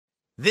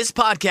This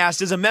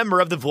podcast is a member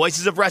of the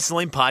Voices of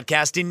Wrestling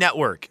Podcasting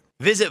Network.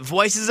 Visit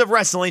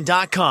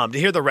voicesofwrestling.com to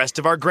hear the rest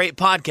of our great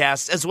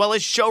podcasts, as well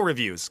as show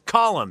reviews,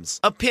 columns,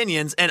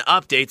 opinions, and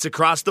updates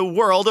across the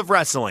world of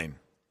wrestling.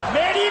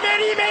 Meri,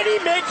 meri, meri,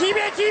 meki,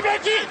 meki,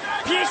 meki,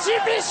 pishi,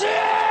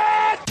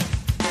 pishi!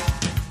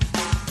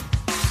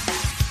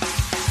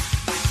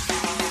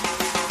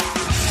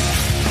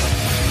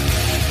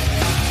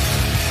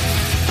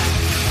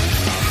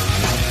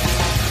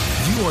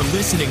 You are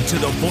listening to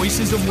the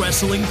Voices of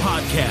Wrestling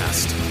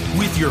podcast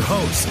with your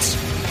hosts,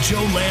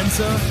 Joe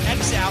Lanza.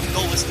 X out and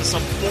go listen to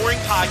some boring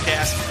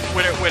podcast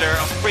where they're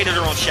afraid of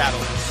their own shadow.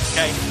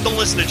 Okay? Don't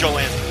listen to Joe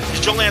Lanza,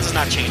 because Joe Lanza's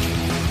not changing.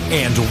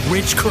 And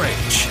Rich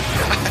Craich.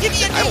 Give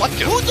me a name. Like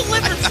who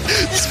delivers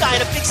this guy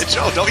in a big spot?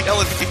 Joe, don't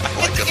yell at me. I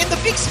like him. In the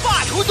big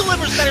spot, who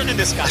delivers better than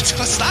this guy?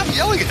 Stop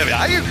yelling at me.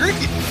 I agree.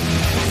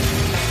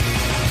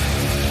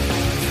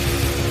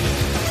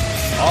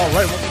 All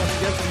right, welcome once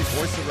again to the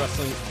Voice of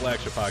Wrestling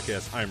flagship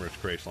podcast. I'm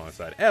Rich Craich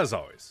alongside, as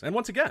always, and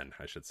once again,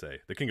 I should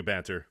say, the king of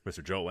banter,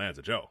 Mr. Joe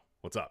Lanza. Joe,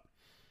 what's up?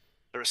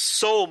 There's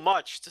so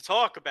much to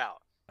talk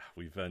about.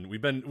 We've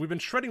been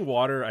treading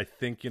water. I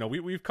think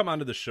we've come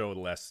onto the show the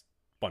last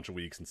bunch of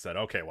weeks and said,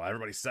 okay, well,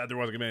 everybody said there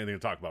wasn't gonna be anything to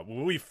talk about.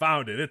 Well, we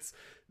found it. It's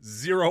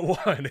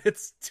 0-1.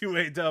 It's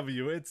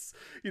 2AW. It's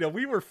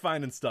we were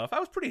finding stuff. I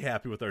was pretty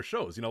happy with our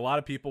shows. A lot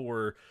of people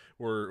were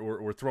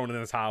throwing in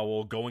the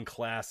towel, going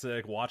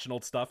classic, watching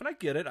old stuff, and I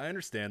get it. I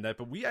understand that,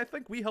 but I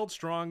think we held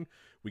strong.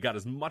 We got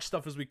as much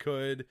stuff as we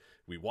could.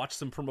 We watched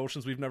some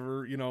promotions we've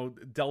never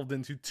delved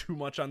into too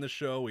much on this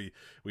show.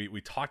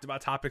 We talked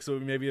about topics that we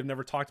maybe have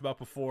never talked about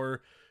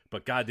before.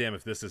 But goddamn,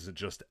 if this isn't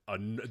just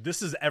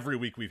this is every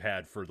week we've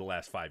had for the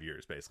last 5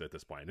 years, basically at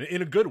this point,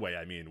 in a good way.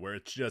 I mean, where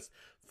it's just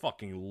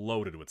fucking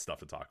loaded with stuff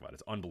to talk about.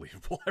 It's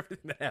unbelievable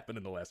everything that happened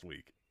in the last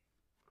week.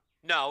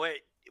 No,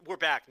 we're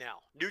back now.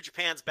 New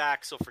Japan's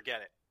back, so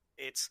forget it.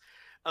 It's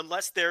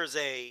unless there's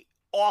a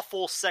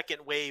awful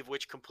second wave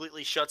which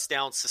completely shuts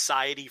down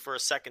society for a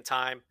second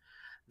time,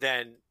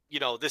 then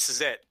this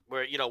is it.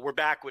 We're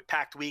back with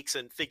packed weeks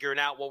and figuring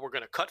out what we're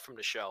going to cut from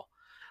the show.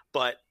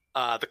 But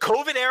the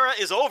COVID era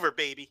is over,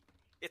 baby.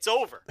 It's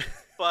over.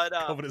 But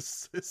COVID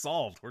is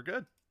solved. We're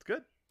good. It's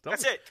good.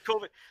 That's it.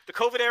 The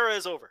COVID era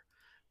is over.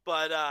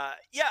 But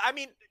yeah, I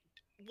mean,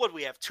 what do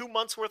we have? 2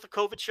 months worth of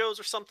COVID shows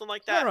or something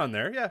like that? Right around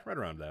there. Yeah, right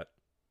around that.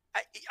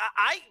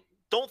 I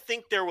don't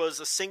think there was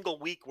a single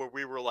week where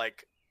we were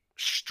like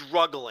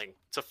struggling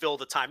to fill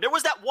the time. There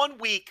was that one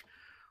week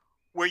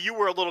where you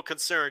were a little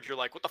concerned. You're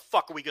like, what the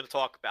fuck are we going to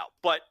talk about?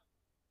 But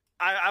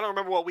I don't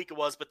remember what week it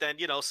was, but then,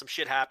 some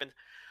shit happened.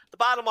 The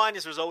bottom line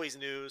is there's always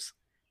news,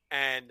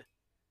 and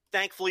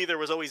thankfully there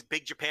was always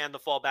Big Japan to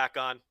fall back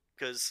on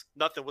because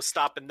nothing was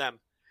stopping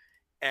them.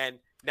 And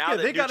now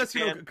that they got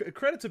Japan... us,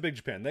 credit to Big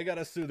Japan. They got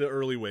us through the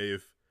early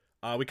wave.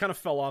 We kind of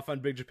fell off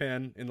on Big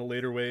Japan in the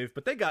later wave,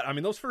 but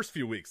those first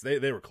few weeks,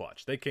 they were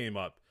clutch. They came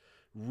up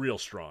real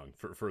strong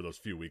for those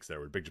few weeks there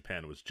where Big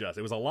Japan was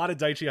it was a lot of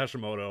Daichi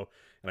Hashimoto,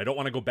 and I don't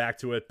want to go back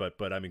to it,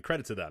 but I mean,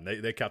 credit to them.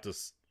 They kept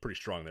us pretty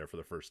strong there for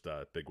the first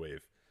big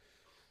wave.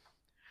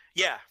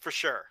 Yeah, for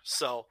sure.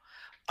 So,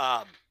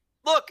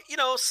 look,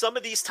 some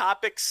of these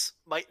topics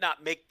might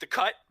not make the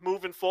cut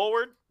moving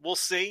forward. We'll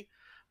see.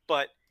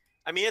 But,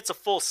 I mean, it's a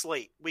full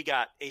slate. We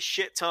got a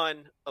shit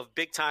ton of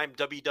big-time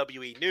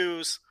WWE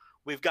news.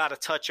 We've got to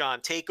touch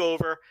on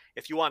TakeOver.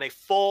 If you want a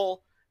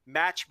full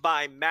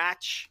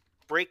match-by-match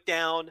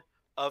breakdown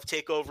of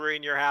TakeOver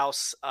in your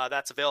house,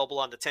 that's available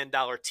on the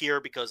 $10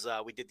 tier because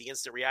we did the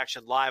instant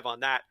reaction live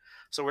on that.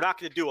 So we're not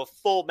going to do a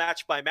full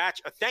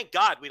match-by-match. Thank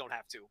God we don't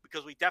have to,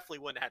 because we definitely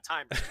wouldn't have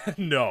time.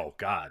 No,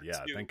 God,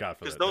 yeah. Thank God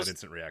for that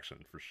instant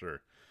reaction, for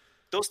sure.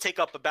 Those take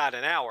up about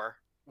an hour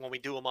when we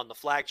do them on the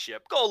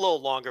flagship. Go a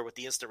little longer with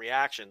the instant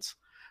reactions,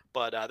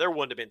 but there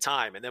wouldn't have been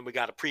time. And then we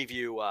got to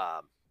preview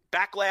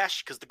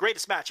Backlash, because the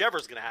greatest match ever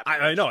is going to happen.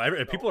 I know.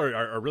 People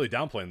are really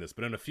downplaying this,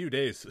 but in a few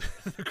days,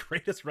 the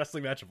greatest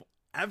wrestling match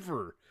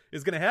ever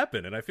is going to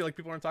happen. And I feel like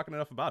people aren't talking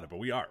enough about it, but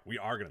we are. We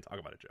are going to talk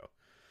about it, Joe.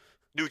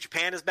 New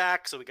Japan is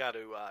back, so we got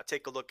to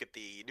take a look at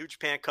the New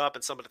Japan Cup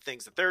and some of the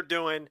things that they're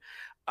doing.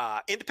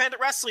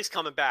 Independent wrestling's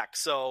coming back,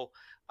 so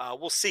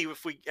we'll see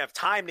if we have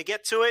time to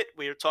get to it.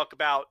 We'll talk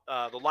about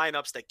the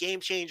lineups that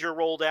Game Changer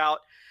rolled out,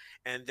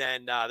 and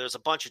then there's a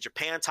bunch of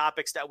Japan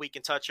topics that we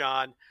can touch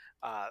on.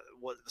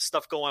 What the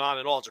stuff going on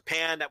in All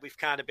Japan that we've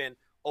kind of been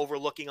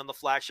overlooking on the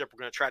flagship.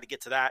 We're going to try to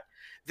get to that.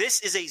 This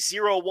is a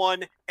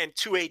 0-1 and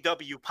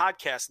 2AW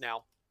podcast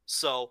now,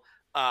 so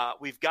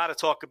we've got to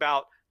talk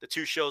about the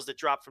two shows that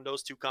dropped from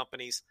those two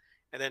companies,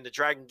 and then the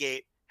Dragon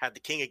Gate had the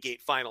King of Gate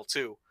final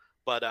too.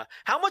 But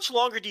how much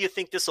longer do you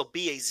think this will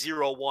be a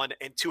 0-1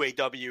 and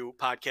 2AW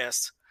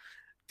podcast?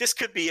 This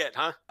could be it,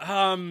 huh?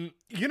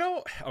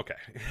 Okay.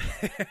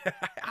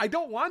 I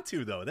don't want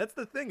to, though. That's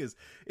the thing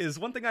is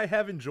one thing I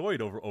have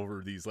enjoyed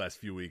over these last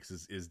few weeks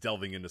is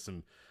delving into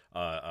some,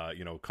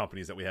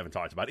 companies that we haven't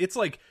talked about. It's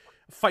like,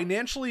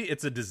 financially,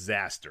 it's a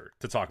disaster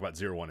to talk about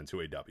 0-1 and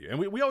 2AW. And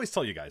we always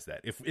tell you guys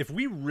that. If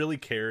we really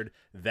cared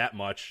that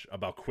much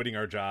about quitting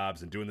our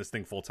jobs and doing this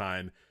thing full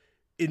time,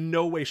 in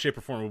no way, shape,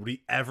 or form would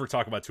we ever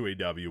talk about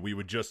 2AW. We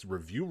would just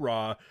review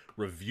Raw,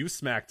 review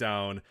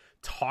SmackDown,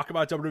 talk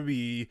about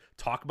WWE,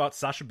 talk about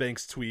Sasha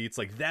Banks tweets.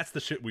 Like, that's the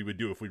shit we would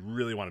do if we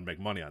really wanted to make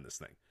money on this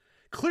thing.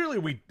 Clearly,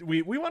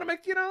 we want to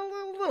make, you know,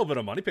 a little bit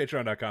of money,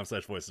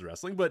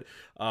 patreon.com/voiceswrestling, but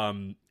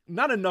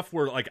not enough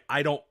where, like,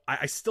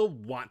 I still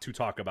want to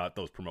talk about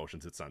those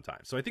promotions at some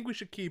time. So I think we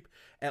should keep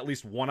at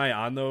least one eye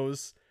on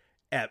those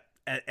at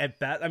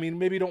that. I mean,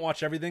 maybe don't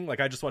watch everything. Like,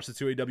 I just watched the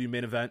 2AW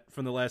main event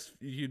from the last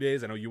few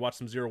days. I know you watched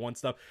some 0-1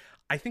 stuff.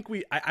 I think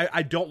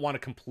I don't want to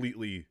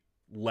completely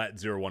let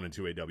 0-1 and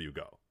 2AW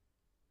go.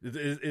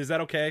 Is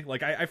that okay?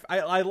 Like,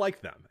 I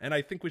like them, and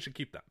I think we should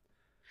keep them.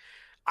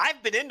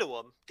 I've been into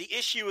them. The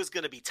issue is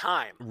going to be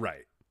time.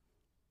 Right.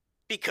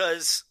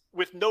 Because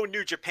with no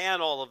New Japan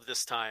all of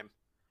this time,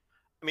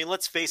 I mean,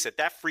 let's face it,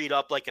 that freed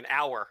up like an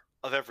hour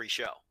of every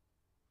show.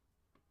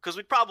 Because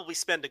we'd probably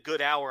spend a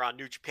good hour on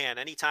New Japan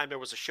anytime there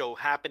was a show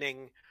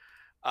happening,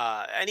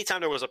 anytime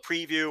there was a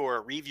preview or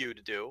a review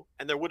to do,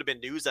 and there would have been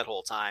news that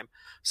whole time.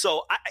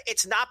 So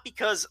it's not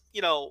because,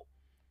 you know,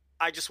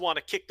 I just want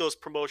to kick those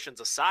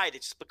promotions aside.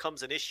 It just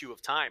becomes an issue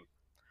of time.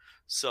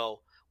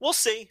 So we'll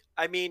see.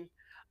 I mean,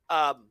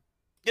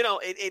 you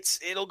know,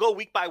 it'll go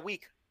week by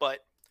week, but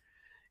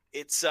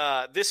it's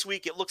this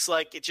week it looks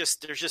like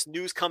there's just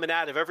news coming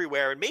out of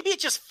everywhere, and maybe it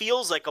just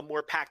feels like a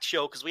more packed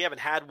show because we haven't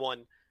had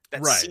one.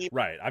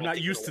 Right. I'm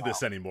not used to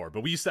this anymore,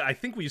 but I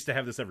think we used to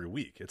have this every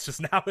week. It's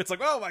just now it's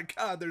like, oh my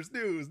God, there's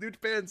news. New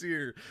Japan's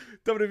here.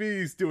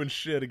 WWE's doing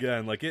shit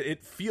again. Like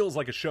it feels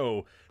like a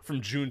show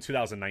from June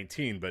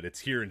 2019, but it's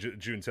here in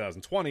June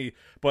 2020.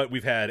 But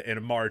we've had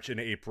in March and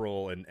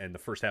April and the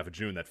first half of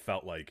June that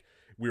felt like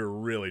we were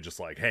really just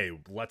like, hey,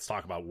 let's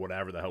talk about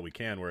whatever the hell we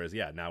can. Whereas,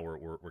 yeah, now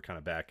we're kind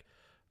of back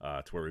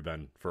to where we've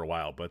been for a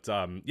while. But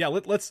yeah,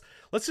 let's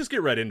just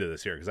get right into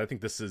this here because I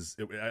think this is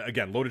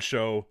again loaded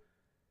show.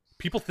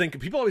 People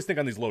always think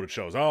on these loaded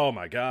shows, oh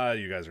my God,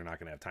 you guys are not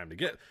going to have time to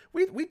get.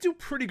 We do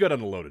pretty good on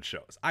the loaded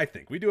shows. I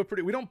think we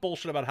don't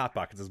bullshit about Hot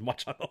Pockets as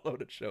much on the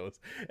loaded shows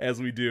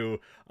as we do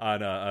on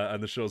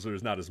the shows where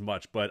there's not as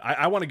much. But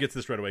I want to get to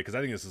this right away because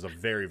I think this is a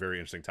very, very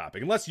interesting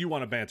topic. Unless you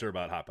want to banter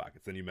about Hot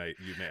Pockets, then you may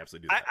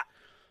absolutely do that.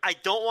 I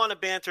don't want to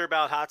banter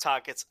about Hot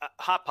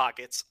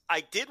Pockets.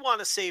 I did want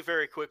to say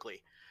very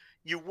quickly,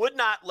 you would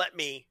not let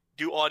me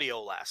do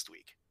audio last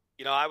week.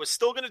 You know, I was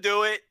still going to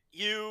do it.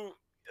 You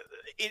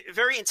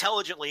very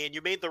intelligently, and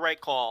you made the right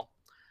call,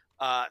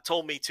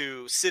 told me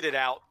to sit it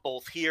out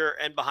both here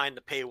and behind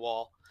the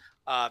paywall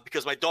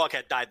because my dog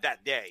had died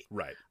that day.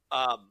 Right.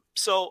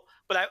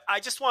 But I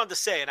just wanted to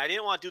say, and I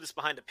didn't want to do this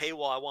behind the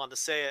paywall. I wanted to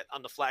say it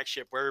on the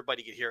flagship where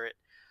everybody could hear it.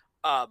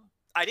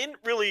 I didn't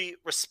really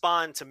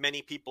respond to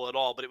many people at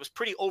all, but it was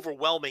pretty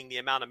overwhelming the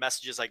amount of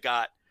messages I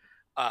got.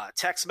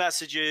 Text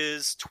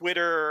messages,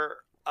 Twitter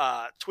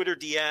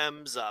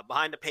DMs,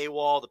 behind the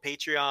paywall, the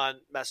Patreon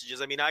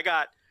messages. I mean, I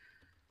got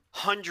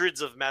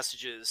hundreds of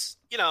messages,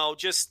 you know,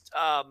 just,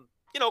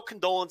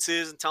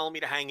 condolences and telling me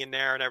to hang in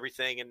there and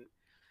everything. And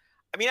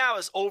I mean, that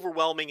was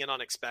overwhelming and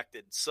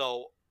unexpected.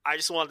 So I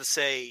just wanted to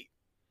say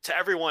to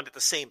everyone at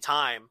the same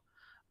time,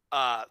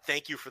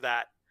 thank you for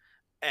that.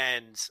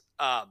 And,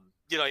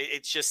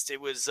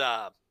 it was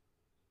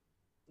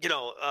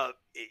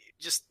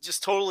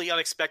just totally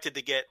unexpected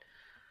to get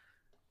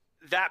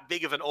that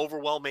big of an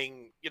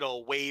overwhelming,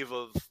 wave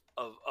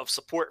of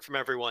support from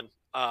everyone,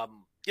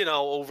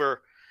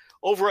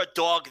 over a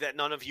dog that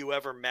none of you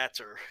ever met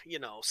or,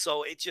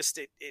 so it just,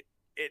 it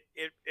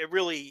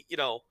really,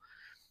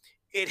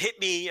 it hit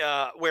me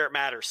where it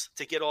matters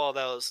to get all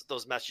those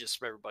messages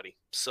from everybody.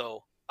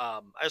 So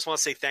I just want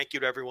to say thank you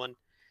to everyone.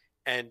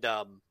 And,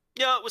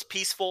 it was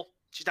peaceful.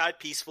 She died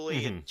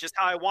peacefully and just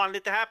how I wanted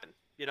it to happen.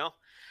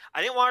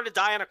 I didn't want her to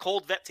die on a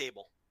cold vet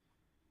table.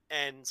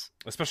 And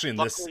especially in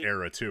this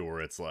era too,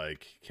 where it's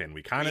like, can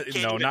we kind of,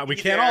 we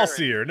can't all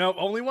see her. No,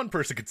 only one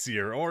person could see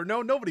her or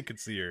no, nobody could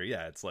see her.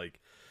 Yeah. It's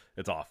like,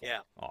 it's awful. Yeah.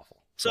 Awful.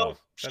 So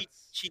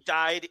she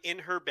died in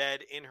her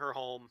bed, in her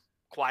home,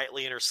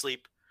 quietly in her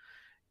sleep.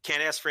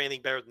 Can't ask for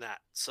anything better than that.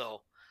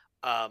 So,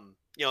 I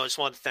just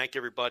wanted to thank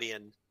everybody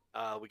and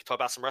we can talk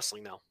about some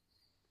wrestling now.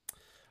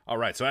 All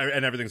right. So,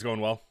 and everything's going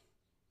well.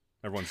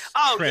 Everyone's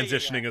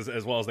transitioning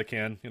as well as they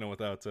can,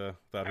 without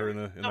her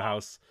in the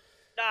house.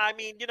 Nah, I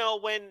mean,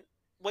 when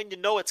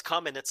it's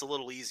coming, it's a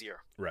little easier,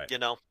 right?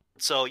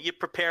 So you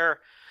prepare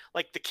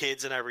like the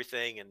kids and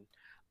everything. And,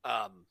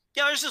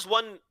 there's just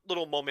one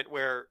little moment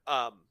where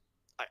I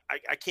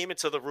came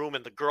into the room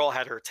and the girl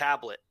had her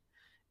tablet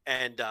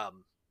and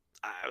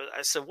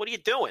I said, what are you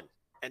doing?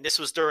 And this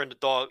was during the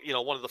dog,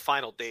 one of the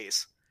final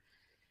days.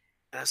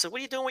 And I said, what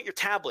are you doing with your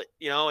tablet?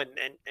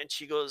 And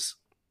she goes,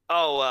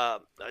 oh,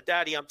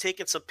 Daddy, I'm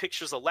taking some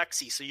pictures of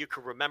Lexi so you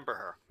can remember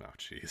her. Oh,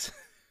 jeez,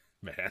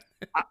 man.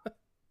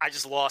 I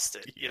just lost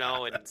it, and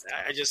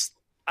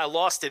I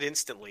lost it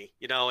instantly,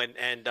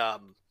 and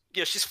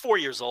she's 4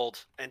 years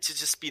old and to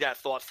just be that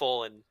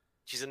thoughtful and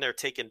she's in there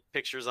taking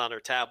pictures on her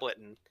tablet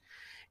and,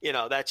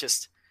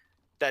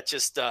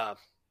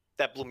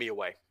 that blew me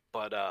away.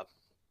 But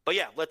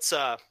yeah, let's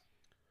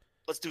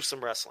let's do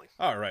some wrestling.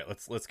 All right,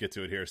 let's get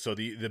to it here. So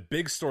the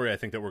big story I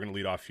think that we're going to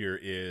lead off here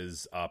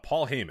is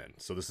Paul Heyman.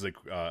 So this is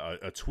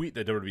a tweet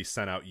that WWE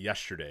sent out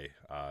yesterday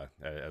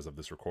as of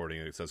this recording.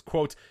 It says,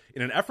 quote,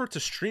 "In an effort to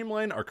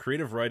streamline our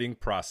creative writing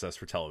process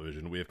for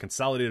television, we have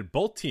consolidated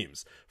both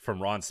teams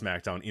from Raw and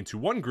SmackDown into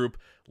one group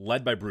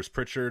led by Bruce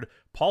Pritchard.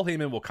 Paul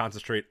Heyman will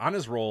concentrate on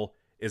his role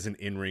as an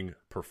in-ring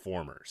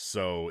performer."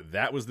 So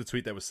that was the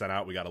tweet that was sent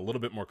out. We got a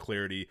little bit more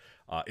clarity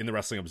in the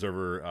Wrestling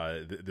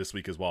Observer this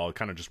week as well. I'll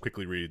kind of just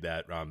quickly read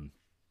that.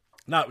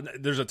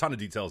 There's a ton of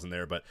details in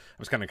there, but I'm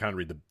just kind of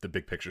read the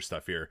big picture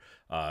stuff here.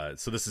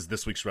 So this is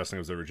this week's Wrestling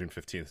Observer, June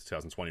 15th,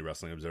 2020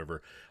 Wrestling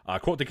Observer.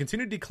 Quote, "The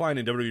continued decline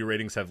in WWE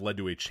ratings have led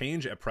to a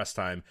change at press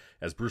time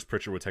as Bruce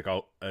Pritchard would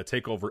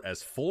take over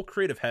as full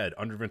creative head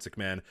under Vince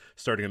McMahon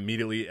starting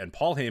immediately, and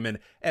Paul Heyman,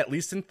 at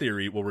least in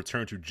theory, will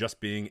return to just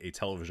being a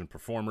television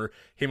performer."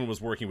 Heyman was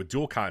working with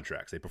dual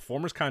contracts, a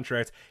performer's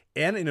contract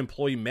and an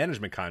employee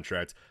management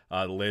contract,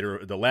 the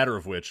latter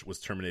of which was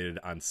terminated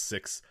on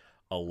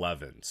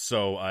 6/11.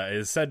 So it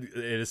is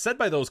said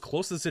by those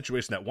close to the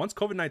situation that once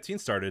COVID-19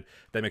 started,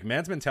 that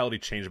McMahon's mentality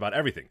changed about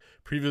everything.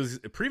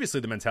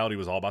 Previously, the mentality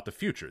was all about the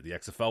future. The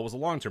XFL was a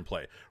long-term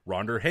play. Raw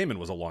under Heyman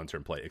was a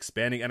long-term play.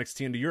 Expanding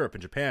NXT into Europe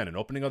and Japan and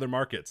opening other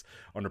markets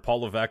under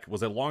Paul Levesque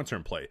was a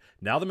long-term play.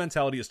 Now the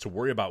mentality is to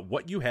worry about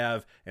what you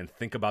have and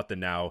think about the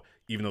now,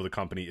 even though the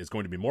company is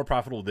going to be more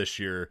profitable this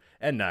year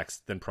and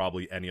next than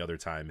probably any other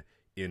time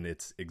in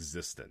its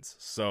existence.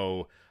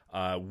 So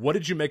what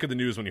did you make of the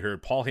news when you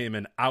heard Paul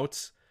Heyman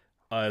out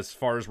as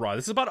far as Raw?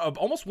 This is about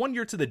almost 1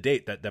 year to the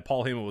date that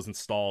Paul Heyman was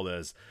installed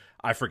as,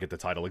 I forget the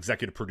title,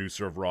 executive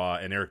producer of Raw,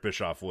 and Eric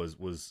Bischoff was it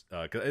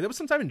was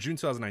sometime in June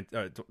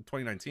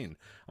 2019.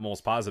 I'm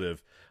almost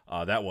positive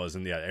that was,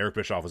 and yeah, Eric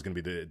Bischoff was going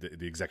to be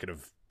the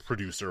executive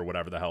producer or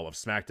whatever the hell of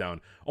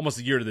SmackDown. Almost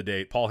a year to the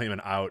date, Paul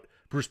Heyman out.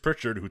 Bruce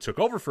Pritchard, who took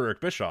over for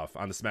Eric Bischoff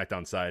on the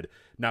SmackDown side,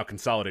 now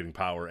consolidating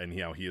power, and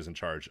he is in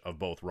charge of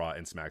both Raw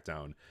and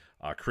SmackDown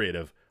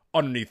creative,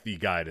 underneath the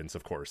guidance,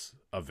 of course,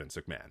 of Vince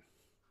McMahon.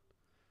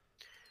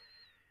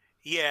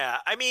 Yeah,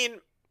 I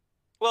mean,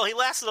 well, he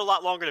lasted a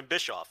lot longer than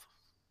Bischoff,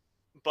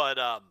 but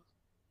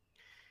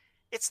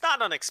it's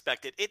not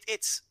unexpected.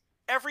 It's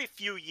every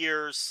few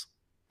years,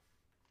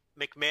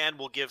 McMahon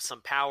will give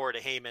some power to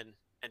Heyman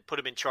and put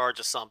him in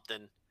charge of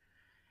something.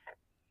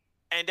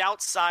 And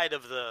outside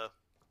of the,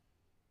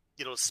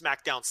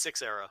 SmackDown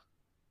 6 era,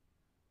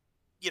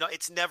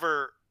 it's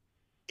never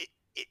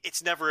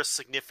a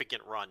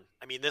significant run.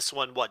 I mean, this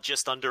one,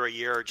 just under a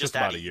year, just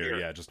about a year.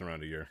 Yeah, just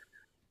around a year.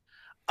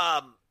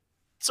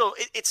 So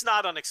it's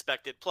not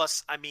unexpected.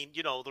 Plus, I mean,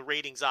 the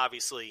ratings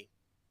obviously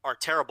are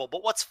terrible.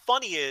 But what's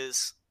funny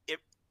is,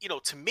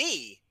 to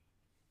me,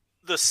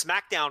 the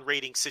SmackDown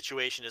rating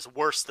situation is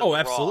worse than Raw. Oh,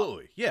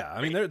 absolutely. Yeah,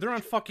 I mean, they're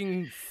on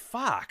fucking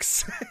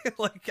Fox.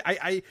 Like,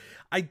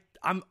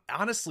 I'm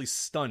honestly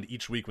stunned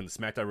each week when the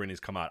SmackDown ratings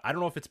come out. I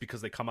don't know if it's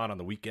because they come out on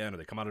the weekend or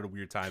they come out at a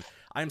weird time.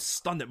 I'm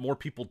stunned that more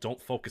people don't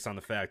focus on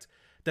the fact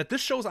that this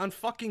show's on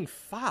fucking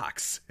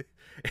Fox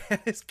and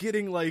it's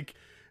getting like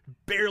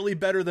barely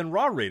better than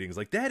Raw ratings.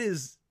 Like, that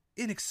is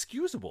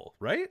inexcusable,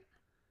 right?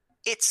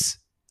 The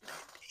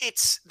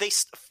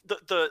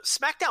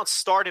SmackDown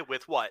started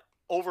with what?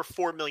 Over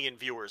 4 million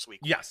viewers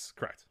weekly. Yes,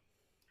 correct.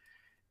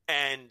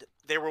 And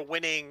they were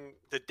winning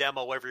the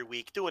demo every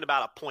week, doing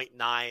about a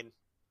 0.9,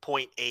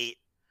 0.8.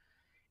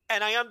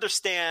 And I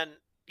understand,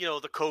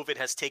 the COVID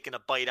has taken a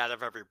bite out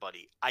of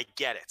everybody. I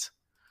get it.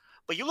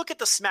 But you look at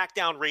the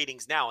SmackDown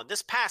ratings now, and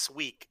this past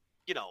week,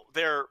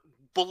 they're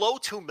below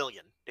 2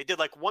 million. They did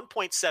like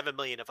 1.7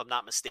 million, if I'm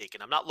not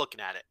mistaken. I'm not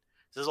looking at it.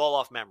 This is all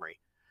off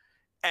memory.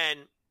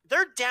 And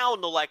they're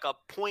down to like a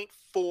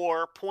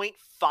 0.4,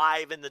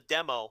 0.5 in the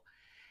demo.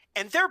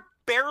 And they're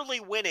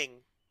barely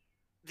winning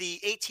the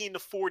 18 to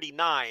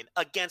 49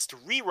 against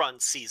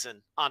rerun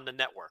season on the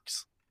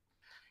networks.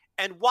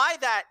 And why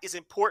that is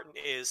important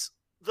is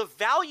the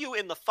value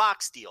in the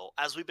Fox deal,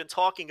 as we've been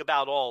talking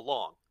about all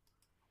along,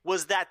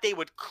 was that they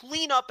would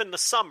clean up in the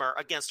summer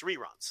against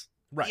reruns.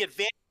 Right. The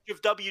advantage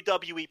of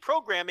WWE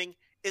programming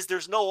is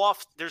there's no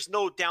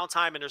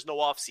downtime and there's no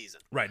off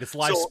season. Right. It's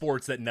live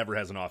sports that never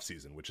has an off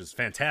season, which is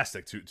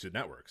fantastic to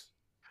networks.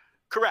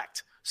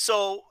 Correct.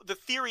 So the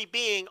theory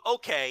being,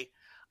 okay,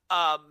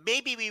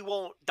 maybe we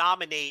won't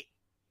dominate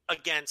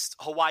against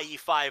Hawaii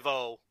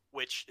 5-0,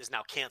 which is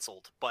now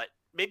canceled, but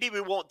maybe we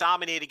won't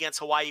dominate against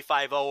Hawaii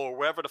 5-0 or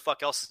wherever the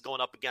fuck else is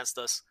going up against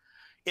us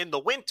in the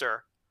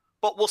winter,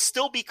 but we'll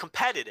still be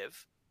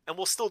competitive and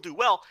we'll still do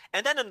well.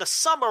 And then in the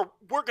summer,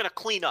 we're going to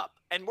clean up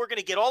and we're going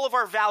to get all of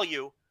our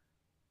value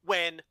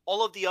when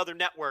all of the other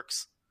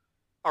networks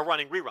are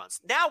running reruns.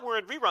 Now we're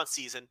in rerun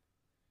season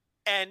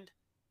and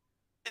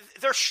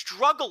they're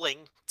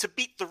struggling to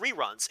beat the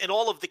reruns in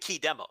all of the key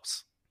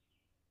demos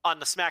on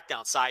the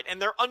SmackDown side, and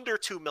they're under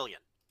 2 million.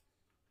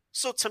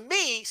 So to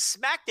me,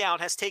 SmackDown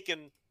has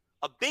taken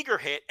a bigger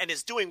hit and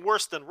is doing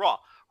worse than Raw.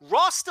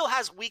 Raw still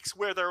has weeks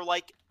where they're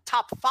like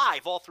top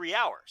 5 all 3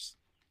 hours.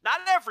 Not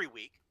every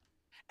week.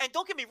 And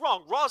don't get me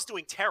wrong, Raw's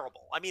doing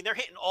terrible. I mean, they're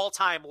hitting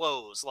all-time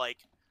lows like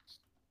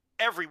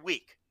every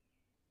week.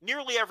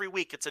 Nearly every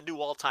week, it's a new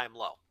all-time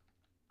low.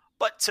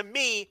 But to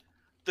me,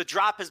 the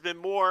drop has been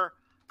more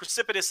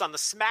precipitous on the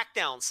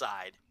SmackDown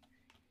side,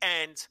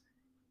 and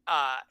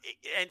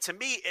to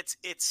me,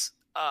 it's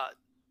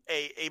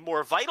a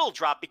more vital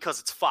drop because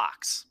it's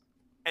Fox,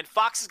 and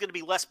Fox is going to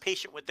be less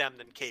patient with them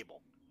than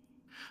cable.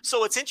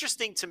 So it's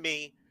interesting to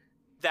me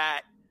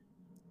that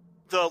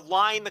the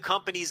line the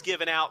company's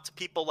given out to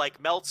people like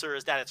Meltzer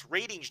is that it's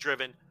ratings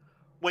driven,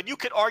 when you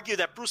could argue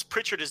that Bruce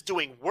Pritchard is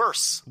doing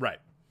worse right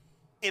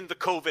in the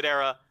COVID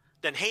era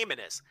than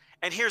Heyman is.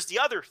 And here's the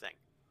other thing.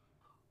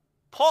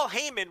 Paul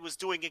Heyman was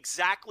doing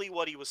exactly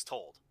what he was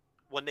told.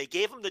 When they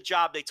gave him the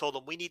job, they told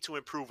him, we need to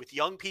improve with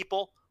young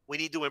people. We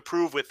need to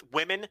improve with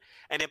women,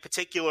 and in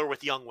particular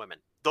with young women.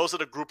 Those are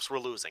the groups we're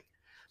losing.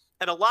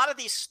 And a lot of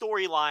these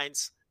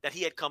storylines that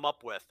he had come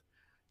up with,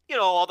 you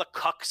know, all the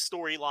cuck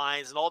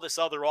storylines and all this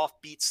other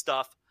offbeat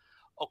stuff,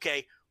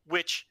 okay,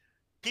 which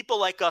people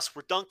like us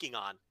were dunking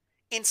on,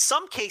 in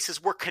some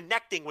cases were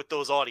connecting with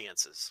those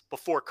audiences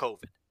before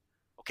COVID.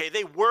 Okay,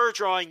 they were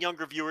drawing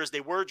younger viewers,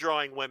 they were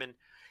drawing women,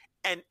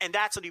 and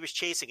that's what he was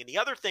chasing. And the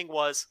other thing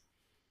was,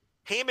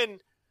 Heyman,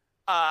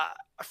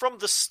 from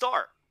the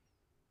start,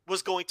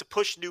 was going to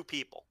push new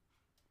people,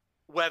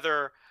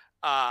 whether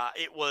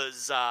it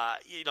was,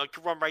 you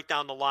could run right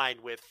down the line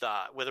with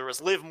whether it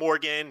was Liv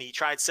Morgan, he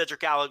tried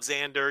Cedric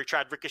Alexander, he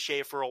tried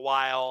Ricochet for a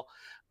while.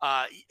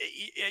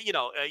 You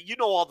know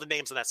all the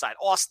names on that side.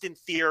 Austin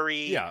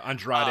Theory. Yeah,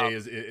 Andrade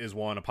is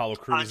one. Apollo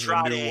Crews is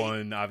a new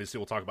one. Obviously,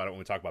 we'll talk about it when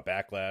we talk about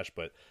Backlash,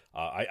 but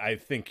I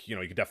think, you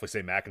could definitely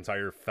say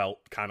McIntyre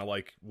felt kind of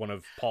like one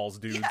of Paul's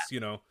dudes,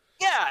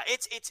 Yeah,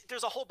 it's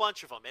there's a whole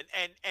bunch of them.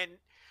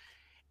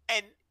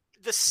 And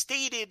his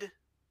stated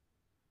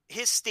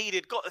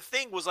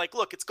thing was like,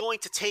 look, it's going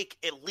to take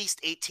at least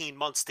 18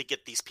 months to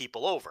get these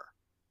people over,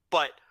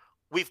 but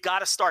we've got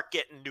to start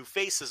getting new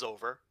faces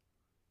over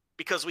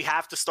because we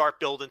have to start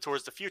building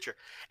towards the future.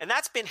 And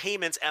that's been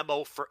Heyman's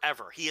MO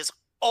forever. He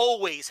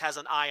always has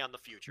an eye on the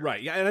future.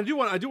 Right. Yeah. And I do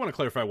want to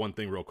clarify one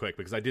thing real quick,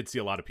 because I did see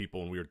a lot of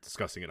people, and we were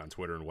discussing it on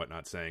Twitter and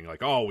whatnot, saying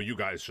like, oh, well, you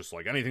guys just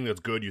like anything that's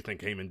good, you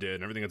think Heyman did,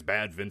 and everything that's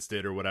bad, Vince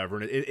did or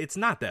whatever. And it's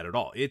not that at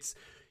all. It's,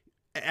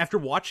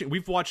 after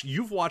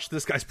you've watched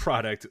this guy's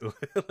product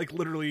like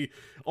literally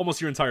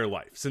almost your entire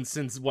life since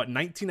what,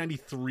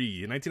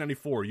 1993 and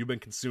 1994, you've been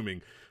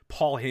consuming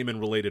Paul Heyman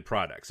related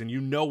products, and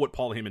you know what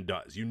Paul Heyman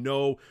does. You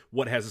know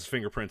what has his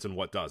fingerprints and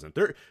what doesn't.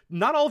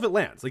 Not all of it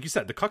lands. Like you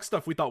said, the cuck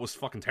stuff we thought was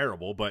fucking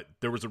terrible, but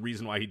there was a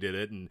reason why he did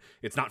it, and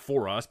it's not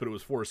for us, but it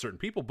was for certain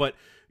people. But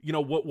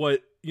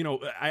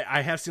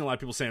I have seen a lot of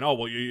people saying, oh,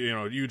 well,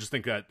 you just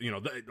think that,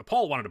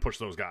 Paul wanted to push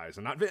those guys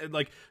and not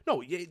like,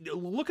 no,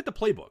 look at the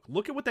playbook.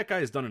 Look at what that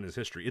guy has done in his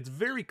history. It's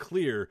very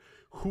clear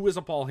who is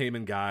a Paul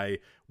Heyman guy,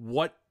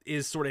 what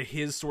is sort of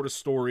his sort of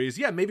stories.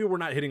 Yeah, maybe we're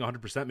not hitting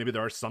 100%. Maybe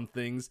there are some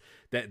things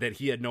that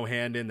he had no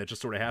hand in that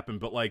just sort of happened.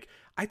 But like,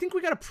 I think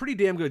we got a pretty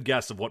damn good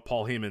guess of what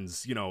Paul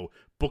Heyman's,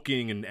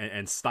 booking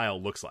and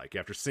style looks like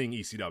after seeing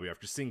ECW,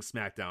 after seeing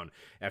SmackDown,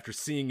 after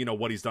seeing,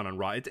 what he's done on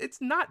Raw. It's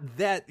not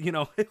that,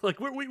 like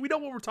we know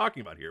what we're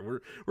talking about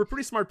here. We're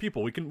pretty smart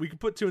people. We can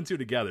put two and two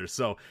together.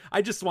 So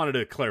I just wanted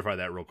to clarify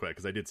that real quick,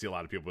 because I did see a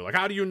lot of people be like,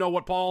 how do you know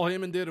what Paul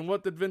Heyman did and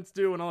what did Vince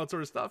do and all that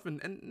sort of stuff?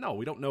 And no,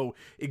 we don't know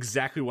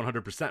exactly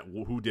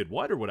 100% who did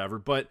what or whatever,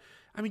 but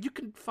I mean, you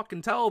can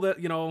fucking tell that,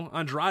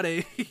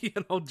 Andrade,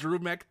 Drew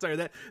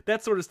McIntyre,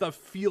 that sort of stuff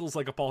feels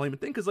like a Paul Heyman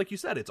thing, because like you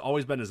said, it's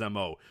always been his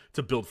MO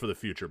to build for the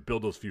future,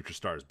 build those future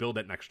stars, build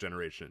that next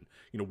generation,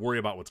 worry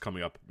about what's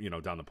coming up,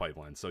 down the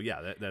pipeline. So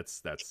yeah,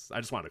 that's I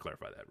just wanted to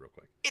clarify that real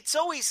quick. It's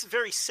always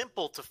very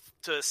simple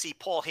to see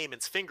Paul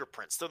Heyman's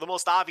fingerprints. They're the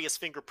most obvious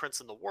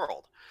fingerprints in the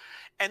world.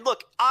 And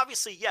look,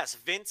 obviously, yes,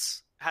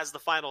 Vince has the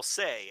final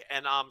say,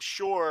 and I'm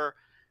sure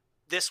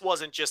this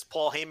wasn't just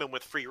Paul Heyman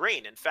with free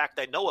reign. In fact,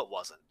 I know it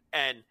wasn't.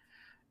 And,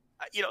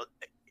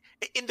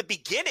 in the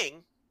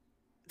beginning,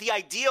 the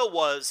idea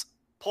was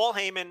Paul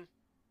Heyman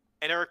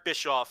and Eric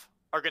Bischoff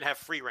are going to have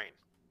free reign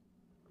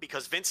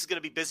because Vince is going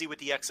to be busy with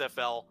the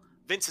XFL.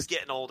 Vince is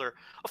getting older.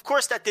 Of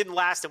course, that didn't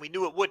last, and we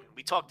knew it wouldn't.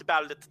 We talked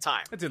about it at the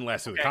time. It didn't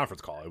last through the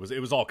conference call. It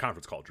was all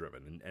conference call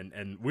driven,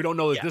 and we don't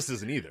know that this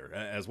isn't either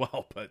as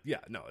well. But yeah,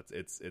 no,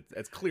 it's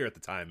clear at the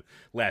time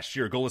last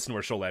year. Go listen to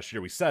our show last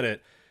year. We said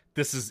it.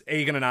 This is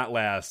A, going to not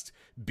last,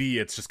 B,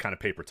 it's just kind of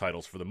paper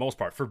titles for the most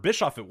part. For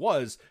Bischoff, it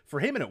was.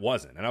 For Heyman, it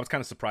wasn't. And I was kind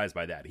of surprised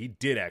by that. He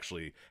did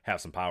actually have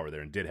some power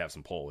there and did have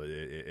some pull.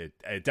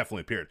 It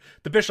definitely appeared.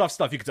 The Bischoff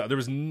stuff, you could tell, there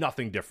was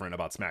nothing different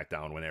about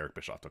SmackDown when Eric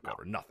Bischoff took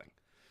over. Nothing.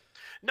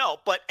 No,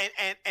 but,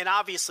 and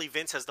obviously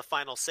Vince has the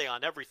final say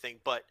on everything,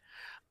 but,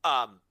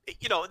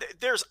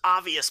 there's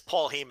obvious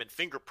Paul Heyman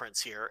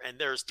fingerprints here, and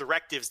there's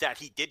directives that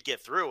he did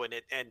get through,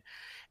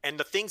 and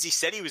the things he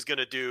said he was going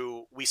to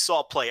do, we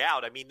saw play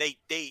out. I mean,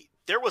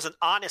 there was an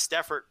honest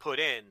effort put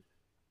in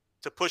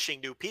to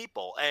pushing new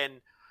people.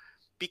 And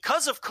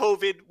because of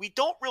COVID, we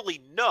don't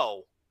really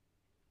know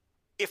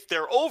if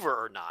they're over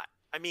or not.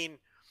 I mean,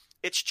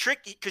 it's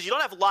tricky because you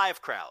don't have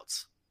live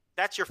crowds.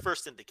 That's your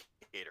first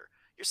indicator.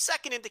 Your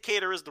second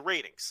indicator is the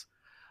ratings.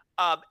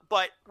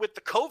 But with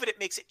the COVID, it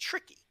makes it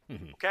tricky.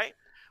 Mm-hmm. Okay.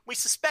 We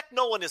suspect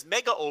no one is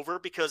mega over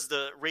because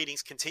the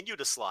ratings continue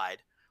to slide,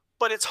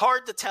 but it's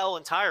hard to tell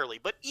entirely.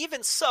 But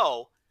even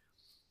so,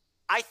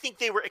 I think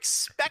they were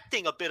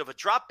expecting a bit of a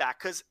drop back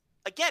because,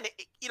 again,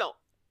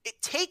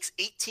 it takes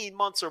 18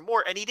 months or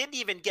more, and he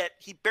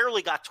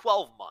barely got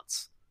 12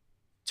 months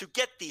to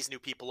get these new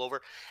people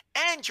over.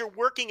 And you're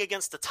working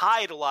against the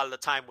tide a lot of the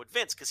time with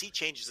Vince because he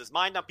changes his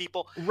mind on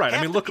people. Right.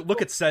 I mean,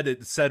 look at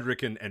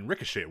Cedric and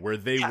Ricochet, where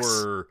they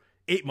were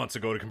 8 months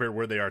ago to compare to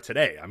where they are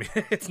today. I mean,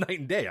 it's night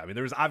and day. I mean,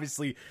 there was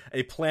obviously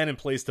a plan in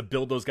place to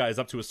build those guys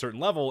up to a certain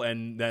level,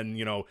 and then,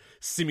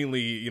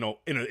 seemingly,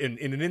 in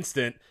an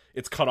instant,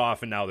 it's cut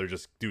off, and now they're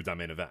just dudes on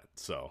main event.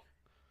 So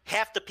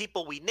half the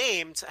people we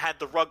named had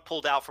the rug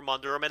pulled out from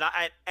under them, and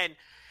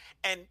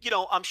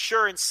I'm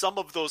sure in some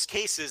of those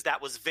cases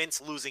that was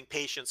Vince losing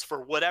patience for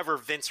whatever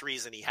Vince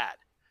reason he had.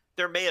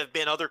 There may have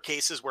been other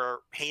cases where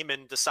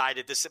Heyman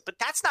decided this, but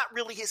that's not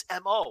really his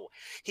MO.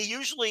 He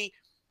usually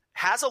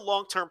has a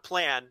long-term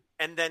plan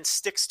and then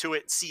sticks to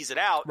it and sees it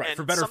out. Right, and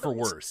for better or for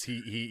worse,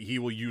 he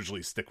will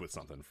usually stick with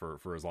something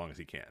for as long as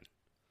he can.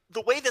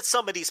 The way that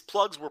some of these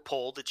plugs were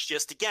pulled, it's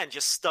just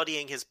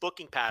studying his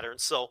booking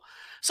patterns. So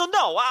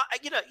no,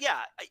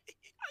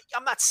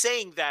 I'm not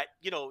saying that,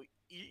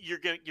 you're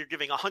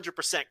giving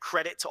 100%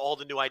 credit to all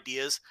the new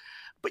ideas,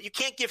 but you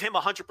can't give him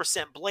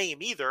 100%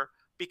 blame either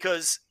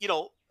because,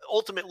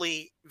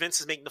 ultimately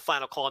Vince is making the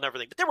final call and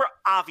everything. But there were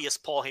obvious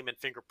Paul Heyman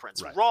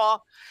fingerprints. Right. Raw,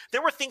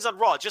 there were things on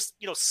Raw, just,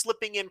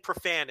 slipping in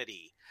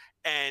profanity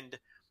and,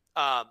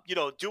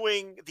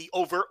 doing the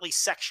overtly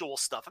sexual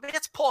stuff. I mean,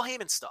 it's Paul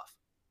Heyman stuff,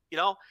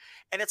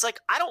 and it's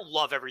like, I don't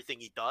love everything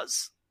he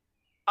does.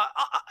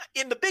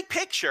 In the big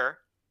picture,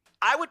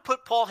 I would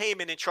put Paul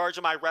Heyman in charge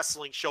of my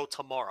wrestling show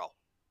tomorrow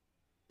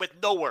with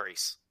no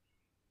worries.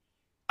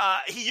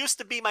 He used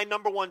to be my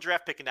number one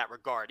draft pick in that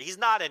regard. He's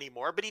not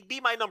anymore, but he'd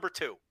be my number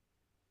 2.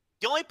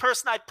 The only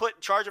person I'd put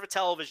in charge of a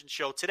television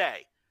show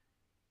today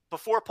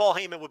before Paul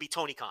Heyman would be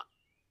Tony Khan.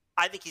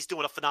 I think he's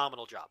doing a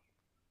phenomenal job.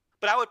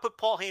 But I would put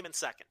Paul Heyman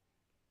second.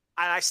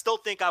 And I still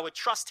think I would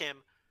trust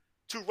him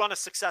to run a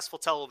successful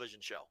television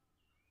show.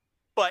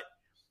 But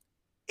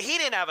he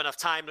didn't have enough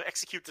time to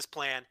execute this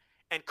plan,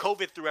 and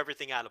COVID threw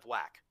everything out of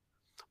whack.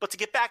 But to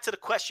get back to the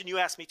question you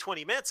asked me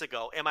 20 minutes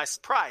ago, am I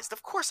surprised?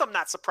 Of course I'm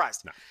not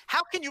surprised. No.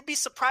 How can you be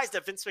surprised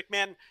that Vince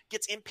McMahon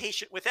gets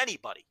impatient with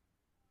anybody?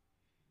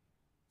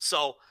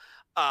 So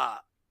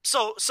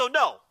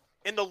no.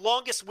 In the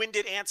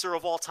longest-winded answer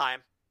of all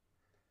time,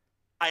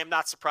 I am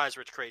not surprised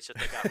Rich Kraetsch that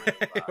they got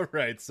rid of.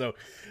 Right. So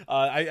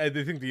I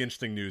think the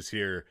interesting news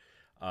here,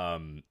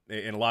 in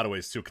a lot of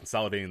ways, too,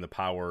 consolidating the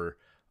power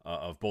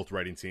of both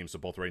writing teams. So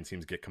both writing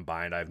teams get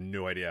combined. I have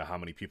no idea how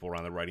many people are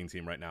on the writing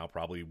team right now.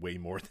 Probably way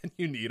more than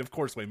you need. Of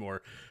course, way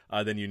more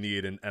than you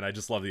need. And I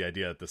just love the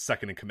idea that the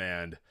second in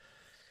command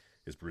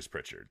is Bruce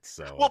Pritchard.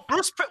 So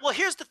well,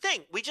 here's the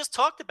thing. We just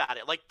talked about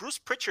it. Like, Bruce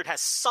Pritchard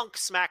has sunk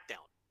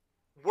SmackDown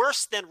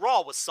worse than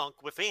Raw was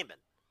sunk with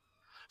Heyman.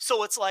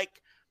 So it's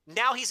like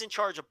now he's in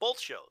charge of both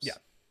shows. Yeah.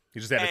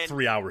 He just added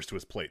 3 hours to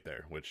his plate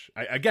there, which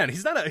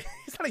he's not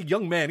a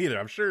young man either.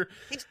 I'm sure.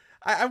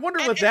 I wonder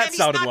what that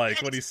sounded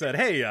like when he said,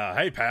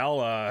 "Hey,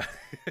 pal,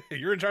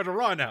 you're in charge of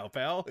Raw now,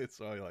 pal." It's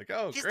like,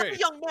 oh, he's great. Not a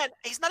young man.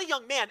 He's not a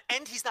young man,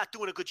 and he's not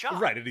doing a good job.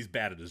 Right, and he's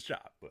bad at his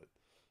job. But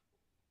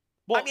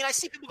I mean, I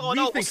see people going,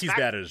 we think he's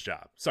bad at his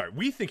job. Sorry,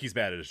 we think he's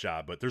bad at his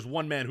job, but there's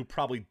one man who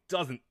probably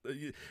doesn't.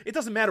 It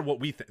doesn't matter what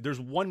we think. There's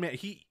one man.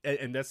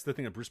 And that's the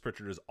thing that Bruce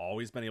Pritchard has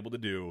always been able to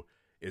do.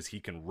 Is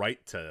he can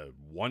write to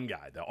one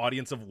guy, the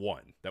audience of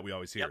one that we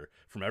always hear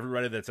from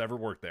everybody that's ever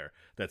worked there,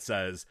 that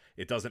says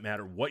it doesn't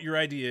matter what your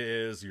idea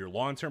is, your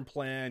long-term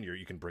plan,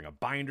 you can bring a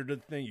binder to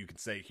the thing, you can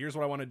say, here's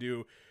what I want to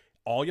do.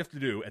 All you have to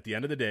do at the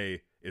end of the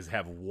day is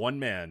have one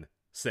man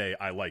say,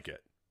 I like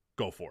it.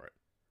 Go for it.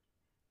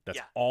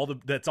 That's all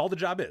the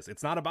job is.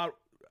 It's not about,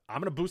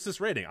 I'm going to boost this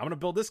rating. I'm going to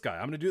build this guy.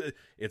 I'm going to do it.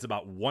 It's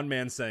about one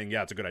man saying,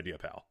 yeah, it's a good idea,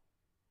 pal.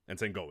 And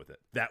saying go with it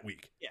that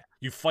week. Yeah.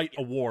 You fight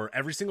a war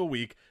every single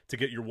week to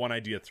get your one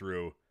idea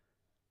through,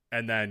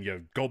 and then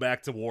you go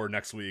back to war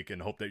next week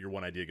and hope that your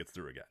one idea gets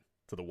through again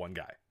to the one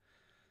guy.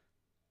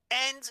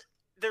 And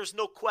there's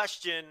no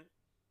question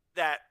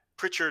that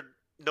Pritchard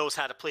knows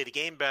how to play the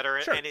game better,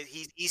 sure. and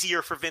he's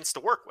easier for Vince to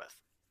work with.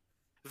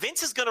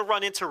 Vince is going to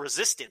run into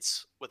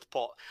resistance with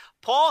Paul.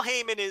 Paul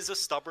Heyman is a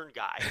stubborn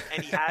guy,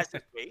 and he has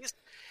his ways.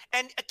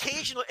 And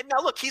occasionally, and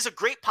now look, he's a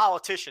great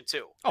politician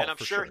too, and I'm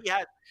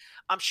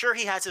sure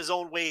he has his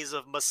own ways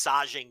of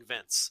massaging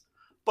Vince.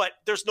 But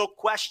there's no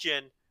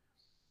question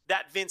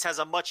that Vince has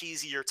a much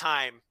easier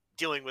time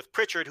dealing with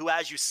Pritchard, who,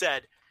 as you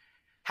said,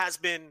 has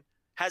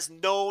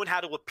known how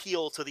to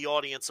appeal to the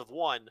audience of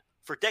one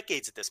for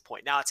decades at this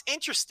point. Now, it's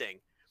interesting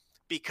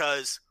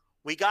because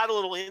we got a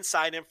little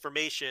inside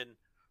information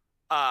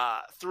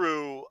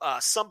through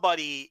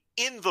somebody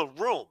in the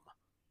room,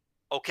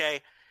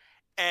 okay?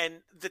 And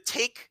the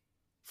take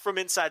from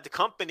inside the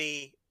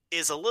company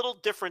is a little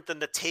different than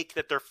the take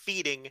that they're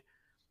feeding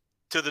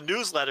to the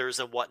newsletters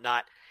and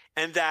whatnot,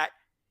 and that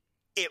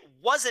it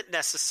wasn't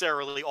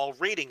necessarily all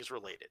ratings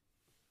related.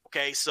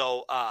 Okay,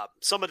 so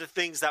some of the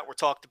things that were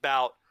talked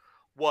about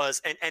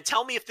was, and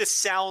tell me if this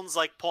sounds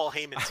like Paul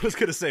Heyman. I was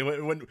going to say,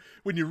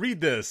 when you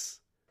read this,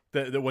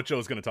 what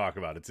Joe's going to talk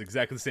about, it's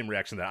exactly the same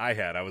reaction that I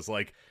had. I was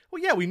like,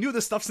 well, yeah, we knew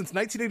this stuff since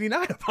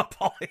 1989 about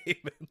Paul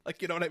Heyman.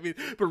 Like, you know what I mean?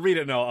 But read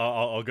it, and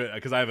I'll go,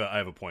 because I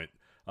have a point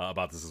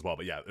about this as well.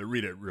 But yeah,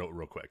 read it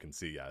real quick and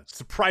see.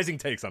 Surprising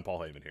takes on Paul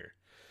Heyman here.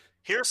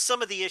 Here's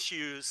some of the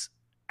issues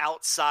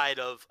outside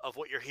of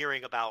what you're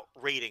hearing about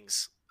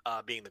ratings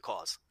being the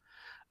cause.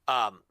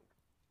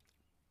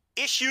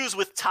 Issues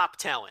with top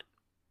talent.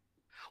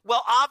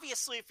 Well,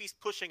 obviously, if he's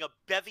pushing a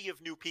bevy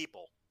of new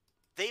people,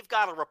 they've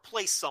got to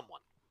replace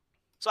someone.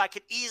 So I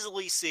could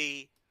easily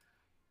see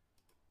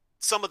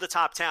some of the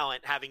top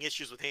talent having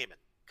issues with Heyman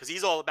because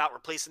he's all about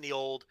replacing the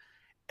old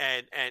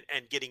and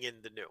getting in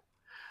the new.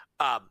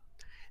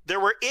 There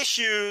were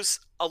issues.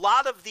 A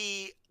lot of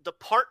the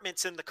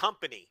departments in the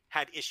company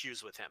had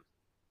issues with him.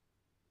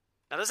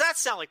 Now, does that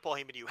sound like Paul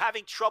Heyman to you?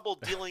 Having trouble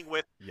dealing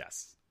with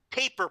Yes.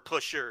 paper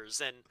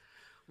pushers and,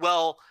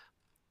 well,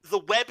 the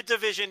web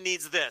division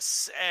needs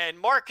this and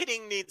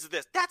marketing needs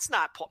this. That's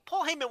not Paul.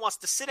 Paul Heyman wants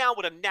to sit down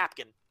with a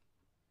napkin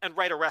and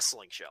write a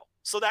wrestling show.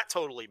 So that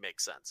totally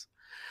makes sense.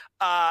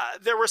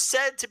 There were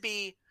said to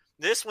be,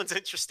 this one's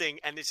interesting,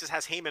 and it just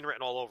has Heyman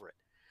written all over it.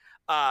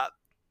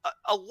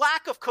 A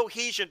lack of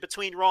cohesion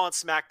between Raw and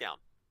SmackDown,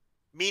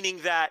 meaning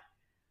that,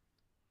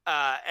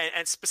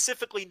 and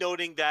specifically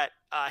noting that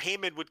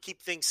Heyman would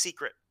keep things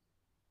secret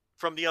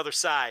from the other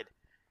side,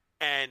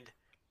 and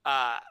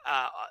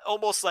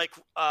almost like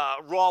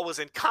Raw was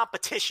in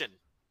competition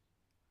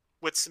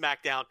with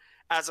SmackDown,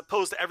 as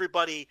opposed to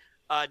everybody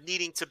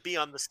needing to be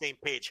on the same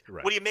page.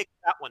 Right. What do you make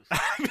of that one?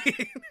 I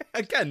mean,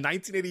 again,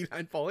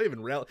 1989 Paul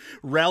Heyman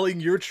rallying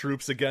your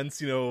troops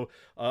against,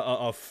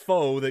 a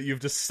foe that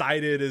you've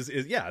decided is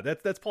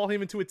that's Paul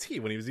Heyman to a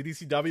T. When he was at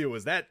ECW, it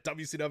was that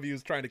WCW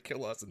was trying to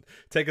kill us and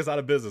take us out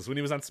of business. When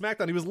he was on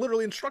SmackDown, he was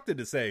literally instructed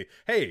to say,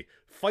 hey,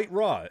 fight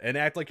Raw and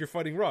act like you're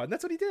fighting Raw. And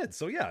that's what he did.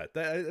 So yeah,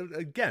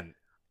 again,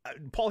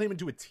 Paul Heyman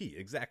to a T,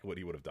 exactly what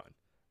he would have done.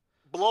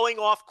 Blowing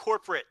off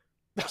corporate.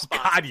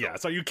 God,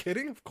 yes. Are you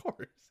kidding? Of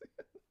course.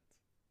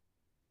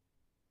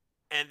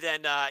 And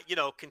then,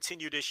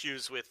 continued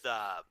issues with,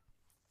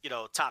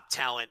 top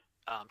talent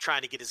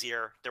trying to get his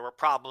ear. There were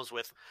problems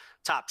with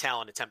top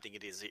talent attempting to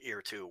get his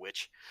ear too,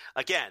 which,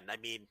 again, I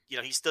mean, he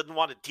doesn't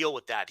want to deal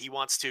with that. He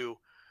wants to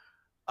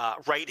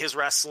write his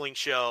wrestling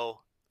show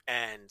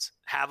and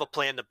have a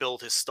plan to build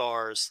his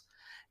stars.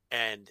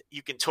 And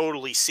you can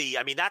totally see,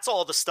 I mean, that's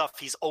all the stuff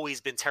he's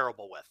always been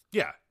terrible with.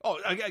 Yeah. Oh,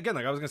 again,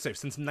 like I was going to say,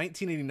 since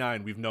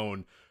 1989, we've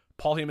known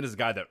Paul Heyman is a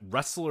guy that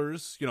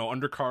wrestlers,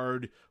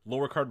 undercard,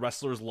 lower card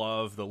wrestlers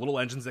love. The little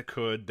engines that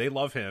could, they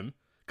love him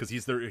because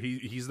he's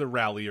the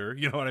rallier.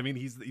 You know what I mean?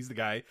 He's the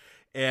guy.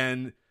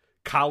 And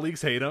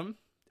colleagues hate him.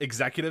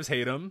 Executives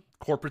hate him.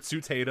 Corporate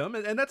suits hate him.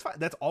 And that's fine.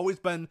 That's always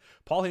been,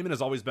 Paul Heyman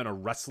has always been a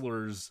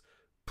wrestler's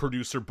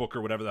producer,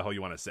 booker, whatever the hell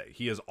you want to say.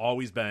 He has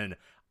always been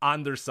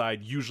on their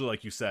side, usually,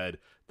 like you said,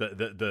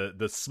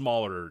 the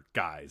smaller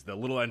guys, the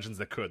little engines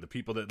that could, the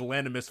people that the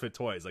land of misfit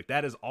toys. Like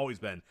that has always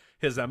been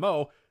his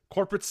MO.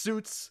 Corporate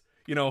suits,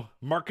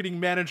 marketing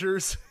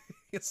managers,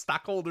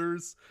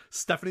 stockholders,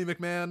 Stephanie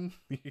McMahon,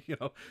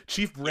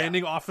 chief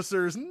branding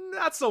officers,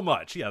 not so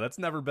much. Yeah, that's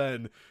never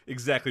been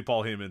exactly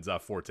Paul Heyman's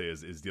forte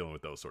is dealing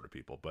with those sort of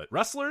people. But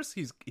wrestlers,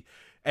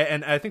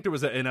 and I think there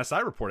was an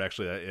SI report,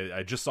 actually.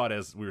 I just saw it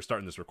as we were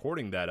starting this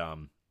recording that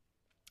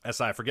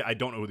SI, I forget, I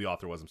don't know who the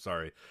author was, I'm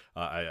sorry.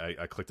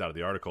 I clicked out of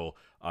the article,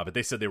 but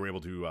they said they were able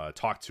to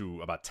talk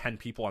to about 10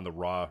 people on the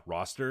Raw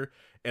roster,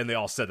 and they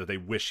all said that they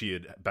wish he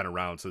had been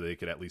around so they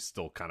could at least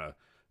still kind of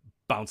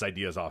bounce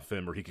ideas off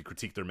him, or he could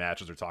critique their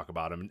matches or talk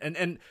about them.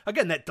 And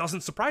again, that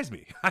doesn't surprise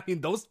me. I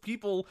mean, those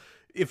people,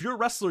 if you're a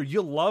wrestler,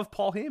 you love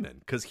Paul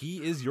Heyman, because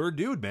he is your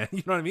dude, man.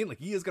 You know what I mean? Like,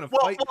 he is going to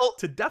fight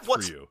to death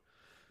for you.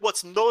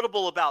 What's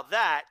notable about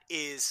that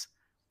is,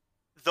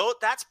 though,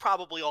 that's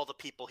probably all the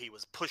people he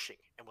was pushing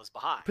and was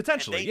behind.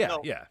 Potentially,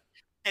 yeah.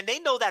 And they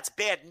know that's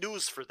bad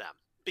news for them,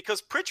 because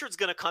Pritchard's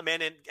going to come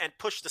in and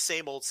push the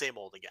same old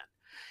again.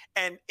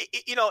 And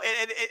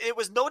it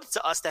was noted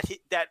to us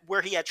that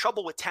where he had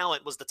trouble with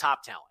talent was the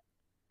top talent.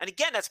 And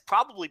again, that's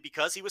probably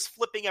because he was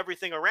flipping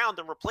everything around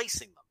and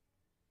replacing them.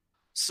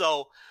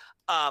 So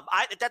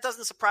that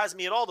doesn't surprise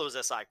me at all, those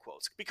SI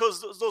quotes,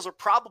 because those are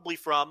probably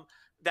from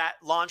that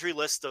laundry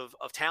list of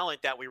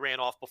talent that we ran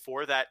off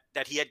before that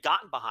he had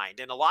gotten behind.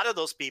 And a lot of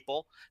those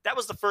people, that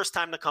was the first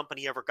time the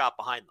company ever got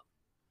behind them.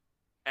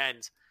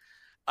 And,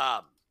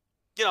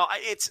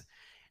 it's,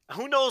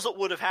 who knows what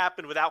would have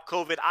happened without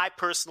COVID. I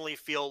personally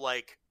feel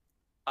like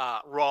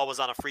Raw was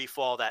on a free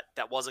fall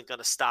that wasn't going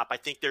to stop. I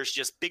think there's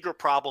just bigger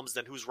problems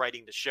than who's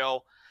writing the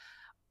show.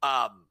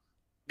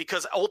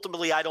 Because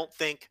ultimately, I don't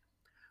think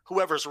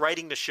whoever's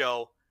writing the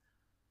show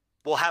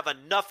will have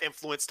enough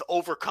influence to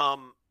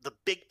overcome the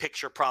big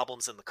picture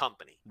problems in the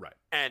company. Right.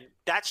 And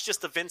that's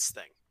just a Vince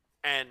thing.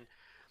 And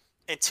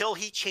until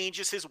he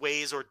changes his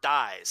ways or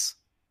dies,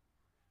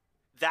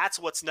 that's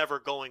what's never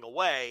going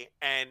away.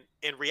 And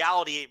in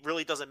reality, it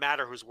really doesn't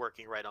matter who's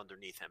working right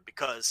underneath him,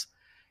 because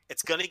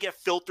it's going to get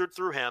filtered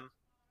through him.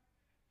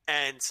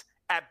 And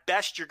at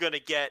best you're going to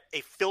get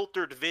a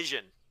filtered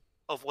vision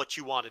of what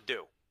you want to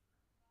do.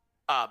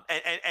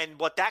 And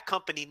what that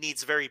company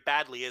needs very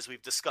badly, as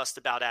we've discussed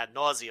about ad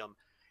nauseum,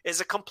 is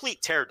a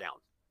complete teardown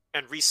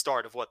and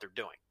restart of what they're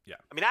doing. Yeah.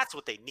 I mean, that's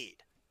what they need.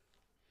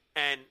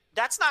 And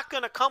that's not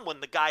going to come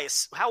when the guy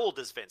is, how old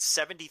is Vince?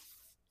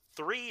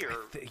 73 or?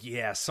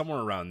 Yeah, somewhere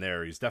around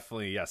there. He's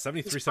definitely,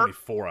 73,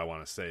 74, I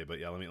want to say. But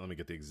yeah, let me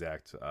get the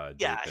exact date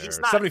there. He's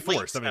not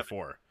 74,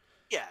 74.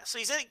 Yeah, so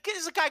he's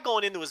a guy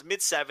going into his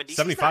mid-70s.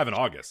 75 in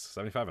August.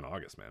 75 in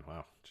August, man.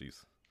 Wow,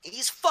 jeez.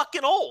 He's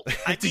fucking old.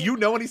 Do you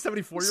know any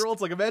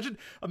 74-year-olds? Like,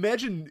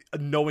 imagine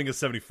knowing a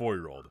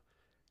 74-year-old.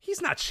 He's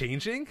not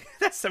changing.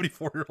 That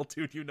 74-year-old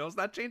dude you know is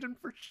not changing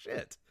for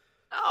shit.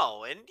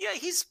 No, and yeah,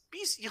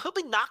 he'll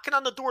be knocking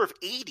on the door of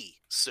 80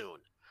 soon.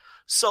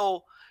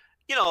 So,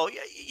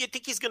 you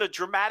think he's going to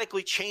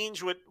dramatically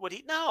change what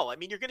he? No, I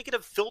mean, you're going to get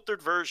a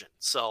filtered version.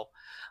 So,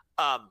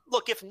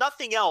 look, if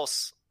nothing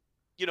else,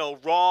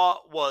 Raw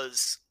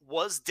was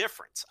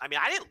different. I mean,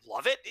 I didn't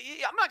love it.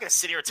 I'm not going to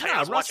sit here and tell you I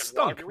was watching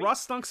stunk. Raw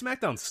stunk.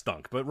 SmackDown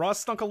stunk, but Raw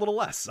stunk a little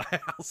less.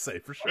 I'll say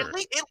for sure. At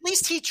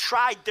least he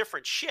tried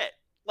different shit.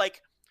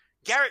 Like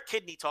Garrett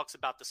Kidney talks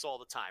about this all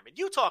the time, and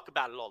you talk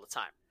about it all the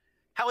time.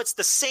 How it's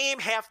the same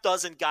half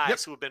dozen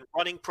guys who have been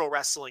running pro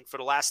wrestling for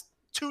the last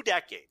 2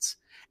 decades,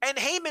 and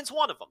Heyman's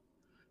one of them.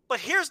 But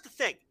here's the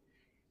thing: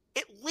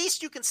 at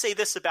least you can say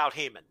this about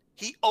Heyman.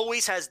 He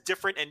always has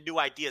different and new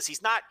ideas.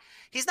 He's not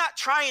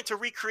trying to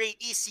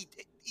recreate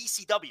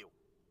ECW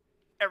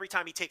every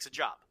time he takes a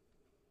job.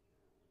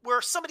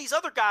 Where some of these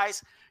other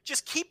guys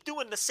just keep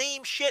doing the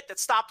same shit that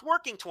stopped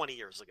working 20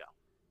 years ago.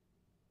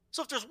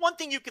 So if there's one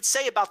thing you could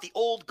say about the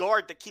old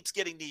guard that keeps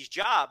getting these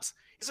jobs,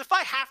 is if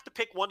I have to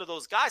pick one of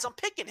those guys, I'm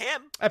picking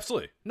him.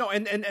 Absolutely. No,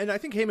 and I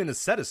think Heyman has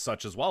said as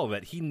such as well,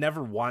 that he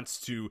never wants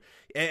to,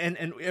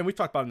 and we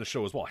talked about it in the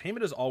show as well,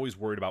 Heyman is always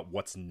worried about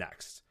what's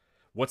next.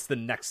 What's the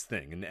next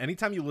thing? And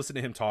anytime you listen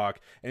to him talk,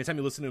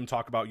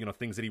 about,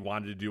 things that he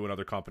wanted to do in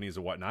other companies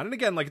and whatnot. And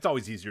again, like, it's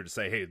always easier to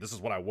say, hey, this is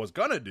what I was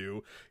going to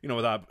do,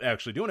 without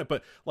actually doing it.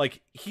 But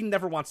like, he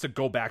never wants to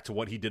go back to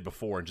what he did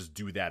before and just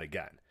do that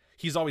again.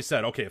 He's always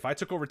said, okay, if I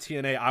took over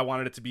TNA, I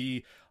wanted it to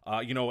be,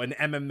 an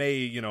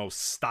MMA,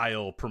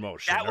 style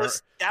promotion.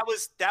 That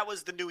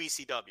was the new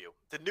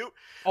ECW.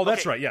 Oh,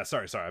 that's right. Yeah.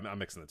 Sorry. I'm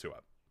mixing the two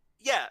up.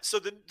 Yeah. So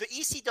the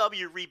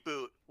ECW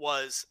reboot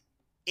was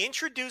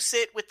introduce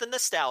it with the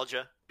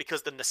nostalgia,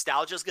 because the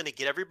nostalgia is going to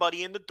get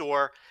everybody in the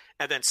door,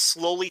 and then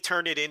slowly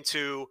turn it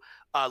into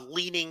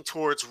leaning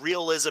towards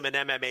realism in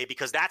MMA,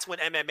 because that's when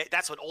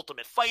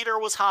Ultimate Fighter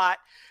was hot.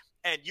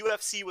 And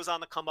UFC was on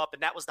the come up,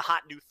 and that was the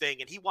hot new thing,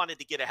 and he wanted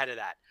to get ahead of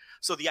that.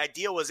 So the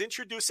idea was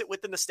introduce it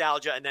with the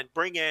nostalgia, and then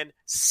bring in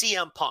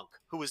CM Punk,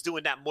 who was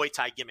doing that Muay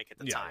Thai gimmick at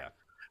the time. Yeah.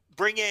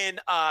 Bring in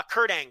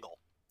Kurt Angle,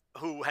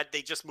 who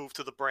they just moved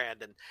to the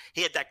brand, and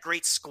he had that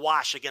great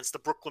squash against the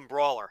Brooklyn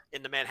Brawler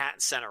in the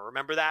Manhattan Center.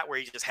 Remember that, where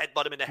he just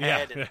headbutt him in the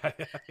head, and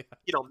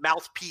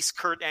mouthpiece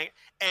Kurt Angle,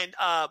 and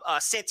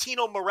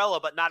Santino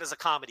Marella, but not as a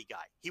comedy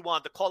guy. He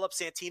wanted to call up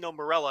Santino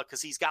Marella because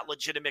he's got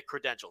legitimate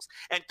credentials,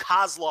 and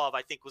Kozlov,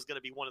 I think, was going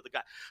to be one of the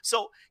guys.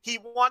 So he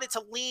wanted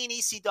to lean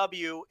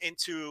ECW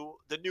into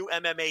the new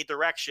MMA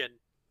direction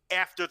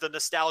after the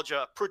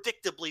nostalgia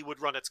predictably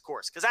would run its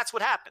course, because that's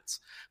what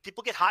happens.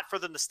 People get hot for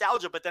the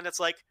nostalgia, but then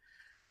it's like,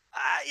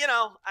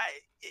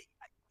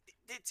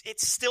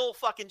 it's still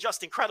fucking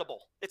just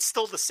incredible. It's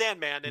still the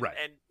Sandman, and, right.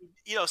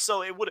 and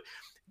so it would,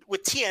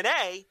 with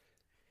TNA,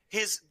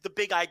 the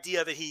big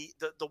idea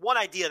that the one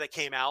idea that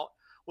came out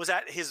was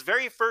at his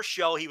very first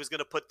show, he was going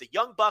to put the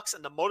Young Bucks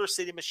and the Motor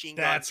City Machine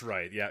Guns. That's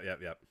right. Yeah.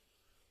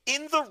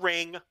 In the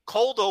ring,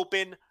 cold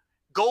open,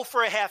 go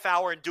for a half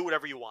hour and do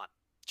whatever you want.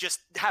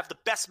 Just have the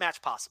best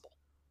match possible.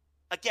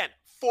 Again,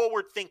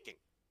 forward thinking.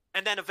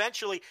 And then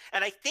eventually,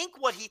 and I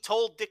think what he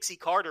told Dixie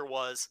Carter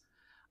was,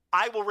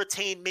 I will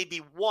retain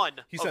maybe one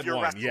he of said your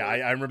one. wrestlers. Yeah,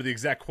 I remember the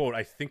exact quote.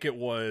 I think it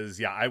was,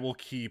 I will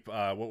keep,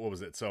 what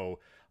was it? So,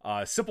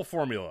 simple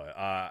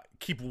formula.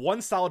 Keep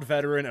one solid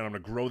veteran, and I'm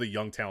going to grow the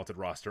young, talented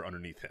roster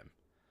underneath him.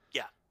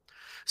 Yeah.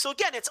 So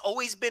again, it's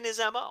always been his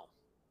MO,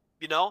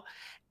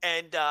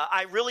 And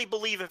I really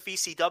believe if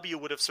ECW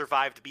would have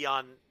survived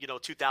beyond,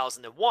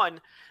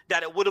 2001,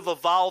 that it would have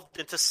evolved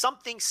into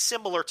something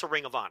similar to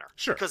Ring of Honor.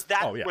 Sure. Because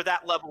where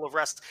that level of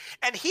rest.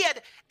 And he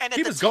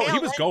was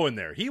going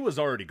there. He was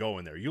already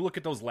going there. You look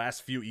at those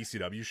last few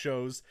ECW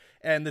shows,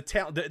 and the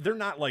talent, they're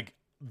not like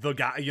the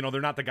guy,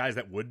 they're not the guys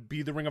that would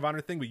be the Ring of Honor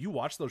thing, but you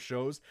watch those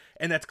shows,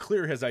 and that's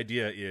clear his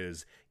idea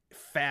is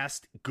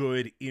fast,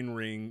 good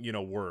in-ring,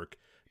 work.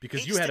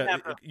 Because you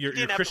had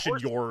your Christian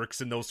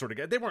Yorks and those sort of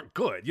guys. They weren't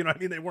good. You know what I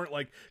mean? They weren't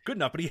like good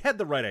enough, but he had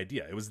the right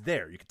idea. It was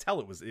there. You could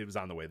tell it was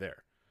on the way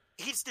there.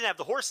 He just didn't have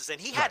the horses,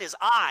 and he had his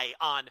eye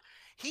on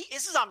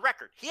this is on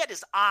record. He had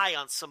his eye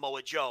on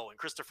Samoa Joe and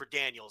Christopher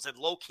Daniels and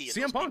Low-Ki. And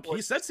CM Punk.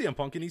 He said CM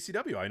Punk in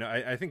ECW. I know.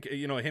 I think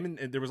him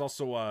and there was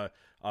also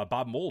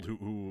Bob Mould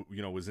who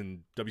was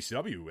in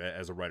WCW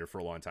as a writer for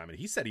a long time, and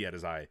he said he had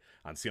his eye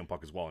on CM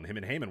Punk as well. And him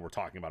and Heyman were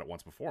talking about it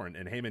once before, and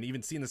Heyman,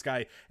 even seeing this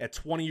guy at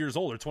 20 years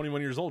old or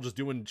 21 years old just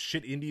doing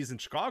shit indies in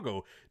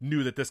Chicago,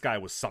 knew that this guy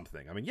was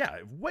something. I mean, yeah,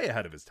 way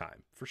ahead of his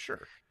time for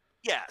sure.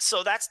 Yeah,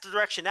 so that's the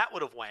direction that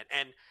would have went,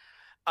 and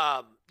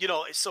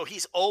so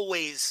he's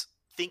always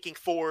thinking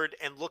forward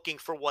and looking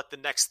for what the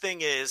next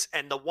thing is.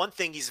 And the one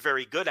thing he's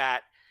very good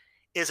at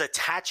is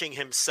attaching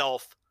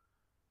himself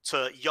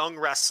to young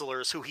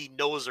wrestlers who he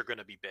knows are going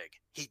to be big.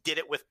 He did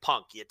it with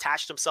Punk. He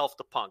attached himself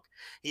to Punk.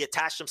 He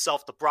attached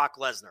himself to Brock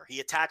Lesnar. He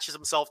attaches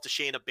himself to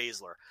Shayna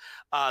Baszler.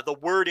 The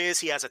word is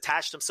he has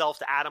attached himself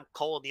to Adam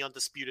Cole in the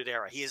Undisputed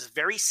Era. He is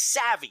very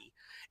savvy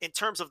in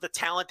terms of the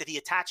talent that he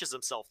attaches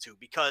himself to,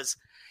 because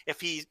if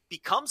he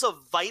becomes a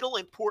vital,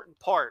 important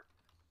part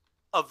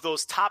of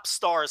those top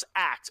stars'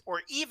 act,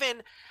 or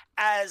even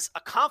as a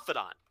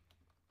confidant,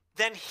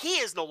 then he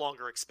is no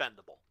longer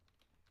expendable.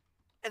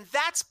 And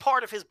that's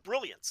part of his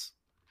brilliance.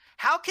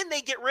 How can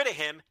they get rid of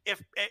him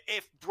if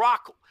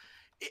Brock,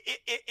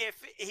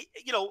 if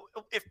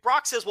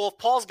Brock says, well, if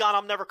Paul's gone,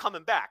 I'm never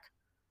coming back.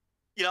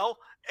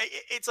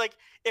 It's like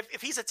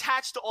if he's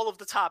attached to all of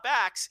the top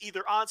acts,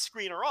 either on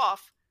screen or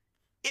off,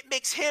 it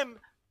makes him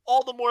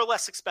all the more or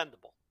less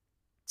expendable.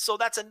 So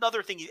that's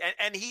another thing.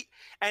 And he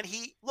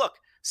look,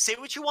 say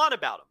what you want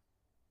about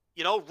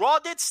him. Raw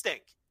did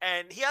stink,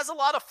 and he has a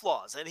lot of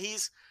flaws, and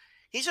he's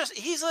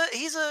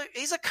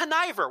a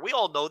conniver. We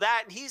all know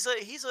that, and he's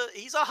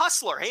a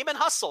hustler. Heyman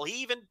hustle.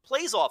 He even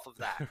plays off of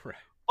that. Right.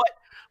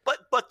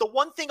 But the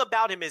one thing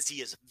about him is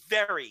he is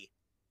very,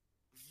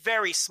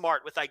 very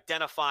smart with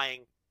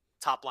identifying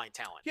top line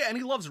talent. Yeah, and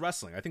he loves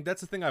wrestling. I think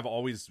that's the thing I've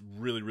always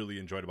really, really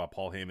enjoyed about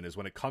Paul Heyman, is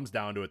when it comes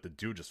down to it, the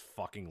dude just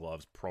fucking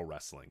loves pro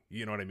wrestling.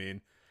 You know what I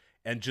mean?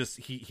 And just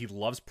he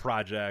loves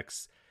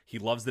projects. He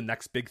loves the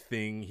next big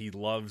thing. He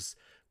loves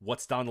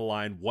what's down the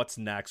line, what's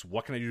next,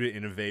 what can I do to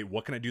innovate,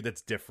 what can I do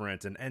that's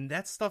different, and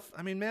that stuff.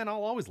 I mean, man,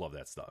 I'll always love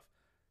that stuff.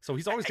 So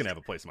he's always gonna have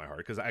a place in my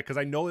heart, because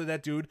I know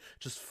that dude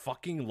just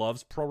fucking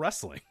loves pro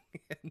wrestling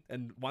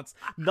and wants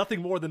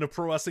nothing more than a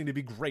pro wrestling to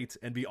be great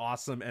and be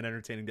awesome and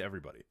entertaining to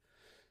everybody.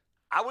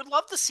 I would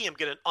love to see him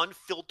get an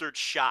unfiltered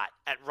shot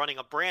at running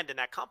a brand in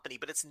that company,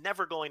 but it's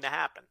never going to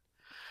happen,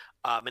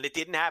 and it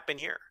didn't happen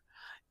here.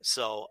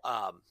 So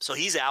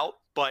he's out,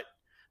 but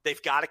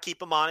they've got to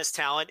keep him on his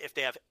talent. If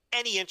they have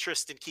any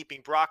interest in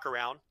keeping Brock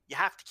around, you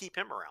have to keep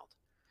him around.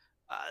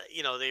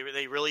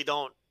 They really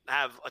don't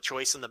have a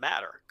choice in the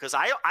matter, because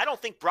I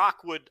don't think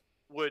Brock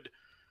would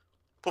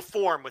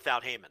perform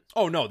without Heyman.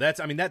 Oh no, that's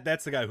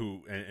the guy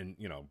who, and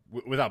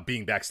without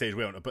being backstage,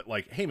 we don't know, but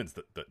like Heyman's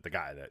the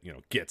guy that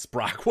gets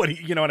Brock what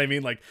he, you know what I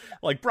mean, like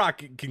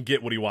Brock can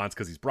get what he wants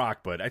because he's Brock,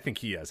 but I think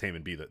he has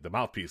Heyman be the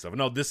mouthpiece of,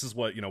 no, this is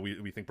what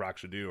we think Brock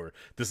should do, or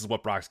this is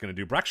what Brock's going to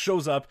do. Brock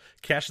shows up,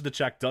 cashes the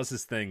check, does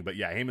his thing, but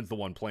yeah, Heyman's the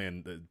one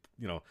playing the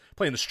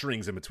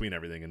strings in between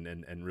everything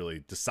and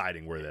really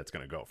deciding where that's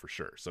going to go for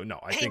sure. So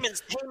no,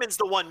 Heyman's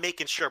the one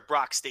making sure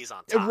Brock stays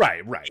on top.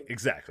 Right,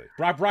 exactly.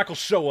 Brock will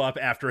show up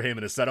after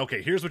Heyman has said,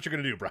 okay, here's what you're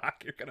going to do,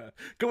 Brock. You're going to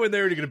go in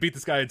there and you're going to beat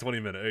this guy in 20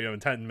 minutes, in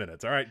 10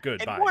 minutes. All right,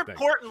 good. And bye. More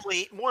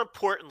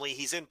importantly,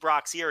 he's in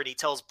Brock's ear and he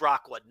tells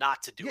Brock what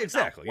not to do. Yeah,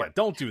 exactly. Yeah,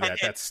 don't do that.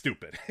 That's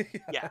stupid.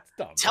 Yeah,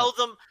 that's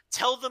dumb.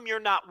 Tell them you're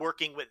not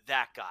working with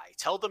that guy.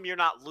 Tell them you're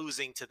not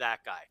losing to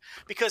that guy,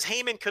 because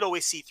Heyman could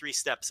always see 3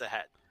 steps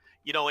ahead,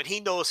 and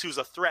he knows who's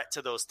a threat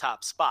to those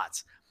top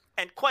spots.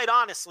 And quite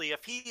honestly,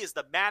 if he is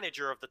the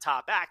manager of the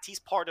top act, he's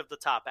part of the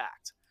top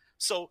act.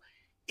 So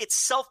it's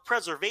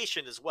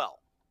self-preservation as well.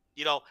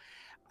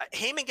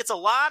 Heyman gets a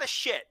lot of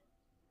shit,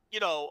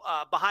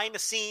 behind the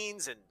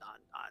scenes and on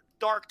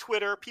dark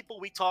Twitter, people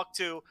we talk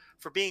to,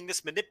 for being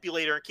this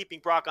manipulator and keeping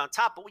Brock on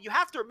top. But what you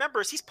have to remember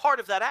is he's part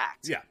of that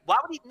act. Yeah. Why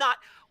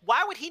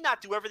would he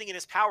not do everything in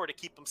his power to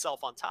keep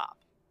himself on top?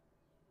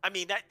 I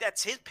mean,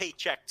 that's his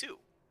paycheck too.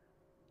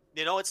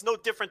 It's no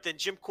different than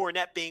Jim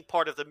Cornette being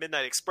part of the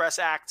Midnight Express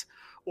act,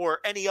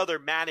 or any other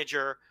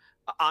manager,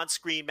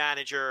 on-screen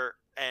manager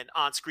and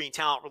on-screen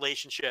talent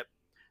relationship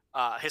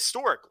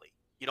historically.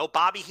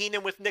 Bobby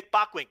Heenan with Nick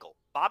Bockwinkel.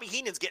 Bobby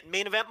Heenan's getting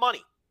main event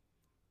money.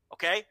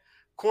 Okay?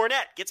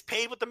 Cornette gets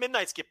paid what the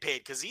Midnights get paid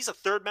because he's a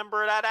third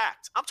member of that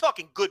act. I'm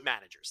talking good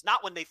managers,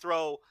 not when they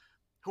throw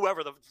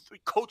whoever, the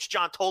coach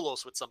John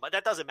Tolos with somebody.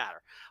 That doesn't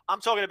matter.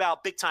 I'm talking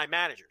about big-time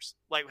managers,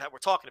 like we're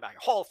talking about here,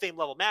 Hall of Fame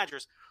level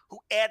managers who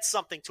add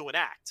something to an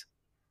act.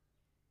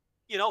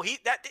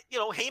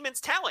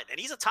 Heyman's talent, and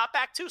he's a top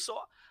act too. So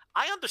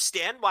I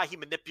understand why he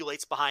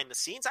manipulates behind the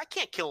scenes. I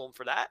can't kill him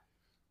for that.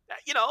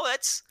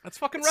 That's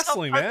fucking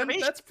wrestling, man.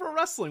 That's pro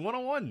wrestling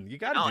 101. You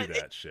got to do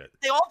that shit.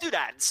 They all do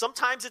that, and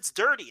sometimes it's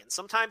dirty, and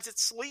sometimes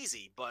it's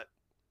sleazy. But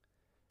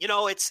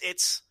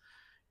it's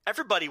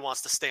everybody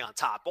wants to stay on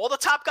top. All the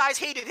top guys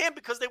hated him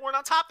because they weren't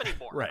on top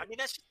anymore. Right. I mean,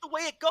 that's just the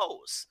way it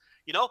goes.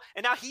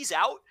 And now he's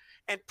out,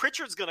 and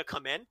Pritchard's going to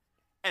come in,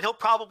 and he'll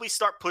probably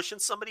start pushing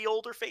some of the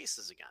older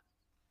faces again.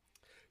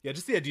 Yeah,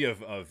 just the idea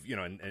of you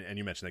know, and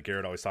you mentioned that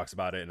Garrett always talks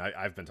about it, and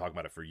I've been talking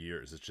about it for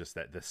years. It's just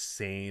that the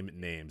same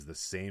names, the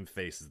same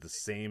faces, the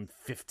same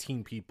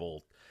 15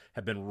 people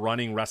have been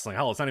running wrestling.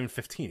 Hell, it's not even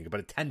 15,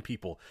 but 10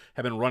 people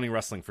have been running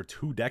wrestling for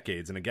 2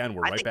 decades. And again,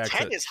 we're right back to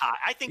 10 is high.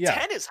 I think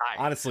 10 is high.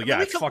 Honestly,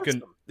 it's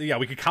fucking,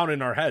 we could count it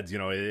in our heads, you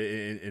know,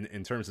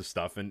 in terms of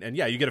stuff. And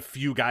yeah, you get a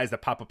few guys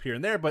that pop up here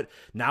and there, but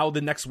now the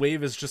next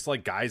wave is just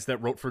like guys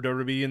that wrote for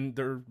WWE in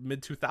their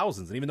mid 2000s.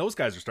 And even those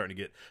guys are starting to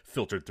get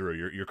filtered through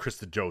your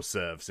Krista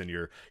Josephs and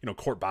your, you know,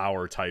 Court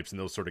Bauer types and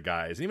those sort of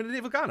guys. And even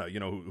Dave Lagana, you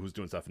know, who's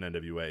doing stuff in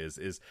NWA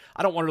is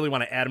I don't really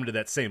want to add him to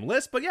that same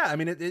list, but yeah, I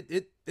mean,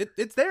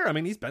 it's there. I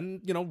mean, he's been,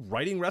 you know,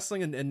 writing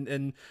wrestling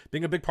and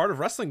being a big part of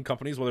wrestling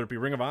companies, whether it be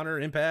Ring of Honor,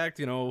 Impact,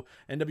 you know,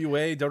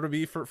 NWA,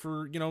 WWE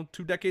for you know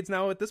 2 decades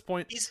now at this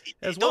point.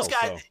 Those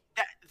guys,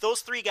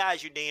 those 3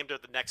 guys you named are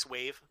the next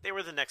wave. They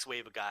were the next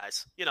wave of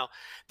guys. You know,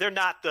 they're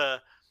not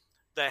the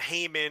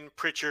Heyman,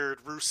 Pritchard,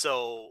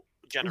 Russo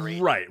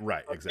generation. Right,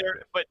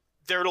 exactly. But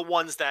they're the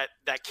ones that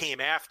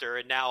came after,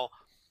 and now,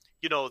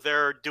 you know,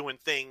 they're doing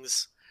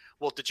things.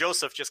 Well,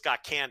 DeJoseph just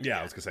got canned. Yeah, again.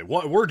 I was gonna say,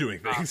 what we're doing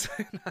things,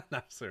 not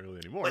necessarily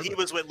anymore. But he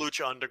was with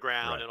Lucha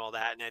Underground and all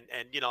that,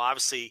 and you know,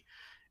 obviously,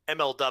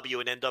 MLW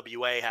and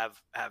NWA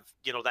have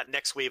you know that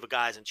next wave of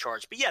guys in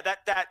charge. But yeah,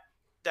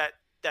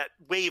 that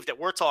wave that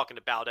we're talking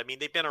about. I mean,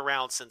 they've been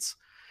around since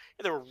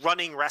they were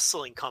running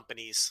wrestling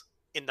companies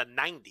in the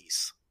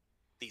 90s.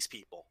 These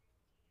people,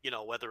 you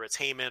know, whether it's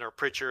Heyman or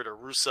Pritchard or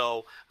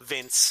Russo,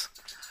 Vince,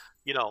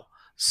 you know.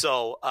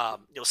 So,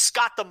 you know,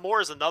 Scott D'Amore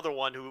is another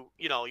one who,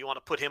 you know, you want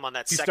to put him on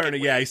that second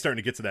wave. Yeah, he's starting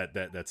to get to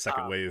that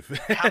second wave.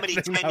 How many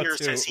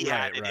tenures has he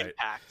had in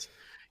Impact?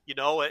 You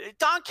know,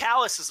 Don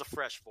Callis is a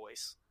fresh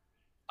voice.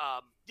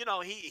 You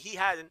know,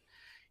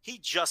 he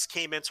just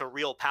came into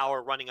real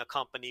power running a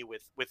company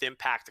with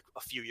Impact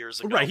a few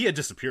years ago. Right, he had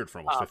disappeared for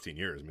almost 15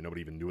 years. I mean,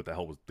 nobody even knew what the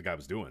hell the guy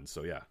was doing,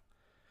 so yeah.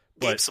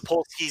 Gabe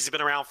Sapolsky's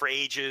been around for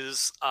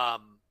ages.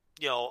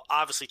 You know,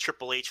 obviously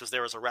Triple H was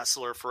there as a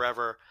wrestler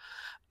forever.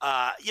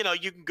 You know,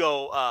 you can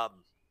go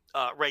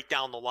right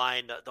down the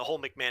line, the whole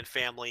McMahon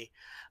family.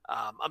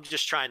 I'm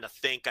just trying to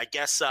think. I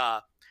guess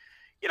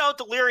you know,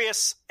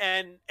 Delirious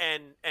and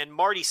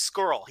Marty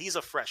Scurll. He's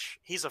a fresh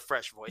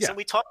voice, and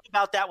we talked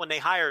about that when they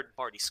hired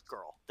Marty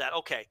Scurll. That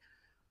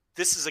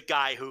this is a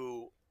guy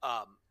who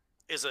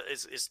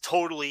is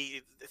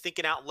totally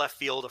thinking out in left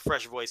field, a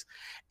fresh voice.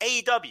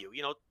 AEW,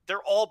 you know,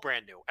 they're all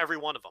brand new, every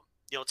one of them.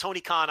 You know,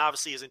 Tony Khan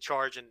obviously is in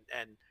charge, and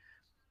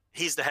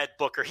he's the head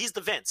booker. He's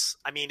the Vince.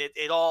 I mean,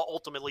 it all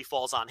ultimately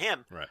falls on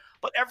him. Right.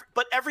 But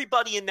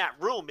everybody in that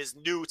room is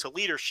new to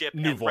leadership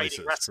and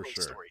writing wrestling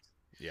stories.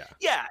 Yeah.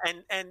 Yeah,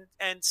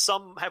 and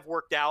some have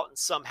worked out and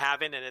some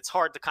haven't, and it's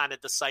hard to kind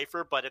of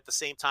decipher. But at the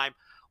same time,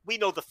 we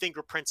know the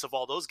fingerprints of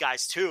all those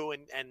guys too,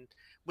 and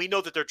we know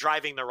that they're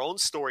driving their own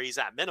stories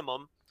at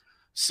minimum.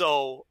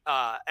 So,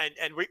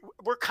 and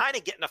we're kind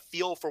of getting a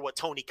feel for what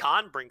Tony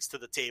Khan brings to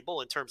the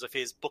table in terms of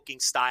his booking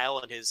style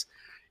and his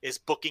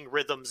booking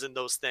rhythms and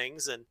those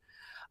things. And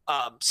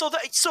so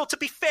to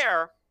be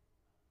fair,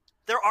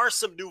 there are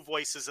some new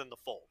voices in the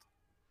fold.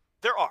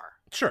 There are.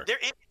 Sure.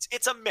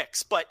 It's a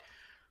mix, but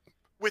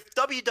with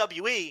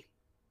WWE,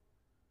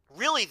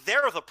 really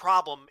they're the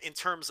problem in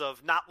terms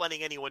of not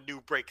letting anyone new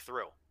break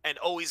through, and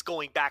always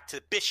going back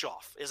to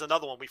Bischoff is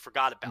another one we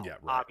forgot about. Yeah,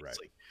 right,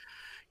 obviously.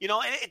 Right. You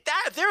know, and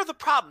they're the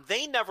problem.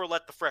 They never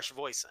let the fresh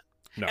voice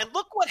in. No. And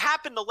look what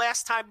happened the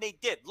last time they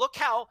did. Look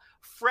how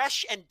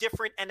fresh and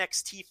different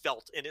NXT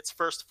felt in its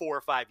first 4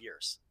 or 5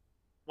 years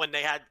when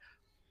they had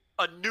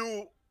a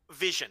new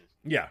vision.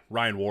 Yeah,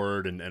 Ryan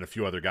Ward and a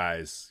few other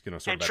guys, you know,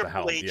 sort of at the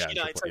helm. Yeah, you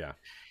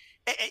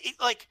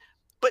know,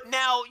 but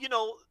now, you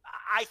know,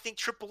 I think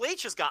Triple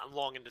H has gotten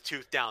long in the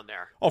tooth down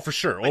there. Oh, for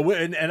sure. Well,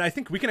 and I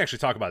think we can actually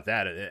talk about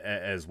that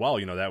as well.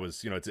 You know, that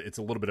was, you know, it's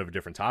a little bit of a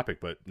different topic,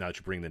 but now that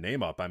you bring the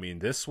name up, I mean,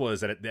 this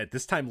was at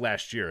this time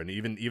last year, and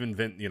even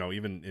Vin, you know,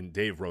 even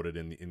Dave wrote it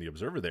in the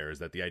Observer there, is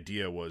that the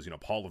idea was, you know,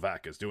 Paul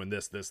Levesque is doing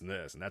this, and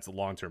this, and that's a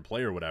long-term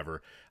play or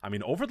whatever. I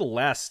mean, over the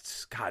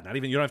last, God, not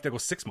even, you don't have to go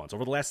 6 months,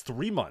 over the last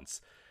 3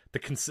 months, the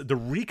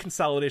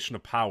reconsolidation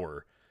of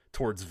power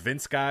towards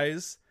Vince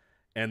guys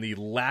and the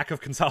lack of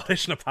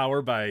consolidation of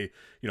power by,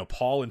 you know,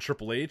 Paul and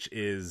Triple H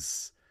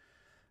is,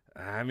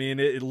 I mean,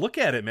 look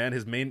at it, man.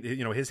 His main,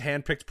 you know, his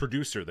handpicked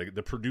producer,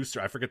 the producer,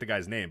 I forget the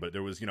guy's name, but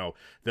there was, you know,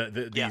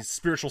 the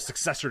spiritual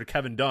successor to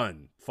Kevin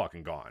Dunn,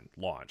 fucking gone,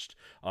 launched.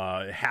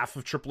 Half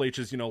of Triple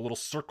H's, you know, little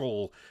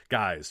circle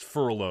guys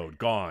furloughed,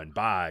 gone,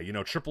 bye. You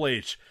know, Triple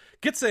H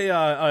gets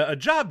a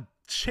job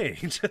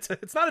change.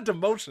 It's not a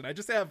demotion. I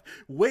just have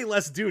way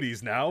less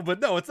duties now,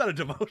 but no, it's not a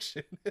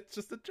demotion. It's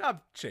just a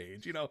job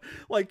change, you know,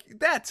 like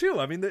that too.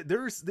 I mean,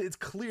 it's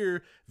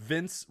clear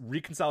Vince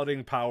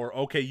reconsolidating power.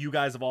 Okay, you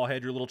guys have all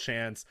had your little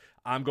chance.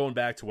 I'm going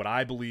back to what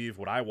I believe,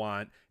 what I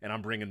want, and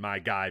I'm bringing my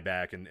guy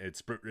back, and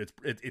it's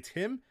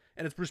him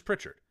and it's Bruce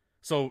Pritchard.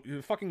 So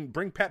you fucking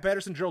bring Pat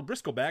Patterson, Gerald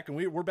Briscoe back, and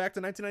we're back to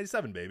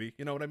 1997, baby.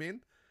 You know what I mean?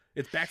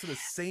 It's back to the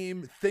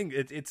same thing.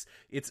 It's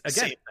again,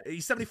 Same.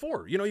 he's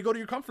 74. You know, you go to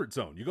your comfort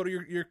zone. You go to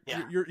your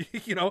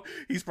you know,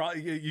 he's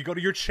probably, you go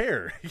to your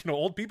chair. You know,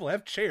 old people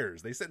have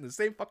chairs. They sit in the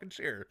same fucking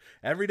chair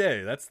every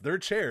day. That's their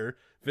chair.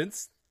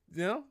 Vince,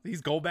 you know,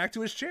 he's going back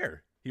to his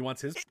chair. He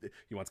wants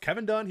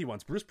Kevin Dunn, he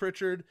wants Bruce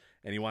Pritchard,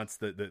 and he wants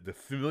the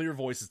familiar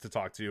voices to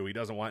talk to. He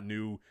doesn't want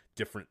new,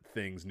 different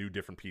things, new,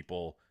 different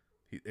people.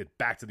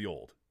 Back to the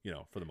old, you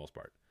know, for the most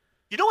part.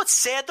 You know what's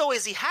sad, though,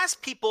 is he has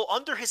people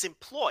under his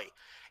employ.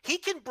 He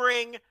can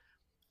bring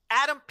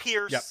Adam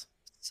Pearce, Yep.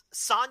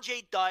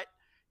 Sanjay Dutt,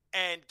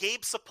 and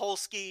Gabe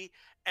Sapolsky,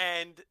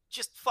 and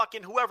just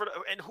fucking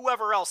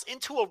whoever else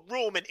into a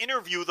room and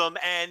interview them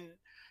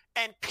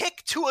and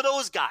pick two of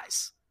those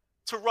guys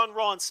to run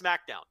Raw and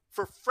SmackDown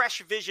for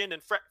fresh vision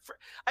and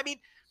I mean,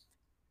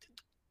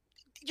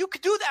 you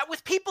could do that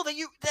with people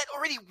that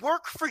already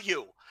work for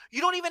you.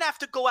 You don't even have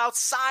to go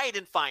outside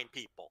and find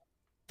people.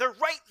 They're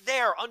right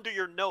there under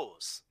your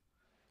nose,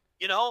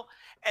 you know?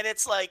 And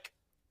it's like,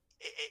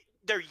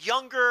 they're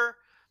younger,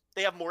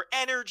 they have more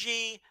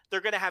energy,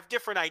 they're going to have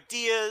different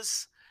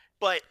ideas,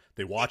 but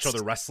they watch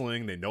other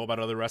wrestling, they know about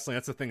other wrestling.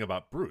 That's the thing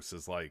about Bruce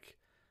is like,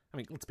 I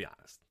mean, let's be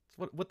honest.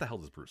 What the hell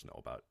does Bruce know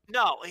about?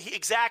 No,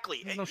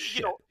 exactly. No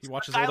shit. You know, he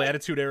watches old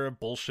Attitude Era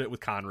bullshit with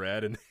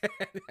Conrad, and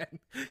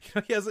you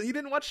know, he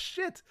didn't watch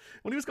shit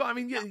when he was going. I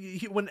mean,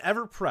 he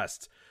whenever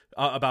pressed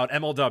about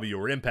MLW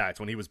or Impact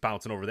when he was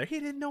bouncing over there,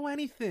 he didn't know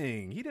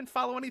anything. He didn't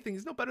follow anything.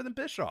 He's no better than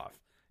Bischoff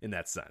in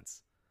that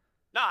sense.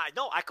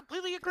 No, I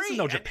completely agree. He doesn't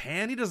know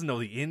Japan. He doesn't know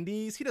the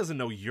Indies. He doesn't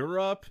know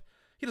Europe.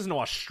 He doesn't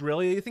know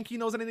Australia. You think he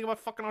knows anything about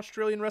fucking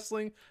Australian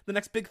wrestling? The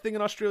next big thing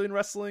in Australian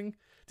wrestling?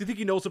 Do you think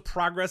he knows what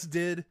Progress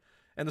did?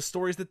 And the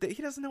stories that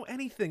he doesn't know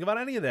anything about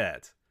any of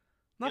that.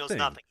 Nothing. He knows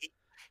nothing.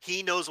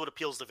 He knows what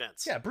appeals to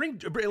Vince. Yeah,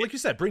 bring like you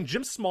said, bring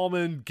Jim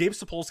Smallman, Gabe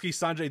Sapolsky,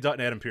 Sanjay Dutt,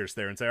 and Adam Pearce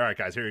there and say, all right,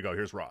 guys, here you go.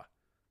 Here's Raw.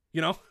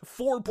 You know,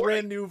 4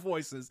 brand new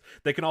voices.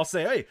 They can all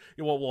say, hey,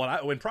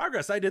 well, in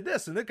Progress, I did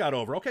this and it got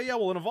over. Okay, yeah,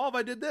 well, in Evolve,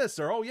 I did this.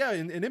 Or, oh, yeah,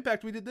 in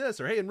Impact, we did this.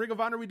 Or, hey, in Ring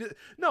of Honor, we did.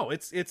 No,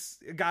 it's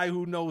a guy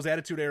who knows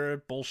Attitude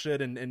Era bullshit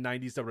and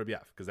 90s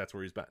WWF because that's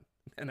where he's been.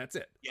 And that's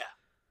it. Yeah.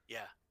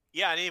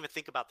 Yeah, I didn't even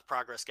think about the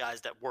Progress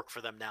guys that work for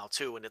them now,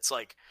 too. And it's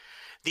like,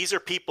 these are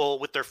people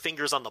with their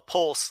fingers on the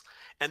pulse.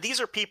 And these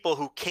are people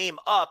who came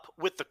up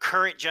with the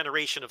current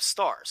generation of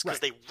stars because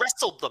they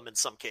wrestled them in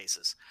some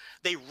cases.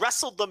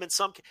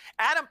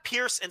 Adam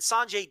Pearce and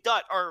Sanjay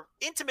Dutt are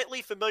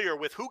intimately familiar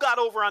with who got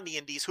over on the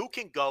indies, who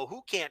can go,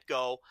 who can't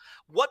go,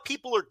 what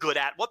people are good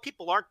at, what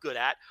people aren't good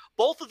at.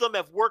 Both of them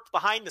have worked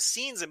behind the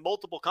scenes in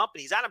multiple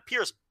companies. Adam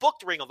Pearce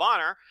booked Ring of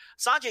Honor.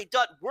 Sanjay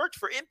Dutt worked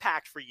for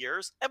Impact for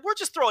years. And we're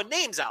just throwing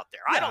names out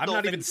there. Yeah, I'm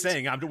not even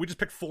saying we just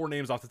picked 4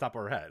 names off the top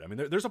of our head. I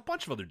mean, there's a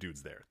bunch of other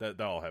dudes there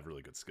that all have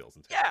really good skills.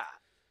 And yeah.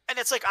 And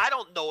it's like, I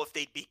don't know if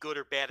they'd be good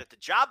or bad at the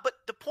job, but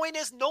the point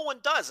is no one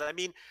does. I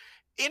mean,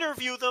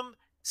 interview them,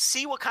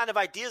 see what kind of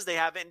ideas they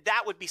have, and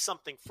that would be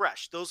something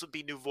fresh. Those would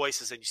be new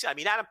voices. And you see, I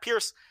mean, Adam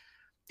Pearce,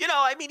 you know,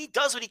 I mean, he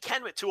does what he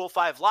can with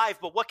 205 Live,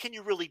 but what can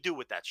you really do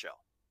with that show?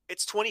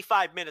 It's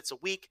 25 minutes a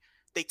week.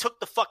 They took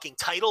the fucking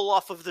title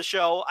off of the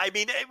show. I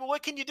mean,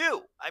 what can you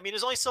do? I mean,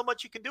 there's only so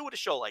much you can do with a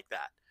show like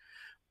that.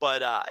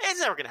 But it's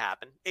never going to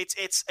happen.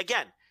 It's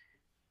again,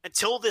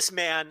 until this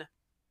man,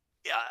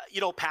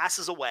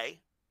 passes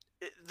away,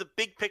 the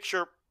big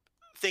picture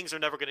things are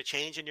never going to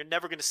change, and you're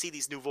never going to see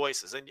these new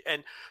voices.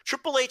 And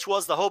Triple H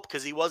was the hope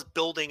because he was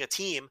building a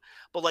team.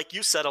 But like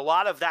you said, a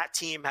lot of that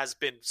team has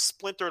been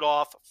splintered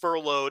off,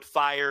 furloughed,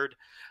 fired.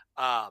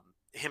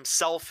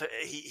 Himself,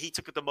 he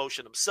took a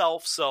demotion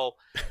himself. So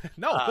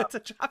no, it's a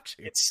job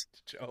change,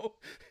 Joe.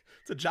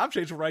 It's a job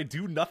change where I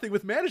do nothing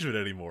with management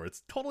anymore.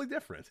 It's totally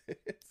different.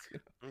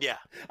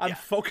 I'm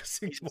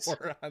focusing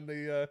more on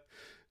the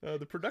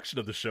production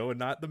of the show and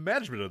not the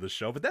management of the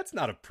show. But that's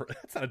not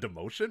a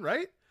demotion,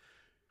 right?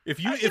 If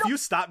you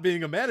stopped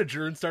being a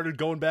manager and started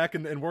going back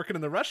and working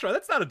in the restaurant,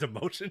 that's not a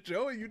demotion,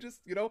 Joe. You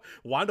just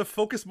wanted to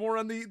focus more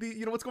on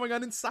the what's going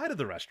on inside of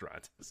the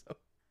restaurant. So.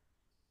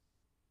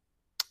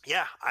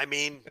 Yeah, I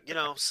mean,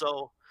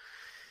 so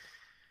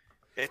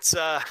it's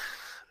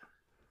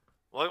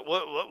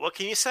what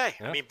can you say?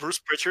 Yeah. I mean, Bruce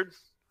Pritchard.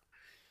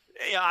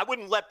 Yeah, I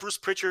wouldn't let Bruce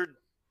Pritchard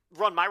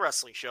run my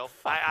wrestling show.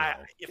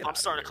 If I'm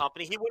starting a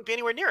company, he wouldn't be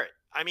anywhere near it.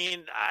 I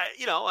mean,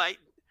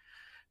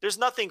 there's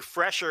nothing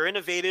fresh or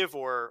innovative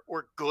or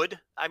good.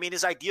 I mean,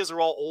 his ideas are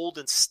all old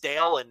and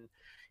stale, and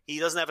he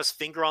doesn't have his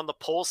finger on the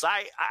pulse.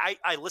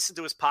 I listen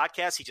to his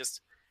podcast.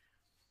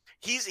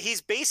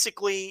 He's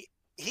basically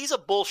he's a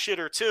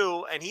bullshitter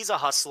too, and he's a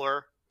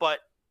hustler, but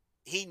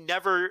he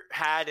never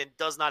had and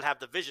does not have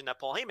the vision that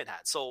Paul Heyman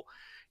had. So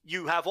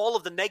you have all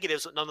of the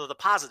negatives, but none of the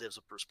positives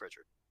of Bruce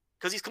Pritchard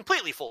because he's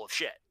completely full of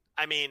shit.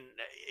 I mean,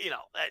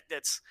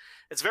 it's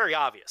very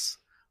obvious.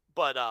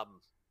 But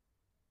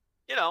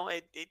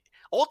it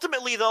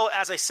ultimately, though,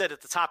 as I said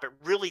at the top, it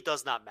really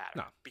does not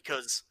matter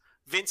because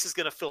Vince is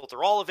going to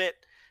filter all of it,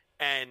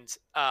 and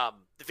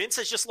Vince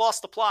has just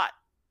lost the plot.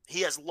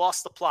 He has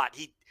lost the plot.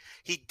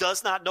 He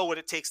does not know what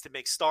it takes to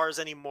make stars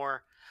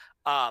anymore.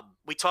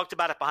 We talked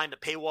about it behind the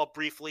paywall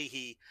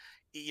briefly.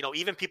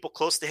 even people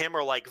close to him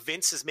are like,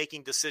 Vince is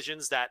making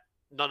decisions that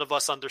none of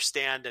us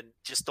understand and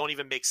just don't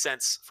even make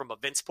sense from a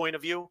Vince point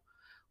of view.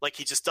 Like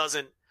he just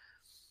doesn't.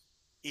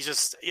 He's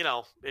just,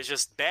 it's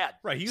just bad.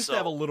 Right. He used to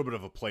have a little bit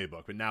of a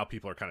playbook, but now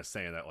people are kind of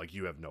saying that like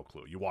you have no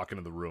clue. You walk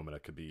into the room and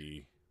it could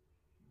be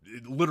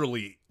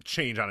literally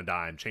change on a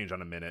dime, change on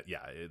a minute.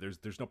 Yeah,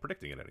 there's no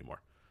predicting it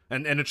anymore.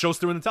 And it shows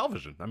through in the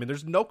television. I mean,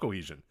 there's no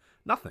cohesion.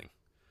 Nothing.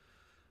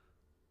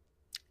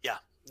 Yeah.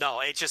 No,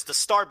 it's just the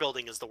star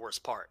building is the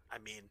worst part. I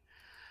mean,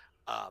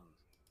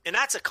 and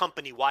that's a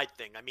company-wide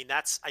thing. I mean,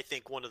 that's, I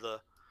think, one of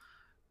the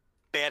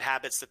bad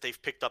habits that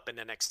they've picked up in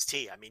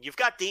NXT. I mean, you've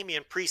got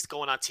Damian Priest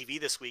going on TV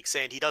this week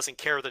saying he doesn't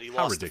care that he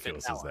lost to Finn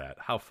Balor. How ridiculous is that?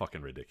 How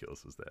fucking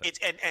ridiculous is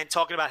that? And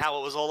talking about how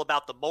it was all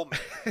about the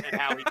moment and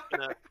how he's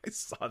gonna. I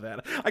saw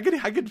that.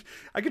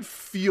 I could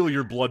feel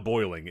your blood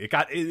boiling. It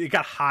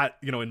got hot,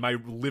 in my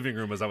living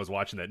room as I was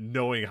watching that,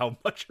 knowing how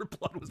much your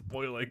blood was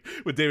boiling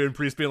with Damian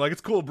Priest being like, "It's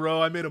cool,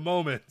 bro. I made a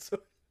moment."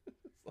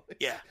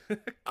 Yeah,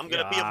 I'm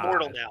gonna be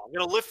immortal now. I'm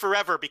gonna live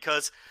forever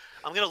because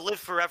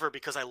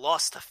I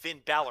lost to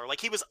Finn Balor. Like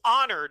he was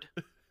honored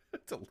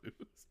to lose.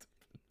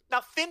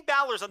 Now Finn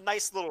Balor's a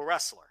nice little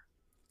wrestler,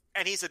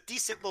 and he's a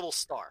decent little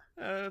star.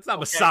 It's not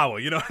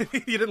Masawa, You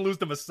didn't lose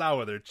to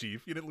Masawa there,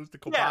 Chief. You didn't lose to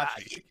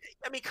Kobashi. Yeah,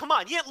 I mean, come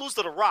on, you didn't lose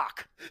to The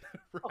Rock.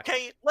 Right.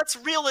 Okay, let's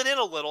reel it in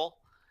a little.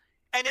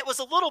 And it was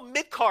a little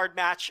mid-card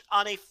match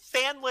on a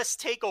fanless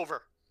takeover.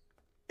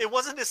 It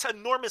wasn't this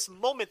enormous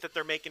moment that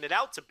they're making it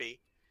out to be.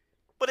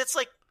 But it's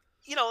like,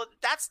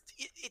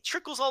 it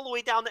trickles all the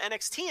way down to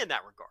NXT in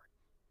that regard.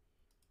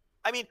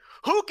 I mean,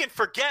 who can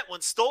forget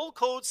when Stone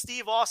Cold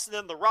Steve Austin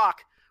and The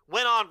Rock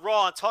went on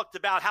Raw and talked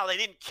about how they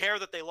didn't care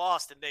that they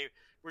lost and they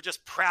were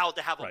just proud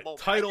to have a moment.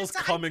 Titles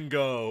come and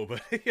go.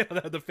 But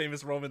the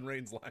famous Roman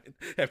Reigns line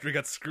after he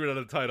got screwed out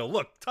of the title.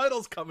 Look,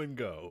 titles come and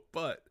go.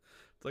 But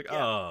it's like,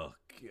 oh,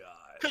 God.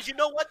 Because you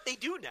know what? They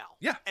do now.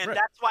 Yeah, and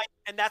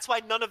that's why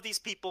none of these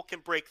people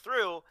can break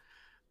through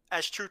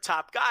as true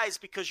top guys,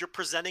 because you're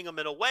presenting them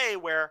in a way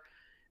where,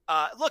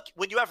 look,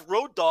 when you have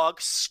Road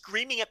Dogg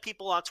screaming at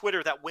people on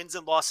Twitter that wins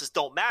and losses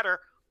don't matter,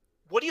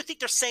 what do you think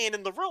they're saying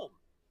in the room?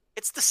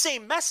 It's the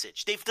same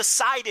message. They've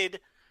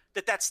decided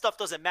that stuff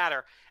doesn't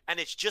matter, and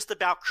it's just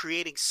about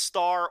creating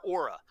star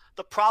aura.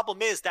 The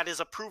problem is that is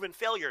a proven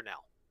failure now.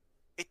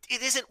 It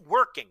isn't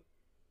working.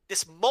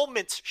 This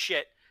moment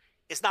shit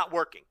is not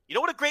working. You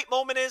know what a great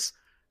moment is?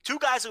 Two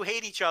guys who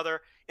hate each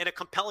other in a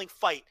compelling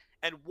fight,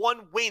 and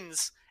one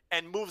wins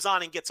and moves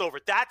on and gets over.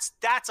 That's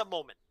a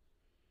moment.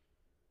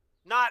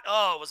 Not,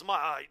 it was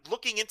my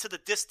looking into the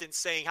distance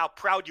saying how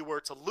proud you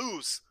were to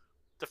lose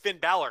to Finn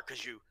Balor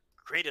because you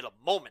created a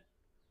moment.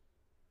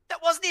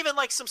 That wasn't even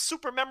like some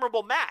super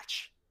memorable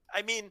match.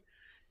 I mean,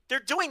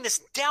 they're doing this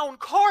down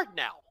card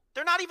now.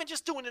 They're not even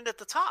just doing it at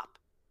the top.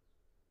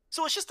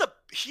 So it's just a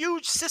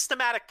huge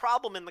systematic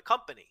problem in the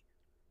company.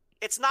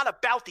 It's not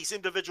about these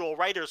individual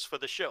writers for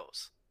the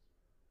shows.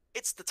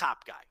 It's the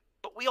top guy.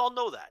 But we all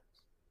know that.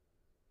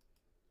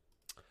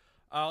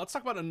 Let's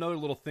talk about another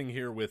little thing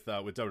here with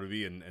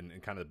WWE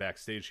and kind of the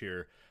backstage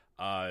here.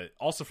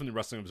 Also from the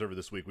Wrestling Observer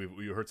this week,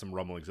 we heard some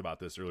rumblings about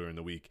this earlier in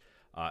the week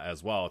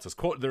as well. It says,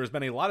 quote, "There has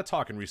been a lot of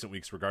talk in recent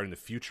weeks regarding the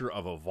future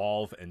of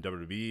Evolve and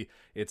WWE.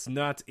 It's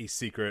not a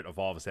secret.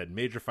 Evolve has had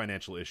major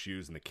financial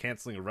issues, and the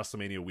canceling of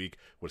WrestleMania week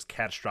was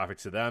catastrophic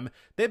to them.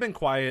 They've been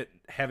quiet,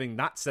 having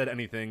not said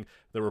anything.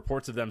 The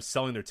reports of them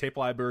selling their tape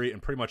library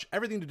and pretty much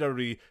everything to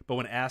WWE, but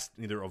when asked,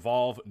 neither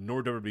Evolve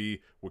nor WWE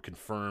would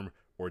confirm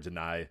or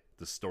deny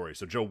the story."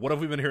 So, Joe, what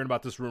have we been hearing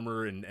about this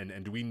rumor,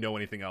 and do we know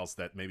anything else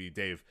that maybe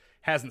Dave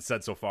hasn't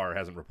said so far or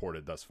hasn't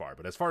reported thus far?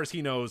 But as far as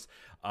he knows,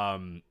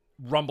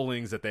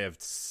 rumblings that they have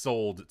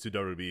sold to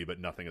WWE, but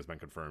nothing has been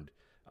confirmed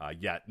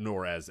yet,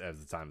 nor as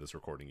the time of this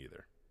recording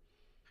either.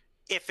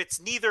 If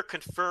it's neither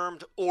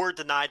confirmed or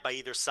denied by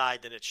either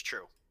side, then it's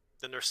true.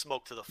 Then there's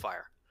smoke to the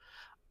fire.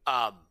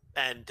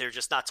 And they're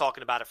just not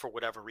talking about it for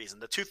whatever reason.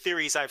 The two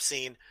theories I've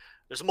seen,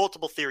 there's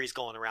multiple theories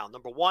going around.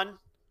 Number one,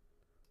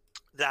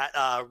 that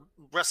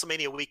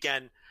WrestleMania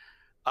weekend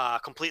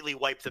completely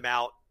wiped them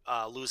out,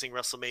 losing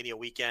WrestleMania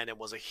weekend, and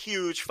was a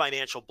huge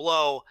financial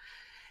blow,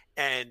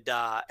 and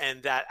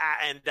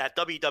that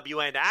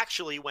WWE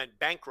actually went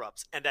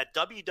bankrupt, and that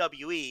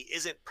WWE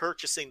isn't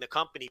purchasing the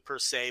company per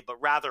se,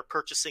 but rather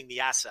purchasing the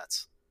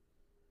assets.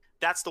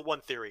 That's the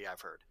one theory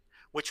I've heard,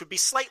 which would be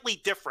slightly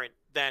different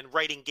than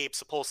writing Gabe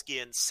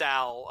Sapolsky and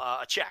Sal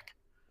a check.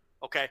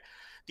 Okay,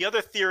 the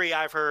other theory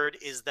I've heard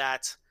is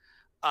that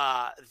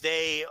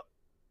they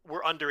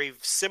were under a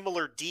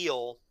similar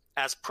deal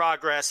as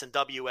Progress and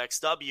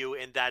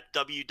WXW, in that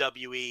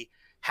WWE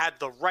had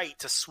the right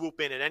to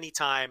swoop in at any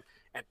time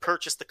and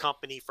purchase the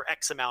company for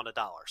X amount of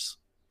dollars,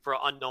 for an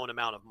unknown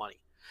amount of money,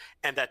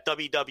 and that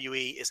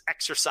WWE is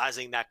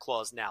exercising that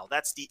clause now.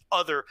 That's the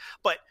other,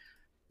 but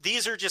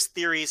these are just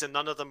theories and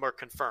none of them are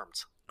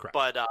confirmed. Correct.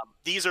 But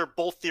these are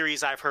both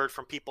theories I've heard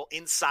from people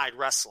inside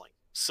wrestling.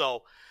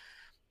 So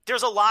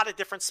there's a lot of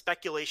different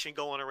speculation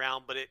going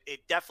around, but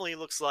it definitely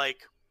looks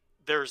like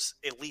there's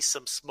at least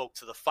some smoke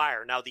to the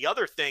fire. Now, the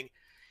other thing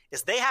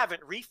is they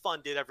haven't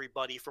refunded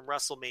everybody from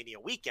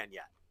WrestleMania weekend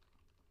yet.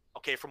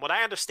 Okay, from what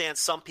I understand,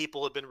 some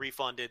people have been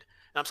refunded,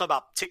 and I'm talking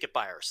about ticket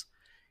buyers,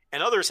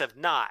 and others have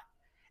not.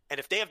 And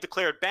if they have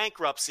declared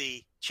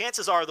bankruptcy,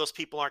 chances are those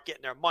people aren't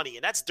getting their money,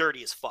 and that's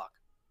dirty as fuck.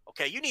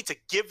 Okay, you need to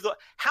give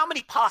how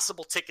many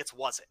possible tickets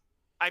was it?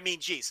 I mean,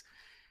 geez,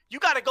 you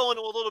got to go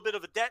into a little bit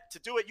of a debt to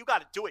do it. You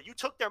got to do it. You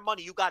took their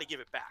money. You got to give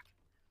it back.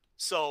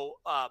 So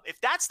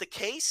if that's the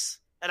case,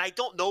 and I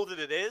don't know that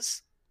it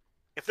is,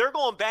 if they're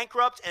going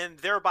bankrupt and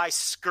thereby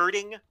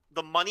skirting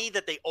the money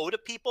that they owe to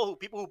people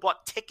who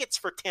bought tickets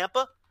for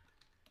Tampa,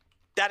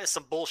 that is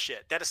some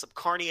bullshit. That is some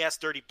carny ass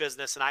dirty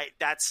business, and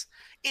that's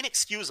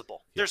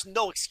inexcusable. There's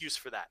no excuse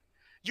for that.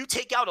 You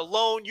take out a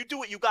loan, you do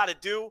what you got to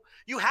do.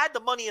 You had the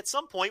money at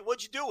some point.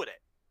 What'd you do with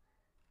it?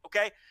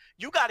 Okay,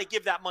 you got to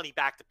give that money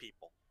back to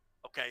people.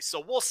 Okay,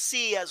 so we'll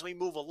see as we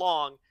move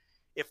along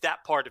if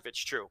that part of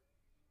it's true.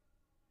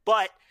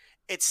 But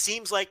it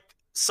seems like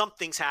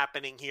something's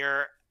happening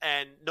here,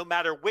 and no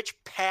matter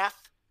which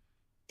path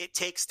it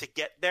takes to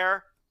get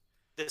there,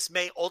 this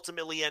may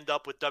ultimately end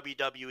up with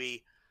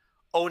WWE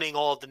owning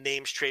all of the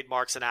names,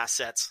 trademarks, and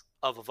assets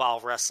of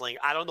Evolve Wrestling.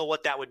 I don't know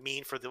what that would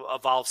mean for the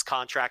Evolve's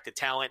contracted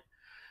talent.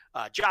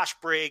 Josh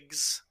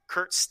Briggs,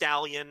 Kurt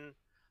Stallion.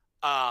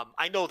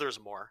 I know there's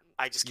more.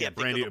 I just can't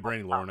think of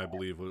Brandy Lauren, I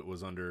believe,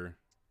 was under.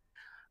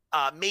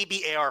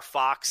 Maybe AR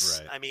Fox.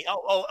 Right. I mean,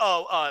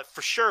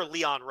 for sure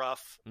Leon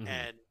Ruff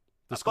and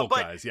the Skulk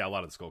guys. Yeah, a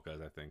lot of the Skulk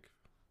guys, I think.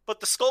 But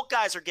the Skulk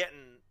guys are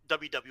getting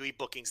WWE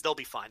bookings. They'll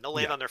be fine. They'll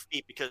land on their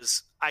feet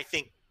because I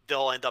think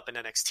they'll end up in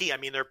NXT. I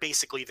mean, they're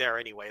basically there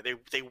anyway.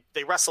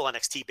 They wrestle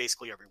NXT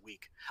basically every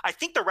week. I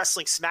think they're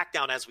wrestling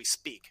SmackDown as we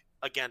speak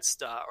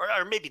against,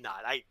 or maybe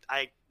not.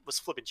 I was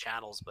flipping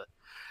channels, but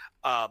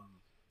let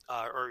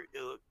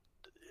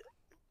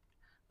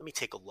me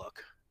take a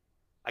look.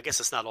 I guess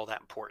it's not all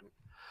that important.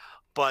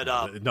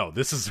 But no,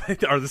 this is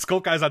are the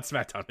Skulk guys on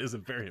SmackDown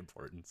isn't very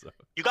important. So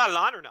you got it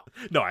on or no?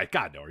 No,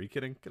 God no. Are you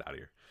kidding? Get out of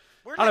here.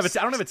 I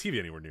don't have a TV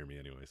anywhere near me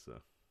anyway, so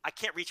I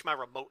can't reach my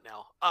remote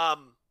now.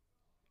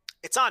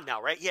 It's on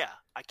now, right? Yeah,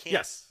 I can't.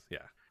 Yes, yeah.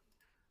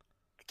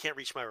 I can't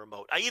reach my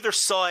remote. I either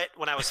saw it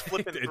when I was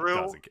flipping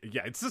through.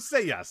 Yeah, it's just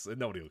say yes, and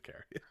nobody will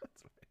care.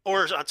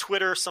 Or on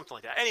Twitter, something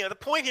like that. Anyway, the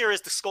point here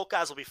is the Skulk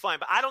guys will be fine,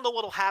 but I don't know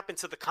what will happen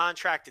to the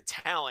contracted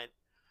talent.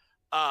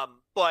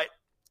 But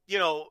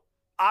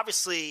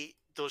obviously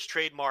those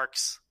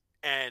trademarks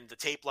and the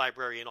tape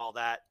library and all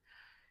that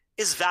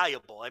is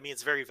valuable. I mean,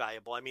 it's very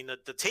valuable. I mean,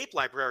 the tape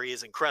library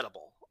is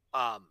incredible.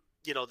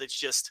 That's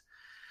just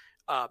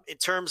in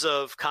terms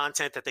of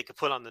content that they could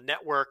put on the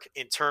network,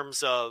 in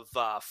terms of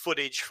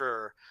footage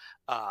for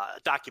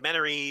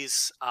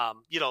documentaries.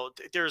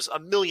 There's a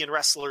million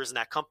wrestlers in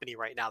that company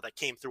right now that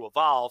came through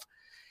Evolve.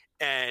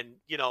 And,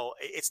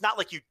 it's not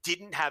like you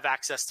didn't have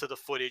access to the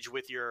footage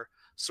with your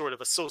sort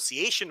of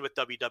association with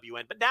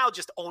WWN, but now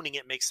just owning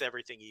it makes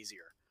everything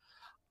easier.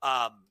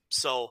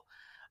 So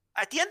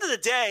at the end of the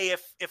day,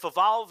 if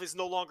Evolve is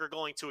no longer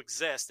going to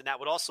exist, and that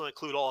would also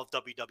include all of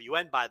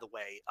WWN, by the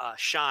way,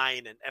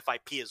 Shine and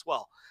FIP as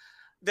well,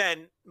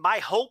 then my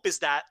hope is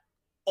that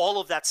all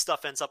of that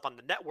stuff ends up on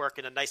the network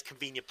in a nice,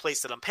 convenient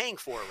place that I'm paying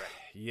for already.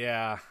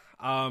 Yeah.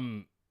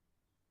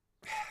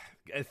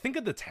 Think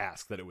of the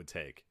task that it would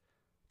take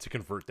to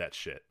convert that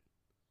shit.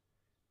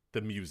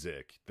 The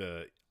music,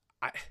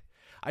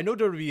 I know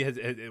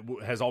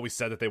WWE has always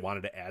said that they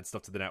wanted to add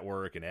stuff to the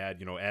network and add,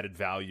 added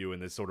value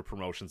and this sort of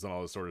promotions and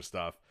all this sort of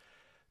stuff.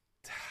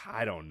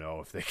 I don't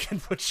know if they can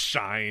put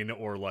Shine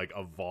or like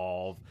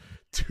Evolve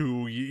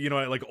to,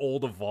 like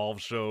old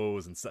Evolve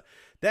shows and stuff.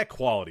 That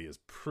quality is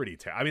pretty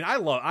terrible. I mean, I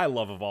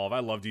love Evolve. I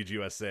love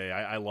DGUSA.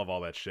 I love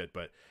all that shit,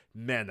 but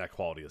man, that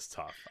quality is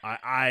tough.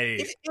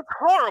 It's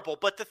horrible,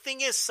 but the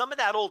thing is, some of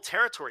that old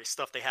territory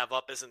stuff they have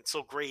up isn't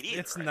so great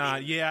either. It's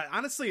not. Yeah,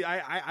 honestly,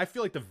 I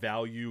feel like the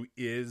value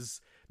is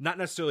not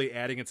necessarily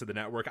adding it to the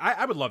network.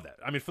 I would love that.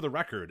 I mean, for the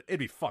record, it'd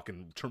be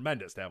fucking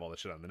tremendous to have all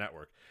this shit on the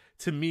network.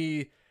 To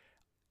me,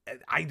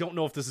 I don't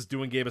know if this is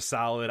doing Gabe a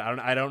solid.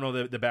 I don't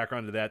know the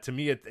background to that. To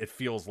me, it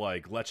feels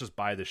like, let's just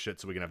buy this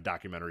shit so we can have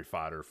documentary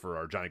fodder for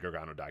our Johnny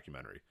Gargano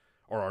documentary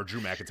or our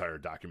Drew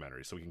McIntyre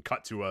documentary. So we can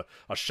cut to a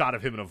shot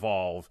of him in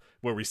Evolve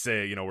where we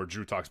say, where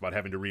Drew talks about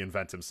having to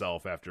reinvent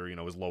himself after,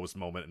 his lowest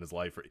moment in his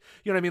life. Or, you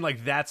know what I mean?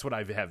 Like, that's what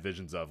I have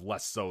visions of,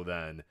 less so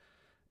than...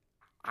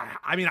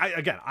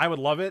 I would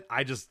love it.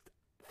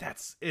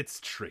 It's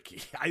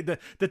tricky.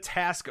 The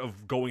task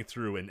of going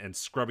through and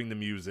scrubbing the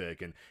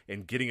music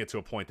and getting it to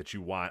a point that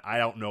you want, I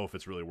don't know if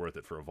it's really worth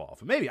it for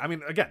Evolve. Maybe,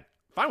 again,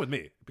 fine with me.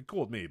 It'd be cool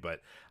with me,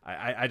 but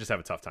I just have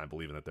a tough time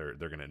believing that they're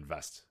going to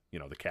invest,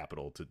 the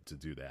capital to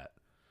do that.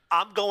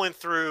 I'm going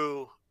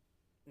through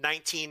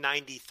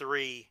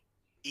 1993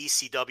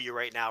 ECW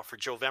right now for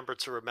Jovember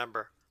to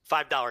Remember.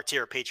 $5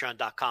 tier,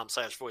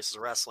 patreon.com/Voices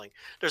of Wrestling.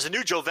 There's a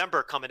new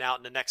Jovember coming out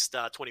in the next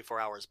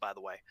 24 hours, by the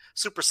way.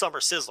 Super Summer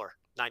Sizzler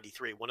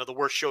 93, one of the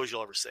worst shows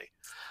you'll ever see.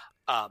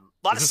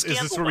 Is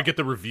this where we get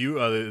the review,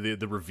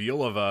 the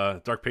reveal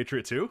of Dark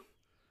Patriot 2?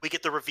 We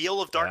get the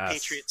reveal of Dark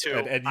Patriot 2.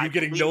 And you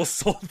getting no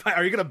soul.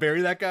 Are you going to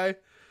bury that guy?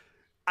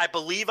 I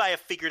believe I have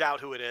figured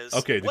out who it is.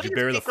 Okay, did you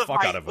bury the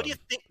fuck out of him?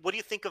 What do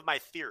you think of my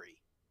theory?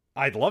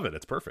 I'd love it.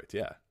 It's perfect.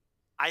 Yeah.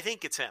 I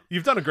think it's him.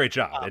 You've done a great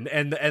job.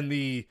 And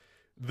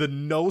the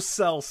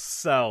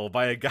no-sell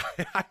by a guy.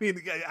 I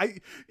mean,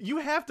 you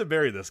have to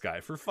bury this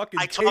guy for fucking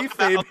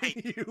kayfabe.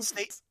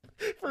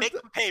 Make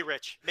him pay,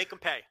 Rich. Make him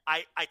pay.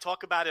 I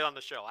talk about it on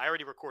the show. I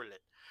already recorded it.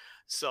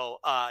 So,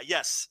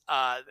 yes,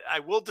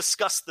 I will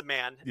discuss the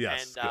man.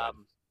 Yes, and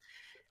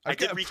I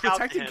did reach out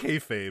to him. Protecting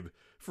kayfabe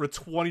for a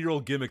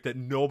 20-year-old gimmick that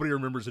nobody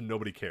remembers and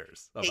nobody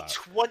cares about. A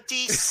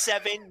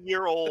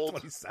 27-year-old.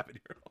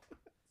 27-year-old.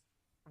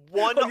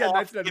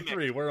 One-off 1993.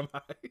 gimmick. Where am I?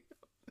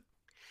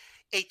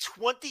 A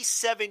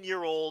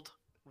 27-year-old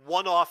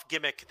one-off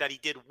gimmick that he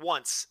did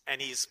once,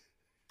 and he's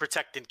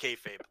protecting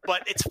kayfabe.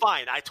 But it's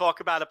fine. I talk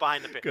about it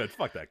behind the pin. Good.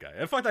 Fuck that guy.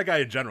 And fuck that guy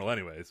in general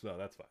anyway, so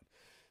that's fine.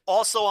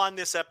 Also on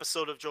this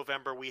episode of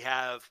Jovember, we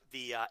have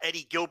the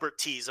Eddie Gilbert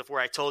tease of where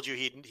I told you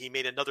he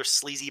made another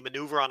sleazy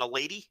maneuver on a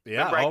lady.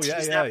 Yeah.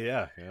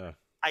 Yeah.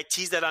 I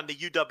teased that on the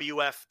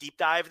UWF deep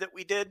dive that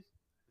we did.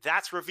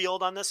 That's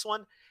revealed on this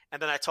one.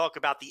 And then I talk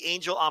about the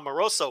Angel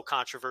Amoroso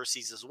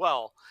controversies as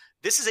well.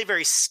 This is a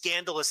very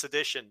scandalous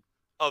edition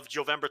of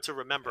Jovember to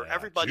Remember. Yeah,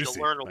 everybody juicy.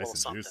 to learn a Nice little and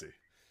something. juicy.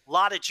 A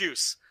lot of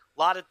juice, a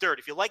lot of dirt.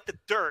 If you like the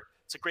dirt,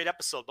 it's a great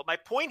episode. But my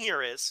point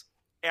here is,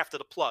 after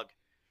the plug,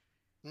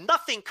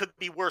 nothing could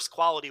be worse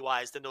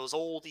quality-wise than those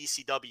old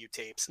ECW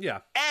tapes. Yeah.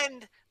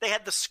 And they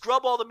had to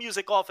scrub all the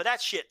music off of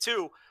that shit,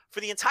 too, for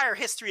the entire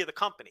history of the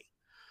company.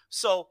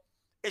 So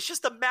it's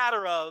just a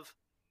matter of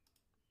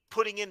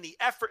putting in the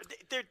effort.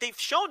 They've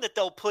shown that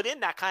they'll put in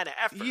that kind of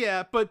effort.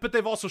 Yeah, but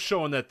they've also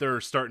shown that they're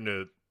starting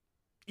to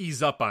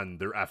ease up on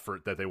their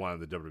effort that they want on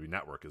the WWE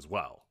Network as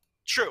well.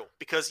 True,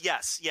 because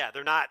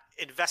they're not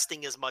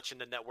investing as much in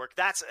the network.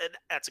 That's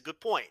a good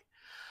point.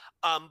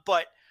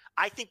 But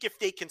I think if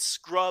they can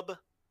scrub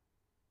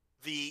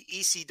the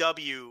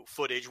ECW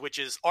footage, which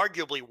is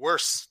arguably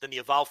worse than the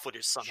Evolve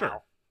footage somehow,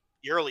 Sure.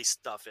 The early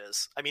stuff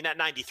is. I mean, that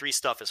 93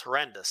 stuff is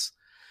horrendous.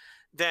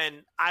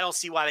 Then I don't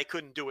see why they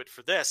couldn't do it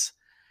for this.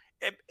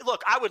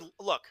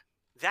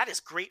 That is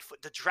great.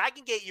 The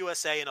Dragon Gate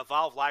USA and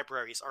Evolve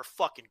libraries are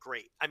fucking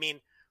great. I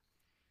mean,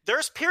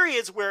 there's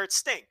periods where it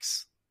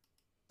stinks,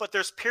 but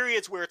there's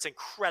periods where it's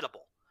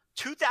incredible.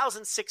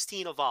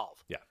 2016 Evolve.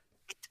 Yeah.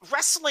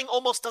 Wrestling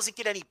almost doesn't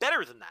get any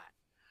better than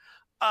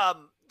that.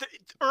 The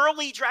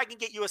early Dragon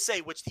Gate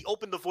USA, which the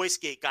Open the Voice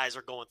Gate guys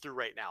are going through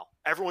right now.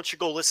 Everyone should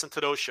go listen to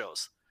those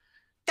shows.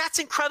 That's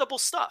incredible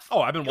stuff. Oh,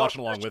 I've been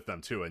watching along with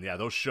them too, and yeah,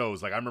 those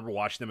shows, like I remember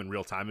watching them in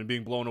real time and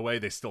being blown away.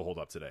 They still hold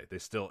up today. They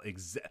still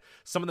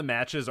some of the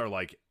matches are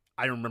like,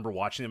 I remember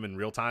watching them in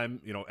real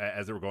time,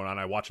 as they were going on.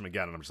 I watch them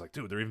again, and I'm just like,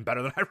 dude, they're even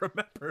better than I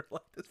remember.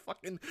 Like this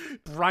fucking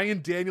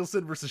Bryan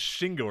Danielson versus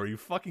Shingo. Are you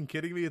fucking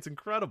kidding me? It's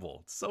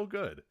incredible. It's so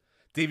good.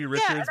 Davey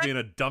Richards being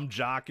a dumb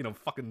jock,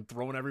 fucking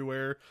thrown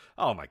everywhere.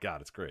 Oh my god,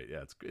 it's great.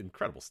 Yeah, it's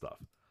incredible stuff.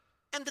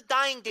 And the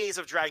dying days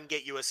of Dragon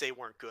Gate USA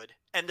weren't good.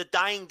 And the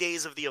dying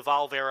days of the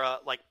Evolve era,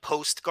 like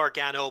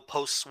post-Gargano,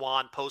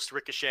 post-Swan,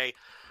 post-Ricochet,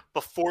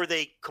 before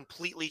they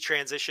completely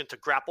transitioned to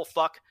grapple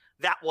fuck,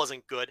 that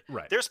wasn't good.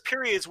 Right. There's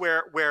periods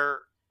where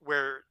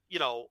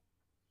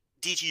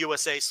DG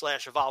USA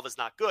 / Evolve is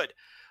not good.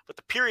 But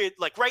the period,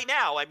 like right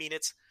now, I mean,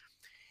 it's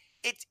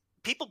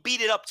people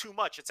beat it up too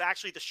much. It's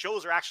actually, the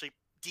shows are actually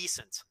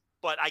decent,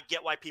 but I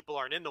get why people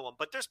aren't into them.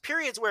 But there's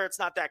periods where it's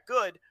not that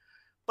good.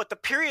 But the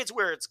periods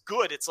where it's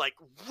good, it's like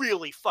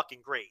really fucking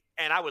great.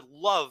 And I would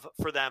love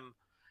for them,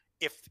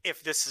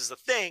 if this is a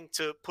thing,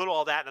 to put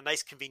all that in a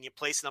nice convenient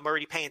place. And I'm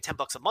already paying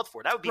 $10 a month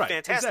for it. That would be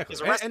fantastic.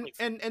 Exactly.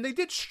 And they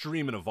did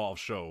stream an Evolve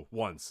show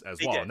once as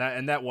well.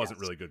 And that wasn't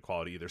really good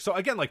quality either. So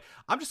again, like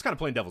I'm just kind of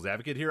playing devil's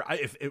advocate here.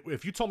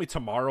 If you told me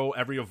tomorrow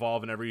every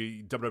Evolve and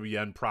every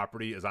WWN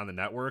property is on the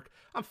network,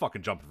 I'm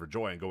fucking jumping for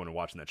joy and going and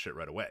watching that shit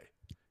right away.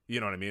 You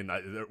know what I mean?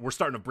 We're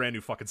starting a brand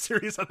new fucking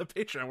series on the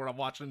Patreon where I'm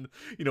watching,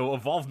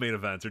 Evolve main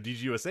events or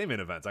DGUSA main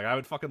events. Like I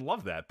would fucking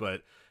love that,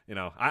 but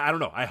I don't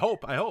know. I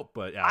hope,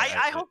 but yeah,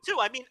 I hope too.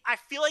 I mean, I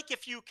feel like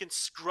if you can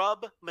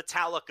scrub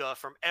Metallica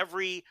from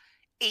every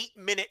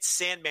 8-minute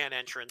Sandman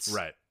entrance,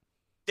 right,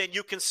 then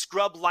you can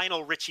scrub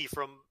Lionel Richie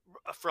from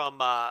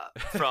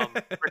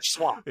Rich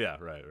Swann. Yeah,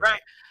 right.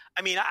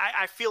 I mean,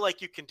 I feel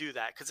like you can do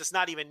that because it's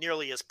not even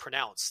nearly as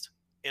pronounced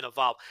in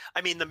Evolve.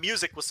 I mean, the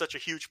music was such a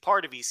huge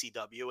part of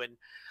ECW, and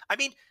I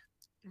mean,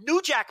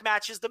 New Jack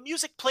matches, the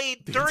music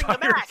played during the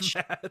match.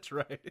 That's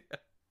right.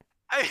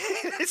 I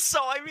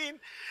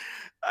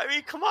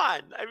mean, come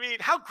on. I mean,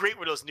 how great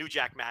were those New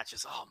Jack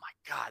matches? Oh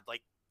my god!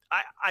 Like,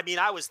 I mean,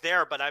 I was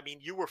there, but I mean,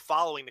 you were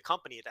following the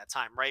company at that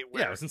time, right?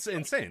 Yeah, it was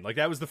insane. Like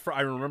that was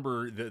I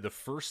remember the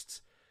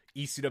first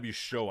ECW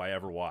show I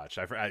ever watched.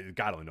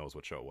 God only knows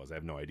what show it was. I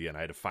have no idea, and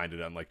I had to find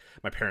it on like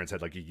my parents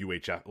had like a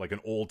UHF, like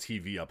an old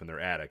TV up in their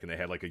attic, and they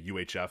had like a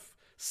UHF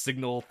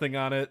signal thing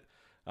on it.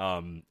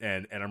 And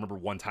I remember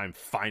one time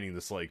finding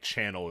this like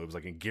channel. It was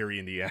like in Gary,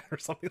 Indiana, or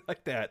something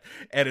like that,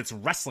 and it's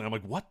wrestling. I'm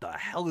like, what the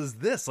hell is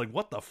this? Like,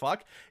 what the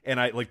fuck? And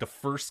I like the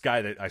first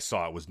guy that I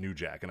saw was New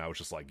Jack, and I was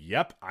just like,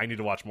 yep, I need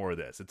to watch more of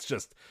this. It's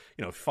just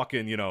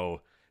fucking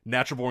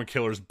Natural Born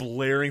Killers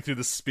blaring through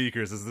the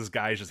speakers as this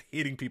guy is just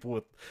hitting people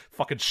with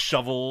fucking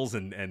shovels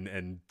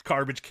and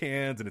garbage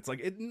cans, and it's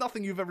like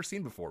nothing you've ever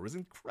seen before. It was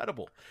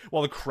incredible.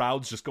 While the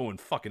crowd's just going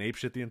fucking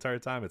apeshit the entire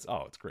time. It's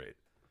great.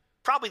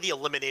 Probably the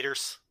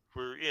Eliminators.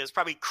 It's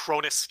probably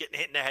Cronus getting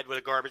hit in the head with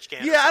a garbage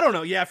can. Yeah, I don't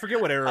know. Yeah, I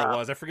forget what era it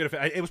was. I forget if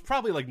it was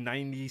probably like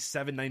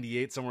 97,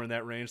 98, somewhere in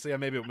that range. So yeah,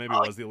 maybe it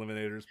was the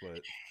Eliminators,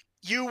 but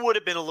you would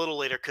have been a little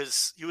later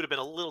because you would have been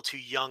a little too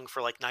young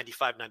for like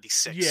 95,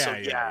 96. Yeah, so,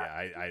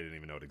 I didn't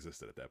even know it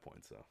existed at that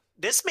point. So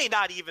this may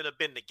not even have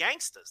been the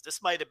Gangstas. This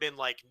might have been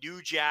like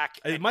New Jack.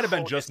 It might have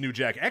been just New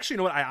Jack. Actually, you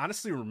know what? I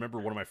honestly remember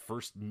one of my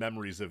first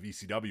memories of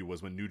ECW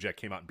was when New Jack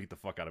came out and beat the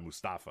fuck out of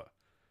Mustafa.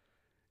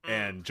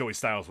 And Joey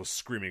Styles was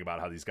screaming about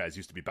how these guys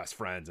used to be best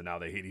friends and now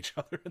they hate each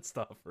other and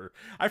stuff. Or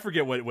I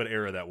forget what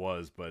era that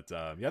was, but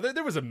yeah,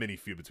 there was a mini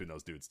feud between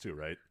those dudes too,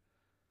 right?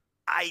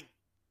 I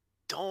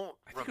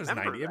think it was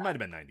 90. It might have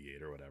been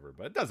 98 or whatever,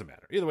 but it doesn't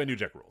matter. Either way, New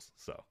Jack rules.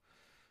 So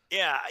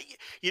yeah,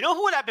 you know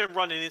who I've been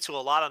running into a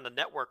lot on the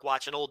network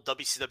watching old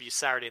WCW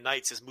Saturday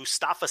nights is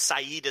Mustafa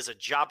Saeed as a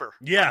jobber.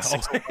 Yeah,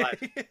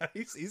 yeah,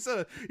 he's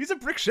a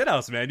brick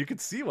shithouse, man. You can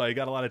see why he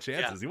got a lot of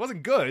chances. Yeah. He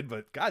wasn't good,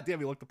 but goddamn,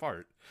 he looked the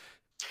part.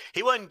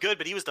 He wasn't good,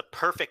 but he was the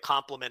perfect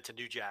complement to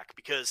New Jack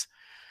because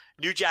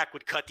New Jack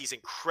would cut these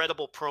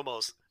incredible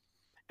promos,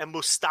 and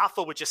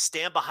Mustafa would just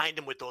stand behind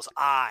him with those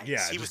eyes.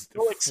 Yeah, he was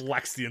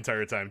flex the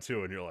entire time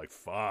too, and you're like,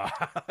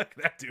 "Fuck,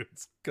 that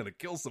dude's gonna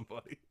kill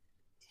somebody."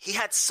 He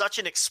had such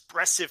an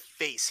expressive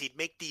face. He'd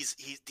make these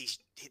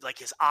like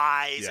his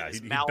eyes. Yeah, and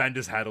his he'd mouth. bend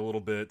his head a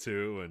little bit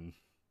too, and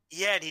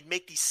yeah, and he'd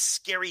make these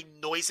scary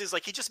noises.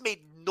 Like he just made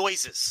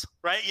noises,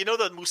 right? You know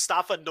the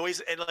Mustafa noise,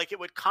 and like it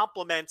would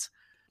complement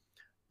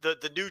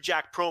the New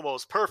Jack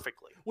promos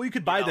perfectly. Well, you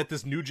could buy that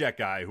this New Jack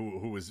guy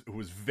who was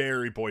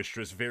very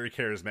boisterous, very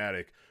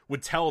charismatic,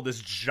 would tell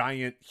this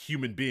giant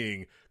human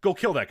being, "Go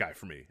kill that guy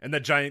for me," and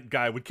that giant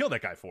guy would kill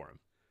that guy for him.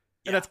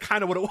 And that's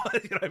kind of what it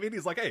was. You know what I mean?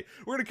 He's like, "Hey,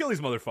 we're gonna kill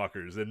these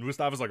motherfuckers," and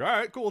Mustafa's like, "All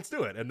right, cool, let's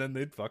do it." And then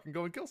they'd fucking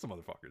go and kill some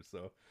motherfuckers.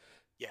 So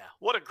yeah,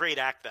 what a great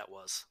act that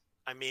was.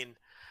 I mean,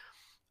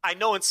 I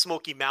know in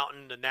Smoky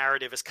Mountain the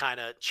narrative has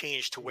kind of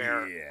changed to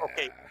where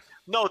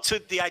to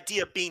the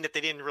idea being that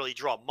they didn't really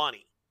draw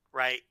money.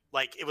 Right?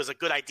 Like it was a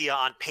good idea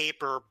on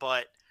paper,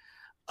 but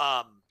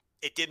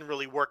it didn't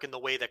really work in the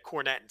way that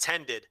Cornette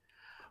intended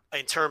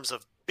in terms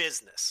of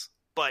business.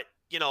 But,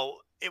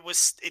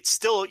 it's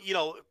still,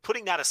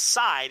 putting that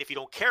aside, if you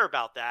don't care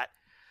about that,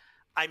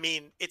 I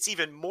mean, it's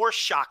even more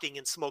shocking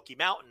in Smoky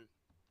Mountain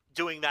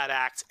doing that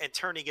act and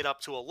turning it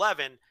up to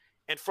 11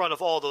 in front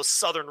of all those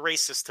Southern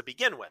racists to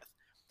begin with.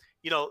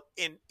 You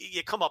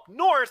come up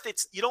north,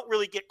 you don't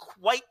really get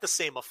quite the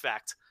same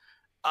effect.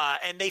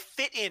 And they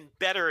fit in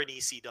better in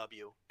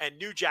ECW, and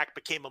New Jack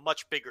became a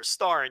much bigger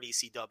star in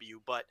ECW.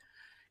 But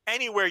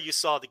anywhere you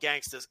saw the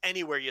Gangstas,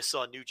 anywhere you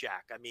saw New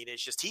Jack, I mean,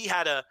 it's just he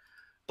had a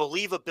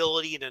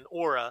believability and an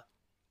aura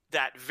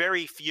that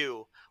very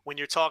few, when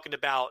you're talking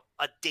about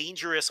a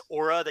dangerous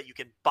aura that you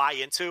can buy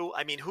into.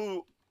 I mean,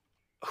 who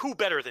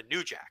better than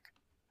New Jack?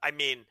 I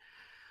mean,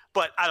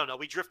 but I don't know.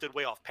 We drifted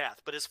way off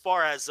path. But as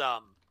far as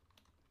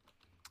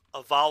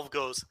Evolve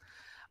goes,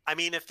 I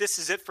mean, if this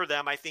is it for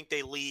them, I think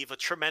they leave a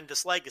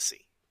tremendous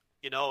legacy.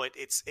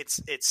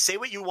 It's say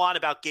what you want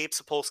about Gabe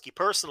Sapolsky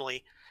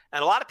personally,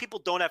 and a lot of people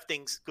don't have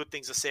good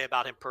things to say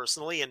about him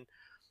personally, and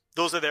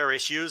those are their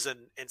issues. And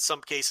in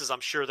some cases,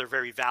 I'm sure they're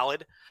very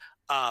valid.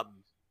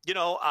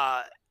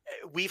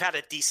 We've had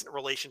a decent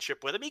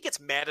relationship with him. He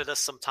gets mad at us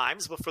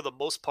sometimes, but for the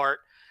most part,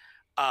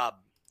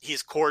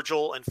 he's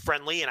cordial and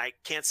friendly. And I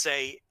can't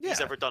say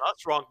he's ever done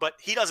us wrong, but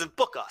he doesn't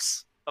book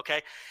us.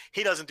 Okay,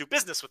 he doesn't do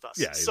business with us.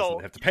 Yeah, he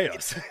doesn't have to pay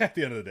us at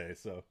the end of the day.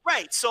 So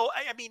right. So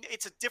I mean,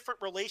 it's a different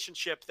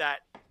relationship that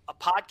a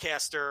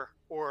podcaster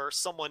or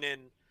someone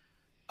in,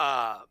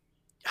 the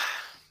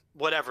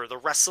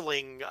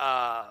wrestling.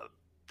 I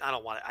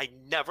don't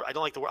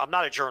like the word. I'm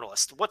not a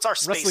journalist. What's our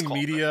space wrestling called?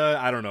 Media?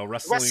 I don't know.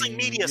 Wrestling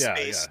media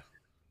space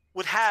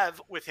would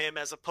have with him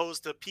as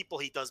opposed to people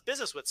he does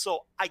business with.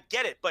 So I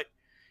get it, but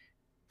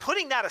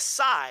putting that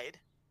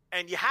aside,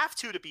 and you have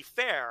to be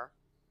fair.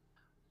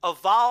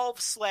 Evolve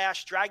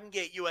 / Dragon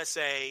Gate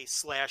USA /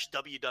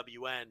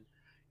 WWN,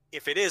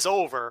 if it is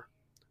over,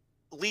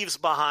 leaves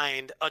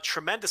behind a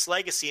tremendous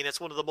legacy, and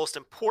it's one of the most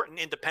important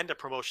independent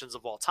promotions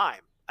of all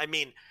time. I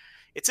mean,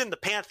 it's in the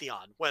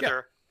pantheon,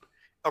 whether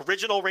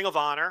original Ring of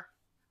Honor,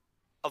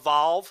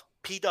 Evolve,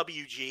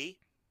 PWG,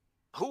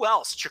 who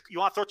else? You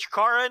want to throw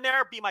Chikara in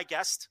there? Be my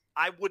guest.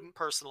 I wouldn't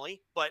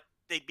personally, but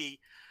they'd be.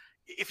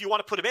 If you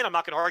want to put them in, I'm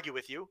not going to argue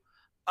with you.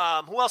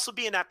 Who else would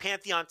be in that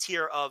pantheon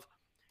tier of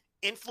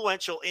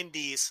influential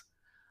indies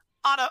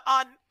on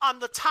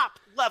the top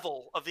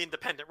level of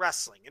independent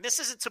wrestling? And this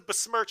isn't to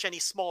besmirch any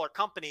smaller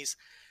companies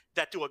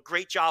that do a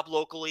great job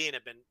locally and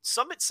have been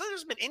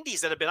there's been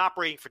indies that have been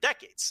operating for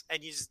decades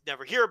and you just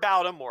never hear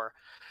about them, or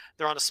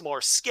they're on a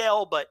smaller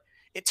scale. But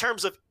in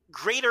terms of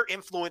greater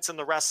influence in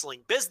the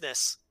wrestling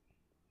business,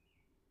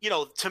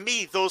 to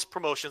me, those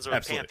promotions are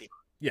a pantheon.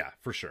 Yeah,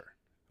 for sure.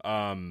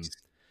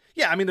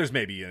 Yeah, I mean, there's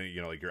maybe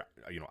like your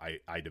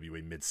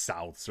IWA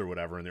Mid-Souths or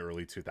whatever in the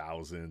early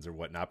 2000s or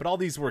whatnot, but all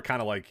these were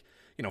kind of like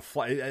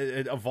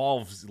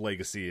Evolve's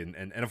legacy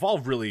and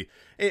Evolve really.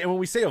 And when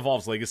we say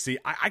Evolve's legacy,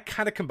 I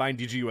kind of combine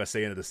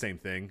DGUSA into the same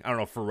thing. I don't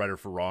know for right or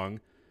for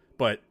wrong,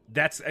 but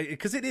that's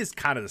because it is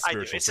kind of the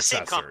spiritual It's the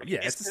successor. same company.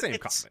 Yeah, it's the same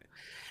company.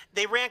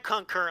 They ran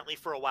concurrently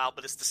for a while,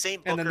 but it's the same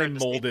booker. And then they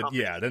molded,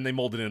 then they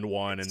molded into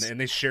one, and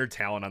they shared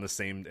talent on the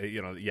same,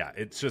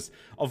 it's just,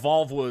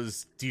 Evolve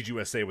was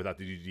DGUSA without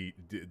the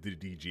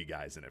DG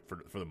guys in it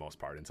for the most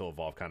part, until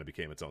Evolve kind of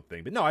became its own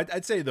thing. But no,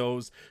 I'd say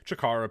those,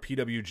 Chikara,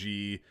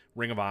 PWG,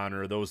 Ring of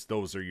Honor, those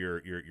are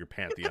your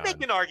pantheon. You could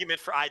make an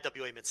argument for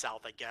IWA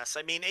Mid-South, I guess.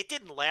 I mean, it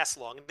didn't last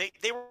long.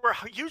 They were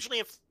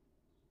hugely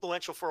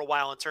influential for a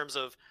while in terms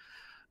of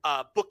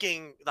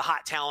booking the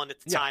hot talent at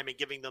the time and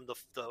giving them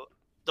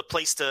the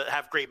place to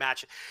have great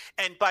matches.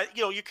 But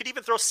you could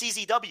even throw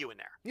CZW in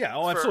there. Yeah,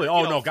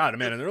 absolutely. God,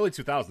 man, in the early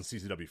 2000s,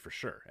 CZW for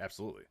sure.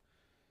 Absolutely.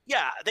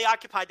 Yeah, they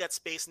occupied that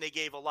space and they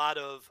gave a lot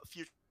of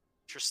future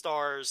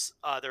stars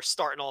their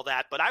start and all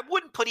that. But I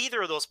wouldn't put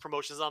either of those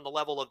promotions on the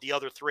level of the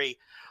other three.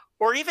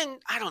 Or even,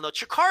 I don't know,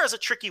 Chikara is a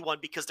tricky one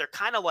because they're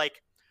kind of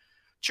like,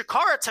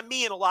 Chikara to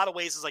me in a lot of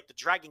ways is like the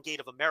Dragon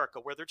Gate of America,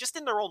 where they're just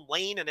in their own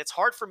lane and it's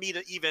hard for me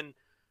to even...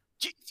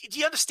 Do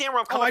you understand where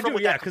I'm coming from? I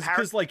do, yeah,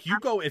 because like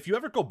if you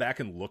ever go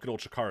back and look at old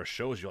Chikara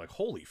shows, you're like,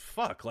 holy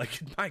fuck,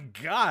 like, my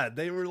God,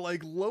 they were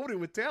like loaded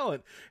with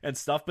talent and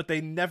stuff, but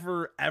they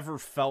never ever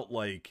felt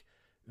like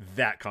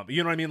that company.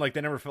 You know what I mean? Like,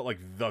 they never felt like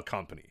the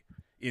company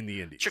in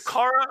the indies.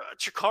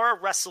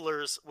 Chikara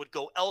wrestlers would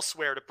go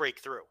elsewhere to break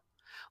through.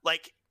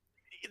 Like,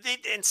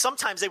 and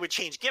sometimes they would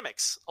change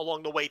gimmicks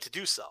along the way to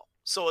do so.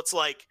 So it's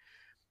like,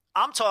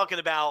 I'm talking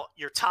about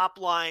your top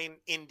line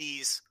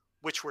indies,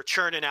 which were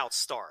churning out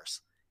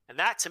stars. And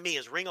that, to me,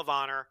 is Ring of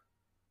Honor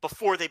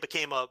before they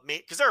became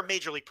because they're a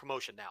major league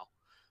promotion now.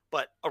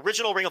 But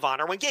original Ring of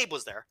Honor, when Gabe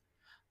was there,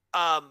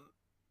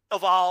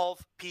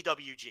 Evolve,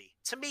 PWG.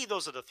 To me,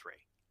 those are the three.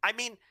 I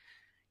mean,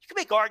 you can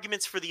make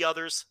arguments for the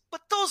others, but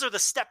those are the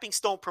stepping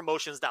stone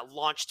promotions that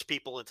launched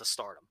people into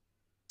stardom.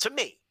 To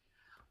me.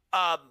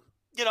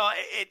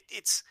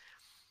 It's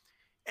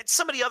and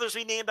some of the others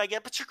we named, I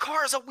get, but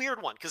Chikara is a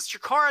weird one because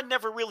Chikara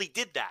never really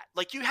did that.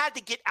 Like, you had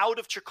to get out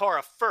of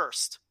Chikara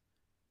first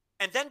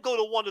and then go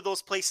to one of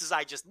those places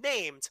I just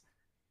named,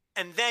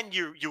 and then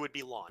you would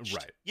be launched.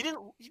 Right.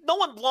 No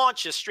one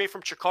launches straight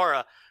from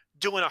Chikara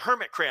doing a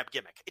hermit crab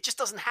gimmick. It just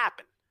doesn't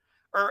happen.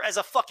 Or as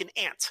a fucking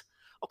ant.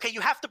 Okay,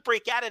 you have to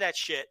break out of that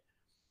shit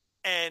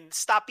and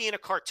stop being a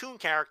cartoon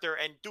character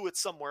and do it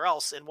somewhere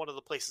else in one of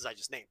the places I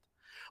just named.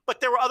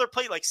 But there were other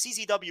places like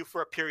CZW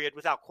for a period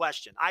without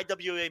question.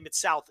 IWA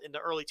Mid-South in the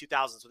early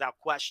 2000s without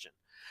question.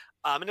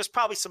 And there's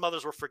probably some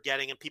others we're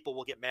forgetting, and people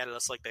will get mad at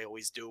us like they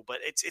always do. But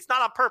it's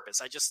not on purpose.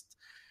 I just,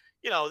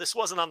 this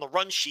wasn't on the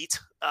run sheet,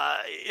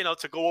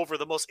 to go over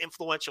the most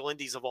influential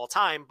indies of all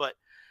time. But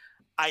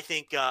I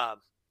think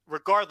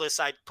regardless,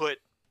 I'd put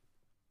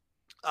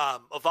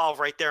Evolve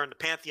right there in the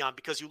pantheon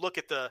because you look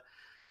at the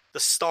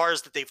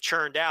stars that they've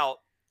churned out,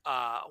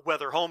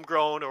 whether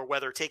homegrown or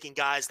whether taking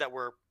guys that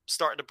were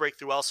starting to break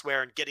through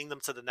elsewhere and getting them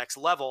to the next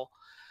level.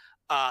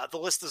 The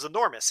list is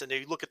enormous. And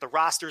you look at the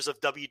rosters of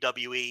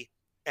WWE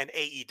and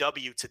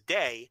AEW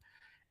today,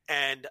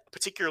 and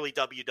particularly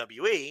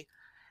WWE,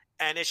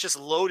 and it's just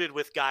loaded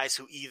with guys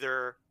who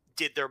either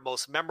did their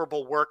most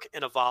memorable work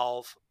in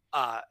Evolve,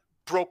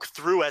 broke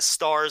through as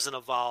stars in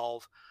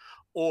Evolve,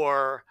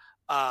 or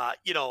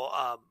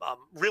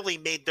really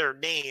made their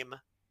name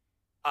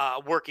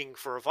working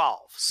for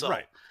Evolve. So,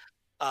 right.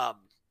 And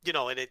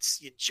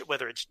it's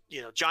whether it's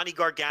Johnny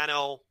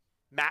Gargano,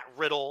 Matt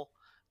Riddle,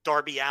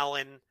 Darby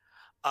Allin.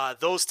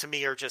 Those to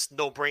me are just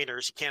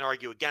no-brainers. You can't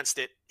argue against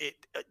it.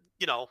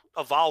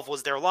 Evolve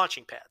was their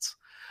launching pads.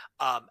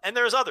 And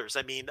there's others.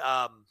 I mean,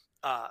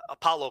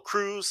 Apollo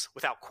Crews,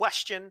 without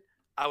question,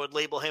 I would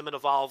label him an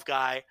Evolve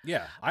guy.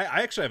 Yeah,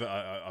 I actually have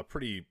a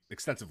pretty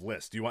extensive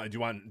list. Do you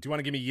want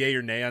to give me yay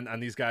or nay on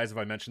these guys if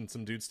I mentioned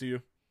some dudes to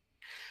you?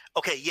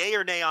 Okay, yay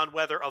or nay on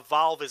whether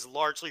Evolve is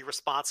largely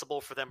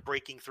responsible for them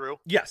breaking through?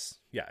 Yes.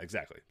 Yeah,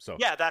 exactly. So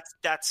yeah, that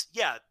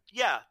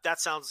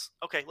sounds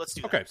okay. Let's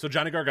do that. Okay, so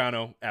Johnny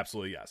Gargano,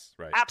 absolutely yes,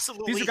 right?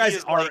 Absolutely. These are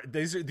guys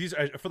these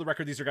are for the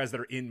record, these are guys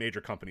that are in major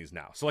companies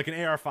now. So like an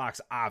AR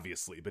Fox,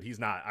 obviously, but he's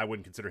not. I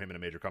wouldn't consider him in a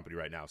major company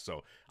right now.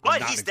 So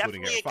I'm not he's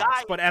including definitely AR Fox,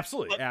 guy, but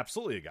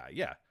absolutely a guy.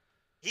 Yeah.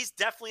 He's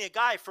definitely a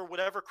guy for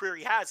whatever career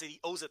he has,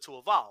 he owes it to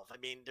Evolve. I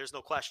mean, there's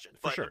no question.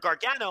 But sure.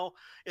 Gargano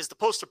is the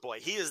poster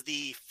boy. He is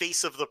the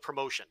face of the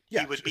promotion.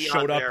 Yeah, he would be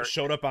showed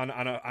up on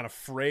a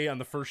fray on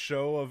the first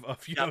show of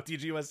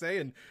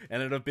DGUSA and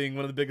ended up being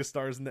one of the biggest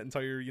stars in that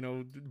entire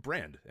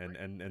brand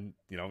and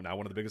now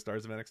one of the biggest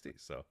stars of NXT.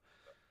 So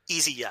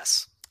easy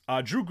yes.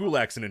 Drew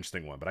Gulak's an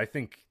interesting one, but I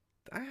think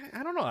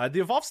I don't know. The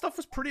Evolve stuff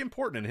was pretty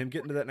important in him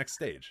getting to that next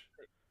stage.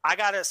 I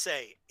gotta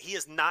say, he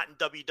is not in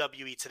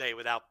WWE today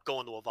without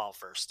going to Evolve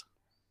first.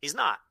 He's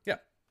not. Yeah.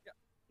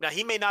 Now,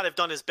 he may not have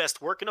done his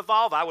best work in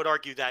Evolve. I would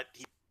argue that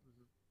he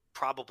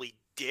probably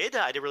did.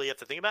 I didn't really have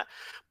to think about it.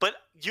 But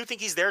you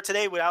think he's there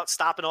today without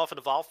stopping off and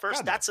Evolve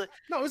first? God,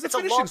 no. It was the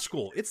finishing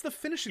school. It's the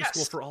finishing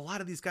school for a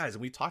lot of these guys.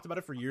 And we talked about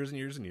it for years and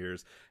years and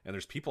years. And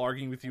there's people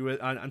arguing with you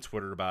on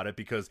Twitter about it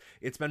because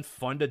it's been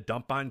fun to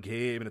dump on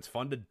Gabe and it's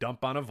fun to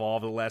dump on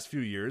Evolve the last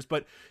few years.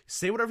 But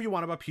say whatever you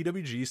want about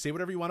PWG, say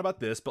whatever you want about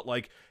this, but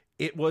like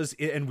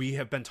and we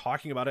have been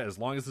talking about it as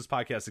long as this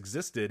podcast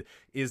existed,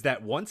 is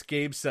that once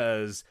Gabe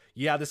says,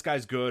 yeah, this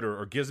guy's good,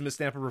 or gives him a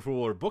stamp of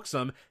approval or books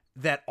him,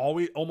 that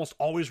almost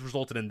always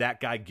resulted in that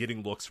guy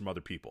getting looks from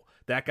other people.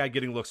 That guy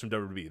getting looks from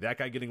WWE. That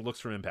guy getting looks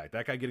from Impact.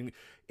 That guy getting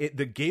it.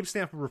 The Gabe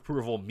stamp of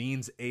approval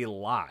means a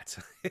lot.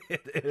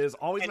 It has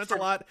always meant a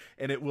lot,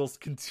 and it will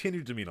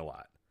continue to mean a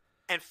lot.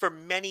 And for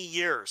many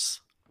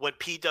years, when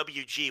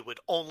PWG would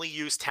only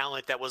use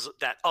talent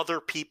that other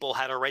people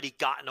had already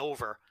gotten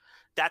over,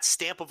 that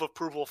stamp of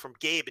approval from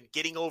Gabe and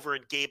getting over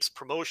in Gabe's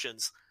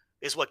promotions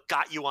is what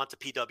got you onto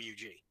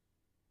PWG.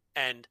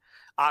 And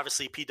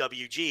obviously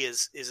PWG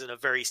is in a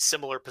very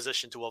similar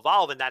position to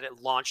Evolve in that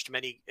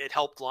it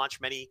helped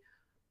launch many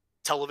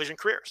television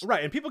careers.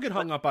 Right. And people get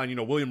hung up on,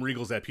 William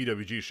Regal's at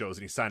PWG shows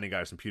and he's signing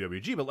guys from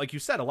PWG. But like you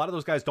said, a lot of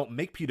those guys don't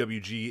make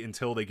PWG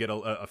until they get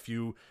a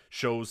few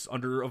shows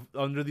under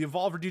the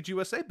Evolve or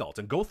DGUSA belt.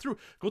 And go through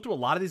a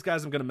lot of these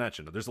guys I'm going to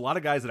mention. There's a lot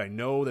of guys that I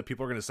know that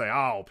people are going to say,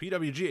 oh,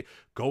 PWG.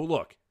 Go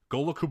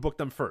look who booked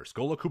them first.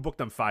 Go look who booked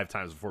them 5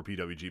 times before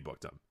PWG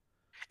booked them.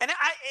 And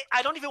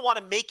I don't even want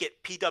to make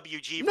it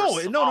PWG.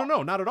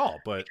 No, not at all.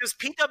 But because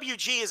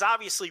PWG is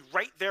obviously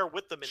right there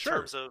with them in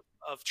terms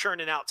of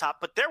churning out top.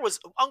 But there was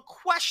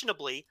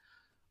unquestionably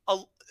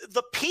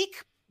the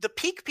peak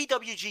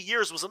PWG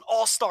years was an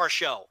all-star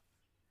show.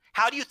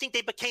 How do you think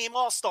they became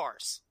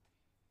all-stars?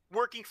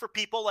 Working for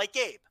people like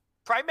Gabe,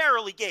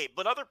 primarily Gabe,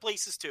 but other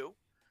places too.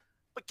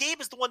 But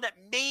Gabe is the one that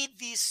made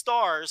these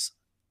stars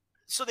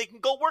so they can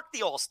go work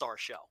the all-star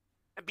show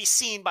and be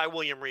seen by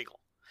William Regal.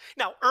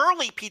 Now,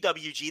 early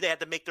PWG, they had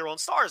to make their own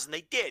stars, and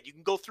they did. You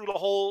can go through the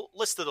whole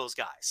list of those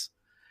guys,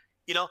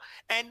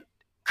 And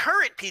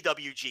current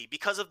PWG,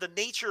 because of the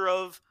nature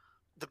of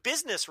the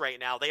business right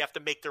now, they have to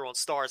make their own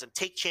stars and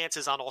take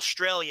chances on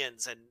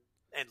Australians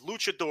and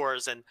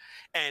luchadors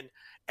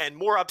and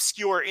more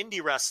obscure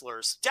indie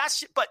wrestlers.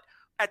 But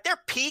at their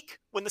peak,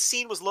 when the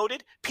scene was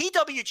loaded,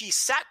 PWG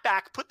sat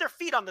back, put their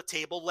feet on the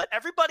table, let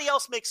everybody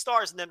else make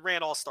stars, and then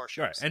ran all-star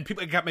shows. Right, and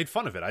people got made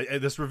fun of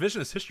it. This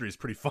revisionist history is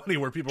pretty funny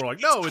where people are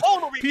like, no, it's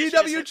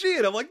PWG.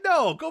 And I'm like,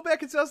 no, go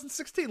back in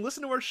 2016.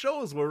 Listen to our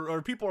shows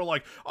where people are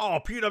like, oh,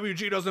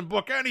 PWG doesn't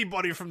book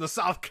anybody from the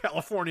South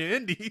California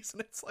Indies. And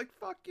it's like,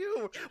 fuck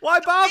you. Why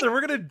bother?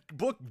 We're going to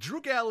book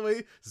Drew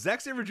Galloway, Zack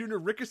Sabre Jr.,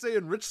 Ricochet,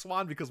 and Rich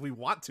Swann because we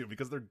want to,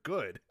 because they're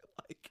good.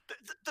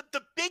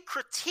 The big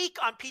critique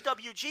on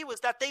PWG was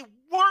that they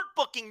weren't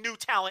booking new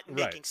talent and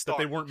making stars.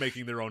 That they weren't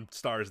making their own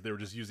stars. They were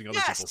just using other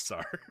people's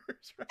stars.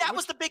 Right? That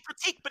was the big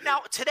critique. But now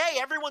today,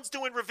 everyone's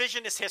doing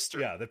revisionist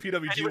history. Yeah, the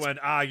PWG went,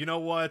 you know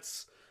what?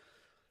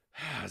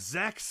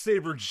 Zack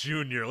Sabre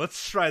Jr.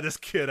 Let's try this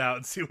kid out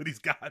and see what he's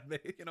got.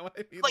 You know what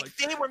I mean? Like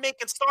they were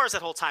making stars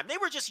that whole time. They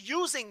were just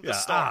using the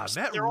stars.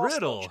 Matt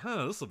Riddle.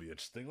 This will be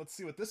interesting. Let's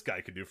see what this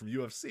guy can do from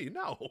UFC.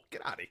 No,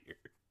 get out of here.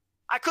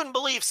 I couldn't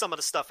believe some of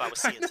the stuff I was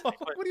seeing. What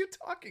are you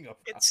talking about?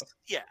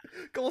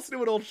 Go listen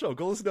to an old show.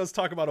 Go listen to us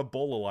talk about a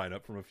Ebola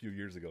lineup from a few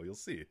years ago. You'll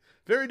see.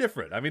 Very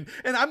different. I mean,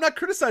 and I'm not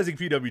criticizing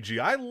PWG.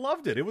 I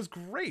loved it. It was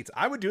great.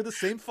 I would do the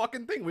same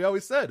fucking thing we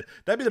always said.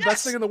 That'd be the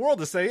best thing in the world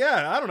to say,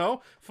 I don't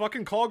know,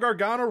 fucking call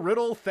Gargano,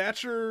 Riddle,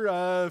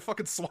 Thatcher,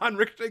 fucking Swan,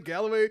 Ricochet,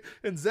 Galloway,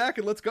 and Zach,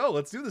 and let's go.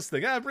 Let's do this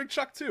thing. Bring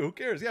Chuck too. Who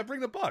cares?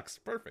 Bring the Bucks.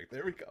 Perfect.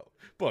 There we go.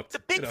 Booked.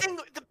 The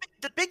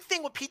big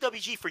thing with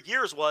PWG for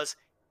years was,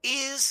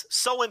 is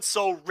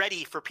so-and-so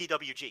ready for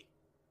PWG?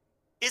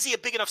 Is he a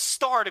big enough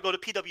star to go to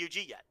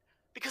PWG yet?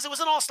 Because it was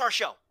an all-star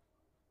show.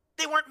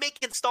 They weren't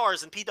making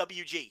stars in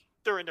PWG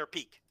during their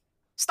peak.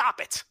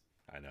 Stop it.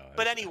 I know.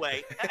 But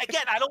anyway,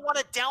 again, I don't want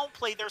to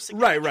downplay their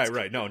significance.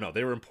 Right. No.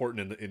 They were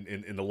important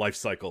in the life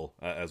cycle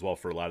as well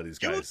for a lot of these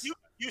guys.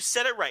 You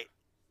said it right.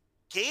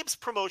 Gabe's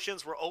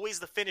promotions were always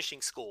the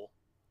finishing school.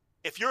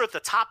 If you're at the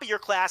top of your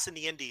class in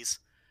the indies,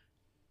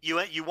 you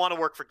want to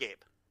work for Gabe.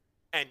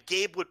 And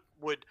Gabe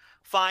would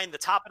find the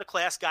top of the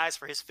class guys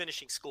for his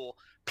finishing school.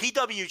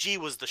 PWG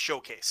was the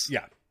showcase.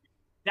 Yeah.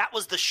 That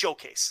was the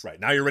showcase. Right.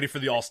 Now you're ready for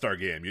the all-star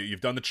game.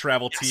 You've done the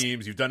travel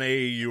teams. You've done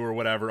AAU or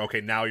whatever.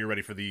 Okay, now you're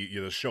ready for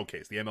the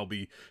showcase, the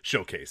MLB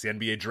showcase, the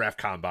NBA draft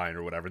combine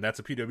or whatever. And that's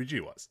what PWG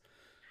was.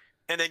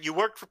 And then you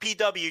worked for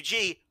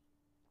PWG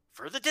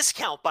for the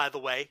discount, by the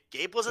way.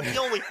 Gabe wasn't the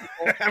only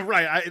people.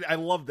 Right. I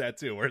love that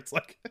too, where it's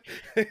like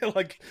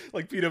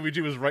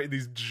PWG was writing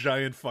these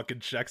giant fucking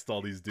checks to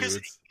all these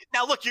dudes.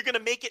 Now look, you're going to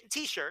make it in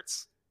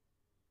t-shirts,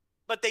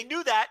 but they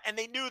knew that, and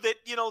they knew that,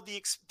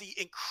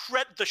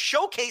 the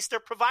showcase they're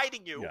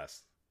providing you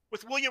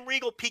with William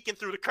Regal peeking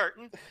through the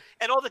curtain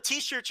and all the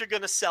t-shirts you're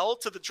going to sell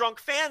to the drunk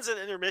fans at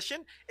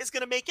intermission is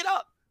going to make it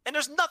up. And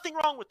there's nothing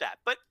wrong with that.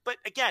 But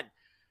again,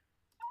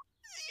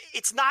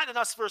 it's not an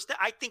us versus.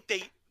 I think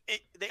they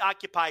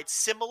occupied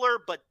similar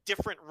but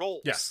different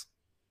roles. Yes.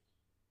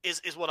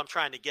 is what I'm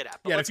trying to get at.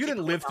 But yeah, if you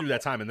didn't live through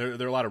that time, and there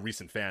are a lot of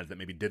recent fans that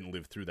maybe didn't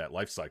live through that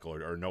life cycle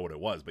or know what it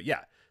was, but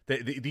yeah,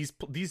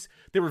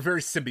 they were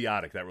very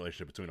symbiotic, that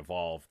relationship between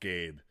Evolve,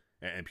 Gabe,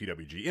 and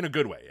PWG in a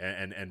good way,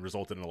 and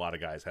resulted in a lot of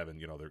guys having,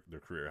 you know,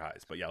 their career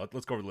highs. But yeah,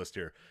 let's go over the list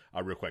here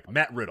real quick.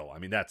 Matt Riddle, I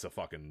mean, that's a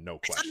fucking no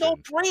question. It's a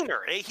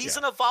no-brainer. He's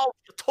an Evolve,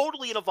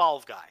 totally an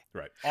Evolve guy.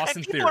 Right.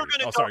 Austin Theory.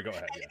 Sorry, go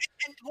ahead. Yeah.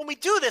 And when we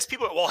do this,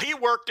 people are, well, he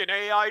worked in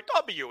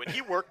AIW and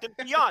he worked in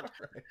Beyond.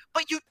 Right.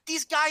 But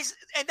these guys,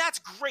 and that's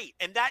great,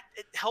 and that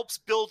it helps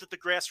build at the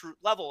grassroots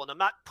level, and I'm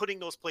not putting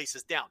those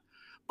places down.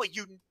 But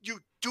you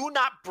do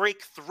not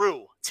break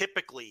through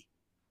typically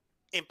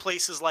in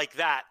places like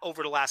that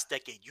over the last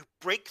decade. You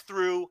break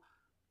through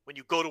when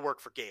you go to work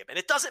for Gabe. And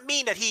it doesn't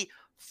mean that he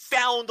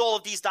found all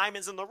of these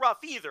diamonds in the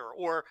rough either,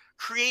 or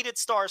created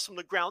stars from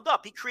the ground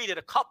up. He created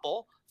a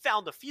couple,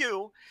 found a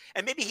few,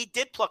 and maybe he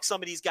did pluck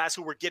some of these guys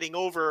who were getting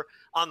over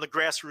on the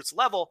grassroots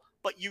level,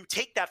 but you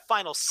take that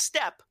final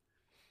step,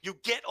 you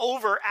get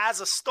over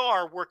as a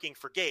star working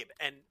for Gabe.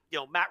 And, you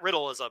know, Matt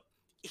Riddle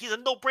he's a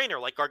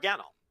no-brainer like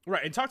Gargano.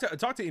 Right. And talk to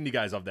indie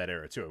guys of that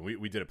era too. And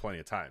we did it plenty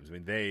of times. I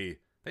mean, they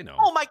know.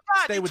 Oh my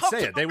God! They would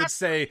say it. They would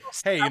say,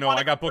 "Hey, you know,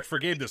 I got booked for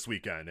Gabe this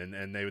weekend,"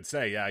 and they would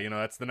say, "Yeah, you know,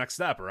 that's the next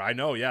step." Or I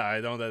know, yeah,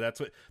 I know that's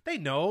what they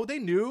know. They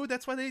knew.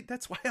 That's why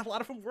a lot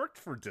of them worked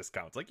for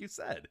discounts, like you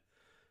said.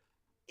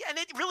 Yeah, and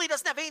it really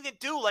doesn't have anything to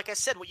do, like I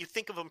said, what you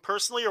think of him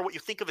personally or what you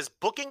think of his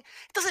booking.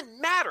 It doesn't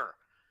matter.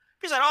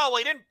 He's like, oh, well,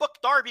 he didn't book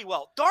Darby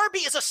well. Darby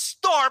is a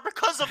star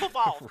because of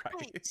Evolve. Right.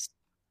 Please.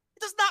 It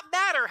does not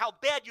matter how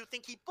bad you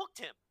think he booked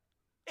him.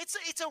 It's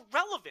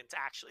irrelevant,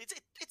 actually.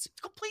 It's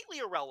completely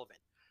irrelevant.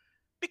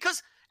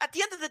 Because at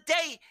the end of the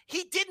day,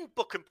 he didn't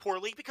book him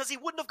poorly because he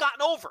wouldn't have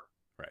gotten over.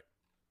 Right.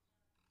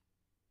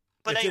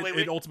 But anyway,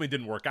 it ultimately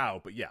didn't work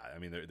out. But yeah, I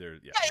mean, they're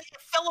it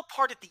fell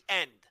apart at the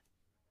end.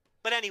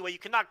 But anyway, you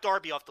can knock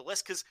Darby off the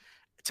list because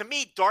to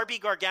me, Darby,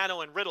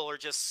 Gargano, and Riddle are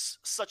just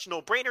such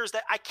no-brainers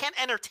that I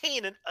can't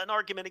entertain an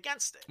argument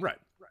against it. Right.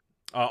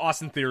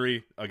 Austin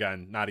Theory,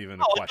 again, not even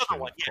a question,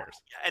 one, of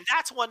course. Yeah. And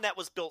that's one that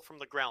was built from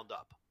the ground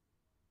up.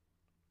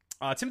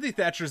 Timothy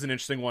Thatcher is an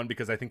interesting one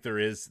because I think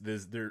there's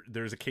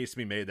a case to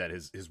be made that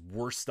his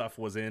worst stuff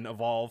was in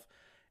Evolve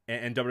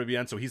and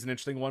WWN, so he's an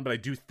interesting one. But I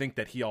do think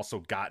that he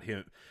also got him.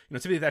 You know,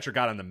 Timothy Thatcher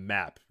got on the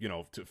map, you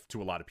know,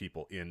 to a lot of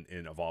people in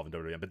Evolve and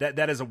WWN. But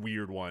that is a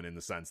weird one in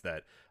the sense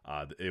that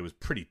it was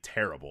pretty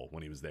terrible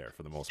when he was there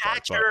for the most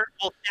part.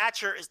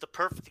 Thatcher is the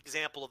perfect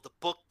example of the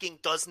booking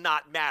does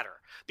not matter,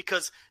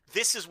 because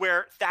this is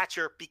where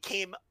Thatcher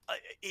became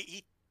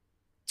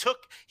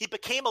he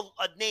became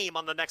a name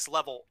on the next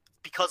level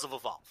because of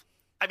Evolve.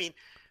 I mean,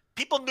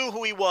 people knew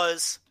who he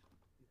was.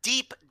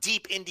 Deep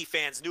indie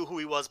fans knew who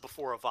he was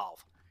before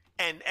Evolve,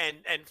 and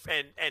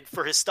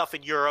for his stuff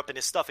in Europe and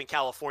his stuff in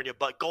California.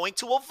 But going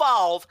to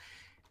Evolve,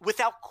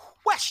 without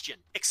question,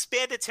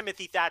 expanded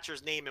Timothy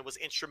Thatcher's name and was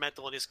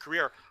instrumental in his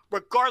career,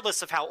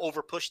 regardless of how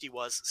overpushed he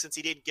was, since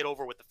he didn't get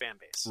over with the fan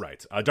base.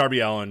 Right. Darby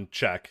Allin,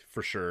 check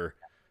for sure.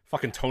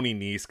 Fucking Tony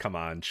Nese, come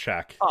on,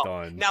 check.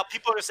 Done. Now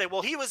people are gonna say,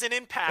 well, he was an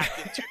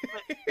Impact,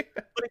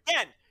 but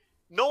again,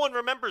 no one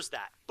remembers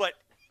that. But,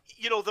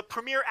 you know, the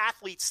premier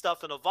athlete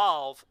stuff in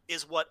Evolve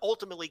is what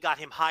ultimately got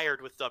him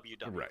hired with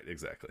WWE. Right,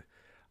 exactly.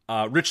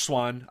 Rich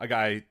Swann, a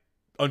guy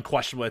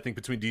unquestionable, I think,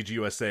 between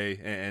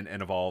DGUSA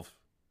and Evolve.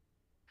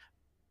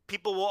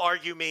 People will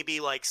argue maybe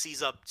like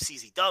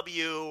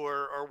CZW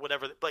or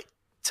whatever, but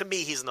to me,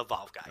 he's an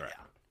Evolve guy, right.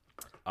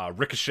 Yeah.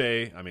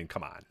 Ricochet, I mean,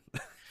 come on.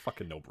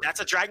 Fucking no-brainer.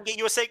 That's a Dragon Gate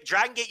USA.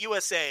 Dragon Gate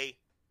USA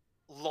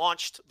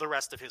launched the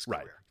rest of his career.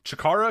 Right.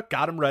 Chikara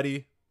got him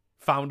ready.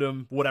 Found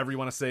him, whatever you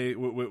want to say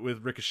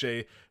with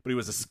Ricochet, but he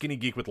was a skinny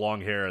geek with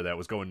long hair that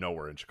was going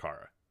nowhere in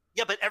Chikara.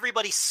 Yeah, but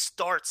everybody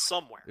starts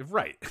somewhere.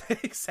 Right,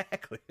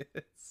 exactly.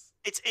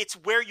 It's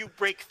where you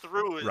break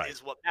through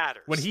is what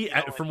matters. When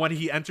when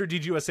he entered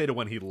DGUSA to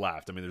when he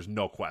left, I mean, there's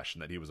no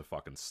question that he was a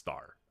fucking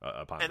sar.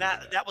 Upon and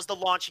that was the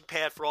launching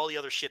pad for all the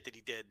other shit that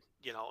he did,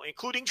 you know,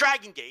 including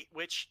Dragon Gate.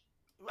 Which,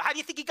 how do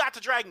you think he got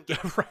to Dragon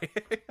Gate? Right,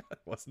 it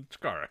wasn't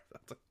Chikara.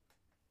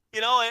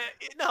 You know,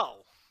 no.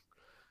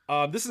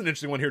 This is an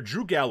interesting one here.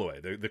 Drew Galloway,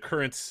 the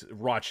current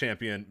Raw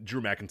champion,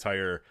 Drew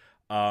McIntyre.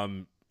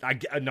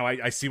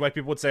 I see why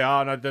people would say,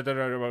 no,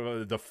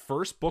 the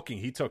first booking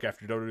he took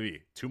after WWE,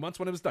 2 months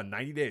when it was done,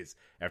 90 days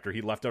after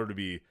he left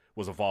WWE,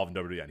 was Evolve in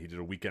WWN. He did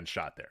a weekend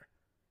shot there.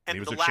 And he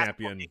was a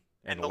champion,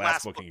 and the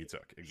last booking he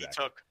took. Exactly.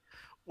 He took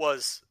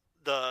was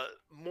the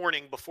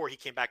morning before he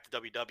came back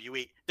to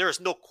WWE. There is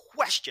no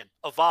question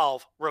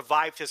Evolve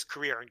revived his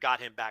career and got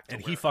him back to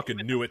and he fucking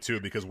knew it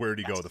too, because where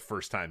did he go the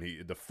first time?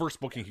 The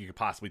first booking he could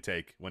possibly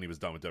take when he was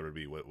done with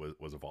WWE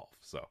was Evolve.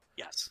 So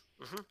yes.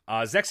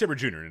 Mm-hmm. Zack Sabre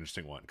Jr., an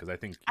interesting one, because I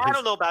think I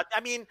don't know about. I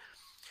mean,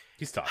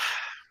 he's tough.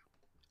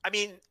 I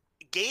mean,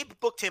 Gabe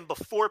booked him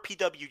before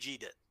PWG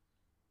did,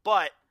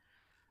 but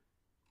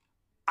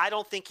I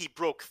don't think he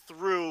broke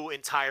through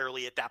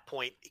entirely at that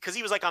point, because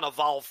he was like on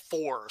Evolve 4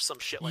 or some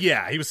shit like that.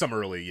 Yeah, he was some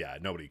early. Yeah,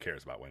 nobody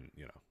cares about when,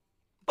 you know.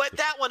 But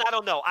that one, I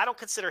don't know. I don't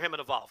consider him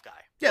an Evolve guy.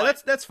 Yeah,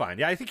 but that's fine.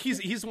 Yeah, I think he's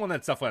the one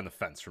that's definitely on the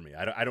fence for me.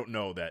 I don't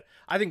know that.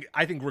 I think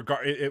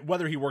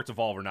whether he worked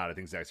Evolve or not, I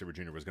think Zack Sabre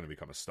Jr. was going to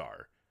become a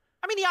star.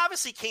 I mean, he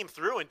obviously came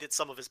through and did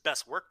some of his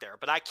best work there,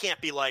 but I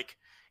can't be like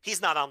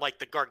he's not on like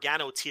the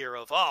Gargano tier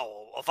of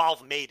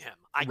Evolve made him.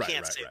 I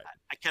can't say that.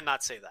 I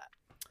cannot say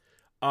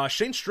that.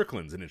 Shane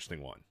Strickland's an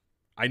interesting one.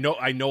 I know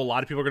a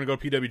lot of people are going to go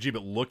PWG,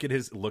 but look at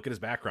his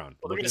background.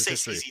 Well, look at his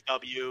history.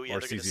 CZW, or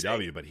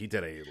CZW, but he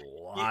did a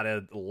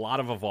lot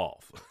of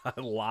Evolve,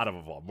 a lot of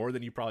Evolve, more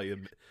than you probably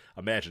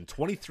imagine.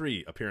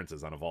 23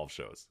 appearances on Evolve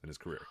shows in his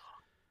career.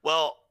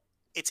 Well,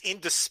 it's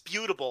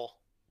indisputable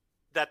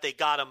that they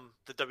got him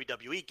the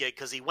WWE gig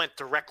because he went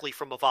directly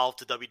from Evolve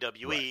to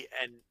WWE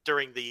and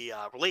during the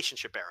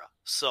relationship era.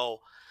 So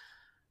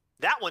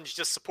that one's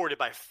just supported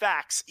by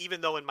facts,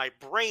 even though in my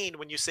brain,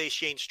 when you say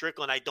Shane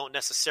Strickland, I don't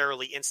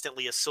necessarily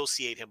instantly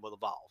associate him with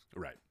Evolve.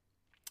 Right.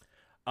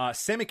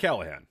 Sami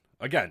Callihan.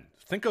 Again,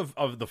 think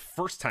of the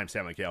first time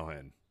Sami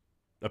Callihan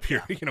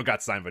appeared,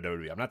 got signed by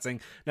WWE. I'm not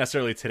saying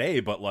necessarily today,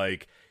 but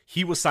like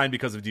he was signed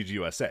because of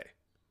DGUSA.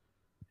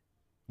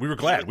 We were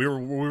glad. We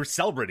were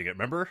celebrating it,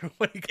 remember?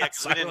 When he got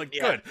signed, we were like,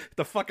 good. Get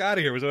the fuck out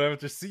of here. We don't have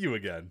to see you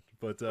again.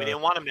 But we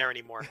didn't want him there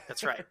anymore.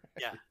 That's right.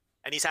 Yeah.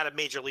 And he's had a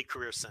major league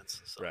career since.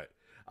 So. Right.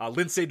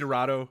 Lindsay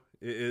Dorado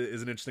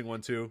is an interesting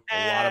one, too.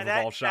 A lot of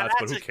Evolve shots,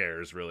 but who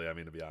cares, really? I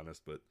mean, to be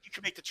honest. But you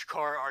can make the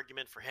Chikara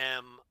argument for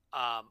him.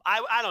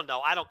 I don't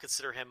know. I don't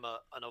consider him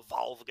an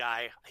Evolve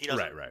guy. He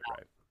doesn't. Right.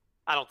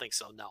 I don't think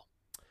so, no.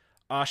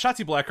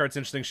 Shotzi Blackheart's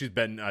interesting. She's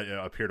been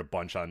appeared a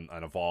bunch on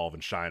Evolve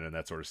and Shine and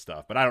that sort of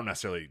stuff, but I don't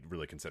necessarily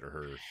really consider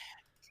her.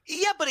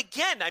 Yeah, but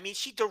again, I mean,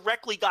 she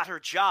directly got her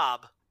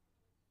job,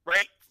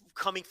 right,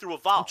 coming through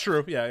Evolve.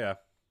 True, yeah.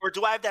 Or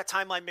do I have that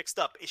timeline mixed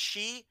up? Is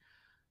she?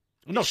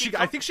 No,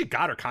 I think she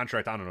got her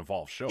contract on an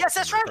Evolve show. Yes,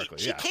 that's right.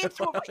 She came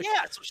through.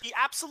 Yeah, so she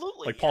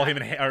absolutely. Like Paul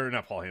Heyman, or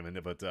not Paul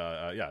Heyman, but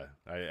yeah,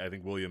 I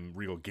think William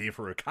Regal gave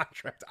her a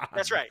contract on.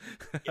 That's right.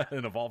 Yeah.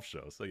 An Evolve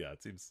show. So yeah,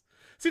 it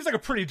seems like a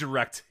pretty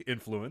direct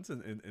influence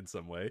in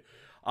some way.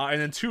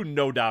 And then two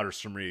no doubters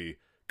for me: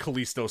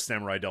 Kalisto,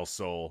 Samurai Del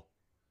Sol,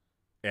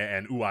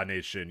 and Ua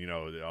Nation.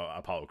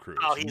 Apollo Crews.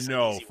 Oh, he's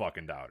no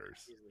fucking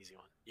doubters. He's an easy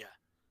one.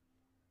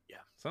 Yeah.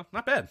 So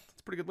not bad.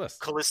 It's a pretty good list.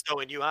 Kalisto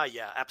and Ua,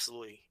 yeah,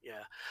 absolutely,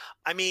 yeah.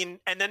 I mean,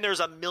 and then there's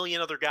a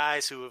million other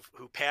guys who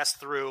passed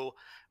through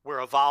where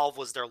Evolve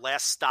was their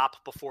last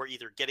stop before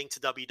either getting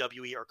to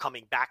WWE or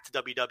coming back to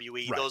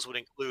WWE. Right. Those would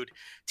include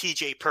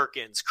T.J.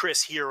 Perkins,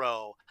 Chris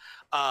Hero,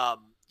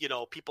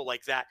 people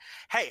like that.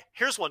 Hey,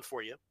 here's one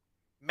for you: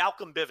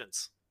 Malcolm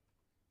Bivens.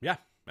 Yeah,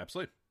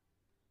 absolutely.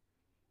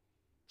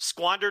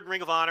 Squandered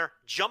Ring of Honor,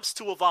 jumps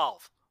to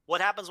Evolve.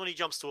 What happens when he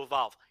jumps to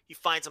Evolve? He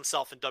finds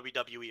himself in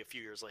WWE a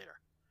few years later.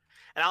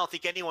 And I don't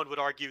think anyone would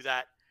argue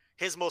that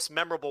his most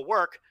memorable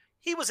work,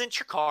 he was in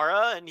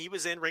Chikara and he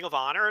was in Ring of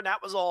Honor, and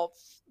that was all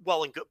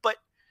well and good. But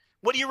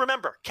what do you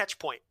remember? Catch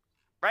Point,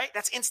 right?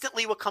 That's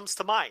instantly what comes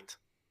to mind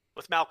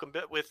with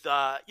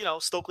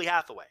Stokely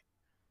Hathaway.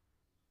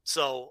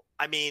 So,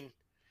 I mean,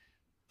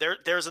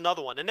 there's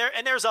another one. And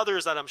there's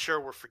others that I'm sure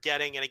we're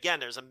forgetting. And again,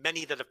 there's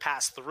many that have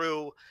passed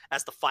through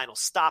as the final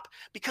stop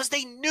because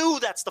they knew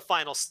that's the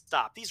final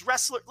stop. These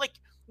wrestlers, like,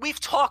 we've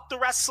talked to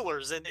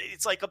wrestlers, and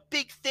it's like a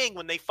big thing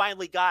when they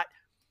finally got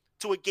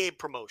to a Gabe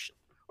promotion,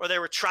 or they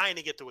were trying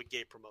to get to a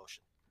Gabe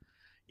promotion,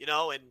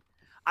 and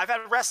I've had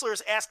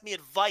wrestlers ask me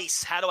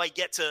advice. How do I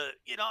get to,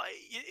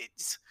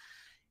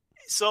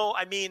 so,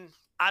 I mean,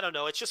 I don't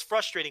know. It's just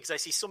frustrating because I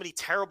see so many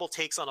terrible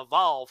takes on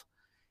Evolve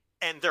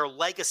and their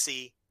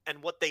legacy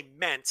and what they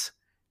meant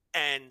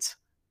and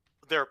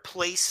their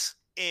place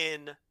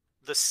in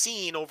the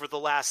scene over the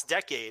last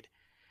decade.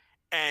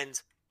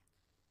 And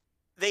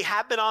they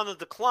have been on the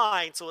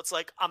decline, so it's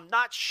like I'm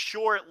not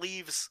sure it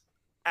leaves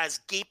as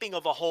gaping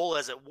of a hole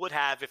as it would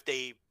have if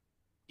they,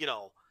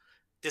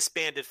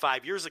 disbanded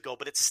 5 years ago,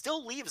 but it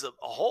still leaves a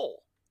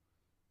hole.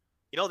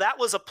 That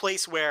was a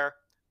place where,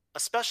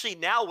 especially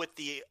now with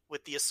the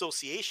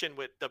association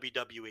with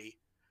WWE,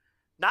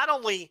 not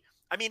only,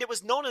 I mean, it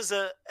was known as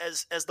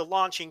the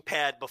launching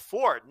pad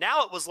before.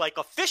 Now it was like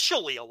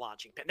officially a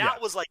launching pad. Now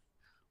It was like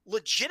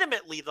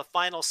legitimately the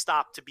final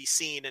stop to be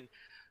seen, and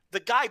the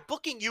guy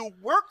booking you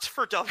worked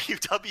for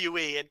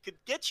WWE and could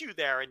get you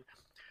there. And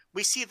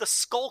we see the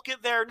Skulk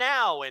there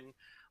now, and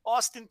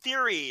Austin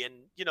Theory, and,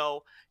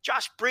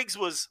 Josh Briggs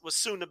was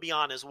soon to be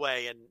on his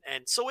way.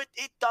 And so it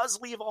does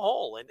leave a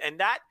hole. And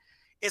that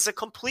is a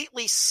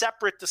completely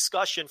separate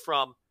discussion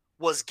from,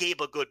 was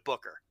Gabe a good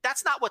booker?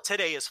 That's not what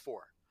today is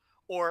for.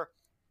 Or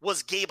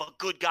was Gabe a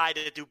good guy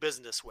to do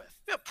business with?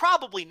 Yeah,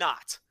 probably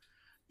not.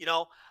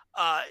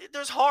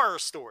 There's horror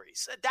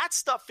stories. That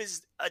stuff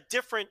is a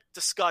different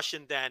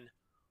discussion than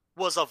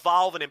was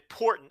Evolve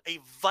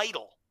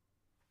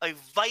a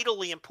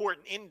vitally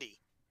important indie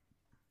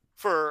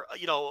for,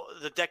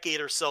 the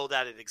decade or so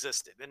that it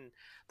existed. And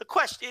the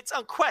question, it's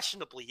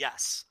unquestionably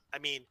yes. I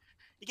mean,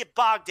 you get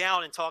bogged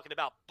down in talking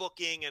about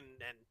booking and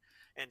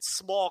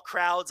small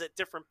crowds at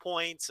different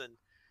points. And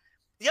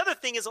The other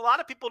thing is a lot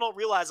of people don't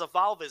realize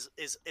Evolve is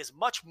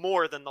much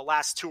more than the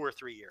last 2 or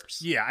 3 years.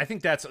 Yeah, I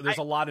think there's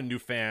a lot of new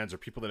fans or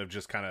people that have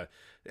just kind of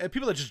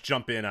people that just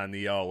jump in on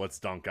the let's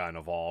dunk on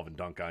Evolve and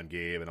dunk on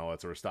Gabe and all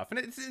that sort of stuff. And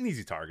it's an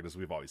easy target, as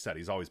we've always said.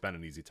 He's always been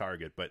an easy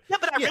target. But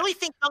I really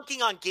think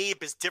dunking on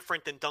Gabe is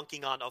different than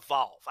dunking on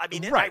Evolve. I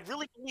mean, I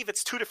really believe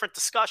it's 2 different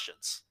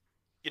discussions.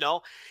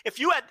 If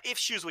you had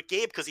issues with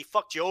Gabe because he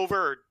fucked you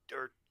over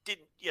or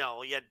didn't, he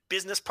had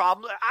business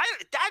problems,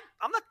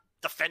 I'm not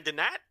defending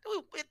that.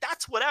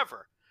 That's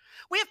whatever.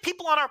 We have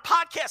people on our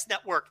podcast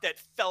network that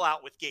fell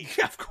out with Gabe.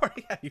 Yeah, of course.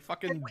 Yeah, he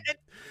fucking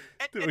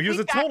he was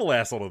a total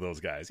asshole to those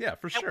guys. Yeah,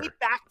 for sure. And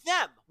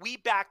we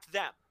backed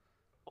them.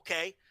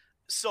 Okay,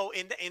 so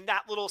in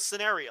that little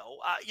scenario,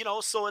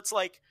 so it's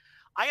like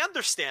I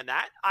understand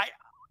that. I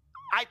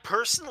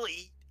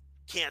personally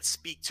can't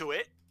speak to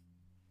it,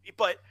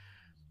 but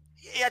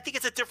I think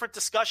it's a different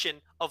discussion.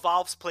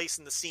 Evolve's place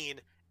in the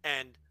scene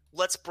and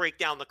let's break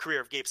down the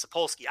career of Gabe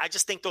Sapolsky. I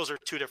just think those are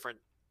 2 different,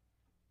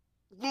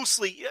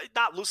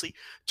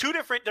 two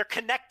different, they're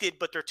connected,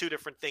 but they're 2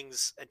 different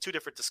things and 2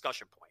 different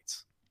discussion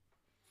points.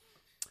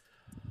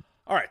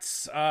 All right.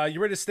 You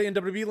ready to stay in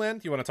WWE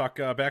land? You want to talk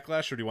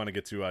Backlash or do you want to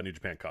get to New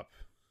Japan Cup?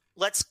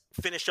 Let's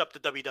finish up the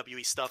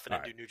WWE stuff and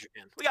then do New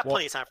Japan. We got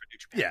plenty of time for New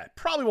Japan. Yeah,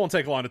 probably won't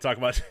take long to talk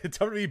about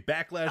WWE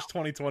Backlash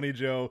 2020,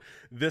 Joe.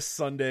 This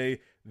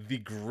Sunday, the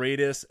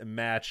greatest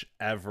match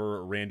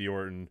ever, Randy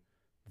Orton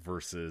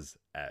versus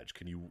Edge.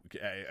 Can you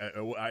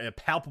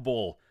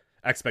palpable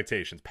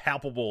expectations,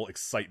 palpable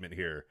excitement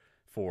here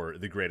for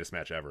the greatest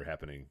match ever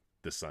happening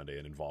this Sunday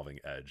and involving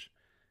Edge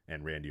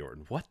and Randy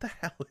Orton. What the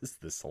hell is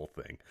this whole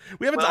thing?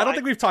 I don't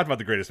think we've talked about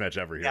the greatest match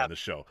ever here on the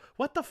show.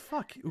 What the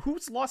fuck?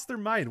 Who's lost their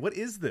mind? What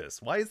is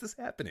this? Why is this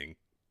happening?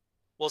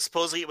 Well,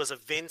 supposedly it was a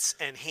Vince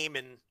and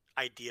Heyman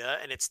idea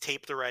and it's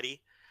taped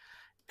already.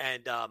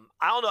 And I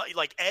don't know,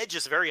 like Edge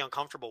is very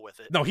uncomfortable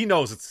with it. No, he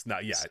knows it's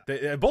not.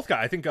 Yeah, both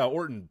guys. I think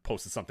Orton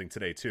posted something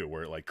today too,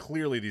 where like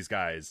clearly these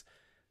guys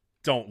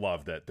don't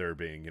love that they're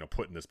being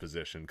put in this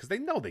position because they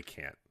know they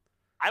can't.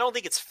 I don't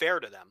think it's fair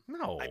to them.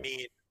 No, I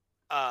mean,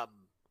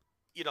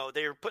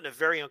 they're put in a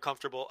very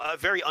uncomfortable,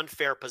 very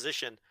unfair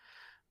position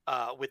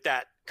with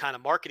that kind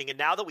of marketing. And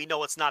now that we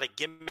know it's not a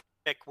gimmick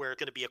where it's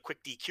going to be a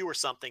quick DQ or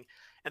something,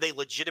 and they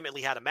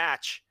legitimately had a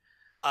match.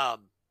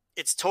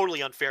 It's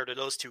totally unfair to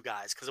those 2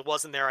 guys because it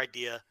wasn't their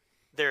idea.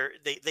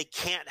 They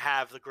can't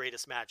have the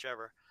greatest match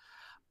ever.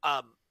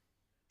 And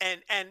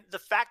the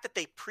fact that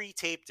they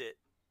pre-taped it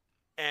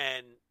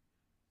and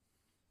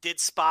did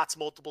spots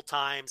multiple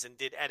times and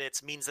did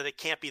edits means that it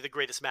can't be the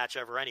greatest match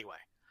ever anyway.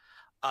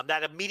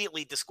 That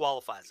immediately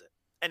disqualifies it.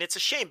 And it's a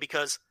shame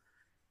because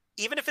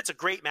even if it's a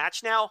great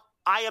match now,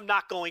 I am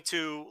not going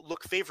to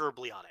look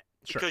favorably on it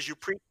because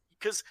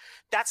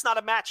that's not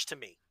a match to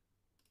me.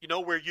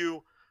 Where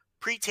you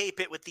pre-tape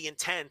it with the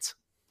intent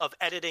of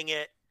editing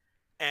it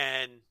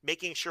and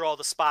making sure all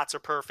the spots are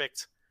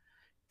perfect.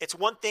 It's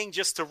one thing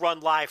just to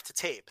run live to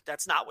tape.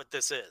 That's not what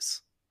this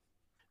is.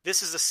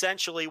 This is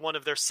essentially one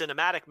of their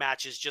cinematic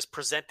matches just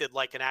presented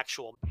like an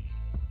actual.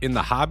 In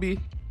the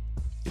hobby,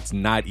 it's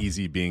not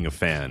easy being a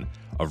fan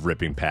of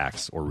ripping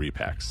packs or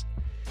repacks.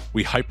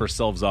 We hype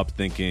ourselves up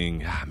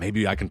thinking,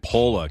 maybe I can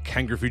pull a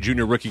Ken Griffey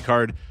Jr. rookie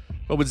card,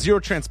 but with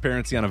zero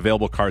transparency on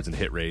available cards and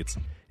hit rates,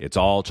 it's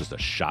all just a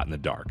shot in the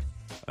dark.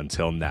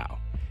 Until now.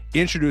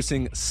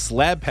 Introducing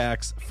slab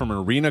packs from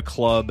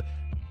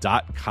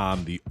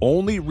arenaclub.com, the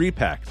only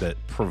repack that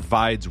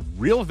provides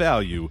real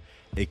value,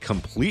 a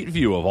complete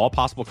view of all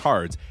possible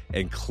cards,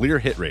 and clear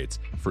hit rates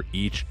for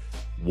each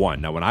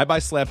one. Now, when I buy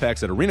slab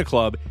packs at Arena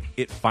Club,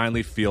 it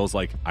finally feels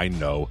like I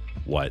know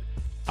what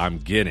I'm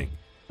getting.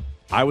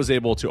 I was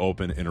able to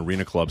open an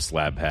Arena Club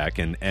slab pack,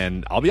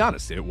 and I'll be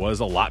honest, it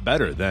was a lot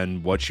better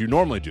than what you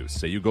normally do.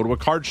 Say you go to a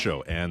card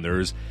show, and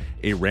there's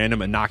a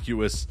random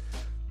innocuous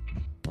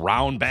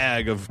brown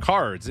bag of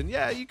cards, and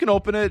you can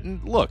open it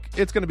and look,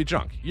 it's going to be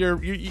junk.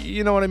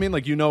 You know what I mean?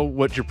 Like,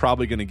 what you're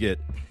probably going to get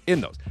in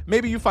those.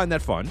 Maybe you find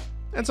that fun,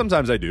 and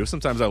sometimes I do.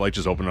 Sometimes I like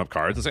just opening up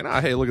cards and saying,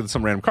 hey, look at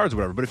some random cards or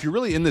whatever. But if you're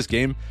really in this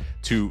game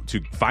to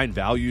find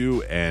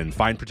value and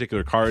find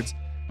particular cards,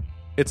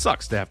 it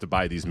sucks to have to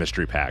buy these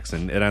mystery packs,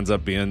 and it ends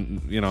up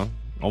being,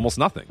 almost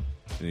nothing.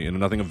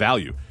 Nothing of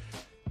value.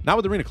 Not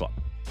with Arena Club.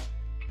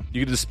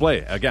 You can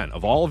display, again,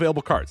 of all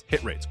available cards,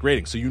 hit rates,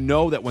 grading, so you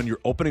know that when you're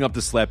opening up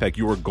the slab pack,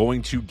 you are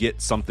going to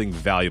get something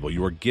valuable.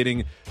 You are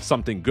getting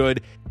something good.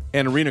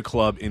 And Arena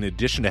Club, in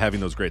addition to having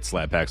those great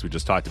slab packs we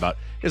just talked about,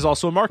 is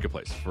also a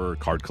marketplace for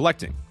card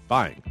collecting,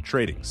 buying,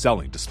 trading,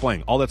 selling,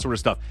 displaying, all that sort of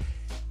stuff.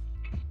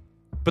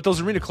 But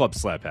those Arena Club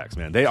slab packs,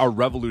 man, they are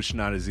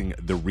revolutionizing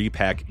the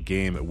repack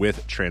game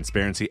with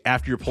transparency.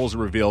 After your pulls are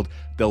revealed,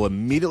 they'll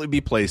immediately be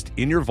placed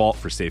in your vault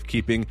for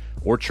safekeeping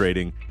or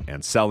trading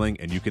and selling,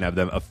 and you can have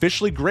them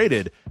officially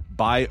graded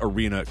by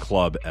Arena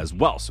Club as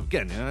well. So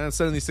again,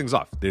 sending these things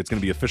off, it's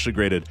going to be officially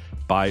graded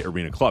by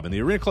Arena Club. And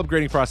the Arena Club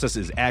grading process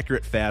is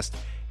accurate, fast,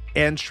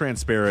 and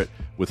transparent,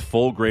 with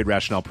full grade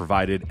rationale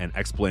provided and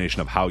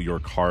explanation of how your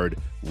card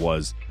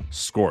was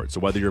scored. So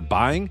whether you're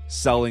buying,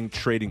 selling,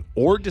 trading,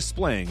 or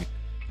displaying,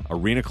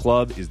 Arena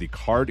Club is the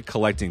card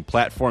collecting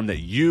platform that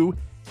you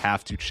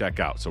have to check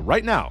out. So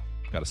right now,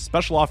 I've got a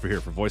special offer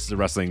here for Voices of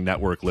Wrestling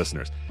Network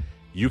listeners.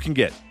 You can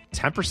get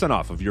 10%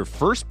 off of your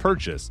first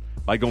purchase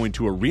by going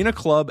to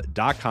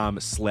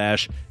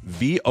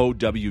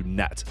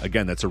arenaclub.com/VOWnet.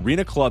 Again, that's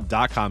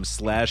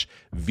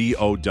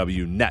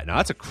arenaclub.com/VOWnet. Now,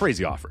 that's a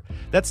crazy offer.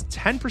 That's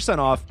 10%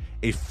 off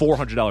a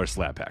 $400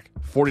 slab pack.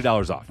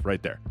 $40 off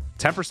right there.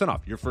 10%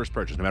 off your first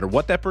purchase. No matter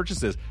what that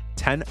purchase is,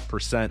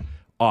 10%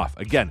 off.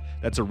 Again,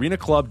 that's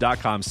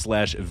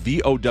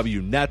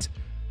arenaclub.com/VOWnet.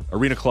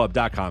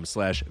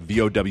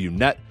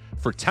 arenaclub.com/VOWnet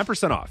for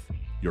 10% off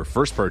your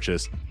first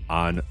purchase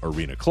on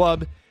Arena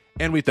Club.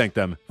 And we thank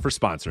them for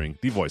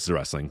sponsoring the Voices of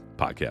Wrestling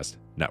Podcast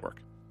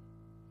Network.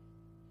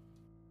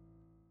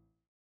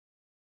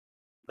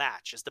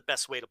 Match is the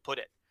best way to put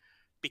it,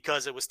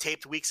 because it was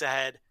taped weeks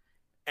ahead,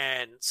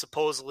 and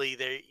supposedly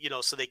they,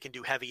 so they can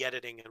do heavy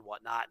editing and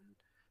whatnot and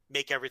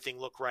make everything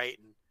look right.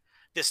 And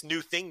this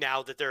new thing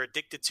now that they're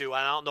addicted to,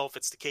 I don't know if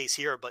it's the case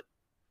here, but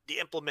the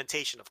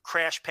implementation of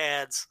crash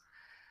pads,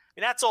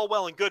 and that's all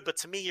well and good, but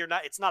to me,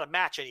 it's not a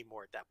match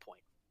anymore at that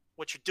point.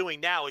 What you're doing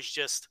now is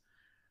just,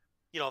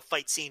 a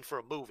fight scene for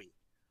a movie.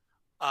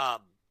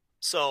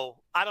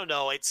 So I don't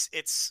know.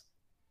 It's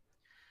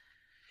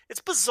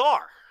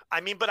bizarre. I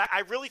mean, but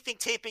I really think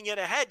taping it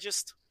ahead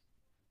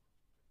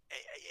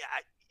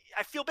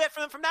I feel bad for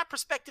them from that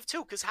perspective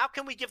too, because how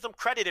can we give them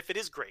credit if it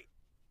is great?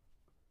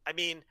 I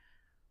mean,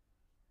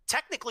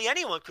 technically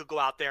anyone could go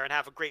out there and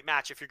have a great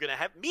match. If you're going to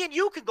have, me and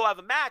you could go have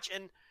a match,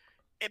 and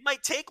it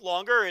might take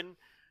longer, and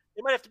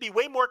it might have to be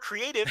way more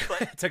creative,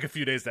 but take a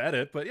few days to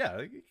edit, but yeah,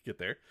 you can get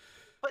there.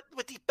 But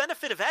with the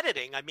benefit of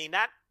editing, I mean,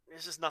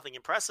 there's just nothing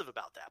impressive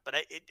about that.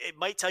 But it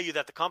might tell you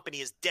that the company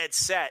is dead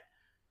set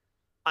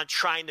on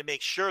trying to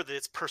make sure that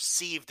it's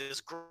perceived as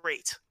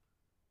great,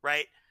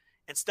 right?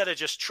 Instead of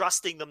just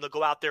trusting them to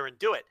go out there and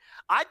do it.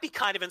 I'd be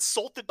kind of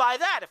insulted by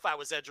that if I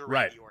was Edge or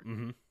Randy Orton.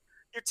 Mm-hmm.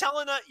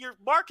 You're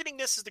marketing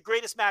this as the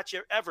greatest match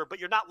ever, but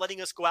you're not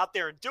letting us go out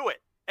there and do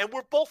it. And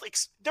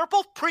they're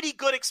both pretty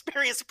good,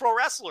 experienced pro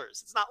wrestlers.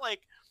 It's not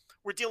like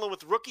we're dealing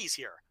with rookies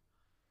here,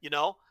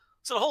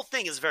 So the whole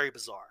thing is very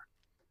bizarre.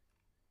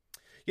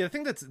 Yeah, the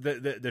thing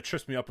that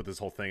trips me up with this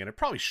whole thing, and it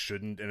probably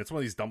shouldn't, and it's one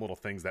of these dumb little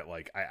things that,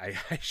 like, I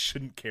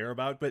shouldn't care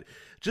about, but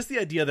just the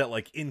idea that,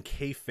 like, in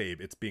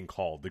kayfabe, it's being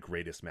called the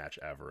greatest match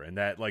ever, and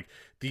that, like,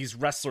 these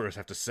wrestlers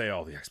have to say,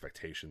 oh, the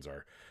expectations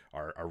are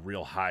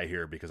real high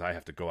here because I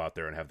have to go out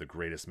there and have the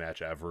greatest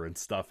match ever and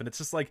stuff, and it's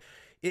just, like,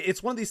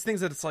 it's one of these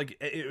things that it's, like,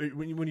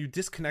 when you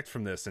disconnect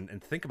from this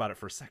and think about it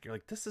for a second, you're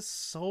like, this is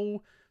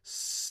so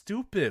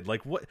stupid.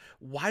 Like, how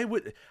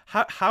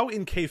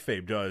in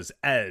kayfabe does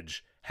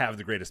Edge have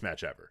the greatest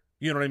match ever?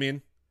 You know what I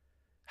mean?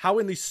 How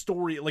in the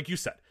story, like you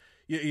said,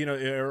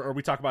 or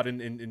we talk about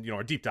in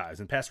our deep dives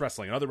and past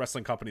wrestling and other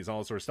wrestling companies and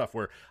all that sort of stuff,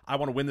 where I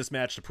want to win this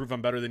match to prove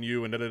I'm better than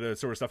you and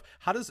sort of stuff.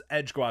 How does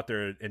Edge go out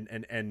there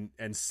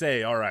and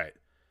say, all right,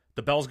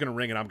 the bell's going to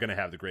ring and I'm going to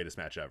have the greatest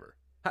match ever?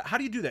 How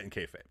do you do that in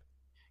kayfabe?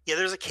 Yeah,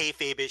 there's a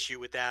kayfabe issue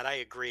with that. I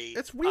agree.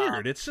 It's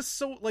weird. It's just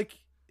so, like,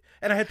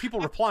 and I had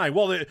people replying,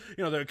 well, the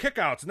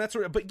kickouts and that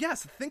sort of, but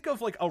yes, think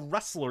of, like, a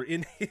wrestler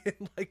in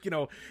like,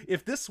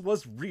 if this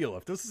was real,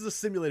 if this is a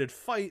simulated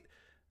fight,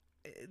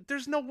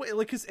 there's no way,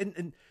 like,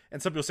 and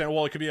some people saying,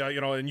 well, it could be in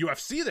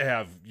UFC they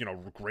have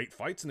great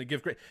fights and they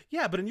give great,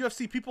 yeah, but in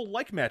UFC people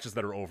like matches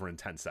that are over in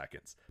 10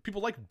 seconds.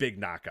 People like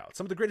big knockouts.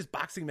 Some of the greatest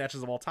boxing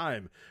matches of all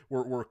time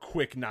were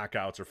quick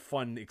knockouts or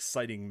fun,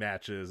 exciting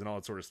matches and all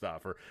that sort of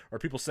stuff. Or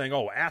people saying,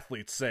 oh,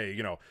 athletes say,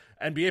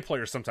 NBA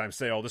players sometimes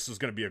say, oh, this is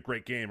going to be a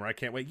great game or I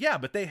can't wait. Yeah,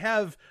 but they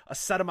have a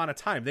set amount of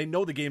time. They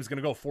know the game's going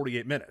to go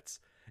 48 minutes.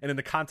 And in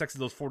the context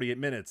of those 48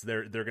 minutes,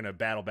 they're going to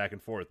battle back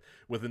and forth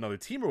with another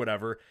team or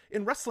whatever.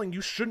 In wrestling,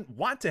 you shouldn't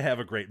want to have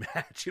a great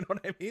match. You know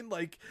what I mean?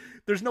 Like,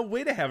 there's no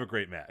way to have a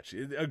great match.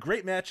 A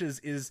great match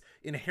is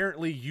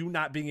inherently you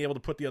not being able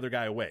to put the other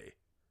guy away.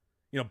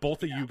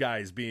 Both of you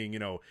guys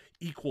being,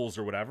 equals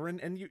or whatever.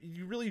 And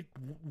you really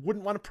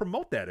wouldn't want to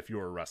promote that if you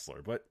were a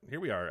wrestler. But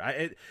here we are.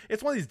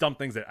 It's one of these dumb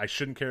things that I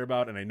shouldn't care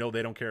about. And I know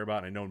they don't care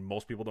about. And I know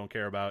most people don't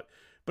care about.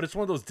 But it's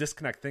one of those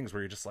disconnect things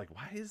where you're just like,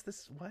 why is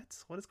this?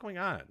 What is going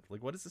on?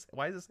 Like, what is this?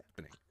 Why is this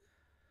happening?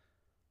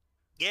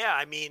 Yeah,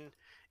 I mean,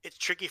 it's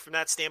tricky from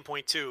that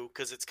standpoint too,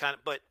 because it's kind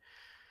of, but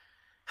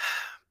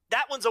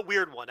that one's a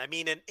weird one. I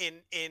mean,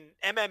 in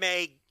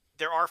MMA,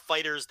 there are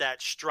fighters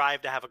that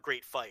strive to have a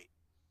great fight,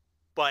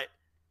 but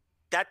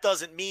that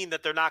doesn't mean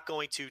that they're not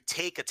going to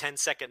take a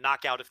 10-second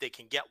knockout if they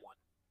can get one,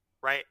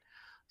 right?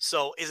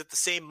 So is it the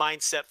same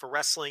mindset for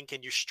wrestling?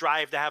 Can you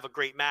strive to have a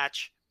great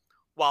match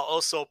while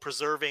also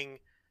preserving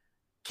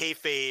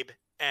kayfabe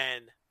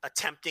and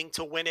attempting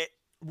to win it?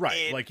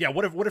 Right. Like, yeah,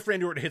 what if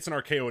Randy Orton hits an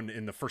RKO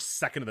in the first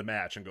second of the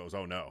match and goes,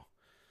 oh no,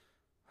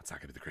 that's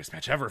not going to be the greatest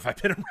match ever if I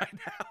pin him right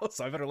now,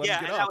 so I better let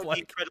him get up. Yeah, that would be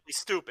incredibly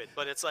stupid,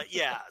 but it's like,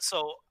 yeah,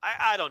 so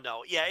I don't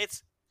know. Yeah,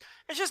 it's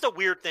just a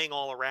weird thing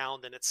all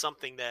around, and it's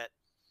something that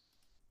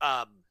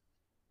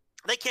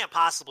they can't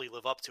possibly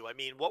live up to. I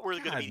mean, what we're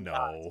going to be...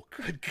 No.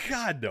 Good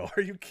God, no.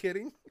 Are you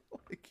kidding?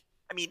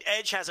 I mean,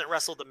 Edge hasn't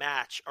wrestled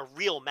a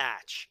real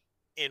match,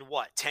 in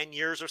 10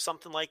 years or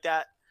something like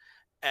that.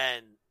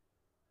 And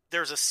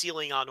there's a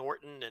ceiling on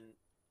Orton, and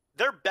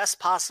their best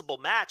possible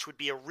match would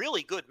be a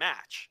really good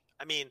match.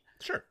 I mean,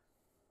 sure.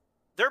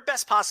 Their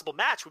best possible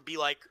match would be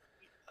like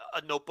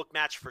a Notebook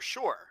match for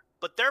sure.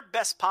 But their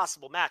best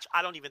possible match,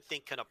 I don't even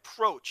think can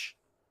approach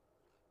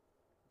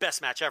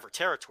best match ever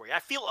territory. I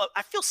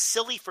feel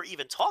silly for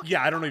even talking.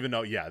 Yeah, I don't even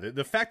know. Yeah,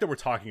 the fact that we're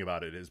talking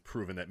about it has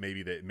proven that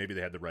maybe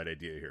they had the right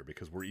idea here,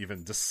 because we're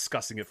even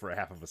discussing it for a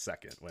half of a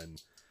second when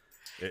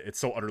it's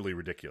so utterly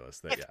ridiculous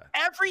that if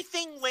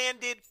everything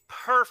landed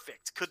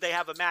perfect, could they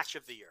have a match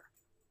of the year?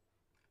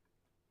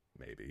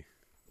 Maybe.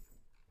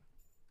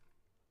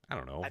 I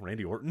don't know.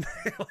 Randy Orton?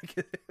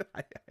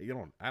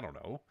 I don't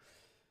know.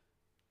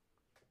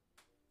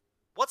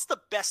 What's the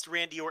best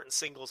Randy Orton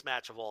singles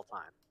match of all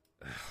time?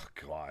 Oh,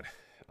 God.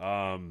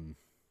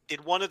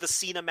 Did one of the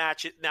Cena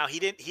matches? Now he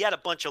didn't. He had a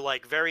bunch of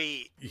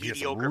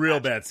mediocre, real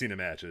matches. bad Cena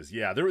matches.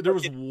 Yeah, there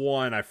was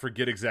one. I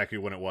forget exactly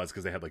when it was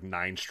because they had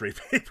 9 straight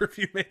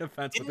pay-per-view main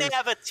events. Didn't they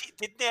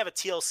have a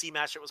TLC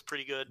match that was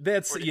pretty good?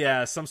 That's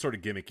some sort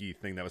of gimmicky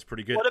thing that was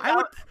pretty good. What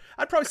about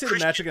I'd probably say the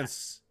match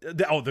against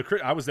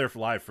I was there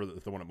live for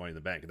the one at Money in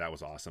the Bank, and that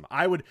was awesome.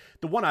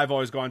 The one I've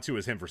always gone to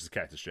is him versus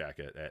Cactus Jack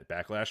at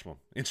Backlash. Well,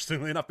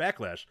 interestingly enough,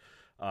 Backlash,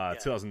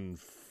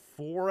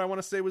 2004, I want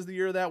to say, was the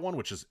year of that one,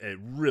 which is a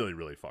really,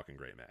 really fucking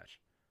great match.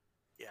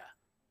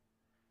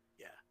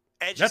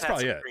 Edge That's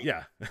probably it.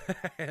 Yeah,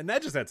 and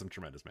Edge just had some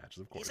tremendous matches.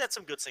 Of course, he's had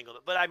some good single,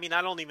 but I mean,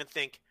 I don't even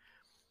think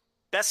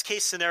best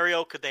case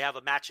scenario could they have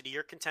a match of the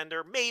year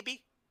contender?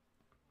 Maybe.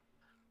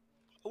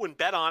 I wouldn't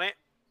bet on it,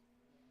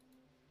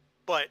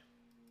 but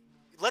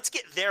let's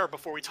get there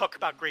before we talk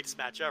about greatest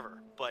match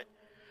ever. But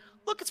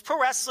look, it's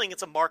pro wrestling;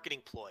 it's a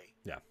marketing ploy.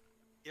 Yeah,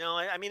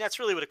 I mean, that's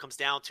really what it comes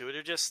down to.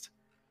 It's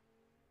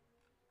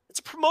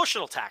a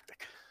promotional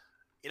tactic,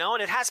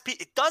 and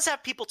it does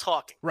have people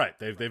talking. Right,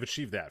 they've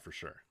achieved that for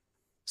sure.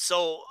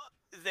 So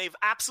they've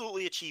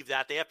absolutely achieved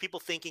that. They have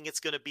people thinking it's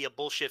going to be a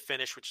bullshit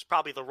finish, which is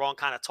probably the wrong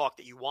kind of talk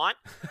that you want.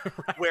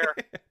 Right. Where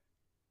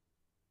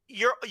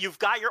you've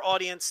got your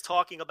audience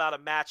talking about a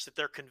match that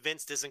they're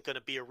convinced isn't going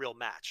to be a real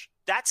match.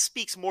 That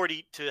speaks more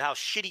to how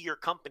shitty your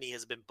company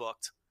has been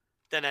booked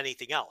than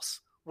anything else.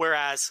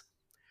 Whereas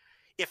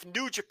if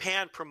New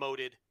Japan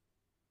promoted,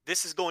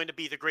 this is going to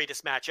be the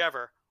greatest match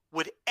ever,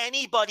 would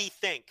anybody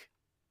think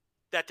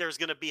that there's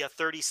going to be a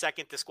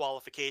 30-second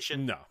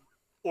disqualification? No.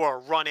 Or a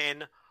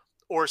run-in,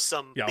 or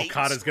some... Yeah,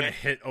 Okada's going to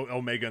hit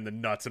Omega in the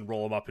nuts and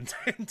roll him up in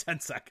 10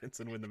 seconds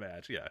and win the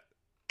match, yeah.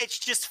 It's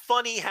just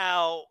funny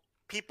how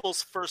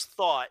people's first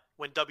thought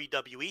when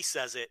WWE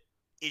says it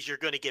is you're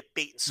going to get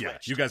bait and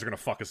switched. Yeah, you guys are going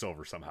to fuck us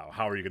over somehow.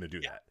 How are you going to do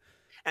that?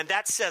 And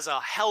that says a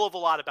hell of a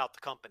lot about the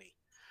company.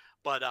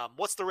 But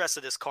what's the rest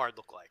of this card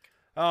look like?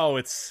 Oh,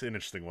 it's an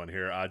interesting one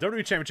here.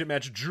 WWE Championship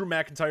match, Drew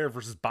McIntyre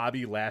versus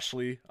Bobby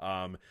Lashley.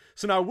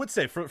 So now I would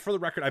say, for the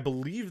record, I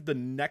believe the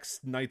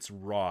next night's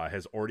Raw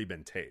has already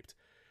been taped.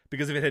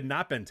 Because if it had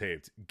not been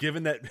taped,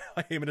 given that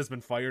Heyman has been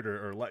fired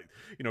or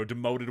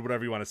demoted,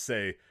 whatever you want to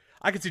say,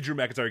 I could see Drew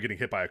McIntyre getting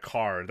hit by a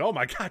car, and oh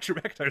my God, Drew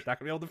McIntyre's not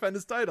going to be able to defend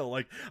his title.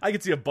 I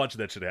could see a bunch of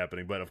that shit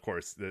happening, but of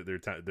course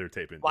they're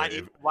taping. Why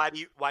do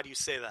you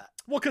say that?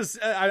 Well, because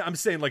I'm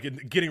saying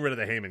getting rid of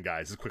the Heyman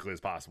guys as quickly as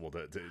possible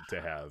to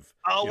have.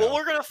 Oh well,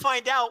 we're gonna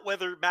find out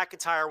whether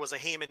McIntyre was a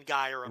Heyman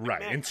guy or a McMahon.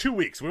 Right in 2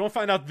 weeks. We won't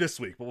find out this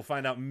week, but we'll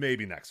find out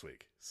maybe next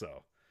week.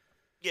 So.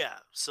 Yeah,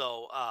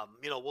 so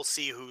we'll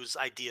see whose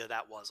idea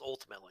that was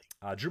ultimately.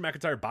 Drew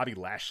McIntyre, Bobby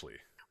Lashley.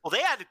 Well,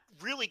 they had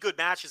really good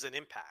matches in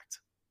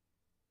Impact.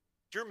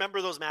 Do you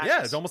remember those matches?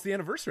 Yeah, it's almost the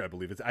anniversary, I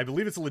believe. I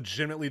believe it's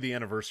legitimately the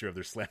anniversary of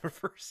their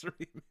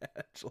Slammiversary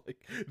match,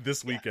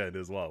 this weekend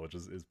as well, which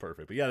is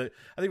perfect. But yeah, I think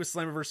it was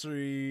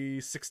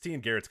Slammiversary 16.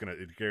 Garrett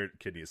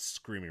Kidney is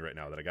screaming right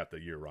now that I got the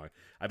year wrong.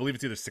 I believe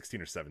it's either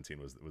 16 or 17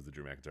 was the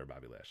Drew McIntyre,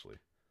 Bobby Lashley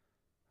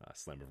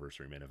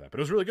Slammiversary main event. But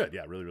it was really good.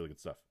 Yeah, really, really good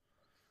stuff.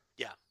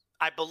 Yeah.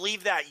 I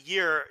believe that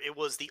year it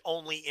was the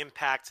only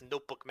Impact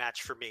Notebook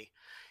match for me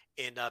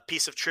in a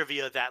piece of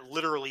trivia that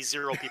literally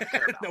zero people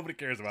care about. Nobody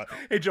cares about.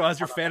 Hey, Joe, how's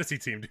your fantasy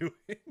team doing?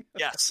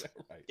 Yes.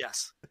 Right.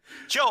 Yes.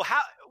 Joe,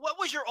 what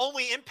was your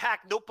only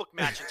Impact Notebook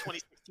match in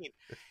 2016?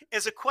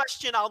 Is a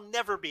question I'll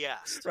never be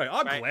asked. Right.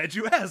 I'm glad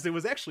you asked. It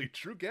was actually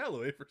Drew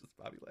Galloway versus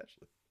Bobby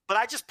Lashley. But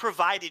I just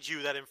provided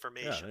you that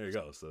information. Yeah, there you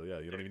go. So, yeah,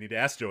 you don't even need to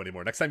ask Joe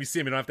anymore. Next time you see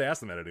him, you don't have to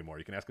ask him that anymore.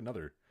 You can ask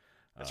another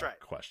That's right.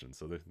 question.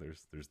 So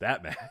there's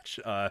that match.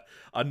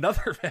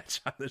 Another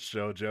match on this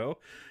show, Joe,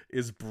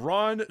 is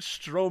Braun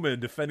Strowman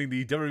defending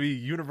the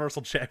WWE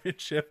Universal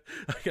Championship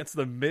against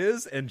The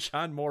Miz and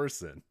John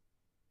Morrison.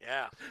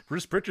 Yeah.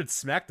 Bruce Pritchard's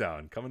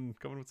SmackDown coming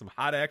with some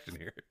hot action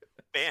here.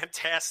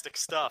 Fantastic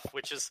stuff,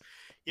 which is,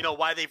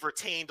 why they've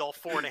retained all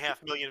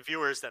 4.5 million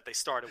viewers that they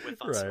started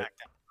with on SmackDown.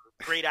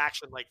 Great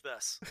action like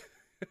this.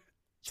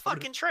 It's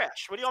fucking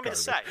trash. What do you want me to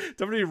say?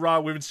 WWE Raw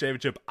Women's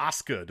Championship,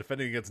 Asuka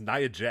defending against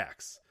Nia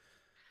Jax.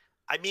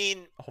 I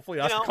mean, hopefully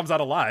Asuka comes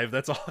out alive.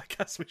 That's all I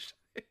guess we should.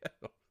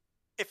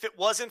 If it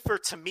wasn't for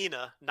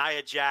Tamina,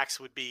 Nia Jax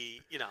would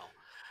be,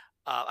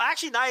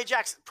 Actually, Nia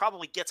Jax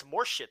probably gets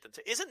more shit than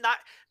isn't not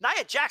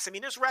Nia Jax. I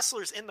mean, there's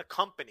wrestlers in the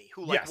company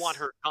who like want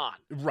her gone.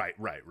 Right.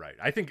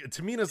 I think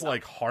Tamina's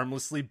like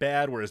harmlessly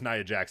bad, whereas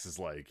Nia Jax is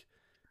like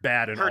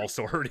bad and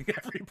also hurting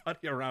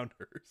everybody around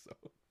her. So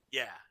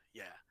yeah.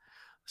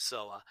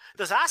 So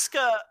does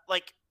Asuka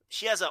like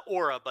she has an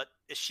aura, but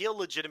is she a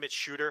legitimate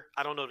shooter?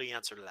 I don't know the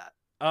answer to that.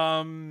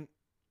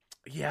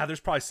 Yeah, there's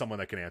probably someone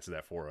that can answer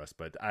that for us,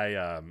 but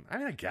I mean,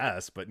 I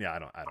guess, but yeah, I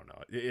don't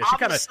know.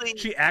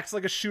 She acts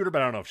like a shooter,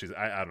 but I don't know if she's.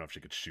 I don't know if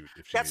she could shoot.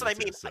 If she that's what I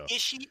mean. So.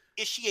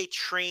 Is she a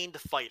trained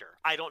fighter?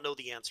 I don't know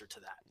the answer to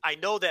that. I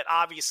know that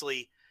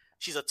obviously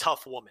she's a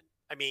tough woman.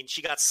 I mean,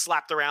 she got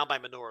slapped around by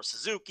Minoru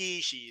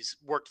Suzuki. She's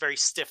worked very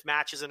stiff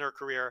matches in her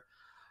career,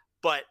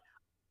 but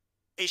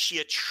is she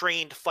a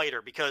trained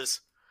fighter?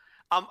 Because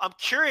I'm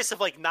curious if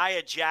like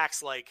Nia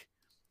Jax like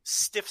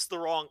stiffs the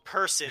wrong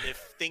person if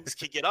things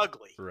could get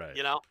ugly, right?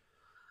 You know,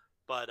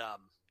 but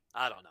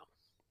I don't know.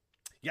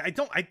 Yeah,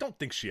 I don't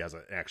think she has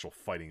an actual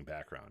fighting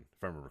background,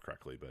 if I remember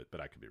correctly, but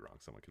I could be wrong.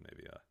 Someone can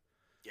maybe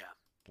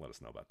let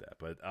us know about that.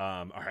 But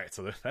all right,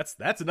 so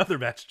that's another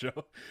match,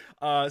 Joe.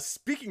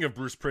 Speaking of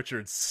Bruce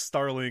Pritchard's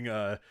startling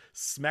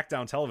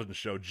SmackDown television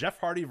show, Jeff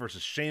Hardy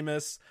versus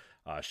Sheamus.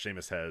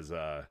 Sheamus has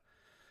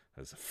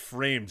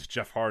framed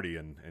Jeff Hardy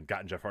and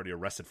gotten Jeff Hardy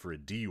arrested for a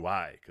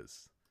DUI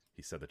because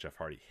he said that Jeff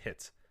Hardy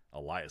hit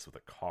Elias with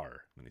a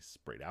car and he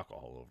sprayed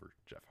alcohol over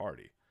Jeff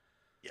Hardy.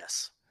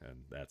 Yes.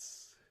 And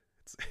it's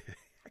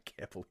I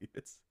can't believe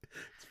it's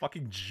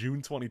fucking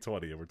June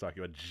 2020 and we're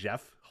talking about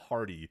Jeff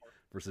Hardy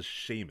versus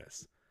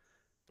Sheamus.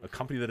 A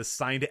company that has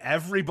signed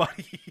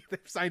everybody. They've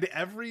signed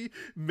every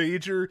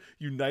major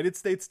United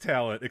States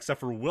talent except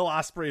for Will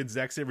Ospreay and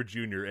Zack Sabre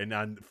Jr. And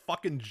on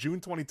fucking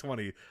June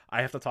 2020,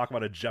 I have to talk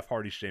about a Jeff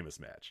Hardy-Sheamus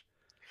match.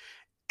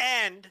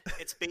 And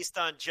it's based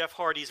on Jeff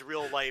Hardy's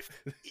real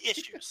life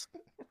issues.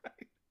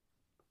 Right.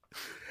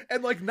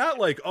 And like, not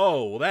like,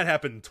 oh, well, that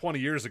happened 20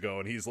 years ago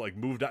and he's like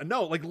moved on.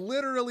 No, like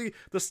literally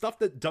the stuff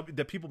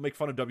that people make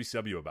fun of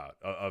WCW about,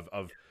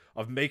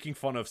 of making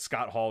fun of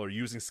Scott Hall or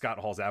using Scott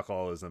Hall's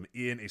alcoholism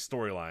in a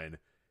storyline,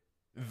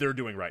 they're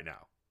doing right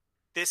now.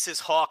 This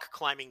is Hawk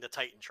climbing the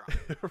Titantron.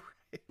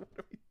 Right? What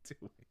are we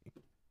doing?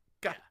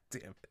 God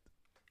damn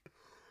it.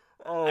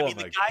 Oh, I mean,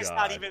 the guy's God.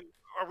 not even,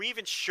 are we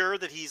even sure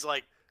that he's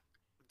like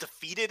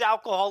defeated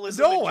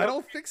alcoholism? No, I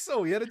don't think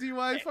so. He had a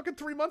DUI fucking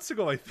 3 months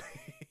ago, I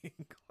think.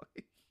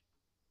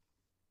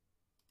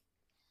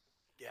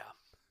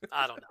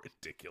 I don't know.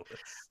 Ridiculous.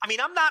 I mean,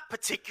 I'm not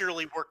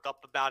particularly worked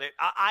up about it.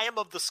 I am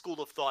of the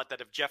school of thought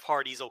that if Jeff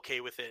Hardy's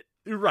okay with it.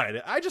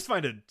 Right. I just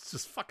find it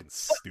just fucking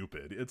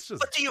stupid. It's just.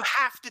 But do you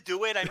have to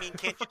do it? I mean,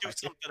 can't you do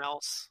something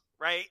else?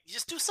 Right? You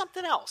just do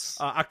something else.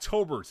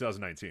 October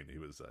 2019, he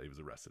was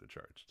arrested and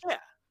charged. Yeah.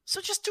 So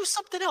just do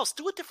something else.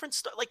 Do a different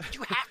stuff. Like, do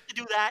you have to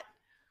do that?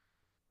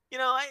 You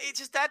know, it's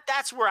just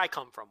that's where I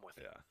come from with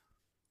it. Yeah.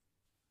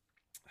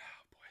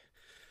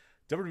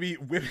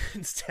 WWE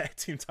Women's Tag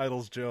Team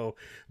titles, Joe.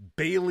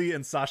 Bayley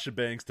and Sasha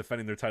Banks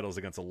defending their titles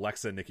against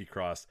Alexa and Nikki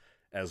Cross,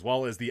 as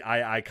well as the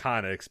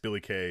Iconics,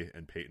 Billie Kay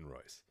and Peyton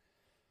Royce.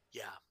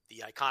 Yeah,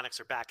 the Iconics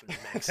are back in the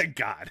mix. Thank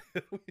God.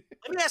 Let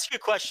me ask you a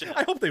question.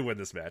 I hope they win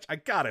this match. I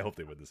hope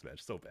they win this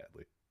match so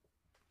badly.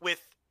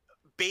 With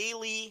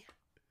Bayley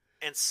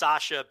and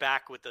Sasha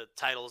back with the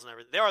titles and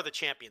everything, they are the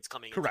champions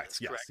coming into this,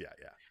 correct? Yes,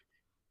 yeah.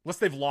 Unless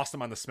they've lost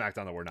them on the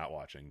SmackDown that we're not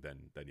watching, then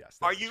yes.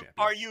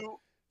 Are you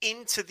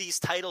into these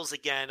titles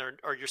again,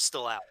 or you're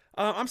still out?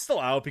 I'm still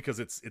out because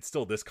it's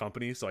still this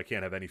company, so I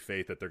can't have any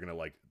faith that they're gonna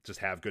like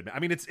just have good. I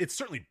mean, it's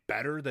certainly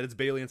better that it's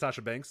Bayley and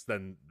Sasha Banks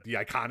than the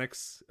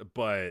Iconics,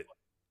 but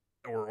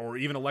or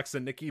even Alexa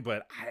and Nikki.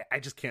 But I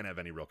just can't have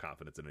any real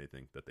confidence in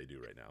anything that they do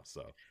right now.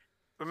 So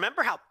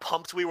remember how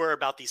pumped we were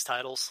about these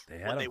titles?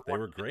 They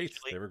were great.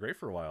 They were great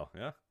for a while,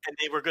 yeah. And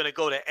they were going to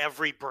go to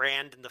every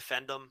brand and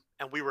defend them,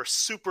 and we were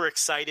super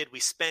excited. We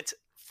spent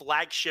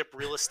flagship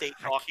real estate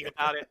talking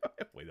about it.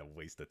 Wait, a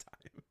waste of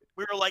time.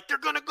 We were like, they're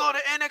going to go to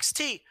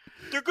NXT.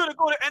 They're going to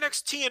go to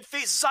NXT and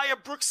face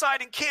Xia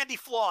Brookside and Candy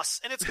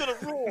Floss, and it's going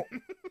to rule.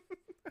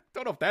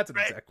 Don't know if that's an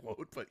exact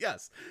quote, but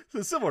yes.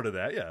 So similar to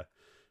that, yeah.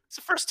 It's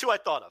the first two I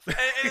thought of. And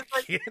it's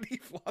like,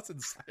 Candy Floss and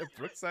Xia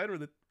Brookside were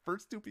the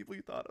first two people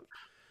you thought of.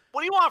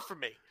 What do you want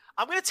from me?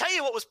 I'm going to tell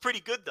you what was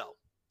pretty good, though.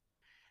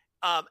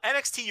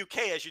 NXT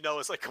UK, as you know,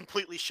 is like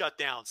completely shut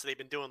down. So they've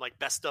been doing like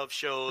best of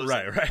shows.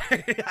 Right.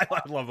 I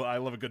love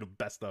a good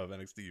best of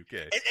NXT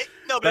UK.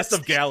 No, best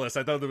of Gallus.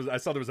 I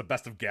saw there was a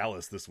best of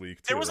Gallus this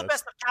week too. There was a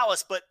best of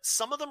Gallus, but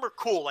some of them are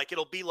cool. Like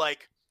it'll be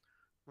like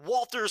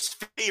Walter's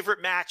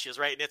favorite matches,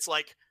 right? And it's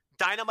like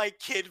Dynamite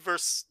Kid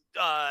versus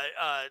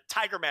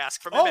Tiger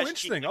Mask from MSG. Oh,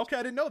 interesting. Okay,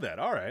 I didn't know that.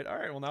 All right.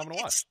 Well, now I'm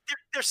gonna watch.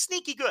 They're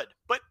sneaky good,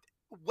 but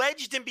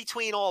wedged in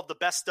between all of the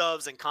best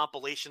ofs and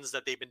compilations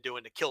that they've been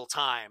doing to kill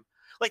time.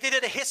 Like they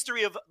did a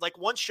history of like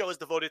one show is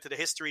devoted to the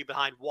history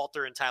behind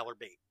Walter and Tyler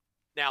Bate.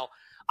 Now,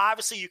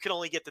 obviously you can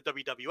only get the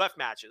WWF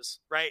matches,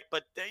 right?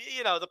 But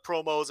you know, the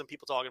promos and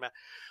people talking about,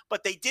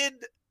 but they did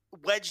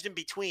wedged in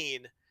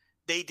between.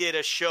 They did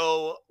a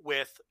show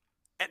with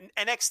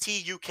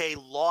NXT UK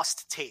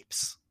lost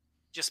tapes.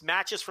 just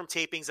matches from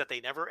tapings that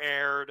they never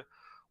aired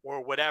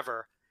or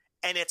whatever,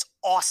 and it's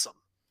awesome.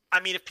 I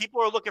mean, if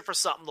people are looking for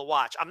something to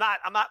watch, I'm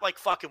not like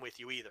fucking with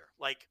you either.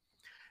 Like,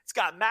 it's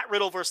got Matt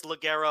Riddle versus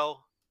Ligero.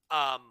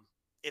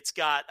 It's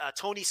got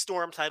Tony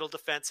Storm title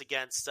defense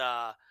against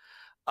Deonna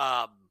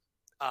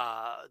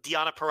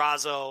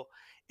Purrazzo.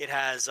 It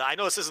has I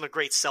know this isn't a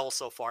great sell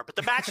so far, but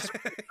the matches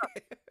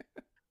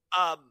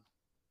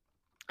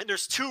and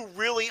there's two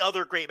really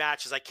other great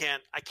matches. I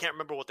can't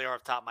remember what they are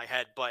off the top of my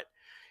head, but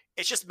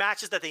it's just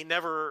matches that they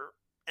never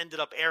ended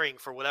up airing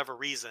for whatever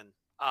reason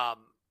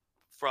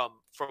from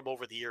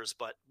over the years.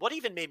 But what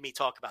even made me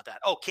talk about that?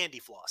 Oh, Candy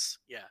Floss.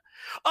 Yeah.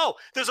 Oh,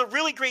 there's a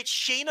really great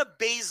Shayna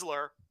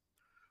Baszler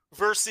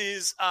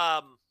versus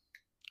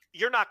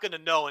you're not going to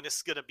know, and this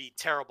is going to be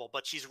terrible,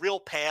 but she's real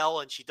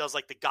pale and she does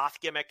like the goth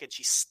gimmick and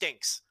she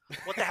stinks.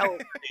 What the hell?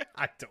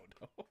 I don't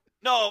know.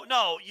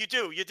 No, you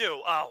do.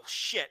 Oh,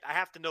 shit. I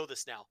have to know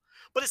this now.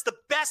 But it's the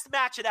best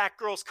match of that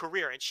girl's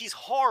career, and she's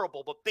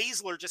horrible, but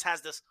Baszler just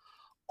has this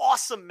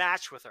awesome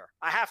match with her.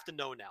 I have to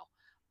know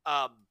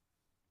now.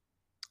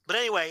 But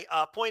anyway,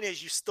 point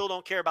is, you still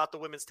don't care about the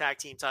women's tag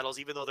team titles,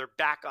 even though they're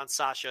back on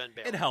Sasha and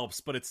Bayley. It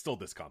helps, but it's still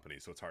this company,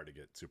 so it's hard to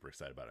get super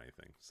excited about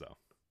anything. So,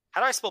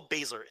 how do I spell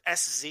Baszler?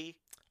 S-Z?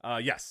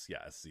 Yes,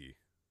 S-Z.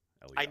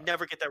 I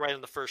never get that right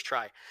on the first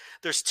try.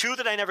 There's two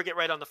that I never get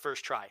right on the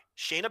first try.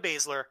 Shayna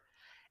Baszler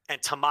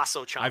and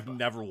Tommaso Ciampa. I've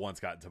never once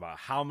gotten to about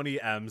how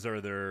many M's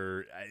are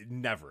there.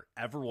 Never,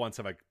 ever once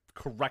have I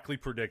correctly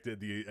predicted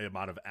the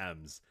amount of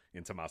M's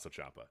in Tommaso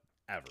Ciampa.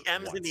 Ever. The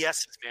M's in the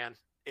S's, man.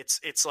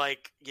 It's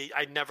like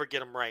I never get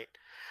them right.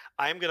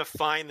 I'm gonna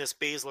find this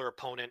Baszler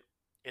opponent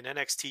in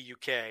NXT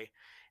UK.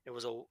 It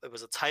was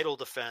a title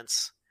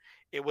defense.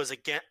 It was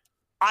against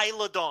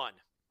Isla Dawn.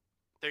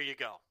 There you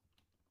go.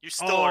 You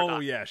still are not. Oh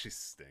yeah, she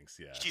stinks.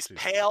 Yeah, she's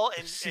pale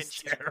and she's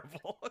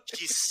terrible.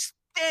 She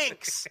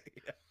stinks.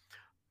 Yeah.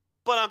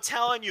 But I'm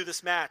telling you,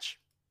 this match,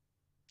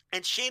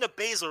 and Shayna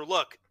Baszler,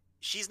 look,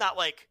 she's not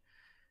like,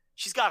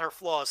 she's got her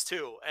flaws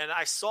too. And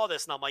I saw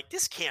this and I'm like,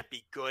 this can't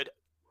be good.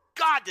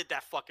 God, did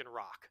that fucking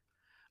rock.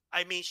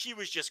 I mean, she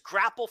was just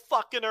grapple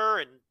fucking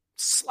her and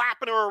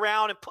slapping her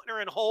around and putting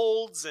her in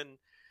holds. And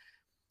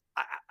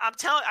I'm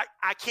telling,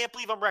 I can't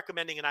believe I'm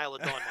recommending an Isla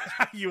Dawn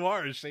match. You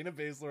are Shayna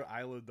Baszler,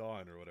 Isla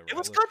Dawn, or whatever. It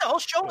was good. The whole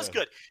show was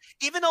good.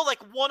 Even though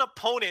like one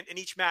opponent in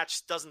each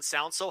match doesn't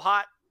sound so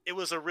hot, it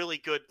was a really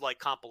good like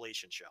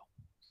compilation show.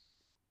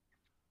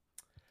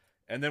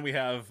 And then we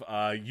have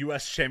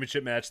U.S.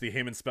 Championship match, the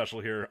Heyman special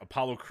here.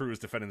 Apollo Crews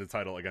defending the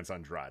title against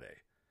Andrade.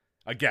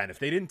 Again, if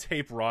they didn't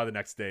tape Raw the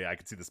next day, I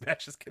could see this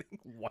match just getting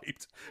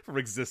wiped from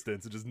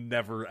existence and just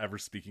never, ever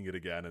speaking it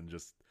again, and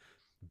just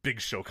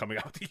Big Show coming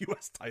out with the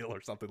U.S. title or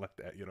something like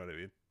that. You know what I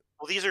mean?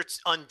 Well, these are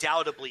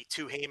undoubtedly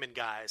two Heyman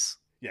guys.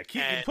 Yeah,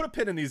 put a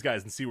pin in these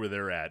guys and see where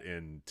they're at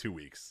in 2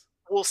 weeks.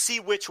 We'll see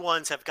which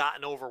ones have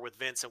gotten over with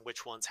Vince and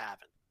which ones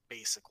haven't,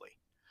 basically.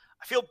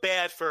 I feel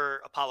bad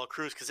for Apollo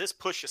Crews because this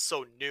push is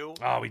so new.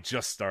 Oh, he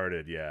just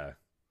started, yeah.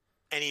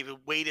 And he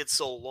waited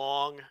so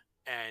long,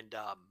 and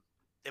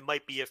it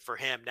might be it for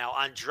him. Now,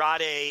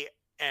 Andrade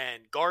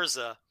and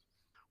Garza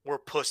were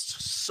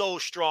pushed so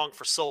strong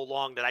for so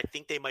long that I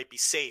think they might be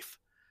safe.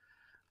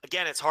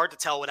 Again, it's hard to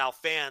tell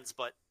without fans,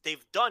 but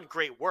they've done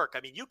great work.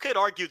 I mean, you could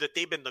argue that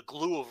they've been the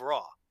glue of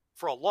Raw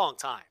for a long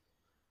time.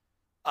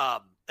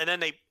 And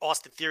then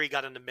Austin Theory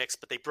got in the mix,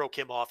 but they broke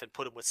him off and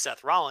put him with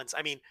Seth Rollins.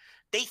 I mean,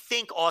 they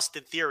think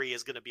Austin Theory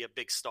is going to be a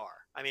big star.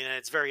 I mean, and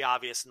it's very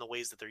obvious in the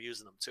ways that they're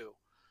using them too.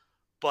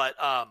 But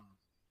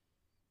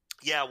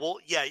yeah,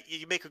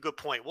 you make a good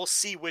point. We'll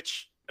see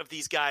which of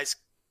these guys,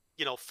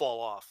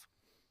 fall off.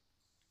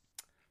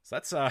 So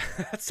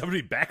that's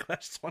somebody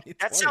Backlash 2020.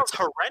 That sounds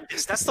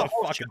horrendous. That's the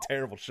whole fucking show.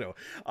 Terrible show.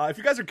 If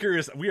you guys are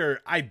curious,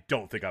 I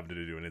don't think I'm going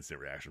to do an instant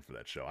reaction for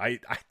that show. I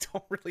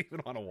don't really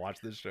even want to watch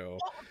this show.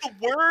 Well,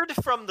 the word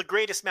from the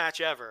greatest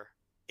match ever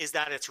is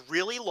that it's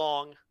really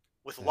long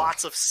with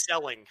lots of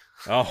selling.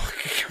 Oh,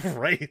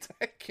 great.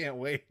 I can't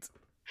wait.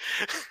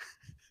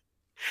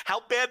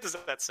 How bad does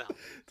that sound?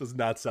 Does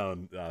not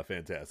sound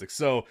fantastic.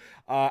 So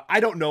I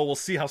don't know. We'll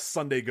see how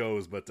Sunday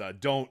goes, but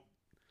don't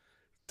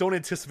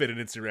anticipate an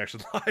instant reaction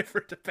live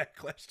for the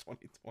Backlash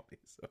 2020.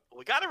 So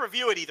we got to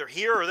review it either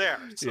here or there.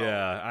 So.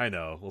 Yeah, I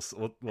know.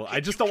 Well, I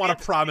just don't want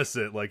to promise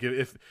it. Like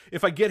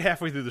if I get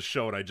halfway through the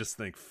show and I just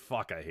think,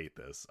 "Fuck, I hate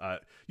this,"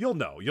 you'll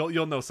know.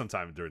 You'll know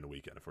sometime during the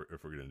weekend if we're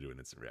going to do an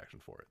instant reaction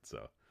for it.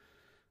 So,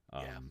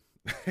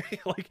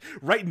 like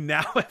right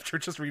now, after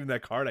just reading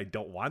that card, I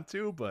don't want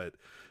to, but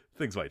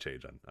things might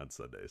change on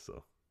Sunday.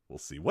 So we'll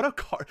see. What a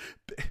card!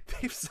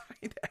 They've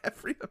signed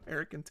every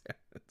American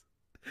talent,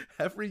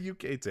 every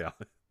UK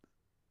talent.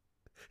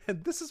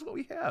 And this is what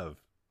we have.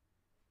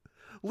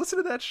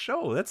 Listen to that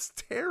show. That's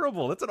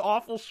terrible. That's an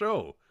awful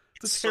show.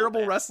 It's a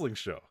terrible wrestling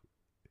show.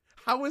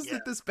 How is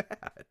it this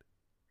bad?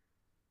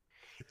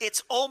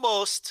 It's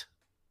almost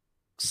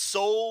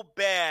so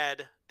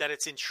bad that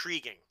it's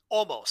intriguing.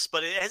 Almost.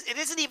 But it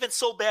isn't even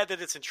so bad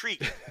that it's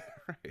intriguing.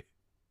 Right.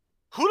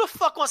 Who the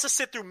fuck wants to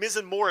sit through Miz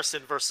and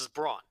Morrison versus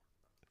Braun?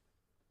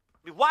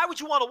 I mean, why would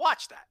you want to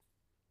watch that?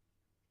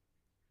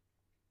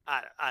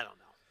 I don't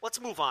know. Let's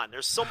move on.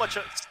 There's so much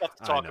stuff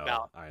to talk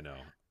about. I know.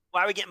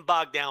 Why are we getting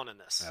bogged down in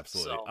this?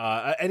 Absolutely.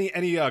 So.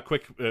 Any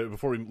quick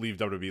before we leave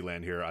WWE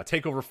land here?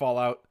 Takeover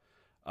Fallout.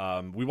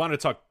 We wanted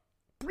to talk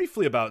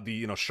briefly about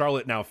the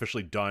Charlotte now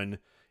officially done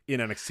in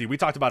NXT. We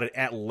talked about it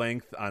at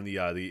length on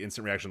the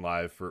Instant Reaction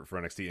Live for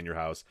NXT in your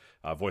house.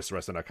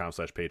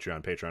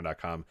 voicesofwrestling.com/Patreon,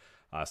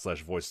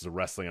 patreon.com/Voices of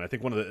Wrestling. And I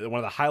think one of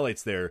the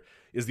highlights there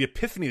is the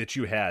epiphany that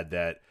you had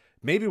that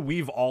maybe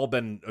we've all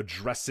been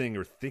addressing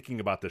or thinking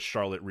about the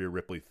Charlotte Rhea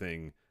Ripley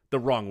thing the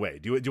wrong way.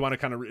 Do you want to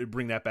kind of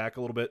bring that back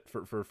a little bit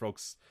for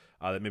folks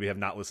that maybe have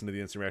not listened to the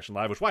Instant Reaction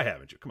Live? Which, why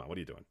haven't you? Come on, what are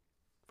you doing?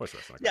 Voice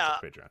Wrestling. Yeah.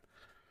 Patreon.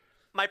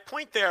 My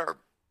point there,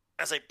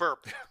 as I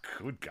burp.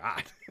 Good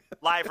God.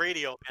 Live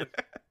radio, man.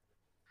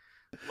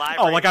 Live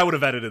radio. radio. I would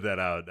have edited that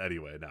out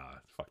anyway. Nah,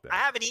 fuck that. I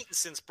haven't eaten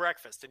since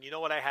breakfast, and you know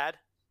what I had?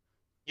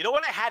 You know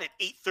what I had at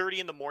 8:30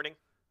 in the morning?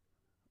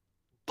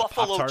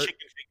 Buffalo Pop-Tart? chicken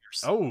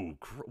fingers. Oh,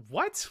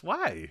 what?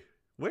 Why?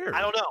 Where?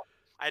 I don't know.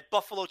 I had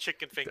buffalo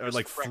chicken fingers. Or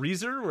like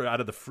freezer or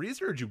out of the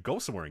freezer? Or did you go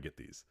somewhere and get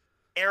these?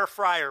 Air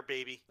fryer,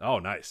 baby. Oh,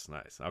 nice.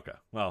 Okay.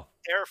 Well,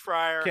 air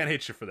fryer. Can't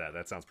hate you for that.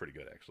 That sounds pretty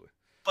good, actually.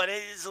 But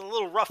it is a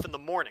little rough in the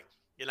morning,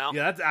 you know?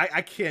 Yeah,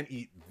 I can't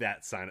eat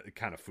that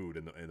kind of food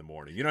in the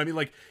morning. You know what I mean?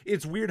 Like,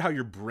 it's weird how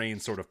your brain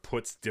sort of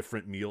puts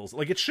different meals.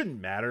 Like, it shouldn't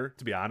matter,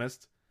 to be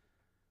honest.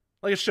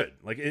 Like, it should.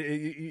 Like,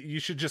 you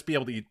should just be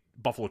able to eat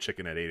buffalo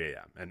chicken at 8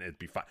 a.m. and it'd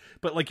be fine.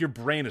 But, like, your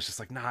brain is just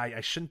like, nah,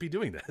 I shouldn't be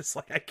doing this.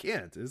 Like, I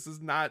can't. This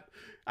is not...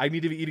 I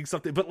need to be eating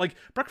something. But, like,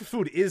 breakfast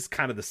food is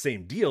kind of the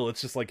same deal.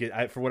 It's just, like,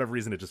 for whatever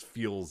reason, it just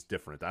feels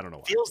different. I don't know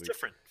why.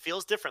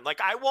 Feels different.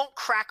 Like, I won't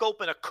crack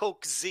open a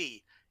Coke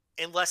Z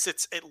unless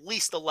it's at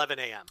least 11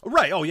 a.m.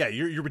 Right. Oh, yeah.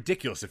 You're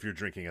ridiculous if you're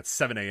drinking at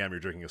 7 a.m. You're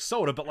drinking a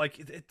soda. But, like,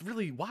 it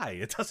really... Why?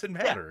 It doesn't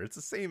matter. Yeah. It's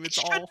the same. It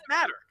shouldn't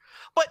matter.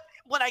 But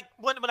when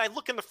I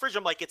look in the fridge,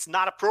 I'm like, it's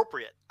not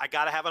appropriate. I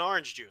got to have an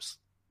orange juice.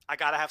 I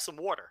got to have some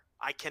water.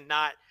 I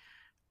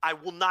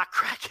will not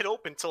crack it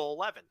open till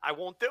 11. I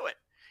won't do it.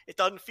 It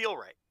doesn't feel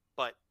right.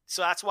 But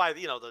so that's why,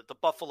 the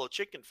buffalo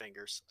chicken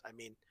fingers, I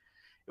mean,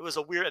 it was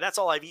that's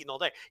all I've eaten all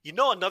day.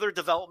 Another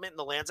development in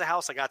the Lanza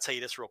house, I got to tell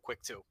you this real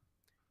quick too.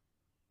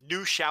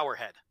 New shower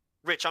head.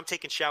 Rich, I'm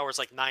taking showers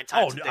like 9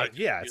 times a day.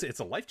 Yeah. It's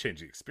a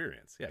life-changing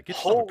experience. Yeah. Get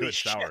yourself a good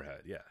shower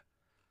head. Yeah.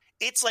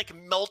 It's like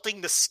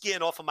melting the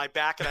skin off of my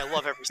back, and I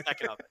love every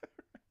second of it.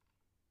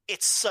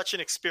 It's such an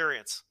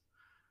experience.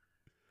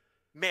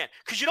 Man,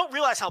 because you don't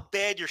realize how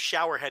bad your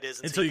shower head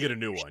is until you get a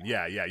new one.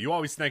 Yeah. You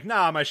always think,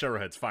 nah, my shower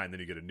head's fine. Then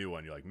you get a new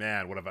one. You're like,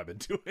 man, what have I been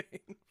doing?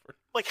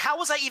 Like, how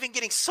was I even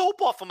getting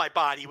soap off of my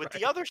body with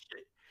the other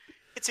shit?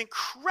 It's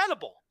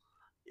incredible,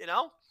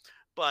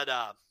 But,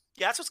 yeah,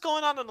 that's what's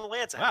going on in the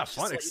Lanza. Wow,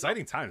 fun,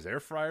 exciting times. Air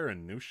fryer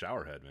and new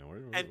shower head, man.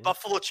 And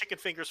buffalo chicken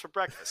fingers for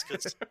breakfast,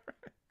 because...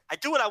 I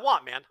do what I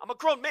want, man. I'm a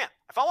grown man.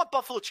 If I want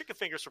buffalo chicken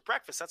fingers for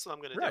breakfast, that's what I'm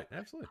going to do. Right,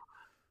 absolutely.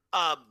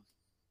 What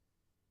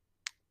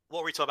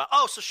were we talking about?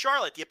 Oh, so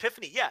Charlotte, the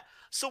epiphany. Yeah.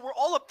 So we're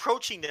all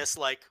approaching this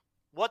like,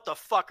 what the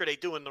fuck are they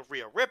doing to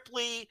Rhea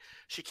Ripley?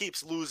 She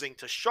keeps losing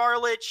to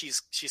Charlotte.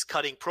 She's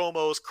cutting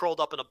promos,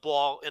 curled up in a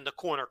ball in the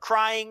corner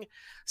crying,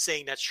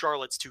 saying that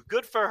Charlotte's too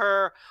good for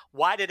her.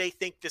 Why do they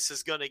think this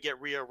is going to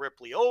get Rhea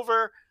Ripley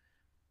over?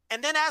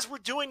 And then as we're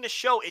doing the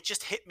show, it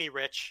just hit me,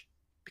 Rich.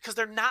 Because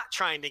they're not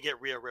trying to get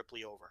Rhea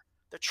Ripley over.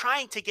 They're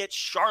trying to get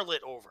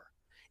Charlotte over.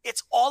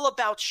 It's all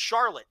about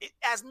Charlotte. It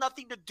has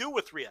nothing to do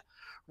with Rhea.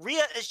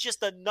 Rhea is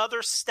just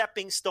another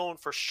stepping stone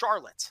for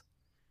Charlotte.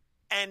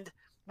 And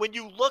when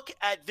you look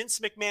at Vince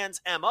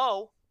McMahon's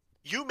MO,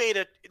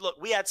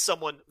 we had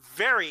someone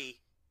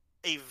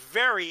a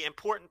very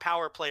important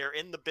power player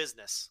in the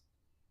business,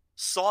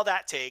 saw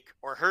that take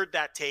or heard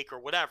that take or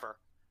whatever,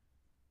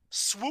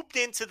 swooped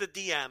into the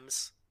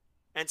DMs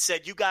and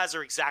said, you guys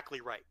are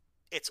exactly right.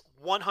 It's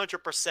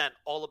 100%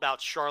 all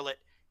about Charlotte.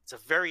 It's a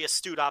very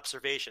astute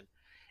observation.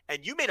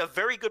 And you made a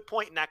very good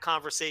point in that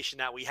conversation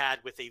that we had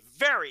with a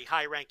very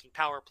high-ranking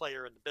power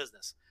player in the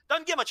business.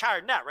 Doesn't get much higher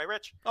than that, right,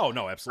 Rich? Oh,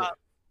 no, absolutely.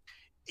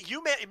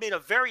 You made a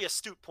very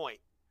astute point.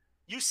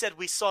 You said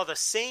we saw the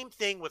same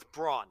thing with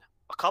Braun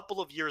a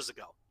couple of years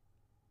ago,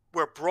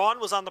 where Braun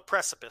was on the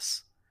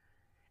precipice,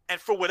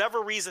 and for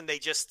whatever reason, they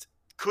just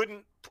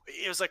couldn't.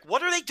 It was like,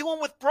 what are they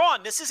doing with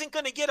Braun? This isn't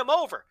going to get him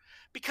over.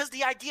 Because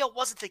the idea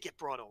wasn't to get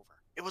Braun over.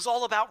 It was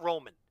all about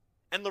Roman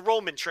and the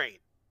Roman train.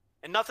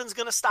 And nothing's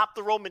going to stop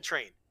the Roman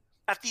train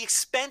at the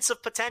expense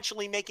of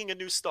potentially making a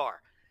new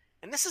star.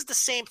 And this is the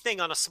same thing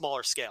on a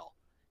smaller scale.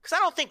 Because I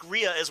don't think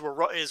Rhea is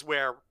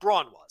where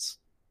Braun was.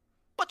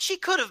 But she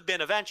could have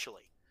been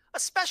eventually.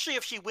 Especially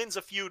if she wins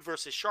a feud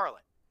versus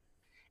Charlotte.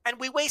 And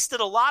we wasted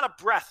a lot of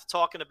breath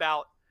talking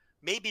about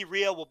maybe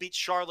Rhea will beat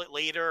Charlotte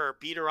later or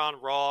beat her on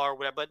Raw or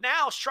whatever. But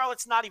now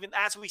Charlotte's not even,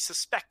 as we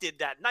suspected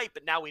that night,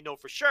 but now we know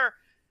for sure,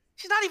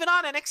 she's not even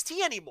on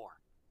NXT anymore.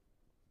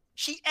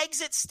 She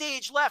exits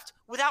stage left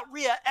without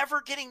Rhea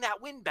ever getting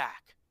that win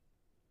back.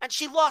 And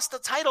she lost the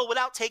title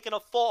without taking a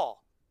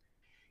fall.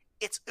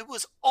 It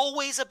was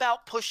always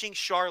about pushing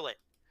Charlotte.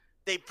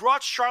 They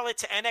brought Charlotte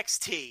to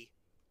NXT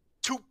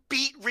to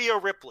beat Rhea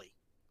Ripley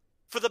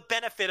for the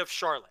benefit of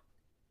Charlotte.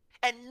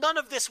 And none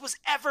of this was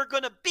ever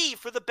going to be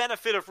for the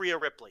benefit of Rhea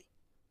Ripley.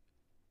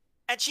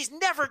 And she's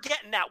never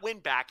getting that win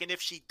back. And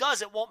if she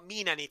does, it won't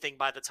mean anything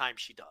by the time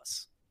she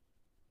does.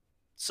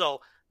 So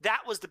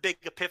that was the big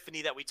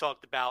epiphany that we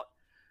talked about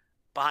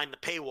behind the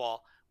paywall,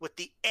 with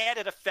the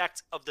added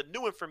effect of the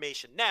new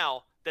information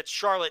now that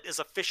Charlotte is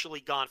officially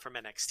gone from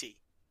NXT.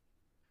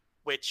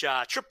 Which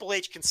Triple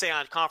H can say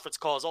on conference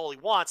calls all he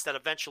wants, that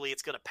eventually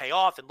it's going to pay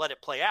off and let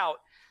it play out.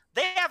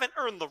 They haven't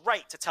earned the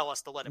right to tell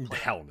us to let it play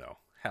out.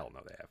 Hell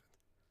no, they haven't.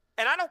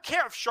 And I don't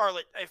care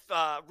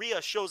if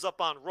Rhea shows up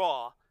on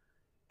Raw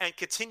and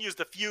continues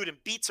the feud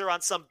and beats her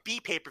on some B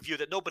pay-per-view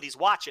that nobody's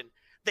watching.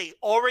 They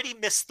already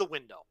missed the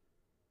window.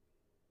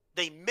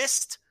 They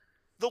missed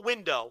the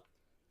window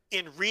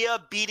in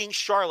Rhea beating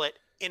Charlotte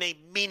in a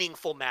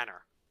meaningful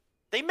manner.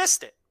 They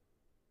missed it.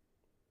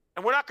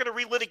 And we're not going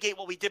to relitigate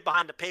what we did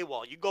behind the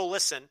paywall. You go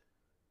listen,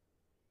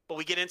 but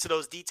we get into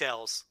those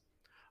details.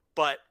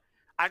 But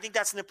I think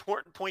that's an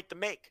important point to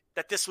make,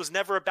 that this was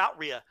never about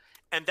Rhea.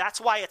 And that's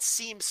why it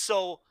seems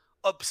so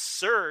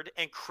absurd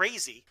and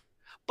crazy.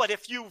 But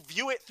if you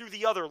view it through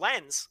the other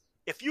lens,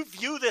 if you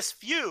view this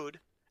feud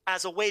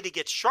as a way to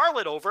get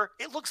Charlotte over,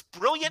 it looks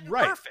brilliant and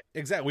perfect.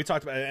 Exactly. We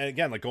talked about, and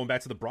again, like going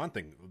back to the Braun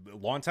thing,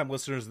 longtime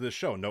listeners of this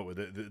show know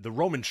the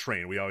Roman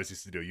train we always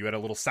used to do. You had a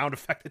little sound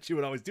effect that you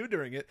would always do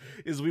during it,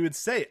 is we would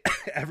say,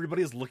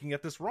 everybody is looking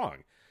at this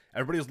wrong.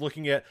 Everybody is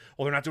looking at,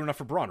 well, they're not doing enough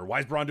for Braun, or why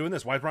is Braun doing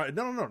this? Why is Braun?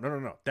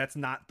 No. That's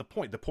not the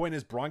point. The point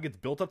is Braun gets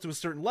built up to a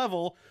certain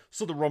level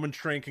so the Roman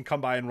train can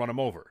come by and run him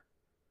over.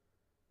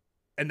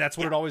 And that's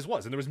what it always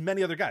was. And there was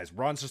many other guys.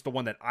 Braun's just the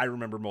one that I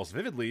remember most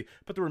vividly,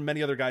 but there were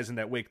many other guys in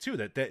that wake too,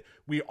 that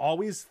we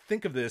always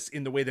think of this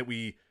in the way that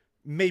we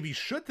maybe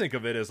should think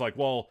of it, as like,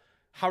 well,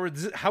 how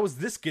is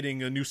this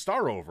getting a new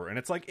star over? And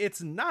it's like,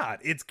 it's not.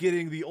 It's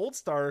getting the old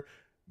star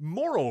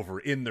more over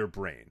in their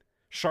brain.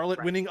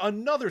 Charlotte winning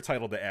another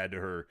title to add to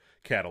her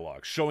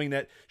catalog, showing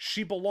that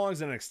she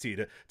belongs in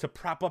NXT, to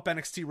prop up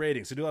NXT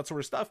ratings, to do that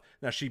sort of stuff.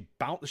 Now she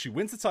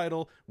wins the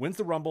title, wins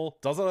the Rumble,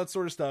 does all that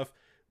sort of stuff,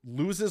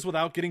 loses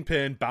without getting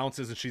pinned,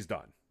 bounces, and she's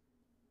done.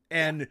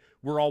 And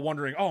we're all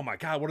wondering, oh my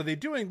God, what are they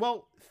doing?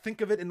 Well,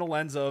 think of it in the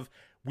lens of,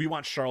 we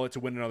want Charlotte to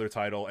win another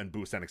title and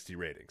boost NXT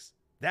ratings.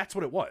 That's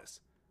what it was.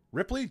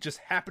 Ripley just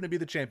happened to be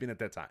the champion at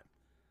that time.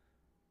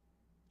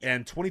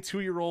 And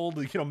 22-year-old,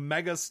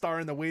 mega star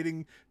in the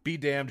waiting, be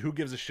damned, who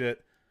gives a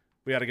shit?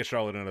 We got to get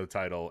Charlotte another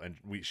title, and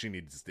she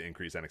needs to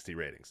increase NXT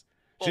ratings.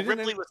 Well,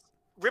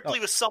 Ripley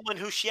was someone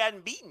who she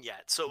hadn't beaten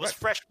yet, so it was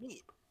fresh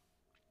meat.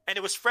 And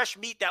it was fresh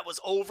meat that was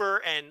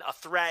over and a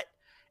threat,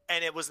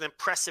 and it was an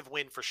impressive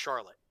win for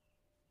Charlotte.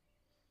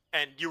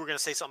 And you were going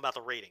to say something about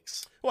the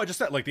ratings. Well, I just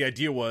said, the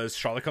idea was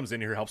Charlotte comes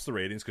in here, helps the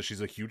ratings because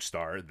she's a huge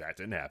star. That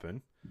didn't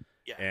happen.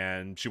 Yeah.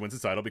 And she wins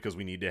the title because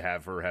we need to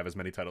have her have as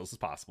many titles as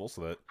possible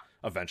so that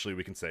eventually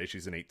we can say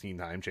she's an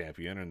 18-time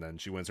champion, and then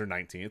she wins her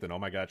 19th, and oh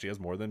my God, she has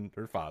more than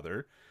her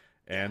father.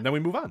 And then we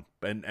move on.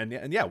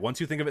 And yeah, once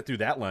you think of it through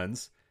that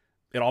lens,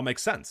 it all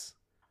makes sense.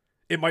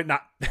 It might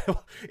not,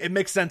 it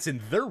makes sense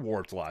in their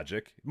warped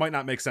logic. It might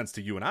not make sense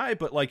to you and I,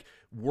 but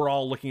we're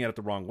all looking at it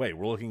the wrong way.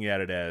 We're looking at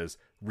it as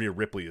Rhea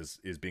Ripley is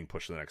being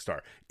pushed to the next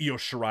star. Io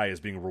Shirai is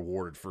being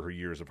rewarded for her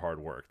years of hard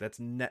work. That's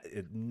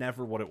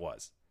never what it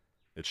was.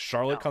 It's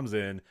Charlotte comes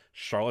in,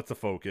 Charlotte's the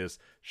focus,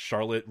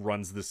 Charlotte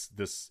runs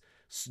this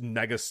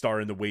mega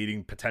star in the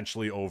waiting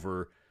potentially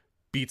over,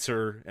 beats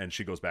her, and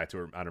she goes back to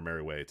her on her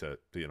merry way to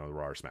the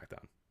Raw or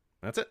SmackDown.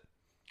 That's it.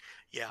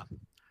 Yeah.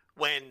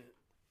 When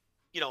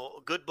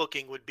good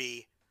booking would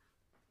be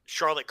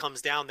Charlotte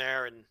comes down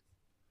there and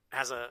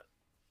has a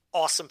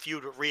awesome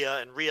feud with Rhea,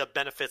 and Rhea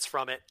benefits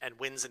from it and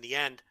wins in the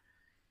end.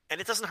 And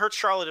it doesn't hurt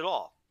Charlotte at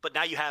all. But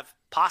now you have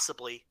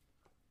possibly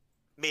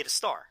made a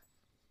star.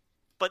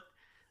 But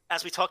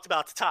as we talked about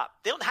at the top,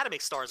 they don't know how to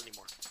make stars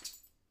anymore.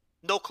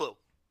 No clue.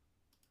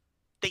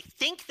 They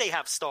think they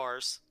have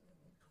stars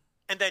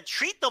and then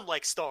treat them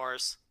like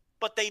stars,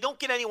 but they don't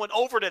get anyone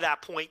over to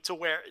that point to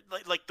where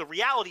the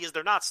reality is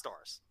they're not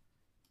stars.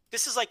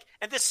 This is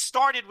and this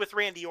started with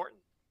Randy Orton.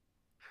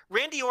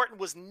 Randy Orton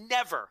was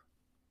never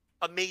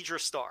a major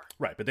star.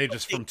 Right, but they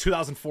just, from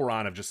 2004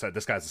 on, have just said,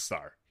 this guy's a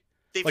star.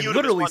 They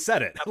literally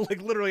said it.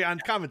 Literally on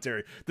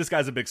commentary, this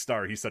guy's a big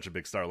star. He's such a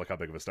big star. Look how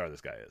big of a star this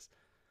guy is.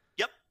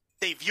 Yep.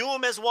 They view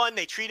him as one.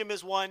 They treat him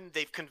as one.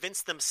 They've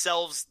convinced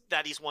themselves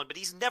that he's one, but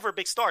he's never a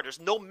big star. There's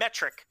no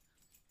metric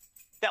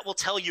that will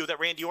tell you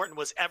that Randy Orton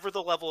was ever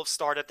the level of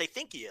star that they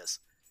think he is.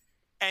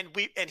 And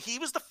he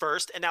was the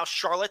first, and now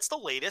Charlotte's the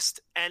latest,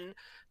 and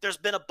there's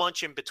been a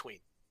bunch in between.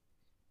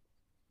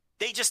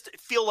 They just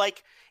feel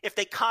like if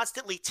they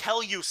constantly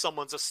tell you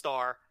someone's a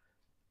star,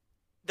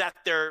 that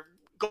they're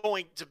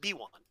going to be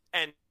one.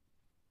 And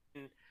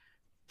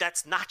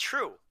that's not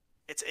true.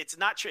 It's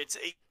not true.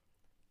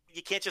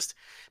 You can't just,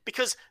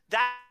 because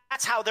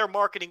that's how their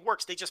marketing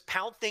works. They just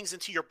pound things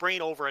into your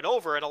brain over and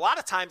over, and a lot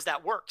of times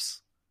that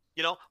works,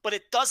 but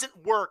it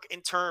doesn't work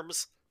in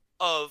terms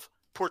of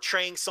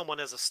portraying someone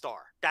as a star.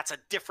 That's a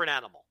different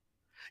animal.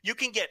 You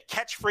can get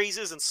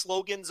catchphrases and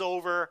slogans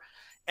over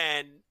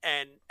and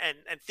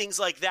things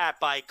like that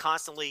by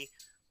constantly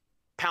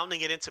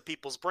pounding it into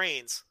people's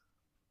brains,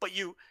 but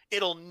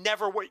it'll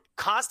never work.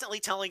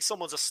 Constantly telling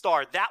someone's a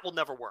star, that will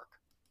never work.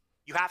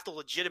 You have to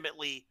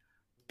legitimately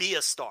be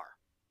a star.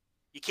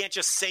 You can't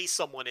just say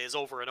someone is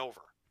over and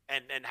over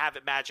and have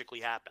it magically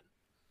happen.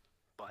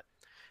 But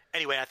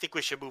anyway, I think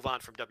we should move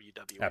on from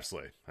WWE.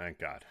 Absolutely. Thank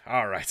God.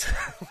 All right.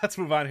 Let's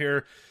move on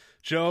here.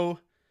 Joe,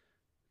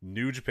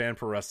 New Japan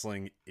Pro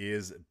Wrestling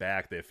is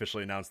back. They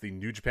officially announced the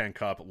New Japan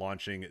Cup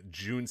launching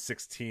June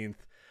 16th,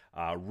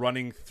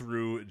 running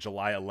through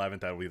July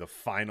 11th. That will be the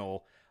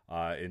final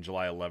in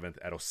July 11th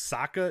at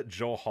Osaka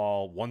Joe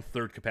Hall,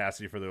 1/3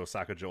 capacity for the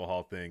Osaka Joe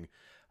Hall thing.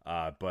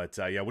 But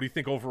what do you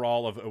think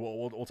overall of?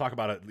 We'll talk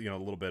about it, a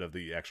little bit of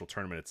the actual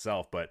tournament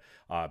itself. But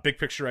big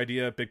picture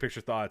idea, big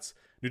picture thoughts.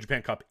 New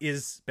Japan Cup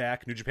is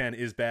back. New Japan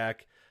is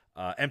back.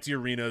 Empty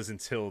arenas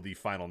until the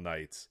final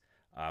night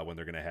when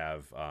they're going to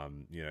have,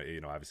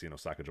 obviously in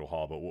Osaka Joe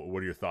Hall. But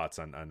what are your thoughts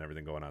on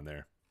everything going on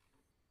there?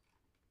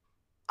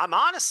 I'm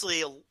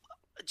honestly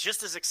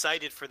just as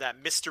excited for that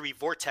Mystery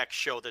Vortex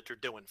show that they're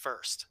doing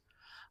first.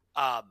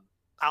 I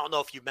don't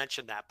know if you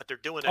mentioned that, but they're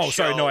doing a show. Oh,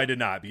 sorry, no, I did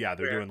not. But yeah,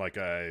 they're doing like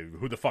a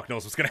who the fuck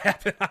knows what's going to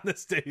happen on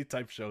this day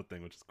type show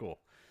thing, which is cool.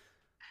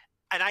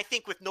 And I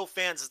think with no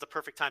fans is the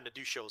perfect time to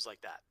do shows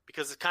like that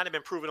because it's kind of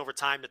been proven over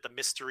time that the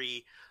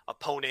mystery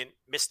opponent,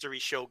 mystery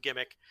show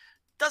gimmick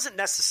doesn't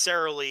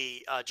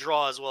necessarily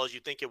draw as well as you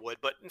think it would.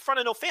 But in front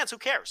of no fans, who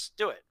cares?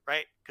 Do it,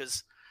 right?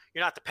 Because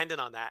you're not dependent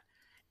on that.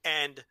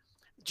 And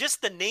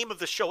just the name of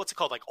the show, what's it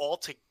called? Like All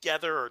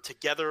Together or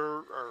Together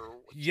or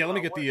let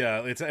me get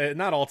it's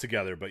not All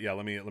Together, but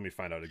let me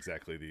find out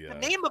exactly the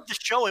name of the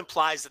show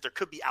implies that there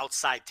could be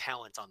outside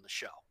talent on the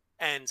show.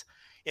 And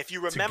if you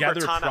remember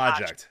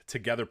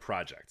Together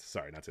Project.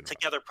 Sorry, not to interrupt.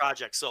 Together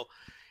Project. So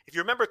if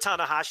you remember,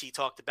 Tanahashi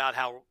talked about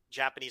how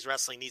Japanese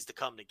wrestling needs to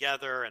come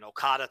together, and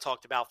Okada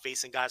talked about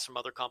facing guys from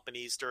other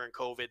companies during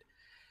COVID.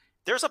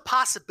 There's a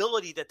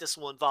possibility that this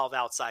will involve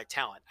outside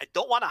talent. I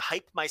don't want to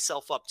hype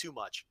myself up too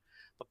much.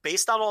 But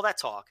based on all that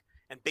talk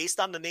and based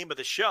on the name of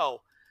the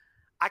show,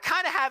 I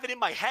kind of have it in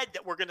my head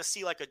that we're going to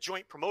see like a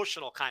joint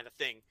promotional kind of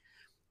thing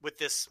with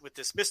this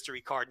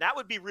mystery card. And that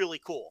would be really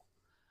cool.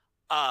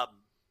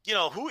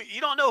 Who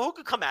you don't know who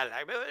could come out of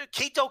that.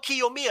 Kaito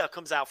Kiyomiya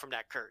comes out from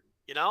that curtain,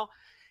 and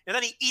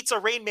then he eats a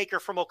Rainmaker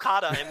from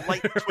Okada and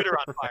lights Twitter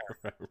on fire.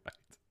 Right.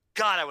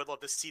 God, I would love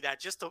to see that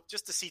just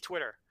to see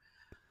Twitter.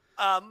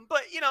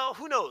 But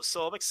who knows?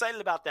 So I'm excited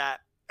about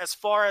that. As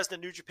far as the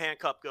New Japan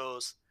Cup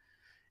goes,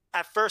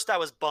 at first, I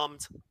was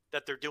bummed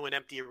that they're doing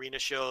empty arena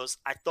shows.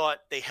 I thought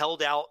they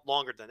held out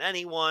longer than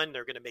anyone.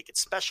 They're going to make it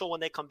special when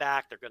they come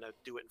back. They're going to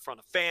do it in front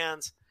of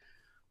fans.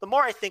 The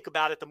more I think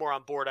about it, the more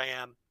on board I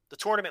am. The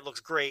tournament looks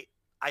great.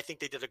 I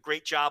think they did a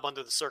great job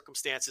under the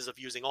circumstances of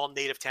using all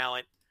native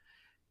talent,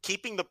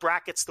 keeping the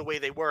brackets the way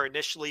they were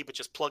initially, but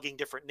just plugging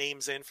different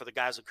names in for the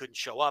guys who couldn't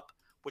show up,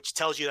 which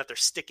tells you that they're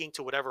sticking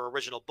to whatever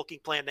original booking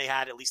plan they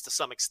had, at least to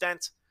some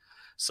extent.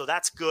 So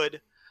that's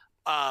good.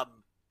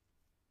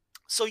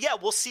 So,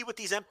 we'll see what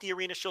these empty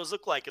arena shows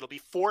look like. It'll be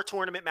 4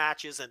 tournament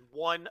matches and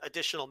 1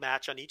 additional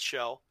match on each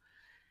show.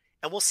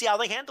 And we'll see how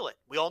they handle it.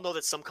 We all know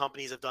that some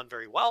companies have done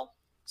very well.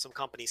 Some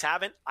companies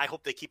haven't. I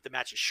hope they keep the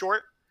matches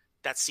short.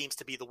 That seems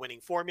to be the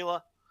winning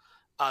formula.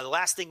 The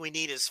last thing we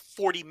need is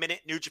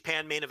 40-minute New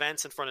Japan main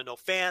events in front of no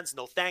fans.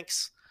 No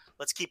thanks.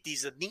 Let's keep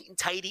these neat and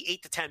tidy,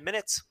 8 to 10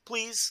 minutes,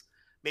 please.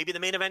 Maybe the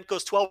main event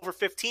goes 12 or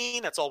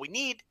 15. That's all we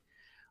need.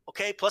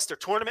 Okay, plus their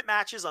tournament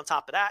matches on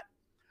top of that.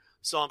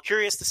 So I'm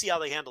curious to see how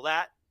they handle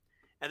that.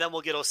 And then we'll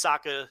get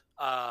Osaka,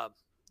 the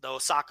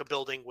Osaka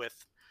building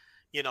with,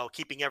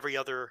 keeping every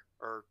other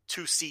or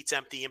 2 seats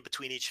empty in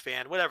between each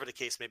fan, whatever the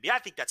case may be. I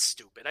think that's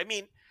stupid. I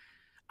mean,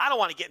 I don't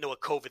want to get into a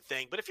COVID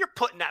thing, but if you're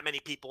putting that many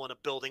people in a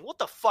building, what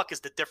the fuck is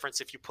the difference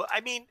if you put –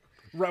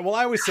 Right. Well,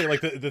 I always say, like,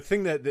 the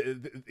thing that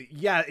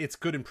it's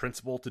good in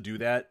principle to do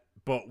that,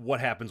 but what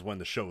happens when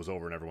the show is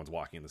over and everyone's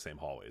walking in the same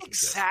hallways?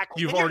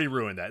 Exactly. You've already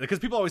ruined that. Because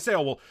people always say,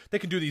 oh, well, they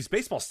can do these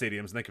baseball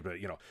stadiums and they could put,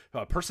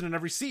 a person in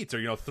every seat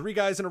or, 3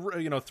 guys in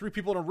a 3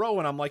 people in a row.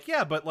 And I'm like,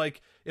 yeah, but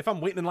like if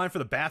I'm waiting in line for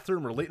the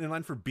bathroom or waiting in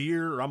line for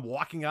beer or I'm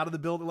walking out of the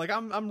building, like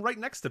I'm right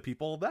next to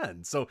people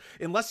then. So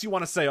unless you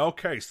want to say,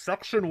 okay,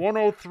 section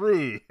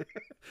 103,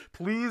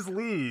 please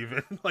leave.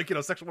 And like,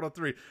 section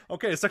 103.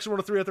 Okay, section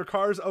 103 at their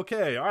cars.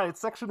 Okay. All right.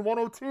 Section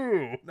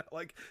 102.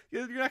 Like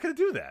you're not going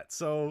to do that.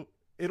 So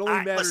it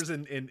only matters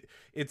in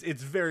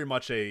it's very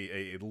much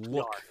a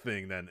look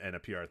thing and a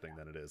PR thing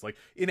than it is. Like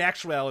in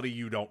actuality,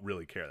 you don't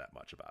really care that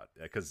much about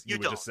it because you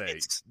would just say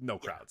no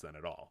crowds then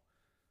at all.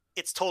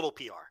 It's total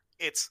PR.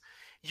 It's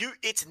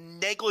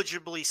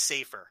negligibly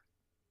safer.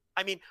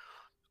 I mean,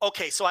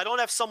 okay, so I don't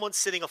have someone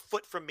sitting a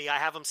foot from me. I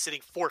have them sitting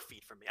 4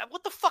 feet from me.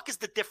 What the fuck is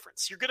the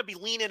difference? You're going to be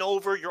leaning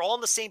over. You're all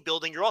in the same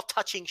building. You're all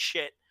touching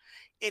shit.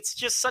 It's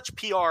just such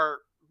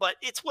PR, but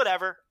it's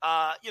whatever.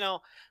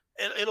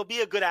 It'll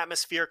be a good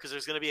atmosphere because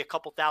there's going to be a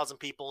couple thousand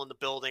people in the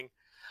building.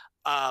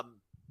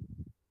 I'm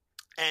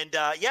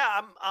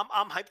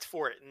hyped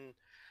for it. And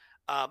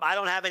I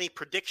don't have any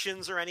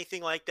predictions or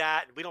anything like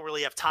that. We don't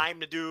really have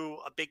time to do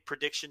a big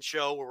prediction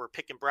show where we're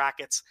picking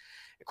brackets.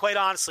 And quite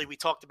honestly, we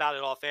talked about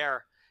it off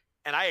air.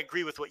 and I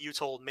agree with what you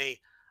told me.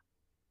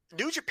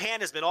 New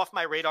Japan has been off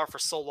my radar for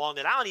so long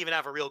that I don't even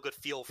have a real good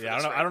feel for this.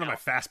 I don't know my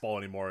fastball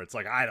anymore. It's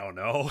like, I don't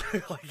know.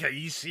 Like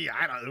Ishii,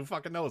 who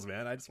fucking knows,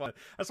 man. I just want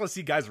to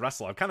see guys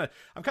wrestle. I'm kind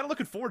of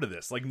looking forward to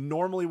this. Like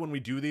normally when we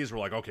do these, we're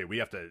like, okay, we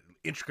have to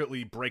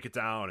intricately break it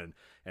down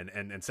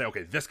and say,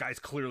 okay, this guy's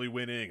clearly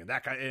winning and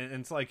that guy, and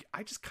it's like,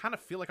 I just kind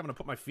of feel like I'm going to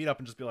put my feet up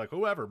and just be like,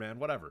 whoever, man,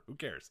 whatever, who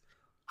cares?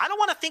 I don't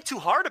want to think too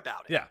hard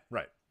about it. Yeah,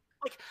 right.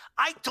 Like,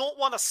 I don't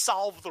want to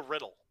solve the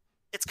riddle.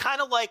 It's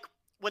kind of like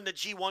when the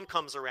G1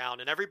 comes around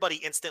and everybody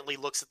instantly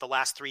looks at the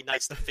last 3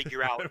 nights to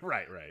figure out.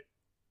 Right.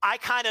 I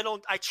kind of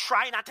don't. I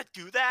try not to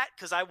do that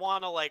because I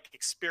want to like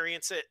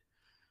experience it,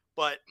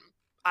 but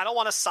I don't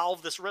want to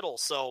solve this riddle.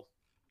 So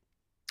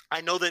I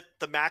know that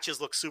the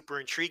matches look super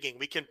intriguing.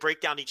 We can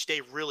break down each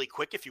day really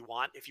quick if you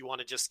want. If you want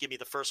to just give me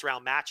the first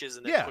round matches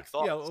and then quick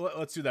thoughts. Yeah,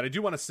 let's do that. I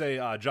do want to say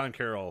John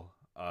Carroll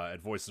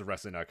at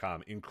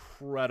voicesofwrestling.com,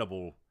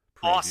 incredible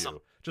preview. Awesome.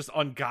 Just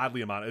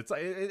ungodly amount.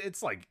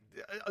 It's like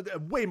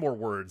way more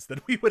words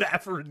than we would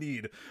ever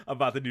need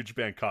about the New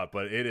Japan Cup,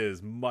 but it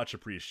is much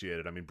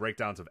appreciated. I mean,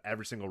 breakdowns of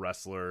every single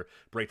wrestler,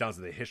 breakdowns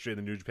of the history of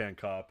the New Japan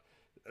Cup,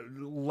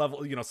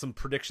 level, some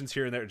predictions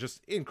here and there.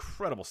 Just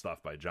incredible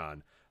stuff by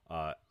John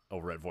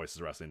over at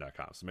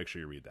voicesofwrestling.com. So make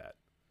sure you read that.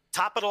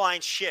 Top of the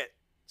line shit.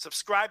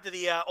 Subscribe to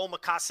the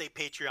Omakase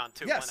Patreon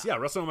too. Yes, yeah,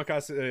 Wrestle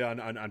Omakase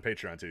on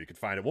Patreon too. You can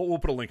find it. We'll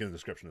put a link in the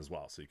description as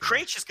well. So you can.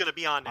 Craich is going to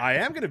be on there. I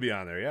am going to be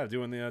on there. Yeah,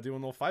 doing the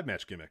little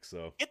 5-match gimmick.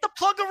 So get the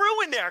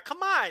Plug-a-Roo in there.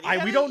 Come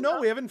on. We don't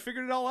know. We haven't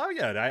figured it all out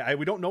yet.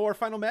 We don't know our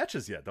final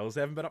matches yet. Those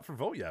haven't been up for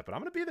vote yet. But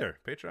I'm going to be there.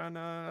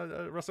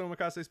 Patreon, Wrestle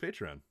Omakase's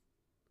Patreon.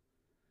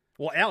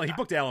 Well, Alan, he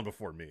booked Alan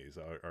before me,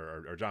 so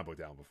or John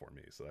booked Alan before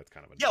me, so that's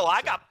kind of a.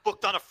 I got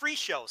booked on a free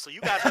show, so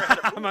you guys are ahead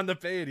of me. I'm on the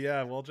paid.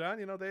 Yeah, well, John,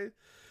 they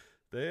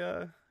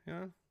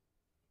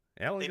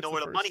Alan they know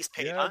where the money's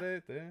paid, yeah, huh?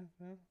 Yeah.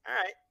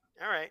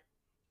 All right.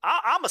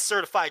 I'm a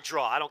certified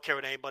draw. I don't care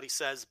what anybody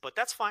says, but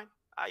that's fine.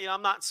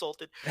 I'm not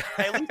insulted.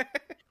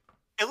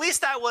 At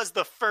least that was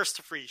the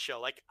first free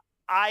show. Like,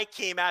 I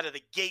came out of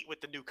the gate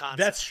with the new concept.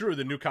 That's true.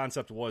 The new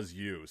concept was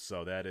you,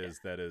 so that is.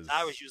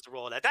 I was used to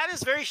roll that. That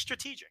is very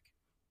strategic.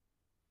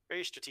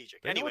 Very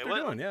strategic. They know anyway, what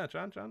they're doing. Yeah,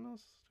 John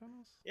knows.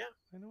 Yeah,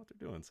 they know what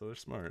they're doing, so they're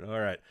smart. All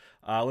right,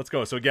 let's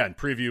go. So again,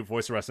 preview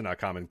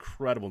voiceofwrestling.com.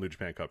 Incredible New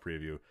Japan Cup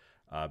preview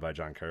by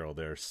John Carroll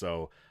there.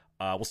 So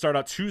we'll start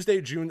out Tuesday,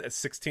 June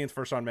 16th.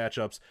 First round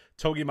matchups: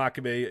 Togi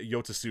Makabe,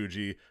 Yota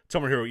Tsuji,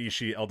 Tomohiro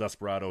Ishii, El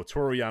Desperado,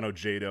 Toru Yano,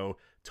 Jado,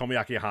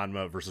 Tomoyaki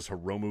Hanma versus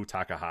Hiromu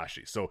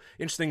Takahashi. So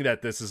interesting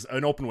that this is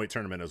an open weight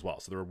tournament as well.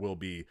 So there will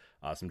be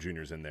some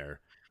juniors in there.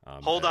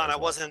 Hold on, I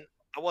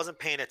wasn't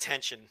paying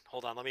attention.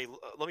 Hold on, let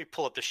me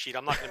pull up the sheet.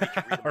 I'm not going to make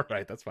you read it. All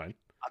right, that's fine.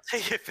 I'll tell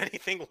you if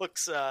anything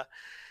looks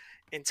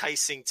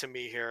enticing to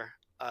me here.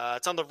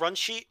 It's on the run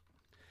sheet.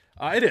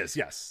 It is,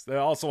 yes. They're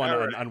also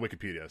on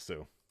Wikipedia.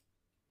 So,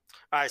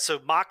 all right. So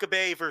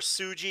Makabe versus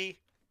Tsuji.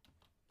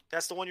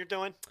 That's the one you're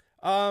doing.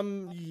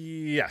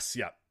 Yes,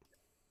 yeah.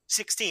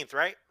 16th,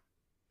 right?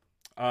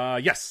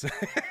 Yes.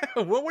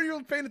 What were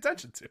you paying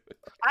attention to?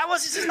 I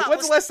was just not.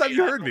 When's the last time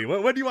you heard me?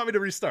 When do you want me to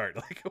restart?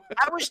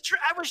 I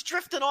was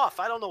drifting off.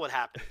 I don't know what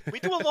happened. We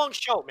do a long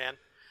show, man.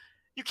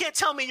 You can't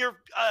tell me you're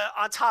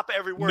on top of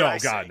every word. No, I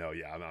God, say. no.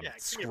 Yeah, I'm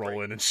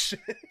scrolling and shit.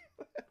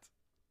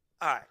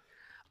 All right.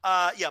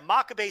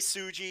 Makabe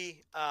Tsuji.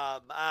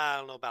 I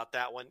don't know about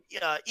that one.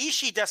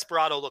 Ishii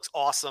Desperado looks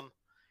awesome.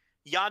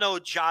 Yano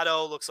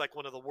Jado looks like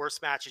one of the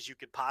worst matches you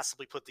could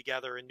possibly put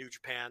together in New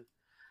Japan.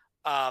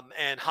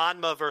 And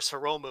Hanma versus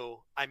Hiromu.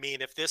 I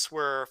mean, if this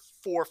were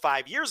 4 or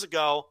 5 years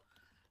ago,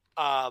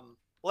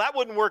 that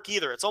wouldn't work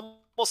either. It's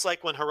almost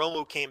like when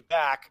Hiromu came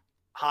back,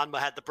 Hanma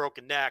had the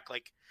broken neck.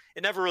 Like,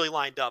 it never really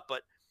lined up.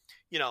 But,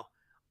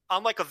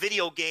 unlike a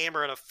video game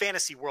or in a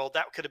fantasy world,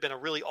 that could have been a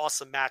really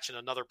awesome match in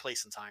another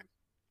place and time.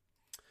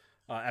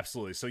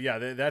 Absolutely. So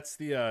yeah, that's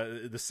the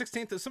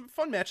 16th. There's some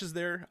fun matches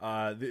there.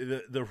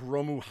 The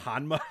Hiromu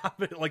Hanma,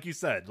 like you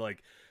said,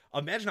 like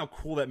imagine how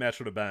cool that match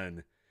would have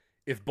been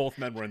if both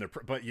men were in there.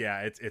 But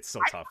yeah, it's so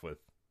tough with.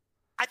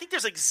 I think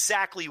there's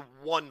exactly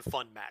one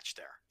fun match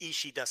there.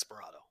 Ishii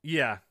Desperado.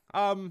 Yeah.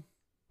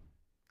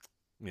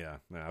 Yeah.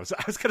 No, I was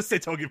gonna say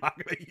Togi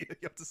Makabe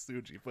Yota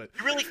Tsuji, but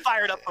you really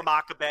fired up for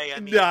Makabe. I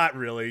mean, not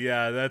really.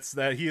 Yeah, that's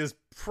that. He has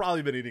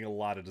probably been eating a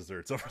lot of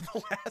desserts over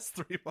the last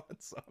 3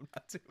 months, so I'm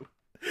not too.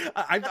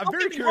 I'm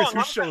very curious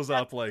who shows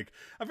up. Like,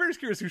 I'm very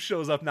curious who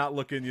shows up not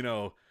looking,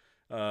 looking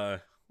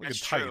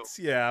tights. True.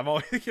 Yeah, I'm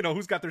always,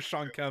 who's got their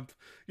Sean Kemp,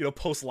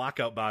 post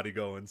lockout body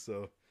going.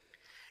 So.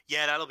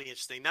 Yeah, that'll be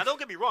interesting. Now, don't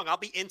get me wrong. I'll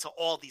be into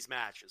all these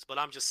matches, but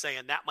I'm just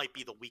saying that might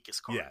be the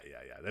weakest card. Yeah.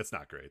 That's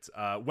not great.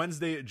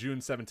 Wednesday, June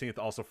 17th,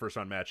 also first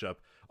round matchup.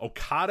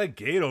 Okada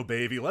Gato,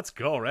 baby. Let's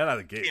go right out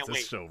of the gate.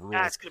 This show rules.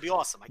 That's going to be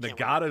awesome.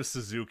 Nagata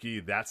Suzuki.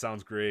 That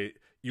sounds great.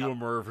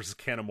 Iwamura versus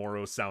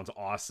Kanemaru sounds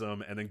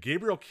awesome. And then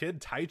Gabriel Kidd,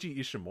 Taiji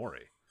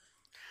Ishimori.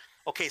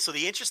 Okay, so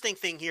the interesting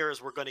thing here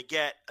is we're going to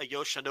get a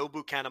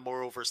Yoshinobu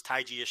Kanemaru versus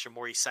Taiji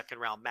Ishimori second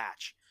round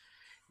match.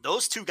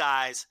 Those two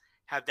guys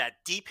have that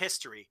deep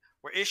history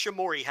where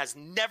Ishimori has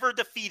never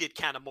defeated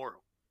Kanemaru.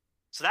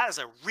 So that is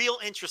a real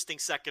interesting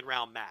second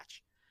round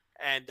match.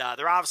 And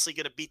they're obviously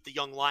going to beat the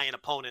young Lion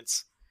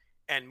opponents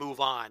and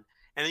move on.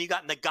 And then you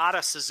got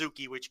Nagata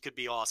Suzuki, which could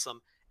be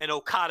awesome, and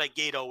Okada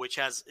Gato, which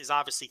is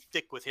obviously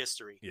thick with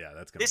history. Yeah,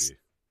 that's going to be.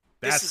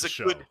 This is a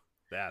show. good.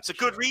 That's it's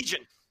a good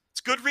region.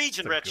 It's a good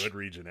region, Rich. Good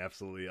region,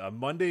 absolutely.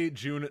 Monday,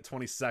 June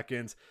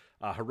 22nd,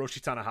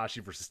 Hiroshi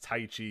Tanahashi versus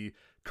Taichi.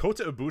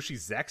 Kota Ibushi,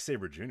 Zack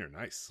Sabre Jr.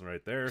 Nice,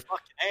 right there.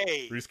 Fucking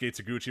A. Ryusuke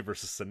Taguchi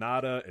versus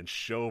Sonata, and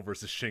Sho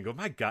versus Shingo.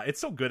 My God,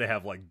 it's so good to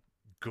have like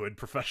good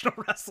professional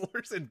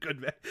wrestlers and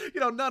good,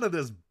 none of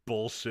this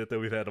bullshit that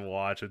we've had to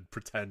watch and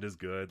pretend is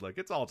good. Like,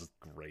 it's all just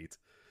great.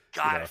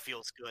 God, it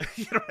feels good.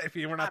 You know what I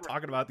mean? We're not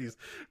talking about these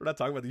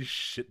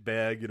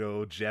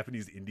shitbag,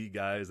 Japanese indie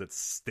guys that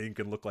stink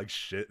and look like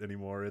shit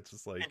anymore. It's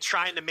just like, and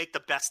trying to make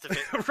the best of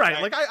it.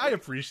 right. Like, I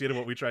appreciated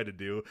what we tried to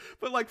do,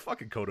 but like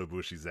fucking Kota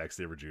Ibushi, Zack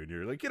Sabre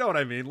Jr. Like, you know what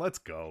I mean? Let's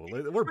go.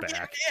 We're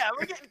back.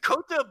 We're getting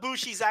Kota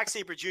Ibushi, Zack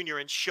Sabre Jr.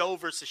 and Sho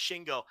versus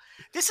Shingo.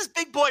 This is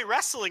big boy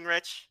wrestling,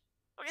 Rich.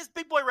 It's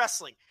big boy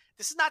wrestling.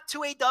 This is not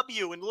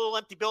 2AW and Little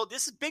Empty Build.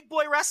 This is big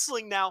boy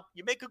wrestling now.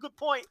 You make a good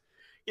point.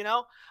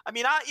 I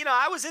mean,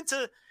 I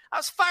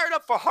was fired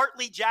up for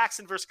Hartley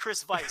Jackson versus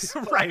Chris Weiss.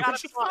 Right,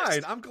 which is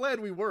fine. I'm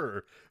glad we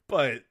were,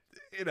 but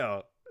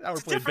now we're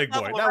playing big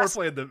boy. Now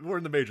we're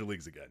in the major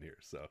leagues again here.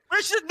 So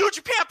Rich, this is New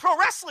Japan Pro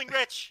Wrestling,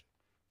 Rich.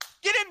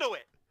 Get into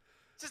it.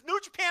 This is New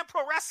Japan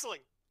Pro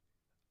Wrestling.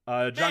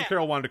 John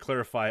Carroll wanted to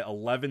clarify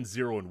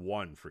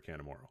 11-0-1 for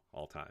Kanemaru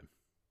all time.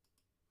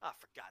 Oh,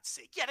 for God's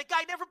sake. Yeah, the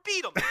guy never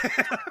beat him.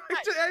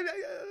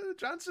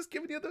 John's just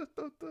giving you the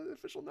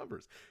official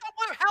numbers.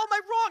 How am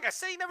I wrong? I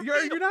say he never beat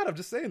him. You're not. I'm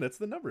just saying that's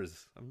the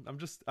numbers. I'm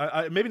just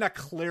maybe not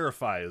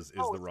clarify is the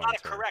wrong term. It's not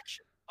a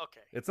correction.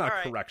 Okay. It's not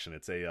a correction.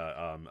 It's you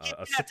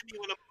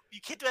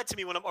can't do that to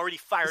me when I'm already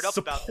fired up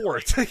about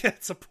support. Yeah,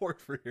 support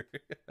for your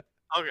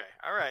Okay,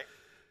 all right.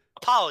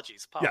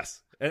 Apologies.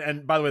 Yes.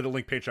 And by the way, the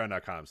link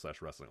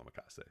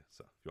patreon.com/wrestlingomakase.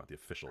 So if you want the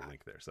official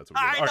link there. So that's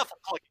what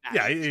we're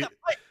doing.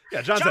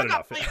 Yeah, John's had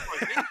enough.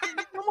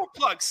 No more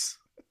plugs.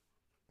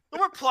 No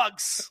more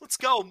plugs. Let's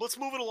go. Let's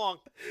move it along.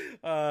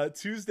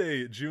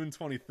 Tuesday, June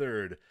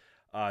 23rd.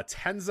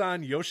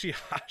 Tenzan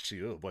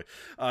Yoshihashi. Oh boy.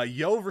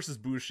 Yo versus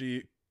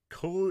Bushi.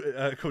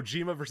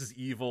 Kojima versus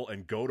Evil,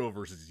 and Goto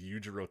versus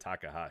Yujiro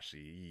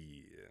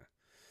Takahashi. Yeah.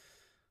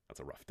 That's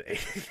a rough day.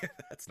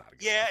 That's not a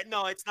good one.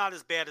 No, it's not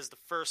as bad as the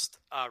first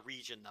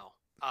region though.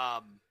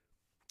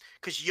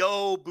 Because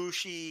Yo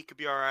Bushi could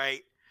be all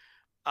right.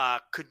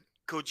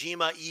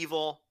 Kojima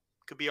Evil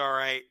could be all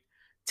right.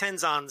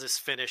 Tenzan's is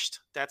finished.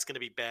 That's going to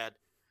be bad.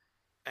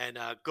 And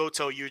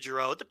Goto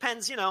Yujiro. It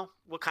depends,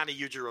 what kind of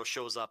Yujiro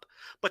shows up.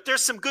 But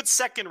there's some good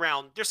second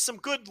round. There's some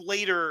good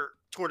later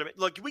tournament.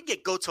 Look, we can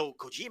get Goto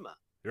Kojima.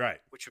 Right.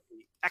 Which would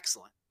be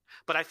excellent.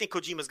 But I think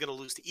Kojima's going to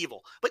lose to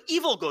Evil. But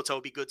Evil Goto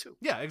would be good too.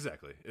 Yeah,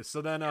 exactly.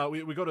 So then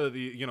we go to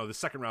the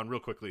second round real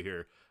quickly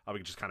here. We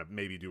can just kind of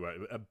maybe do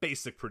a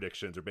basic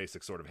predictions or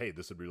basic sort of, hey,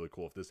 this would be really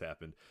cool if this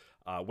happened.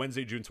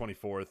 Wednesday, June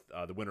 24th,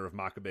 the winner of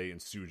Makabe and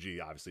Tsuji,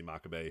 obviously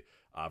Makabe,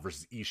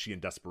 versus Ishii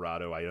and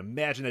Desperado. I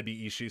imagine that'd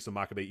be Ishii, so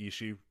Makabe,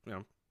 Ishii,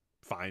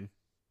 fine.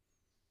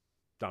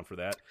 Down for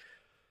that.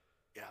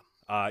 Yeah.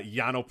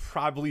 Yano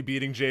probably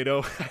beating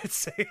Jado. I'd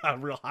say a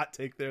real hot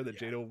take there that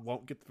Jado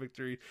won't get the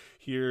victory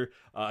here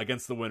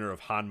against the winner of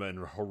Hanma and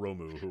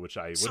Hiromu, which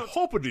I would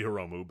hope would be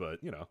Hiromu, but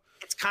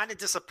it's kind of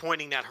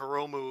disappointing that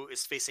Hiromu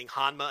is facing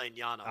Hanma and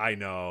Yano. I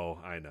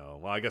know.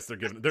 Well, I guess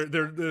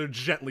they're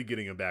gently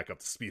getting him back up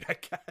to speed, I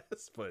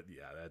guess. But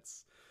yeah,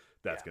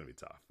 that's gonna be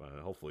tough.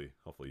 Hopefully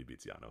he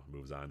beats Yano,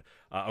 moves on.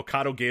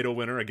 Okada Gato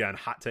winner again,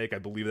 hot take. I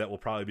believe that will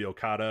probably be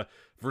Okada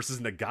versus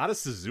Nagata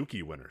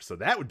Suzuki winner. So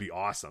that would be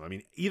awesome. I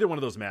mean, either one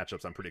of those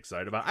matchups, I'm pretty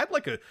excited about. I'd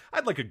like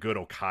a good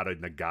Okada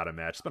Nagata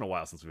match. It's been a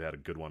while since we've had a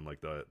good one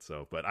like that.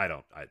 So, but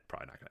I'm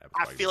probably not gonna have it.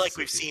 I feel like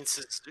we've seen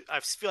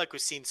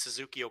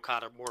Suzuki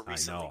Okada more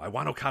recently. I know. I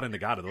want Okada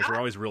Nagata. Those are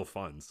always real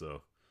fun.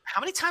 So.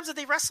 How many times have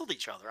they wrestled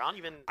each other?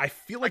 I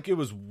feel like it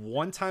was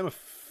one time a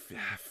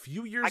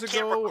few years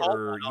ago,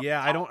 or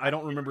I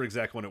don't remember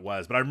exactly when it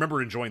was, but I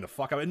remember enjoying the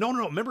fuck out of it. No,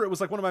 remember it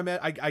was like one of my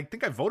I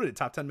think I voted it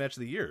top 10 match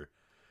of the year.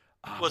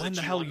 When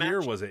the hell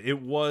year was it?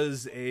 It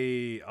was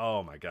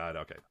oh my god.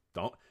 Okay,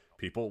 don't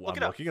people. I'm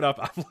looking it up.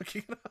 I'm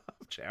looking it up.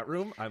 Chat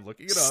room. I'm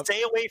looking it up.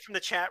 Stay away from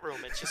the chat room.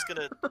 It's just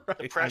gonna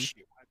depress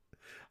you.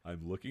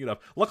 I'm looking it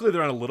up. Luckily,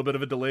 they're on a little bit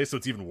of a delay, so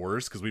it's even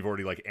worse because we've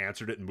already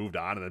answered it and moved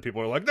on, and then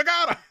people are like,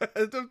 Nagata,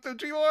 the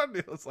G1.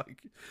 It's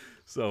like,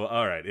 so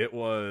all right. It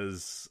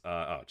was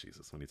oh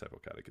Jesus, when you type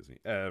Okada, gives me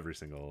every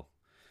single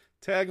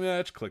tag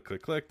match. Click.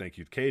 Thank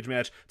you. Cage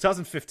match.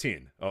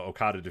 2015.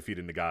 Okada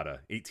defeated Nagata.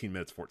 18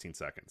 minutes 14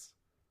 seconds.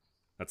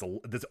 That's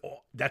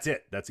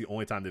it. That's the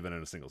only time they've been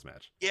in a singles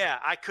match. Yeah,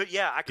 I couldn't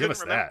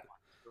remember that.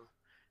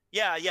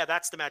 Yeah,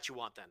 that's the match you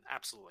want then.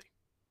 Absolutely.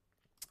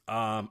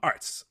 All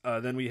right.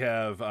 Then we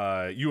have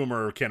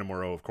Uemura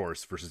Kanemaru, of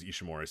course, versus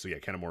Ishimori. So yeah,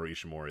 Kanemaru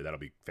Ishimori, that'll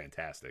be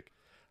fantastic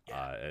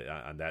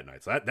on that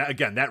night. So that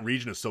again, that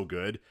region is so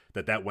good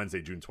that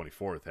Wednesday, June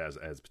 24th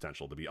has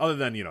potential to be. Other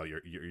than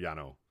your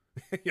Yano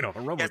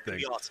Hiromu That's thing. gonna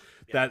be awesome.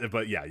 Yeah.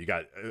 But yeah, you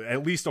got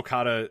at least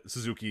Okada,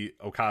 Suzuki,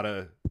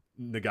 Okada,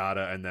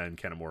 Nagata, and then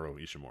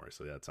Kanemaru, Ishimori.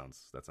 So yeah, that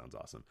sounds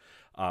awesome.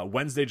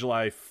 Wednesday,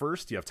 July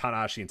 1st, you have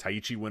Tanahashi and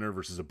Taichi winner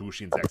versus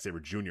Ibushi and Zack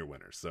Sabre Jr.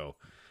 winner. So,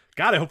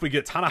 God, I hope we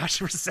get Tanahashi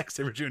versus Zack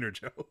Sabre Jr.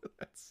 Joe.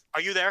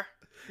 Are you there?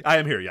 I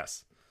am here.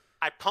 Yes,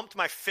 I pumped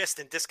my fist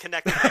and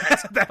disconnected my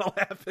headset. that'll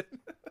happen.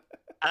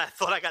 And I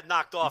thought I got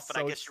knocked off, but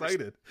So I guess excited.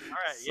 you were... All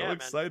right, So yeah, man.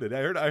 excited.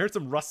 I heard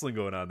some rustling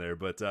going on there,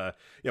 but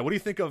yeah, what do you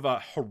think of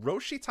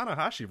Hiroshi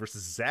Tanahashi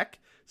versus Zack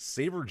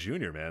Sabre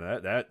Jr.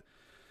 Man?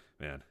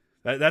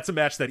 That's a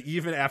match that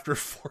even after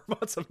 4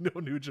 months of no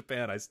New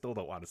Japan, I still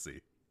don't want to see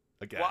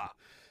again.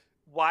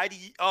 Why do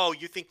you? Oh,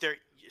 you think they're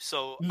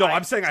so? No,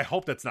 I'm saying I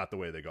hope that's not the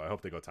way they go. I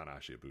hope they go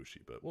Tanahashi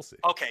Ibushi, but we'll see.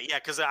 Okay, yeah,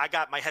 because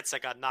my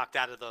headset got knocked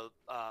out of the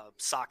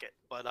socket,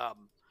 but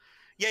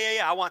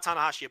yeah. I want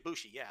Tanahashi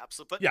Ibushi, yeah,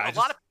 absolutely. But Yeah, a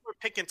lot of people are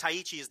picking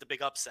Taichi as the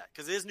big upset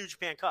because it is New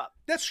Japan Cup.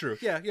 That's true.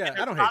 Yeah, And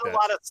I don't hate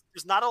that.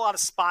 There's not a lot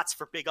of spots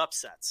for big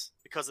upsets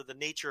because of the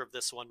nature of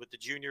this one with the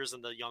juniors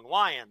and the young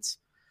lions.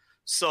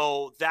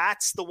 So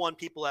that's the one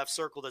people have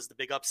circled as the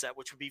big upset,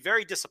 which would be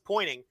very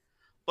disappointing,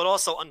 but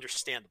also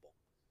understandable.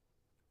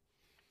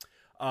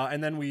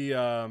 And then we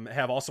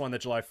have also on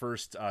that July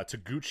 1st,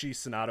 Taguchi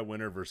Sonata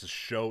winner versus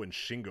Sho and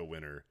Shingo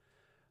winner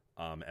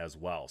as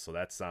well. So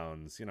that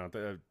sounds,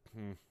 Shingo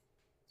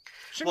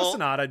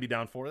Sonata I'd be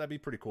down for. That'd be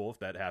pretty cool if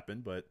that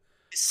happened, but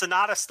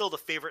Sonata's still the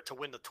favorite to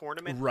win the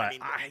tournament. right.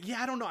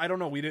 I don't know. I don't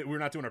know. We're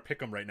not doing our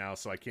pick'em right now,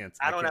 so I can't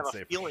don't have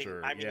say a feeling. for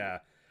sure. I mean,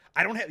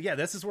 I don't have. Yeah,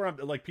 this is where I'm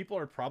like. People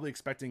are probably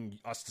expecting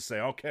us to say,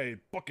 "Okay,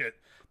 book it.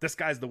 This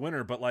guy's the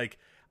winner." But like,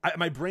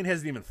 my brain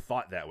hasn't even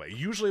thought that way.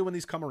 Usually, when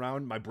these come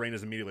around, my brain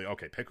is immediately,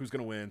 "Okay, pick who's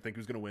going to win. Think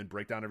who's going to win.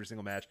 Break down every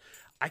single match."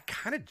 I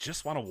kind of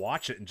just want to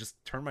watch it and just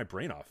turn my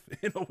brain off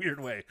in a weird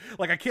way.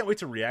 Like, I can't wait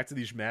to react to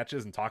these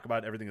matches and talk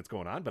about everything that's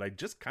going on. But I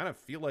just kind of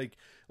feel like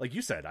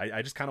you said,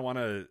 I just kind of want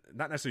to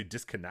not necessarily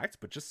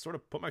disconnect, but just sort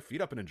of put my feet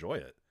up and enjoy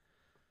it.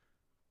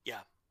 Yeah,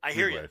 I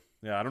hear you.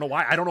 Yeah, I don't know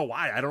why. I don't know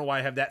why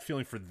I have that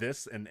feeling for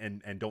this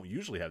and don't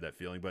usually have that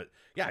feeling. But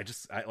yeah,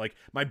 I like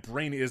my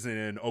brain isn't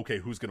in okay,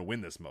 who's gonna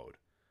win this mode.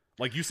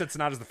 Like you said,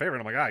 Sonata's the favorite.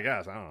 I'm like, I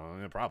guess I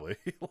don't know, probably.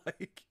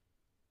 Like,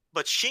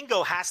 but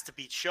Shingo has to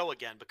beat Sho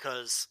again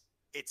because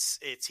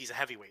he's a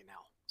heavyweight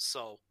now.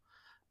 So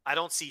I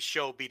don't see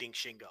Sho beating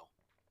Shingo.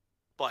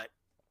 But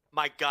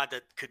my God,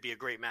 that could be a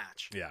great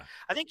match. Yeah,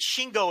 I think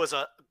Shingo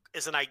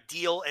is an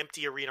ideal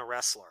empty arena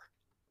wrestler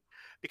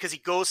because he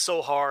goes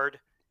so hard.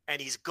 And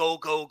he's go.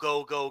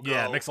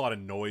 Yeah, it makes a lot of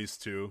noise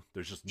too.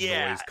 There's just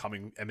noise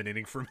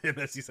emanating from him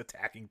as he's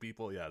attacking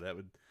people. Yeah,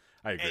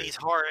 I agree. And he's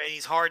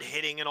hard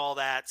hitting and all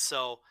that.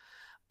 So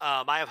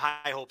I have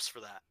high hopes for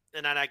that.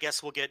 And then I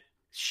guess we'll get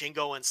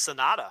Shingo and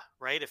Sonata,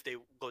 right? If they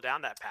go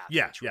down that path.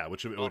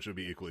 Which would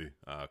be equally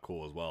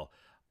cool as well.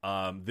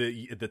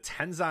 The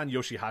Tenzan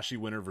Yoshihashi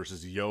winner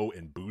versus Yo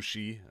and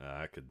Bushi.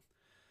 I could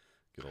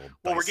get a little.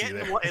 Well, we're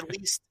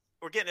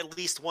getting at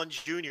least one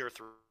junior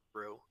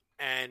through.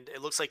 And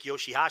it looks like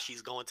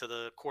Yoshihashi's going to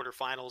the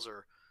quarterfinals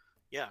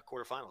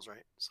quarterfinals,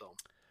 right? So,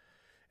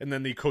 and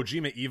then the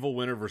Kojima Evil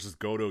winner versus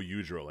Goto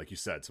Yujiro, like you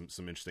said, some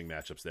interesting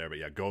matchups there. But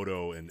yeah,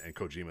 Goto and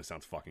Kojima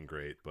sounds fucking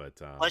great.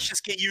 But let's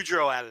just get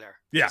Yujiro out of there.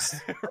 Yeah,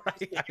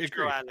 right.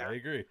 I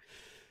agree.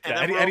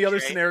 Yeah, any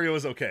other scenario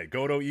is okay.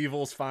 Goto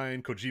Evil's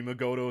fine. Kojima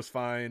Goto's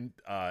fine.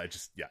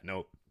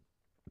 No,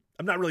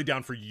 I'm not really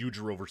down for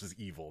Yujiro versus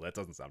Evil. That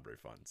doesn't sound very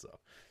fun. So,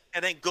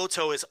 and then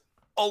Goto is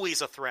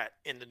always a threat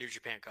in the New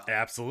Japan Cup.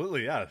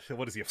 Absolutely, yeah.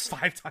 What is he, a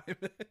 5-time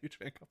New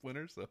Japan Cup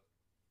winner? So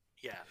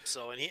yeah.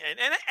 So and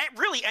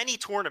really any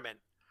tournament,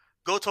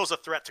 Goto's a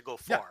threat to go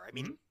far. Yeah. I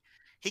mean,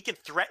 he can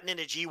threaten in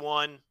a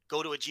G1,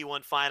 go to a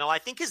G1 final. I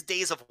think his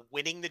days of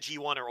winning the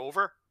G1 are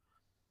over,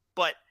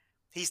 but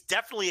he's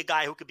definitely a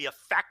guy who could be a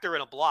factor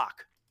in a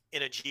block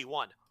in a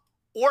G1,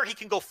 or he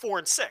can go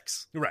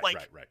 4-6. Right.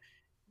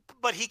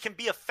 But he can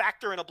be a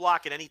factor in a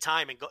block at any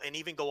time and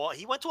even go all.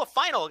 He went to a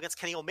final against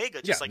Kenny Omega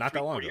not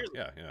that long ago.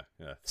 Yeah.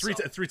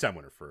 Three-time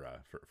winner for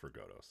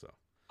Goto. So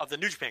of the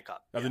New Japan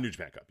Cup. The New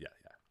Japan Cup. Yeah.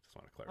 Just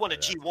want to clarify. Won a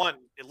G1,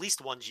 at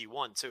least one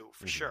G1 too,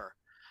 for sure.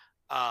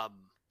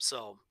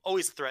 So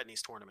always a threat in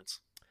these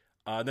tournaments.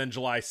 Then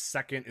July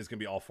 2nd is going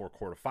to be all 4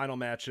 quarterfinal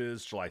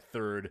matches. July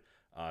 3rd,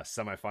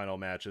 semifinal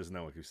matches, and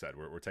then like you said,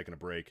 we're taking a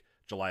break.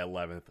 July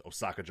 11th,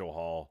 Osaka-jo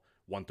Hall,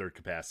 1/3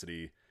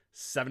 capacity.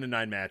 7 to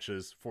 9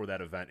 matches for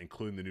that event,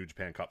 including the New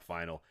Japan Cup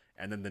final.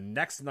 And then the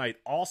next night,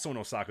 also in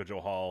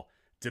Osaka-jo Hall,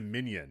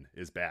 Dominion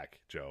is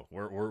back, Joe.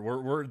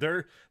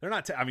 They're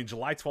not.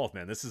 July 12th,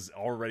 man. This is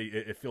already.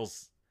 It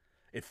feels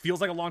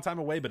like a long time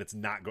away, but it's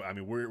not.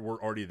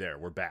 We're already there.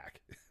 We're back.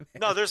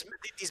 No, these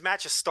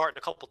matches start in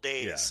a couple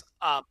days.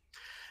 Yeah.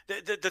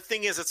 The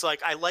thing is, it's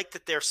like I like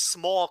that they're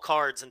small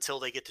cards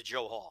until they get to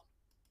Joe Hall,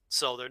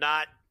 so they're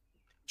not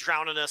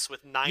drowning us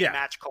with 9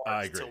 match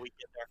cards until we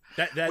get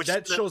there.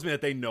 That shows me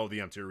that they know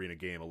the Empty Arena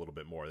game a little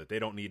bit more. That they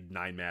don't need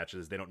 9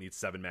 matches, they don't need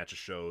 7 matches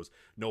shows.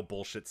 No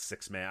bullshit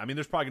 6-man. I mean,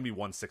 there's probably gonna be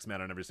 1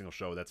 6-man on every single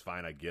show. That's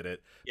fine, I get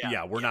it.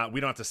 Yeah, we don't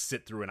have to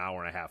sit through an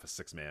hour and a half of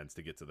 6-mans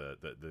to get to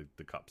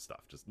the cup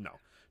stuff.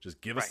 Just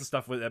give us the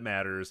stuff that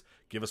matters.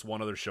 Give us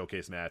one other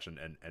showcase match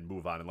and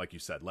move on. And like you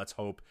said, let's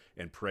hope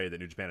and pray that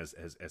New Japan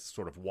has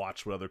sort of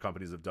watched what other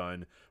companies have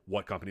done,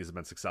 what companies have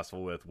been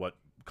successful with, what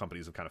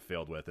companies have kind of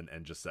failed with,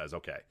 and just says,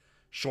 okay,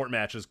 short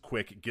matches,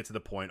 quick, get to the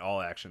point,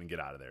 all action, and get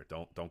out of there.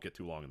 Don't get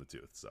too long in the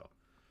tooth. So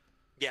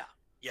yeah,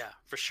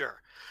 for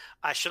sure.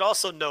 I should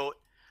also note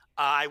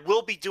I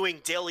will be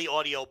doing daily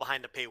audio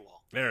behind the paywall.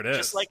 There it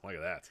is. Look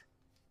at that.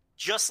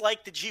 Just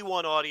like the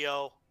G1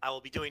 audio, I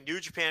will be doing New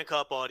Japan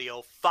Cup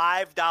audio,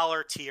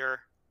 $5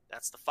 tier.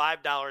 That's the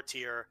 $5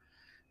 tier.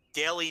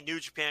 Daily New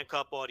Japan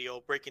Cup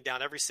audio, breaking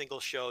down every single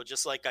show,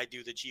 just like I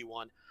do the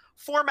G1.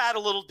 Format a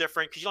little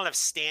different because you don't have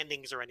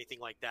standings or anything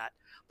like that.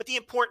 But the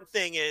important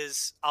thing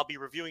is I'll be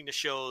reviewing the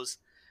shows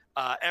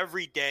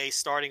every day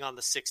starting on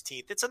the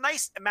 16th. It's a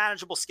nice,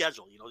 manageable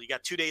schedule. You know, you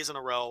got 2 days in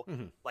a row,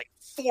 like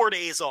 4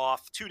 days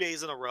off, 2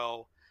 days in a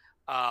row.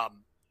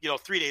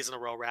 3 days in a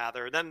row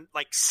rather, then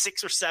like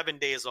 6 or 7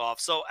 days off.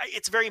 So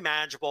it's very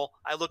manageable.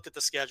 I looked at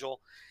the schedule.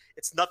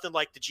 It's nothing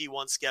like the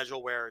G1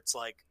 schedule where it's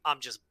like,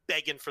 I'm just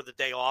begging for the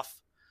day off,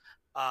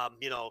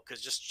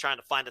 cause just trying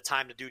to find a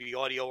time to do the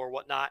audio or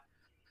whatnot.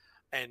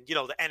 And,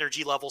 the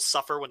energy levels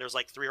suffer when there's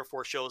like 3 or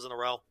 4 shows in a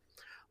row,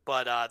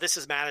 but this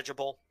is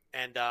manageable.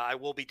 And I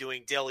will be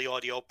doing daily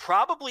audio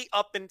probably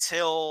up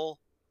until,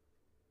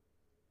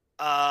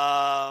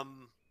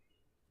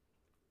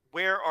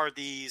 where are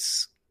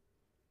these?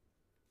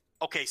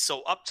 Okay,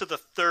 so up to the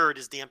 3rd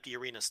is the Empty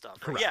Arena stuff.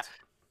 Correct. Yeah,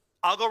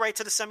 I'll go right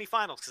to the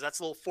semifinals because that's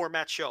a little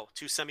 4-match show,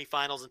 2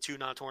 semifinals and 2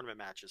 non-tournament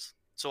matches.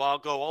 So I'll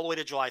go all the way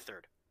to July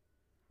 3rd.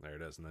 There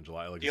it is, and then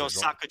July. Like the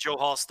Osaka Joe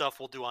Hall stuff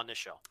we'll do on this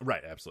show.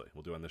 Right, absolutely,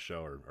 we'll do on this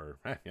show, or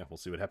we'll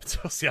see what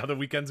happens. We'll see how the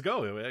weekends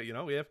go.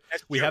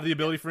 We have the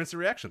ability for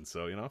instant reaction.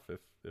 So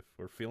if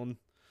we're feeling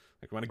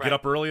like we want to get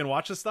up early and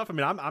watch this stuff, I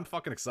mean, I'm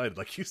fucking excited.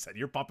 Like you said,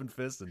 you're pumping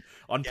fists and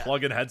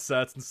unplugging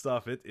headsets and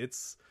stuff.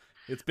 It's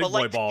big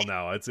boy ball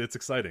now. It's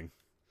exciting.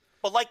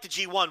 But like the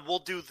G1, we'll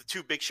do the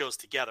 2 big shows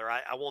together.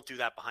 I won't do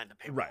that behind the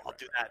paywall. I'll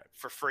do that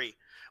for free.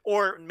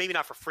 Or maybe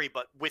not for free,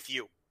 but with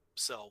you.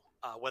 So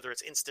whether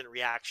it's instant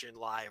reaction,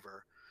 live,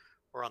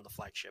 or on the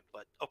flagship.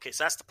 But okay,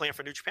 so that's the plan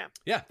for New Japan.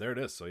 Yeah, there it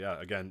is. So yeah,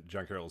 again,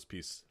 John Carroll's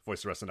piece,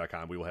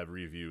 voiceswrestling.com. We will have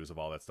reviews of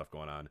all that stuff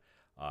going on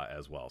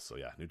as well. So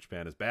yeah, New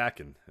Japan is back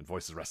and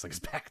Voices Wrestling is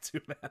back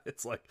too, man.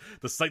 It's like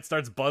the site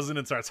starts buzzing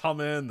and starts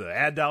humming. The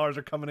ad dollars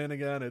are coming in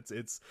again.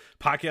 It's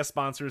podcast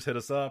sponsors hit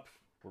us up.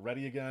 We're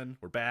ready again.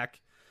 We're back.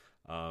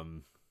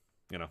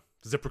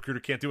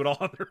 ZipRecruiter can't do it all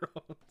on their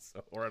own,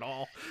 or at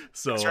all.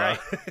 So, that's right.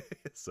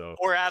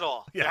 Or at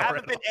all. Yeah, there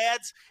haven't been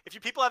ads. If you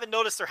people haven't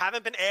noticed, there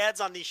haven't been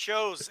ads on these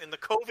shows in the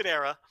COVID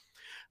era.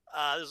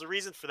 There's a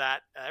reason for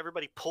that.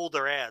 Everybody pulled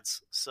their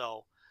ads.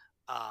 So,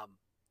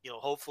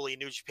 hopefully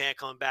New Japan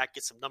coming back,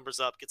 get some numbers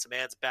up, get some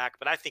ads back.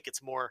 But I think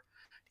it's more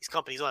these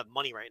companies don't have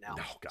money right now.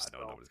 No, God,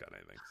 no, nobody's got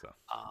anything. So,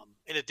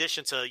 in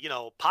addition to,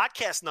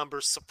 podcast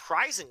numbers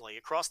surprisingly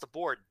across the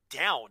board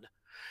down.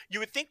 You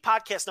would think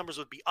podcast numbers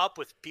would be up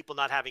with people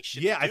not having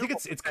shit. Yeah, I think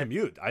it's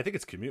commute. I think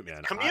it's commute,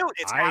 man.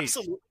 It's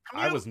absolute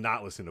commute. I was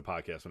not listening to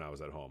podcasts when I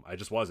was at home. I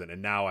just wasn't.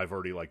 And now I've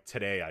already, like,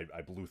 today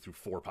I blew through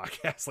 4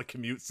 podcasts, like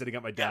commute, sitting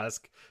at my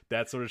desk,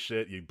 that sort of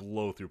shit. You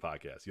blow through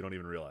podcasts. You don't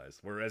even realize.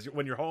 Whereas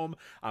when you're home,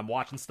 I'm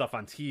watching stuff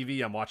on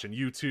TV. I'm watching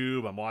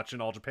YouTube. I'm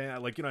watching All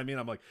Japan. Like, you know what I mean?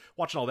 I'm, like,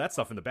 watching all that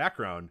stuff in the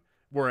background.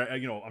 Where,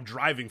 I'm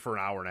driving for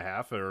an hour and a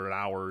half or an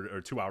hour or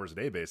 2 hours a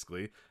day,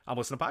 basically. I'm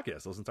listening to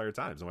podcasts those entire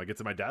times. And when I get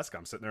to my desk,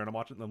 I'm sitting there and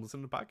I'm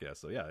listening to podcasts.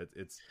 So, yeah,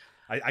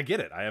 I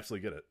get it. I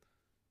absolutely get it.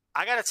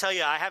 I got to tell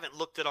you, I haven't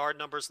looked at our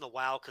numbers in a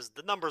while because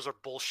the numbers are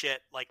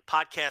bullshit. Like,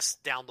 podcast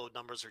download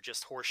numbers are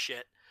just horse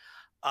shit.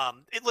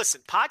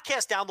 Listen,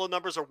 podcast download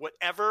numbers are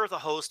whatever the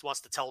host wants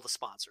to tell the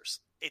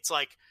sponsors. It's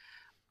like,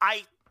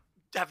 I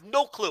have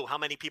no clue how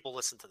many people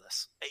listen to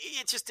this.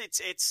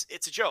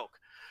 It's a joke.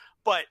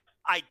 But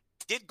I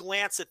did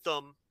glance at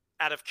them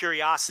out of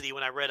curiosity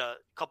when I read a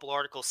couple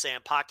articles saying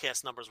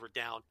podcast numbers were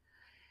down.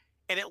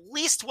 And at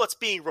least what's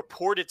being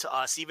reported to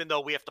us, even though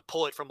we have to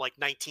pull it from like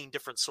 19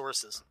 different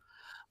sources,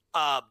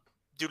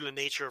 due to the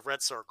nature of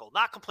Red Circle.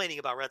 Not complaining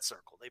about Red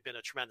Circle. They've been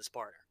a tremendous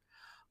partner.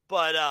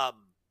 But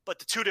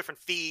the 2 different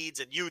feeds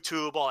and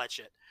YouTube, all that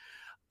shit.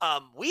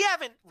 We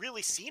haven't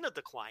really seen a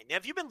decline.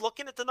 Have you been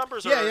looking at the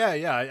numbers?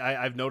 Yeah.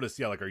 I've noticed,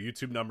 like our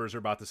YouTube numbers are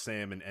about the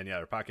same, and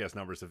our podcast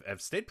numbers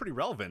have stayed pretty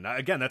relevant.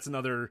 Again, that's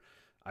another,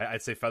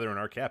 I'd say, feather in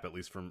our cap, at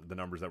least from the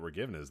numbers that we're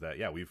given, is that,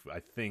 we've, I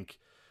think,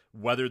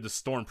 weathered the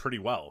storm pretty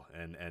well,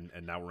 and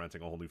now we're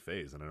entering a whole new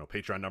phase. And I know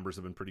Patreon numbers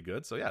have been pretty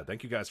good. So,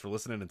 thank you guys for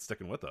listening and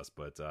sticking with us.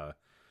 But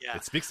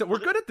it speaks that we're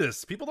good at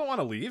this. People don't want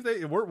to leave.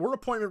 We're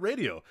appointment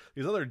radio.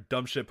 These other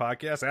dumb shit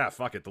podcasts,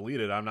 fuck it, delete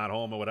it. I'm not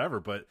home or whatever.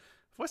 But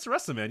Voice of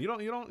Wrestling, man, you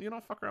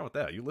don't fuck around with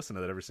that. You listen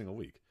to that every single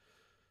week.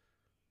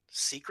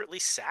 Secretly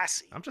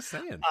sassy. I'm just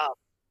saying.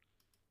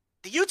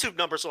 The YouTube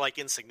numbers are like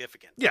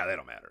insignificant. Yeah, they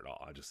don't matter at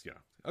all. I just,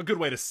 a good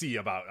way to see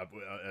about,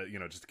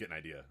 just to get an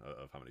idea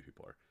of how many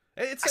people are.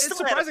 It's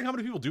surprising how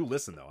many people do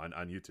listen though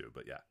on YouTube,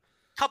 but yeah.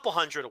 Couple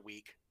hundred a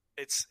week.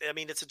 It's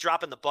a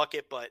drop in the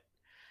bucket, but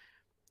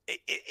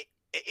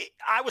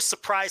I was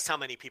surprised how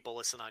many people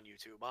listen on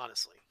YouTube,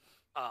 honestly.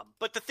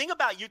 But the thing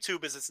about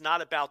YouTube is it's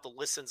not about the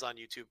listens on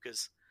YouTube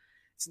because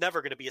it's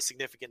never going to be a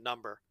significant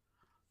number,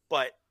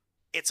 but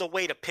it's a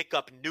way to pick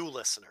up new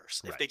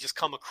listeners if they just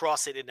come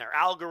across it in their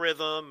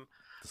algorithm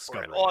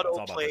or an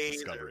autoplay.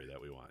 Discovery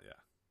that we want, yeah.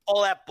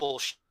 All that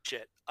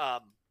bullshit.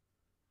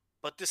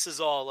 But this is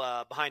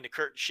all behind the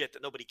curtain shit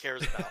that nobody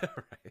cares about.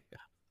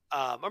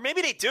 Right. Or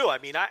maybe they do. I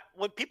mean,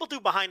 when people do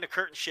behind the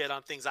curtain shit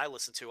on things I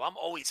listen to, I'm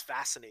always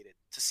fascinated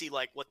to see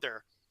like what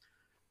their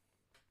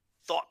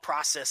thought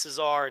processes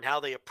are and how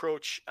they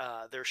approach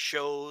their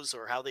shows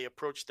or how they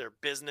approach their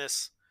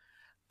business.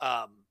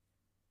 But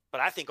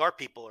I think our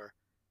people are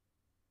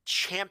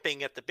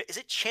champing at the bit. Is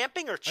it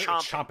champing or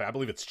chomping? I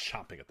believe it's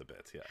chomping at the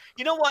bit, yeah.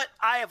 You know what?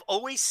 I have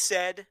always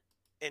said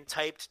and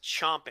typed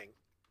chomping.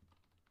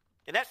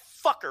 And that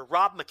fucker,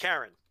 Rob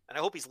McCarran, and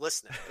I hope he's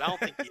listening, but I don't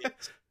think he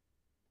is.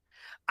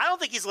 I don't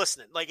think he's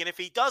listening. And if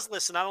he does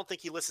listen, I don't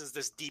think he listens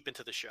this deep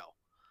into the show.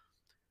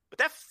 But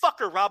that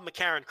fucker, Rob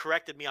McCarran,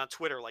 corrected me on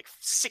Twitter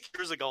 6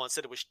 years ago and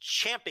said it was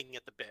champing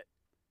at the bit.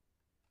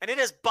 And it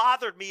has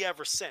bothered me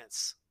ever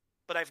since.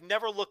 But I've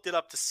never looked it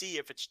up to see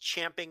if it's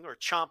champing or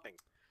chomping.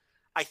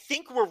 I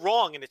think we're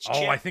wrong, and it's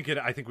champing.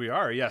 I think we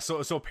are. Yeah. So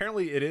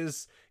apparently it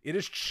is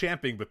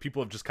champing, but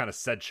people have just kind of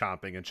said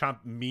chomping, and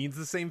chomp means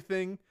the same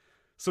thing.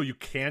 So you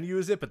can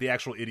use it, but the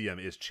actual idiom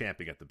is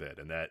champing at the bit,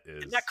 and that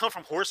is. Did that come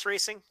from horse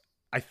racing?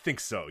 I think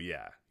so.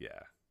 Yeah.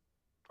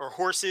 Or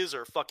horses,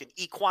 or fucking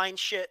equine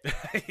shit.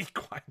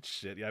 Equine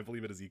shit. Yeah, I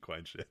believe it is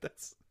equine shit.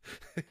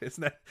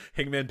 Isn't that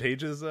Hangman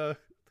Page's?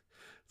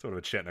 Sort of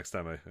a chant next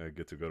time I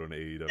get to go to an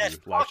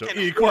AEW live show.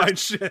 Equine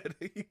shit.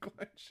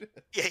 Equine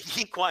shit. Yeah,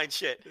 equine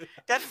shit.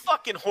 That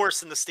fucking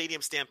horse in the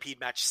Stadium Stampede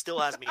match still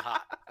has me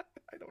hot.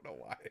 I don't know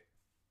why.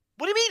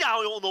 What do you mean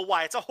I don't know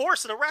why? It's a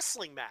horse in a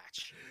wrestling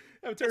match.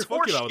 I'm Terry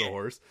Funk out with a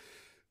horse.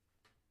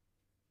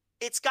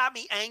 It's got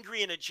me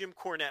angry in a Jim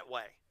Cornette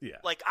way. Yeah.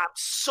 I'm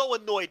so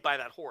annoyed by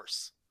that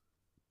horse.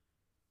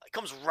 It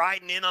comes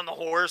riding in on the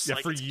horse. Yeah,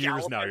 for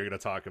years now you're going to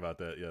talk about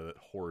that. Yeah, that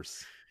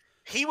horse.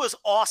 He was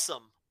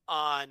awesome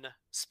on,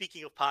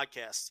 speaking of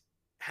podcasts,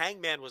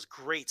 Hangman was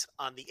great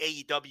on the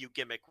AEW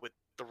gimmick with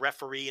the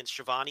referee and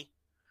Shivani.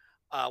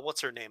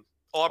 What's her name?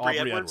 Aubrey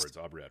Edwards.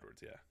 Aubrey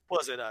Edwards, yeah.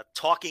 Was it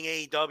Talking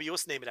AEW?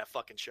 What's the name of that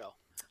fucking show?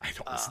 I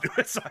don't listen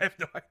to it, so I have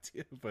no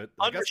idea. But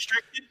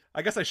Unrestricted?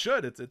 I guess I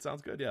should. It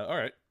sounds good, yeah. All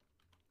right.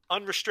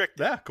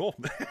 Unrestricted. Yeah, cool.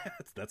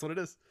 That's what it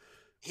is.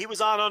 He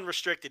was on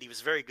Unrestricted. He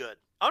was very good.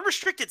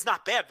 Unrestricted's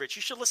not bad, Rich.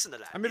 You should listen to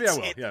that. Maybe I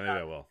will. Maybe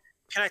I will.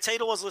 Can I tell you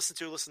the ones to listen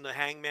to? Listen to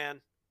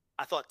Hangman.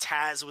 I thought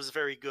Taz was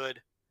very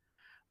good.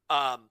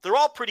 They're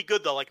all pretty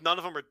good, though. None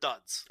of them are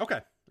duds. Okay.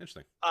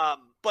 Interesting.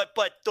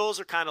 But those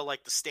are kind of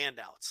like the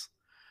standouts.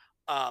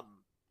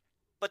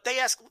 But they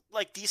ask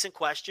decent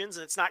questions,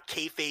 and it's not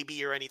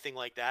kayfabe or anything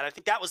like that. I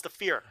think that was the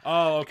fear.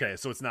 Oh, okay.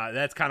 So it's not.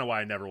 That's kind of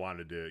why I never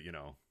wanted to,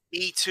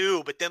 Me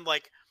too. But then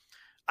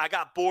I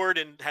got bored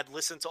and had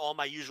listened to all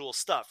my usual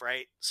stuff,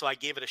 right? So I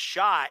gave it a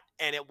shot,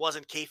 and it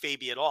wasn't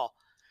kayfabe at all.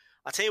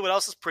 I'll tell you what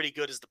else is pretty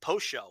good is the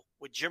post show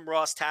with Jim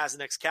Ross, Taz,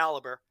 and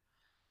Excalibur.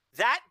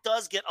 That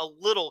does get a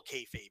little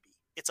kayfabe.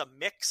 It's a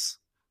mix,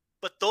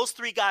 but those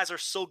three guys are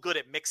so good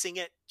at mixing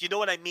it. Do you know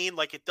what I mean?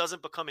 It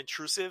doesn't become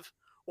intrusive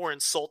or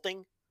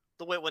insulting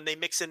the way when they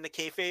mix in the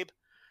kayfabe,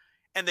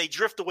 and they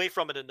drift away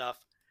from it enough.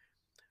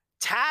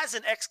 Taz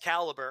and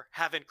Excalibur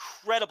have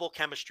incredible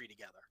chemistry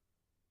together,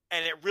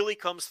 and it really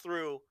comes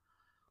through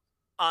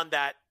on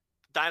that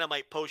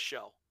Dynamite post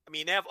show. I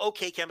mean, they have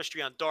okay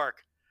chemistry on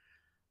Dark,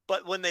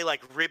 but when they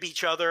rib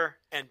each other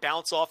and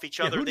bounce off each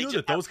other, who knew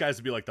that those guys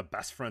would be the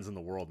best friends in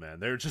the world,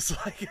 man? They're just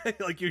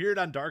you hear it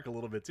on Dark a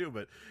little bit too,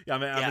 but yeah,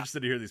 I'm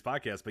interested to hear these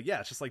podcasts. But yeah,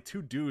 it's just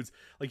two dudes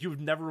you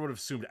never would have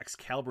assumed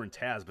Excalibur and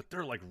Taz, but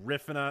they're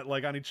riffing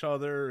on each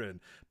other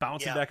and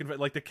bouncing back and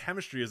forth. The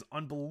chemistry is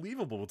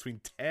unbelievable between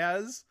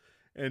Taz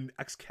and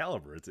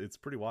Excalibur. It's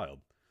pretty wild.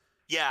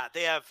 Yeah,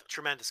 they have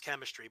tremendous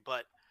chemistry,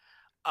 but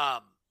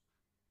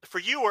for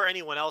you or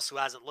anyone else who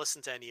hasn't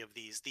listened to any of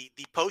these, the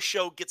post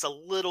show gets a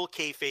little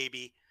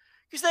kayfabe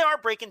because they are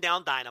breaking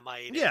down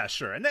Dynamite. Yeah,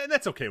 sure, and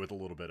that's okay with a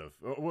little bit of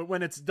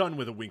when it's done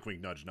with a wink, wink,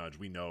 nudge, nudge.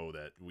 We know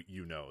that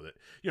you know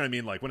what I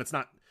mean. When it's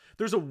not,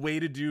 there's a way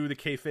to do the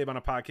kayfabe on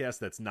a podcast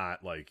that's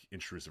not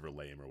intrusive or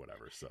lame or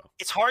whatever. So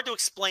it's hard to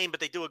explain, but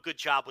they do a good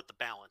job with the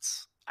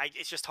balance.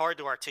 It's just hard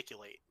to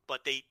articulate,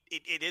 but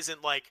it isn't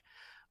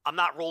I'm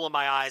not rolling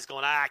my eyes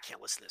going, I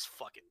can't listen to this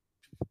fucking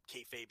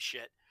kayfabe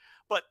shit.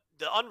 But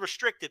the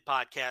Unrestricted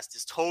podcast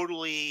is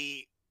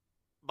totally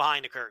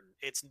behind the curtain.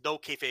 It's no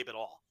kayfabe at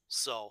all.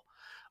 So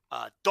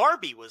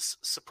Darby was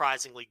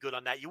surprisingly good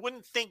on that. You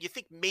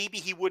think maybe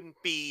he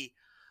wouldn't be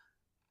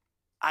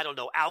I don't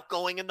know,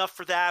 outgoing enough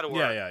for that. Or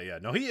Yeah.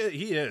 No, he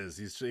is.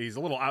 He's a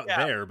little out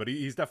there, but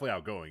he's definitely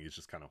outgoing. He's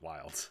just kind of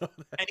wild.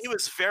 And he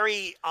was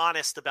very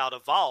honest about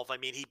Evolve. I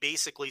mean, he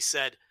basically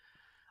said,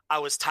 I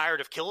was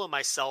tired of killing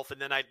myself,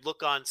 and then I'd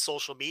look on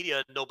social media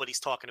and nobody's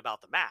talking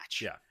about the match.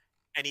 Yeah.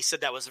 And he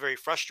said that was very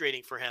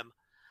frustrating for him.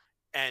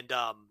 And,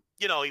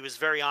 he was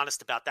very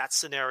honest about that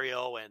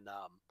scenario. And,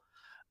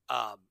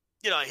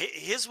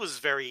 his was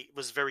very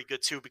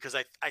good too, because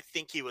I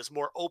think he was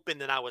more open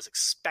than I was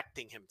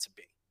expecting him to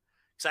be.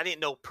 Because I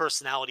didn't know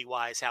personality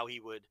wise how he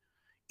would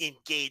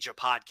engage a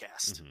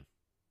podcast.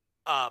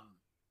 Mm-hmm.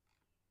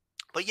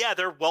 But yeah,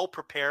 they're well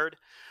prepared.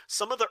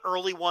 Some of the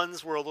early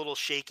ones were a little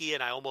shaky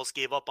and I almost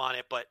gave up on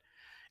it, but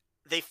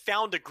they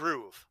found a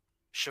groove,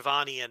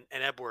 Shivani and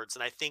Edwards.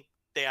 And I think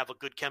they have a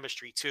good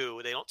chemistry too.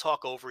 They don't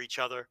talk over each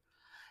other,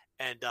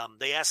 and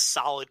they ask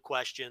solid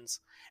questions.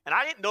 And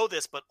I didn't know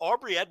this, but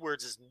Aubrey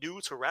Edwards is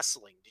new to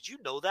wrestling. Did you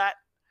know that?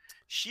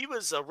 She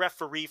was a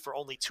referee for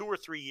only 2 or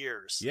 3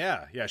 years.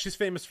 Yeah. She's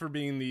famous for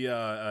being the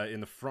in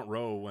the front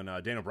row when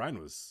Dan O'Brien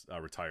was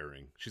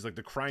retiring. She's like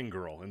the crying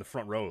girl in the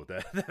front row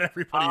that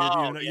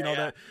everybody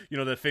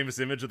that famous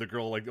image of the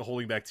girl like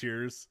holding back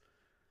tears.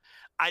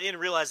 I didn't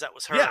realize that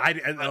was her. Yeah,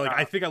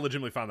 I think I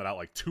legitimately found that out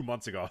like 2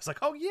 months ago. I was like,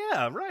 oh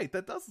yeah, right,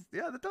 that does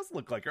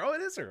look like her. Oh, it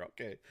is her.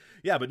 Okay,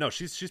 yeah, but no,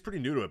 she's pretty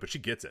new to it, but she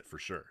gets it for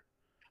sure.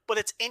 But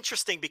it's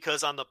interesting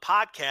because on the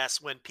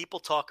podcast, when people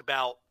talk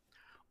about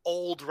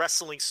old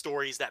wrestling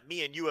stories that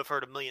me and you have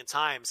heard a million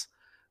times,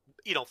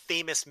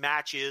 famous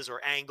matches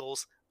or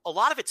angles, a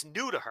lot of it's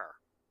new to her.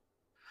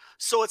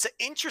 So it's an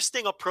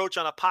interesting approach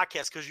on a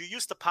podcast, because you're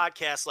used to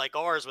podcasts like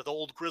ours with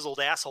old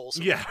grizzled assholes.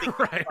 Yeah,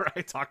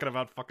 right. Talking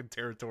about fucking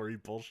territory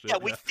bullshit. Yeah,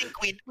 we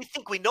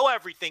think we know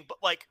everything, but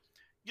like,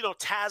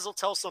 Taz will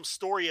tell some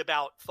story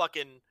about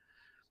fucking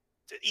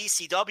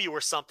ECW or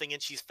something,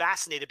 and she's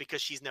fascinated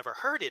because she's never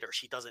heard it or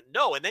she doesn't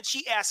know. And then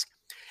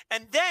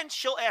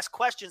she'll ask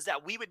questions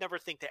that we would never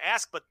think to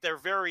ask, but they're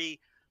very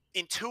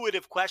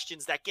intuitive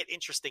questions that get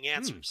interesting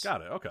answers.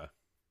 Got it. Okay.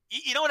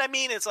 You know what I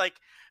mean? It's like,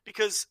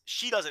 because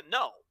she doesn't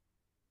know,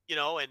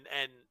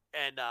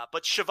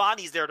 but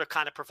Shivani's there to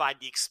kind of provide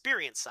the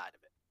experience side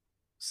of it.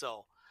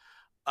 So,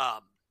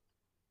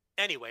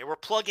 anyway, we're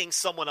plugging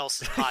someone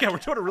else's podcast. Yeah, we're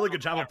doing a really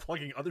good job of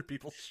plugging other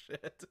people's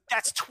shit.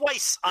 That's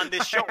twice on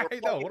this show. I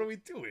know. What are we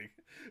doing?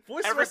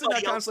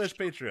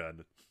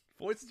 VoicesWrestling.com/Patreon.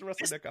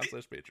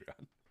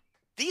 VoicesWrestling.com/Patreon.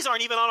 These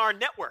aren't even on our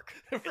network.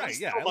 Right,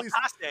 yeah. At least.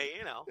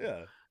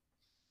 Yeah.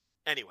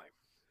 Anyway,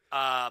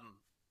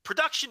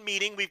 production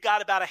meeting. We've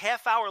got about a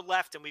half hour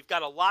left, and we've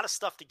got a lot of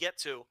stuff to get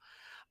to.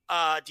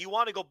 Do you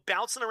want to go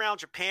bouncing around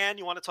Japan?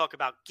 You want to talk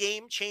about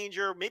Game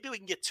Changer? Maybe we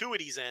can get 2 of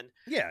these in.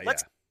 Yeah,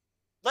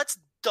 Let's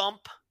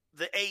dump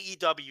the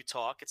AEW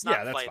talk. It's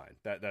not that's vital. fine.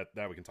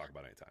 That we can talk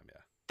about anytime.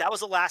 Yeah. That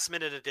was a last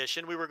minute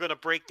addition. We were going to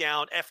break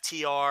down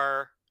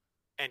FTR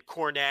and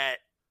Cornette,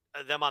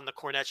 them on the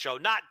Cornette show.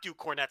 Not do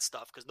Cornette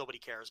stuff because nobody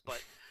cares,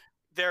 but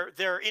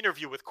their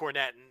interview with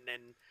Cornette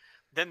and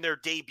then their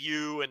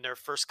debut and their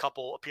first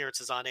couple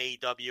appearances on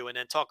AEW, and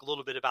then talk a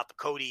little bit about the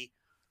Cody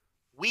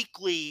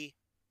weekly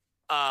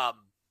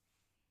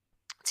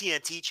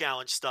TNT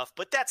challenge stuff.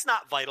 But that's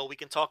not vital. We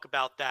can talk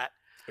about that.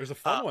 There's a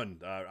fun one.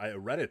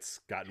 Reddit's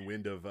gotten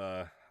wind of.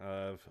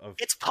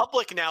 It's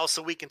public now,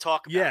 so we can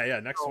talk about. Yeah.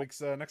 Next week's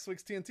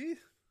TNT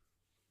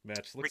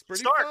match looks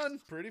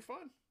pretty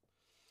fun.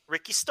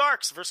 Ricky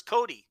Starks versus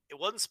Cody. It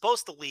wasn't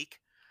supposed to leak,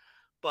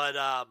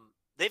 but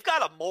they've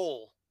got a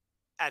mole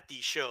at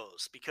these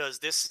shows, because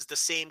this is the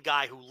same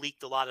guy who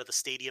leaked a lot of the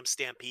Stadium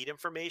Stampede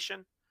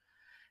information.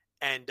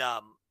 And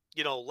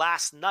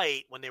last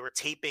night when they were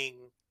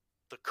taping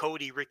the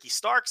Cody Ricky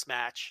Starks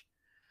match,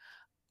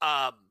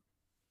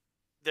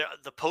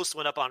 the post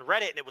went up on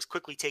Reddit and it was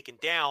quickly taken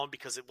down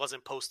because it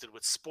wasn't posted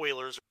with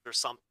spoilers or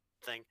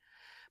something.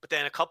 But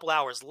then a couple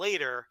hours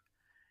later,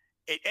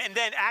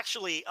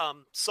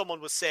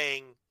 someone was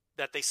saying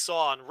that they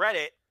saw on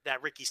Reddit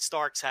that Ricky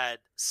Starks had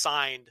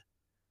signed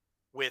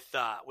with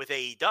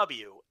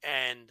AEW,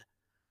 and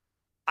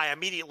I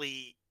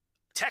immediately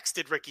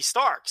texted Ricky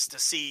Starks to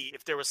see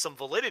if there was some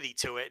validity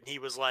to it, and he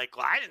was like,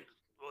 "Well,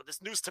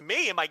 this news to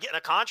me. Am I getting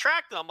a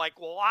contract?" And I'm like,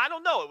 "Well, I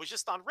don't know. It was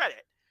just on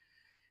Reddit."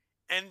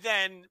 And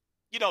then,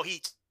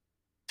 he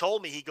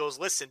told me, he goes,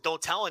 "Listen, don't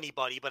tell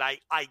anybody, but I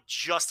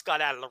just got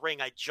out of the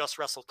ring. I just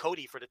wrestled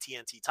Cody for the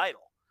TNT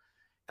title."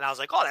 And I was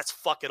like, "Oh, that's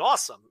fucking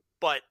awesome."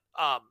 But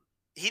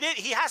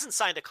he hasn't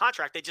signed a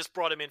contract. They just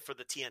brought him in for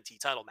the TNT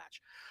title match.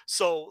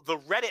 So the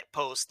Reddit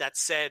post that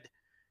said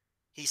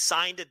he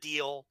signed a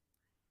deal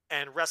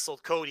and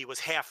wrestled Cody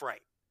was half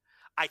right.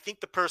 I think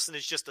the person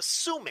is just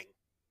assuming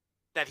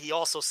that he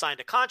also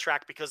signed a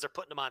contract because they're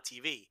putting him on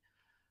TV.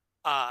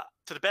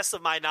 To the best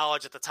of my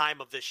knowledge, at the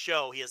time of this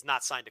show, he has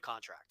not signed a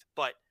contract.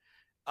 But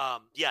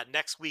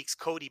next week's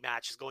Cody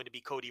match is going to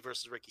be Cody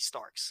versus Ricky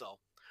Starks. So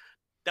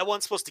that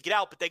wasn't supposed to get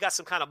out, but they got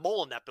some kind of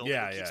mole in that building.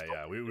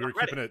 Yeah. We were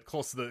keeping it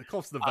close to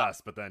the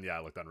vest, but then I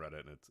looked on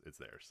Reddit and it's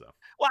there. So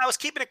I was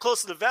keeping it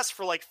close to the vest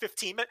for like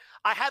 15 minutes.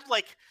 I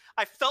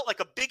felt like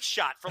a big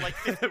shot for like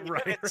 15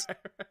 minutes. Right.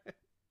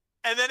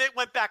 And then it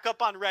went back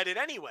up on Reddit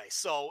anyway.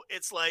 So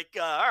it's like,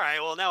 all right,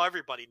 well, now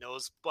everybody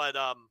knows. But,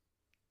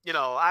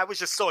 I was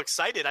just so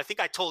excited. I think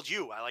I told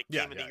you. I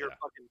came into your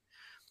fucking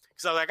 –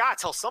 because I was like, I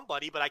tell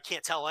somebody, but I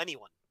can't tell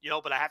anyone,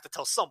 but I have to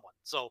tell someone.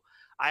 So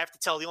I have to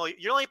tell you're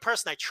the only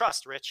person I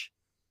trust, Rich,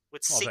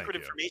 with secret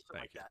information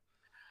like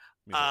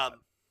that.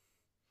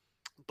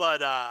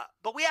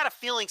 But we had a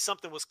feeling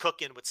something was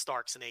cooking with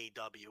Starks and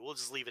AEW. We'll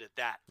just leave it at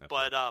that.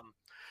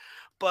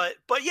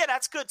 But yeah,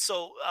 that's good.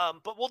 So,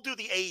 but we'll do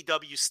the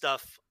AEW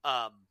stuff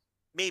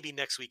maybe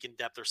next week in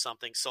depth or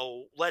something.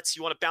 So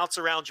you want to bounce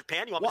around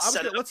Japan? You want me to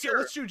set it up let's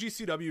do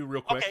GCW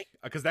real quick,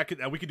 because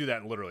we could do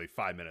that in literally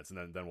 5 minutes,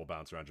 and then we'll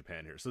bounce around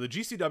Japan here. So the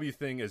GCW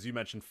thing, as you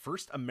mentioned,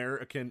 first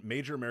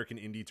major American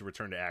indie to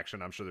return to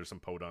action. I'm sure there's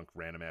some podunk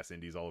random ass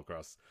indies all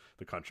across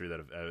the country that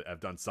have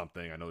done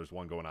something. I know there's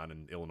one going on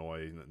in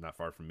Illinois, not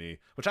far from me,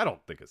 which I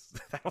don't think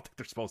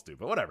they're supposed to,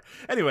 but whatever.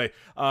 Anyway,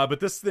 but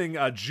this thing,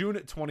 June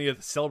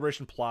 20th,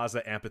 Celebration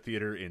Plaza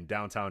Amphitheater in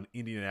downtown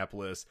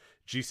Indianapolis.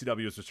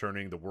 GCW is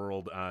returning. The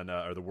word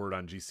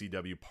on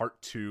GCW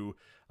Part 2.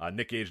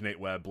 Nick Gage, Nate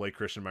Webb, Blake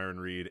Christian, Myron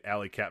Reed,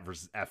 Alley Cat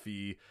versus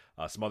Effie,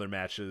 some other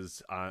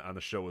matches on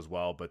the show as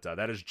well. But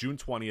that is June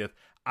 20th,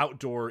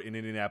 outdoor in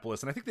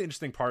Indianapolis. And I think the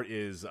interesting part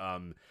is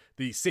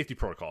the safety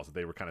protocols that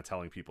they were kind of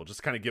telling people, just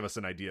to kind of give us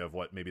an idea of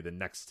what maybe the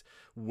next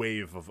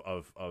wave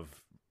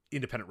of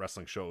independent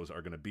wrestling shows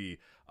are going to be.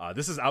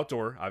 This is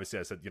outdoor. Obviously,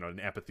 I said, an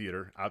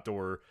amphitheater,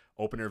 outdoor,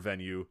 open-air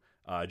venue.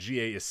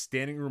 GA is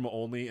standing room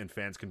only, and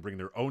fans can bring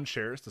their own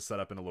chairs to set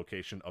up in a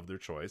location of their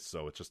choice.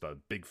 So it's just a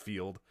big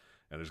field,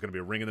 and there's going to be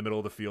a ring in the middle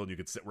of the field. You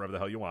can sit wherever the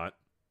hell you want.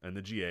 And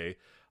the GA.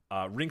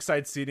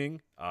 Ringside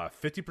seating,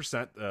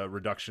 50%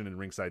 reduction in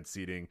ringside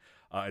seating,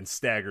 and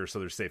stagger, so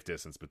there's safe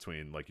distance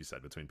between, like you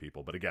said, between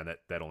people. But again,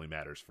 that only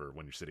matters for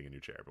when you're sitting in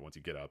your chair. But once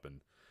you get up and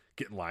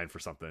get in line for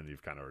something,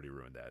 you've kind of already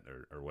ruined that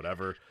or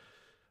whatever.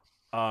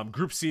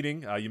 Group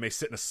seating, you may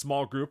sit in a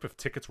small group if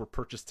tickets were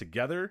purchased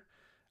together.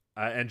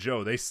 And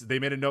Joe, they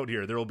made a note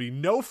here. There will be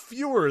no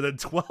fewer than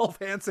 12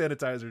 hand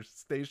sanitizer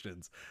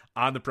stations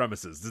on the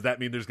premises. Does that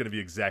mean there's going to be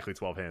exactly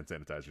 12 hand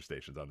sanitizer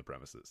stations on the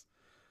premises?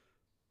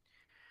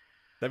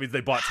 That means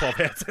they bought 12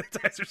 hand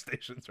sanitizer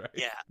stations, right?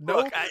 Yeah.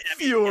 No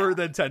fewer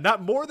than 10.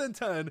 Not more than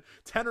 10.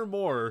 10 or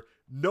more.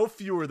 No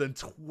fewer than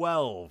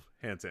 12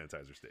 hand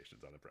sanitizer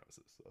stations on the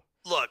premises. So.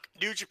 Look,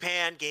 New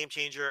Japan, Game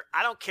Changer.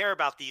 I don't care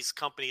about these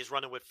companies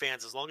running with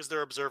fans as long as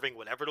they're observing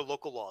whatever the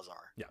local laws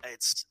are. Yeah.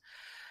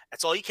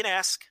 That's all you can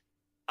ask.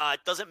 It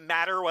doesn't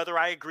matter whether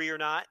I agree or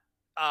not.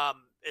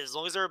 As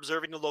long as they're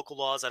observing the local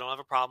laws, I don't have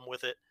a problem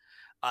with it.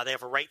 They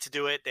have a right to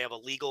do it. They have a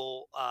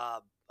legal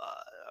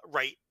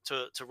right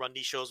to run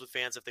these shows with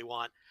fans if they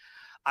want.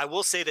 I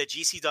will say that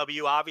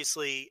GCW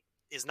obviously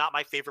is not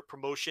my favorite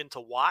promotion to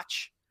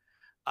watch.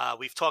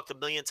 We've talked a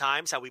million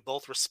times how we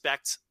both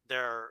respect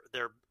they're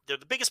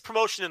the biggest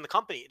promotion in the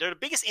company. They're the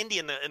biggest indie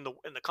in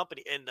the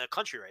company in the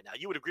country right now.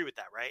 You would agree with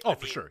that, right? Oh,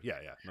 for sure. Yeah,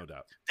 no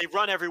doubt. They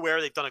run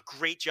everywhere. They've done a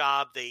great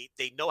job. They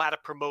know how to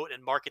promote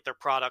and market their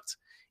product,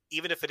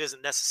 even if it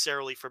isn't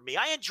necessarily for me.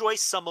 I enjoy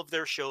some of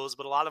their shows,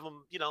 but a lot of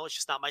them, it's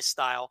just not my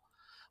style.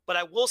 But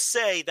I will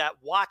say that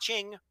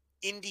watching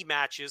indie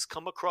matches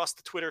come across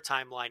the Twitter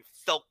timeline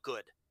felt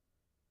good.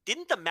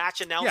 Didn't the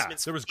match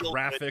announcements? Yeah, there was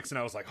graphics, good? And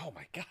I was like, "Oh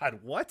my god,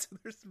 what?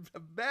 There's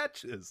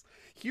matches,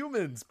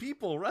 humans,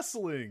 people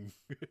wrestling.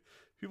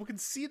 People can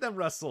see them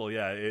wrestle."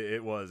 Yeah,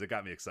 it was. It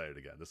got me excited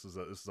again. This is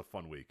a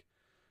fun week.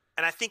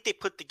 And I think they're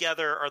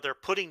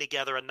putting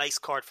together a nice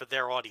card for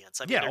their audience.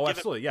 I mean,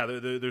 absolutely. Yeah,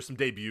 there's some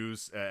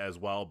debuts as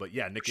well, but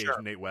yeah, Nick Gage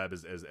and Nate Webb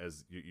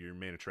as your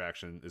main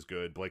attraction is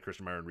good. Blake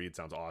Christian, Myron Reed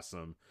sounds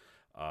awesome.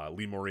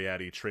 Lee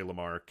Moriarty, Trey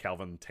Lamar,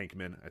 Calvin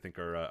Tankman, I think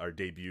are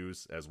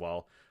debuts as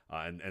well,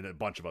 and a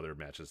bunch of other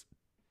matches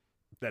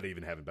that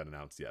even haven't been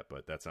announced yet.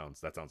 But that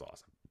sounds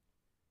awesome.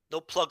 No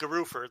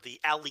pluggaroo for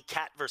the Alley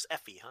Cat versus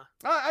Effie, huh?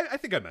 I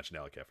think I mentioned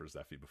Alley Cat versus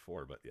Effie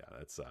before, but yeah,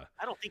 that's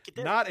I don't think you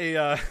did. Not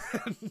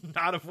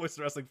a Voice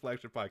of Wrestling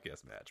flagship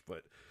podcast match,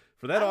 but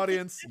for that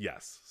audience,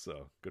 yes.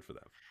 So good for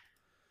them.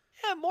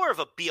 Yeah, more of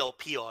a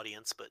BLP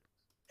audience, but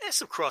there's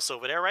some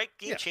crossover there, right?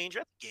 Game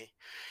Changer.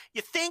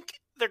 You think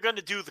they're going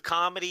to do the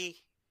comedy?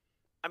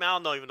 I mean, I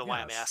don't even know why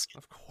I'm asking.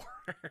 Of course.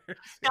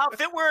 Now,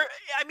 if it were,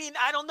 I mean,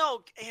 I don't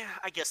know. Yeah,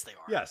 I guess they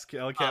are. Yes,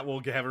 Alley Cat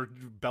will have her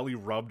belly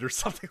rubbed or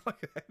something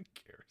like that. Who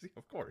cares? Yeah,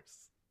 of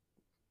course.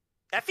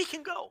 Effie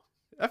can go.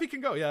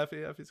 Yeah,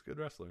 Effie's a good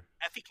wrestler.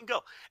 Effie can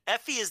go.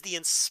 Effie is the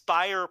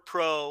Inspire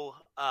Pro.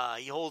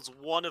 He holds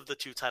one of the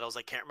two titles.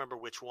 I can't remember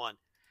which one.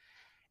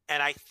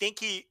 And I think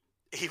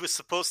he was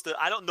supposed to,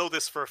 I don't know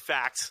this for a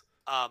fact,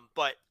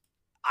 but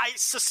I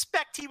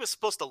suspect he was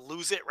supposed to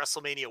lose it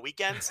WrestleMania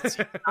weekend since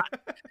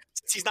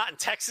he's not in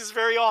Texas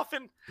very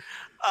often.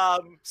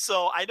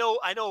 So I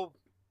know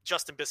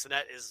Justin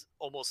Bissonnette is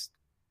almost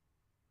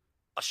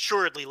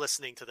assuredly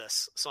listening to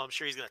this, so I'm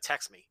sure he's going to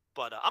text me.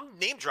 But I'm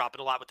name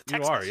dropping a lot with the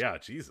text. You are, yeah.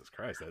 Jesus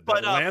Christ, that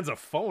Lanza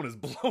phone is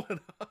blowing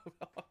up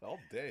all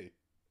day.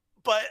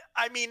 But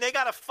I mean, they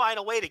got to find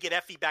a way to get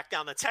Effie back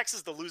down to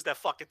Texas to lose that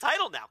fucking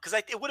title now, because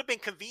it would have been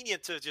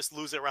convenient to just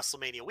lose it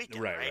WrestleMania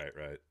weekend,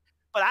 right?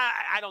 but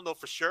I don't know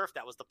for sure if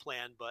that was the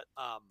plan. But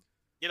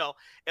you know,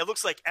 it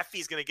looks like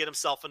Effie's going to get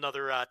himself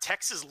another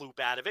Texas loop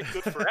out of it.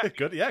 Good for Effie.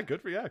 Good, yeah,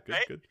 good for good,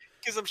 right? Good.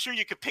 Because I'm sure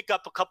you could pick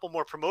up a couple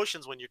more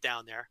promotions when you're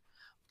down there.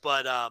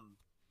 But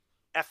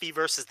Effie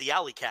versus the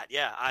Alley Cat,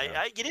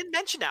 you didn't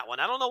mention that one.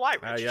 I don't know why,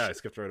 Rich. I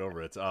skipped right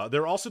over it.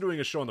 They're also doing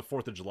a show on the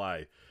 4th of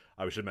July.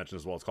 We should mention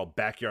as well. It's called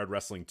Backyard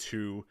Wrestling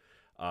 2.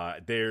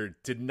 They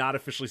did not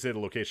officially say the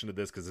location of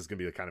this because this is going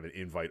to be kind of an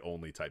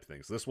invite-only type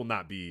thing. So this will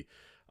not be,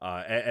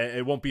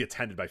 it won't be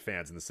attended by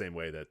fans in the same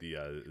way that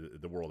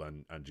the World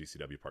on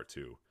GCW Part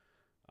 2.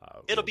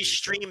 It'll be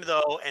streamed,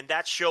 though, and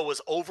that show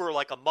was over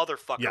like a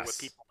motherfucker with Yes.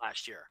 people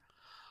last year.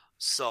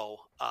 So,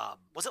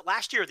 was it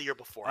last year or the year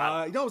before?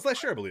 No, it was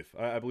last year, I believe.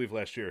 I believe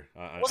last year.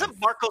 Wasn't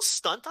Marco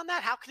Stunt on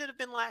that? How could it have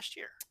been last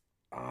year?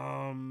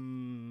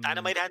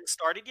 Dynamite hadn't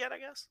started yet, I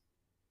guess.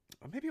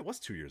 Maybe it was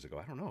 2 years ago.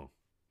 I don't know.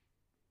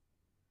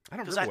 I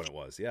don't remember when it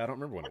was. Yeah, I don't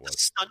remember when it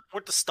was.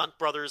 Weren't the Stunt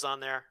Brothers on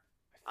there?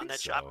 On that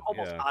show? I'm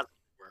almost positive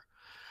they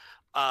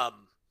were.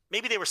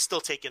 Maybe they were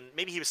still taking.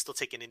 Maybe he was still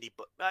taking indie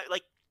book.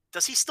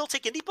 Does he still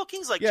take indie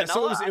bookings? Like, yeah.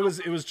 Janela?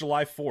 So it was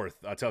July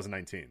 4th,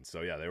 2019.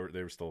 So yeah,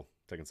 they were still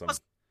taking some.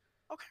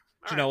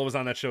 Okay. Janela was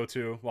on that show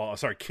too. Well,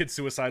 sorry, Kid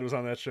Suicide was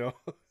on that show.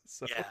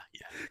 So, yeah.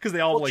 Because they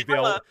all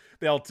Janela,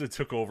 they all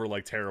took over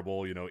like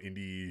terrible,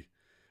 indie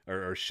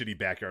or shitty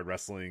backyard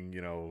wrestling,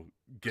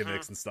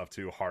 gimmicks and stuff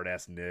too. Hard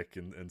ass Nick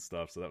and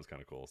stuff. So that was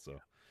kind of cool. So.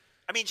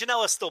 I mean,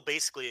 Janela's still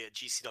basically a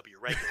GCW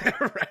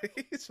regular.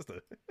 Right. It's just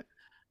a.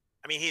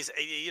 I mean, he's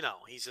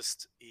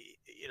just,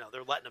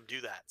 they're letting him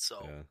do that.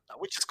 So,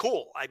 which is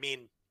cool. I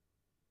mean,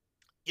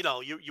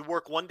 you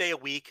work 1 day a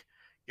week,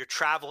 your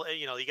travel,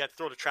 you got to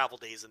throw the travel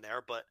days in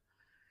there, but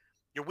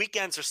your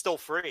weekends are still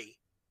free,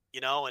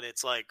 and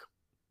it's like,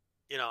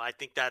 I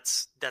think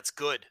that's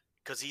good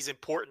because he's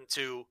important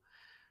to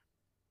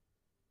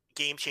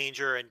Game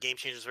Changer, and Game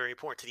Changer is very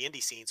important to the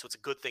indie scene. So it's a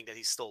good thing that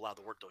he's still allowed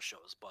to work those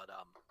shows. But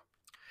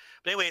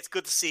anyway, it's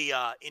good to see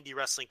indie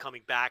wrestling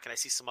coming back. And I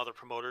see some other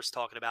promoters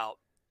talking about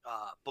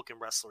booking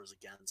wrestlers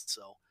again.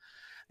 So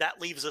that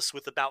leaves us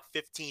with about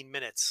 15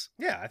 minutes.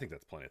 Yeah, I think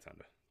that's plenty of time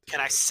to Can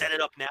I set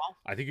it up now?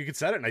 I think you can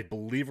set it, and I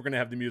believe we're going to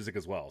have the music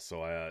as well.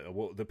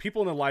 So the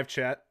people in the live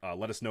chat,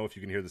 let us know if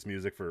you can hear this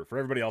music. For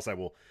everybody else,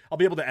 I'll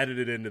be able to edit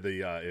it into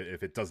the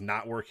if it does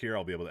not work here,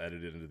 I'll be able to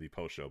edit it into the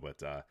post show.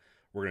 But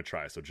we're going to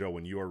try. So Joe,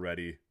 when you are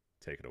ready,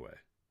 take it away.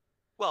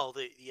 Well,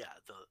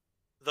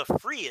 the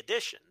free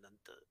edition,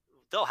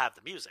 they'll have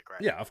the music,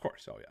 right? Yeah, of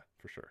course. Oh yeah,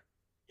 for sure.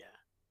 Yeah.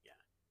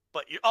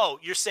 But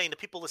you're saying the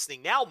people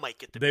listening now might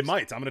get the They music.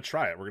 might. I'm going to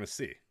try it. We're going to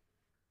see.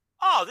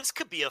 Oh, this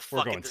could be a We're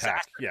fucking going disaster.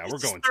 tech. Yeah,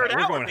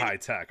 we're going high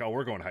tech. Oh,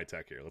 we're going high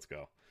tech here. Let's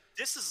go.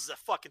 This is a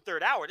fucking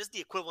third hour. This is the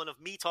equivalent of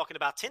me talking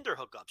about Tinder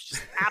hookups.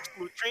 Just an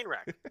absolute train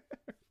wreck.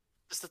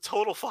 Just a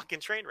total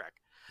fucking train wreck.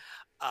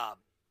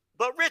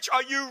 But Rich,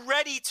 are you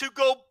ready to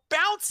go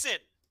bouncing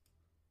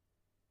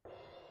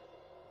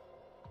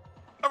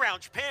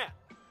around Japan?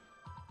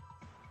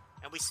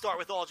 And we start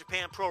with All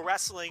Japan Pro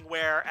Wrestling,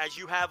 where, as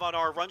you have on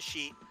our run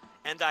sheet,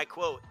 and I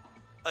quote,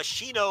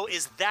 Ashino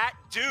is that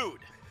dude.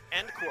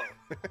 End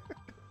quote.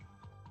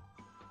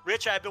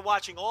 Rich, I've been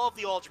watching all of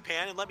the All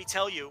Japan, and let me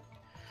tell you,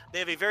 they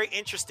have a very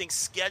interesting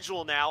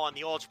schedule now on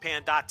the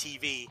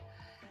alljapan.tv.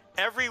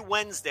 Every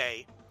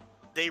Wednesday,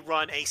 they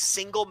run a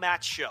single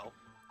match show,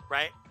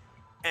 right?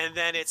 And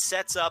then it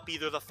sets up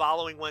either the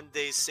following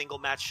Wednesday's single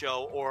match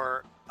show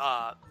or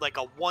like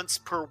a once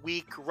per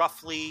week,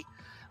 roughly,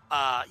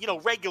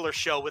 regular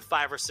show with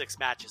 5 or 6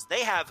 matches.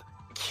 They have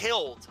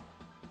killed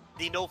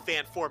the no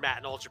fan format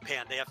in All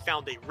Japan. They have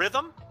found a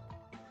rhythm.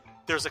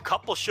 There's a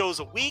couple shows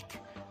a week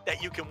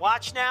that you can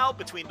watch now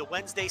between the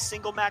Wednesday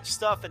single match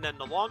stuff and then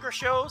the longer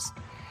shows.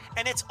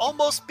 And it's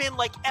almost been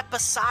like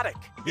episodic.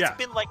 Yeah. It's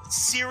been like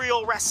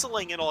serial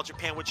wrestling in All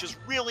Japan, which is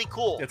really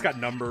cool. It's got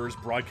numbers,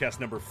 broadcast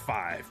number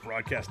 5,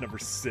 broadcast number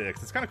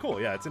 6. It's kind of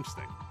cool. Yeah, it's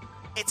interesting.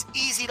 It's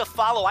easy to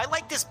follow. I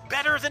like this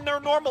better than their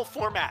normal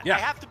format. Yeah. I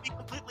have to be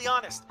completely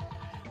honest.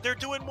 They're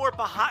doing more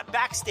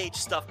backstage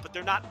stuff, but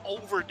they're not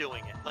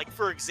overdoing it. Like,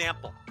 for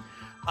example,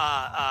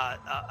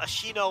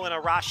 Ashino and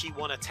Arashi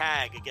won a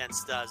tag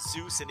against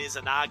Zeus and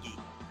Izanagi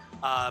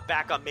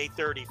back on May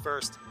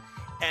 31st.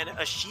 And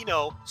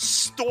Ashino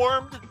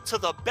stormed to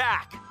the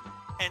back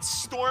and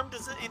stormed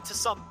into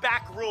some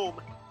back room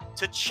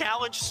to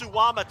challenge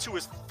Suwama to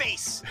his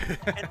face.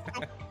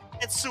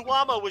 And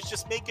Suwama was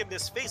just making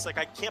this face like,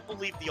 I can't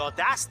believe the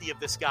audacity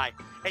of this guy.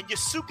 And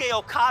Yusuke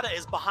Okada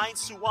is behind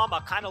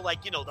Suwama, kind of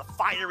like, the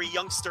fiery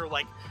youngster,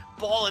 like,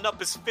 balling up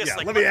his fist. Yeah,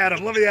 like, let me at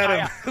him, let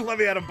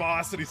me at him,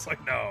 boss. And he's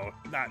like, no,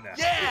 not now.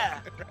 Yeah.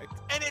 Right.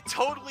 And it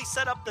totally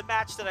set up the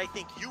match that I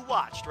think you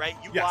watched, right?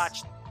 You Yes.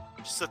 watched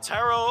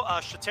Shotaro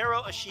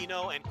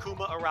Ashino and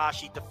Kuma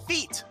Arashi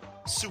defeat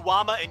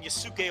Suwama and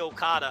Yusuke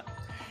Okada.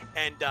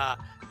 And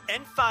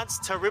Enfants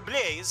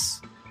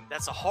Terribles,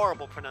 that's a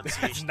horrible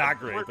pronunciation. It's not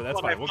great, but that's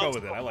fine. We'll go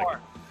with it. I like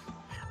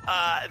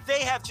it.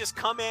 They have just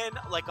come in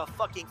like a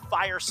fucking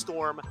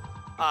firestorm.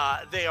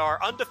 They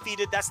are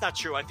undefeated. That's not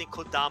true. I think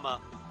Kodama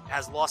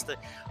has lost it.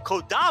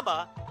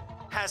 Kodama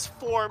has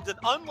formed an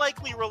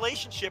unlikely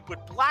relationship with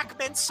Black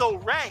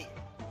Menso Ray.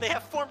 They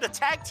have formed a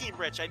tag team,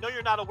 Rich. I know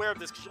you're not aware of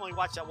this because you only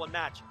watched that one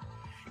match.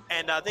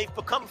 And they've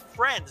become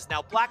friends.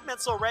 Now, Black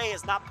Menso Ray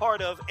is not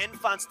part of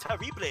Enfants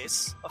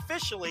Terribles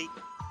officially,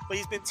 but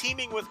he's been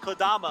teaming with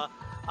Kodama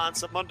on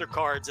some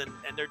undercards, and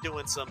they're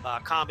doing some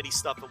comedy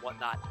stuff and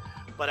whatnot.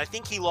 But I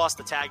think he lost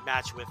the tag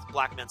match with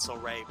Black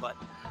Menso Ray. But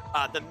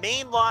the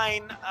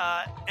mainline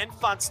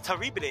Enfants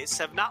Terribles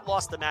have not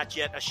lost the match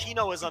yet.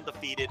 Ashino is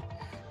undefeated,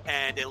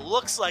 and it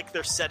looks like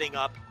they're setting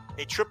up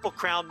a Triple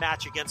Crown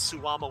match against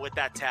Suwama with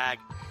that tag.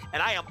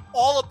 And I am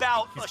all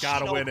about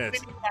Ashino winning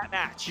that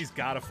match. He's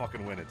got to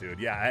fucking win it, dude.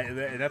 Yeah,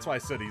 and that's why I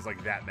said he's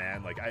like that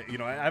man. Like,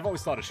 I've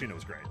always thought Ashino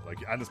was great. Like,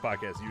 on this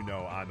podcast,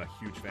 I'm a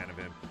huge fan of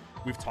him.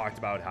 We've talked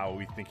about how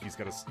we think he's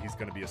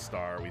gonna be a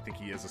star. We think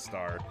he is a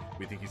star.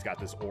 We think he's got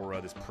this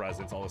aura, this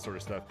presence, all this sort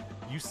of stuff.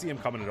 You see him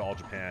coming into All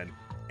Japan,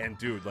 and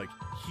dude, like,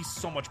 he's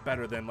so much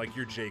better than like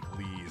your Jake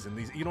Lees and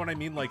these. You know what I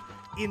mean? Like,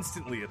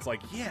 instantly, it's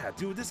like, yeah,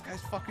 dude, this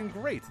guy's fucking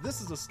great. This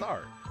is a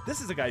star.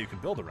 This is a guy you can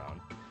build around.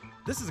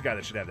 This is a guy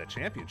that should have that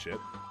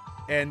championship.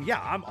 And yeah,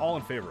 I'm all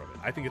in favor of it.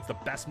 I think it's the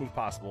best move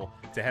possible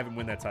to have him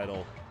win that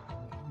title.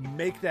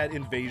 Make that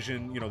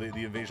invasion,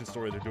 the invasion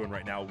story they're doing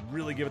right now,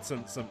 really give it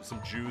some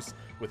juice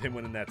with him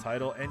winning that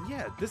title. And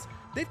yeah,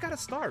 they've got a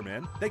star,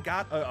 man. They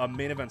got a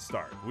main event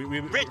star.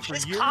 Rich,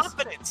 his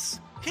confidence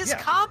is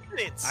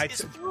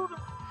through the...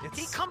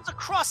 He comes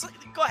across...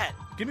 Go ahead.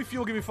 Give me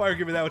fuel, give me fire,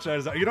 give me that which I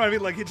desire. You know what I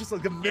mean? Like, it's just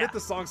like the minute the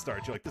song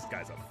starts, you're like, this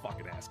guy's a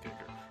fucking ass kicker.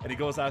 And he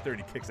goes out there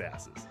and he kicks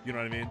asses. You know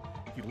what I mean?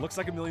 He looks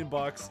like $1 million.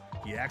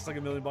 He acts like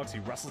 $1 million. He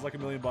wrestles like $1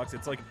 million.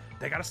 It's like,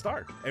 they got to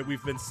start. And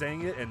we've been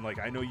saying it. And like,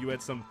 I know you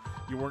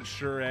weren't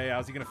sure, hey,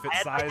 how's he going to fit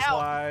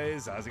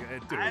size-wise?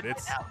 Dude,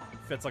 it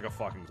fits like a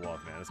fucking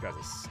glove, man. This guy's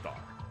a star.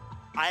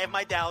 I have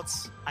my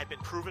doubts. I've been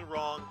proven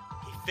wrong.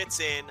 He fits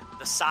in.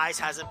 The size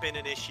hasn't been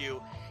an issue.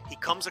 He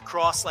comes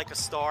across like a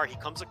star. He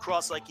comes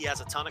across like he has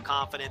a ton of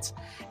confidence.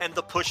 And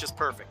the push is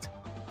perfect.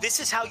 This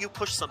is how you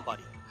push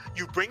somebody.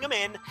 You bring them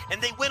in,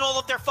 and they win all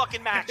of their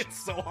fucking matches.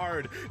 It's so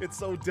hard. It's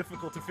so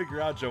difficult to figure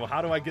out, Joe.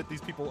 How do I get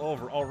these people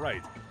over? All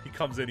right. He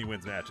comes in, he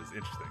wins matches.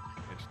 Interesting.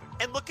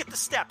 And look at the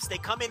steps. They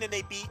come in and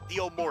they beat the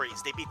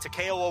Omoris. They beat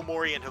Takeo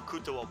Omori and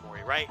Hokuto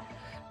Omori, right?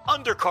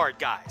 Undercard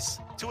guys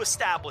to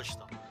establish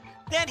them.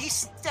 Then he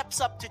steps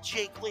up to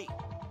Jake Lee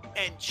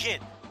and Jin,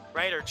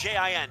 right? Or Jin.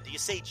 Do you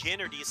say Jin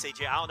or do you say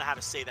Jin? I don't know how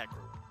to say that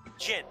group.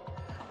 Jin.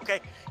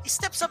 Okay. He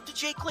steps up to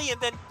Jake Lee, and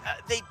then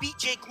they beat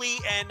Jake Lee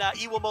and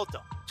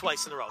Iwamoto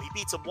twice in a row. He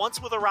beats him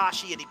once with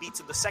Arashi, and he beats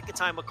him the second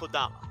time with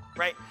Kodama,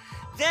 right?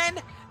 Then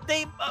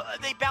they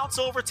bounce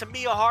over to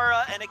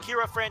Miyahara and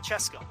Akira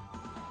Francesco,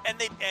 and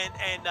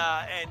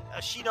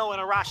Ashino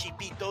and Arashi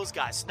beat those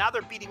guys. So now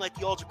they're beating like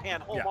the All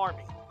Japan home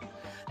army.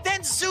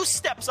 Then Zeus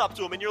steps up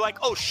to him, and you're like,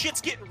 oh,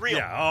 shit's getting real.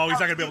 Yeah, oh, he's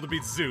not going to be able to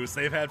beat Zeus.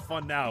 They've had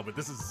fun now, but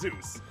this is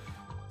Zeus.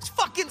 It's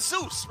fucking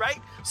Zeus, right?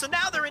 So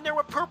now they're in there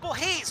with Purple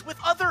Haze, with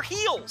other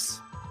heels.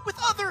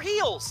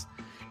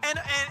 And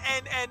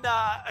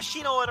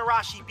Ashino and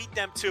Arashi beat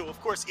them too.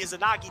 Of course,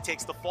 Izanagi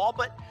takes the fall,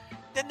 but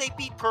then they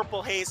beat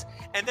Purple Haze.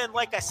 And then,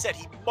 like I said,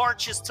 he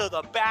marches to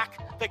the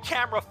back. The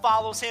camera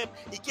follows him.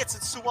 He gets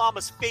in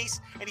Suwama's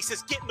face, and he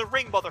says, get in the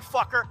ring,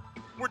 motherfucker.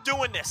 We're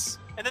doing this.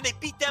 And then they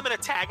beat them in a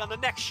tag on the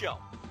next show.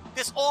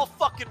 This all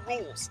fucking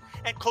rules.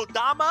 And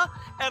Kodama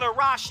and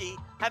Arashi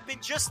have been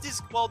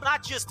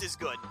not just as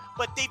good,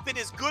 but they've been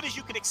as good as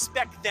you can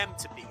expect them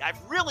to be. I've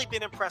really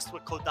been impressed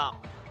with Kodama.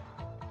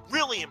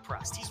 Really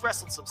impressed. He's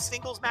wrestled some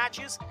singles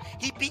matches.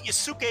 He beat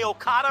Yusuke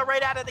Okada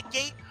right out of the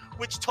gate,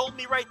 which told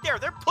me right there,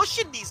 they're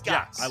pushing these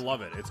guys. Yeah, I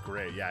love it. It's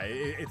great. Yeah,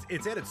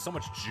 it's added so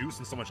much juice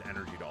and so much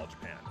energy to All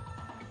Japan.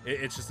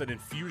 It's just an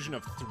infusion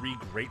of 3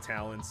 great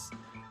talents,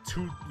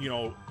 2,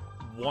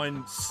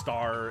 one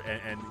star,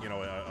 and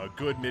a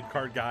good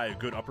mid-card guy, a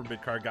good upper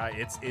mid-card guy.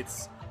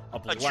 It's a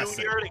blessing.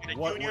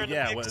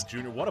 A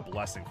junior. What a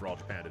blessing for All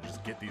Japan to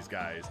just get these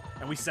guys.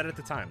 And we said it at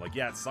the time, like,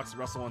 yeah, it sucks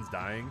Wrestle One's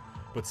dying,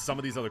 but some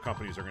of these other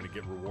companies are going to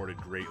get rewarded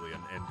greatly.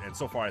 And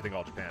so far, I think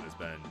All Japan has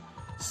been,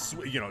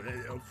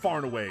 far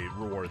and away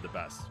rewarded the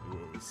best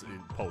in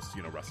post,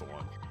 Wrestle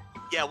One.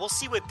 Yeah, we'll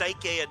see what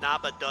Daike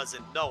Inaba does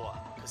in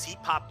Noah, because he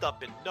popped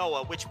up in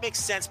Noah, which makes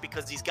sense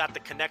because he's got the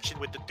connection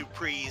with the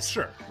Duprees.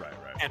 Sure, right.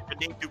 And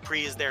Rene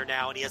Dupree is there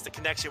now, and he has the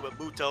connection with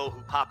Muto,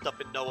 who popped up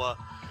in Noah,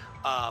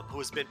 who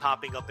has been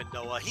popping up in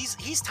Noah.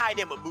 He's tied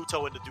in with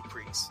Muto and the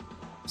Duprees.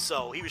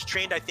 So he was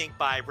trained, I think,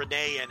 by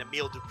Rene and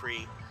Emile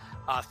Dupree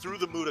through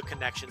the Muta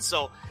connection.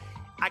 So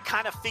I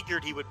kind of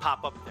figured he would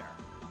pop up there,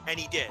 and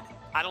he did.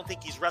 I don't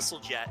think he's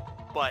wrestled yet,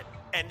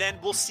 and then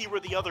we'll see where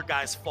the other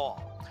guys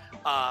fall.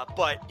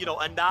 But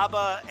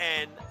Inaba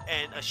and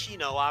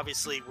Ashino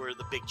obviously were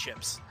the big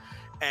chips.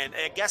 And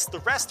I guess the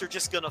rest are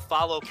just going to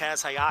follow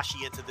Kaz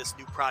Hayashi into this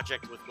new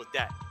project with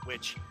Ledette,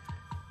 which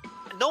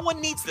no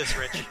one needs this,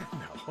 Rich.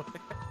 No.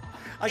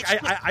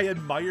 I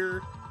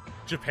admire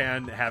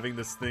Japan having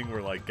this thing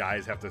where like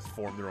guys have to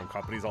form their own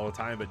companies all the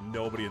time, but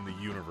nobody in the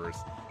universe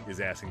is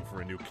asking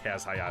for a new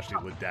Kaz Hayashi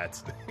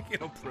Lidet,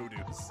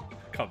 produce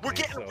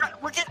company.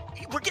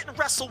 We're getting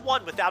Wrestle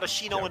 1 without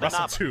Ashino and Wrestle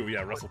Inaba. 2,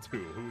 yeah, Wrestle 2.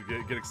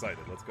 Who get excited?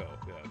 Let's go.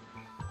 Yeah.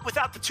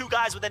 Without the two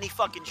guys with any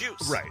fucking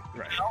juice. Right.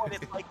 And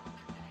it's like,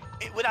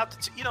 without the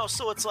two,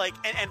 so it's like,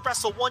 and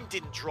Wrestle 1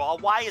 didn't draw.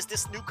 Why is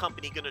this new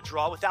company going to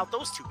draw without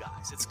those two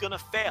guys? It's going to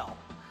fail.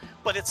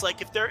 But it's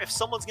like, if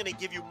someone's going to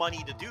give you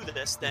money to do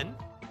this, then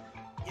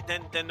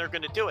they're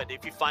going to do it.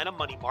 If you find a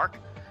money mark,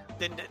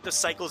 then the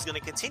cycle is going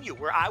to continue.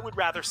 Where I would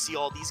rather see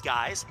all these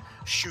guys,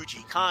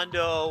 Shuji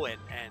Kondo and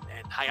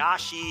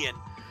Hayashi and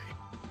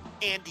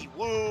Andy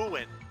Wu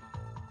and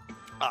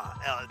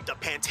the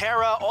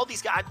Pantera, all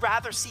these guys. I'd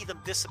rather see them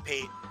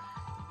dissipate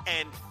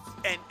and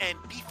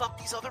beef up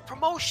these other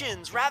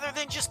promotions rather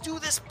than just do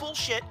this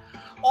bullshit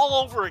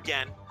all over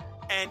again.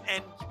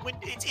 And when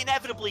it's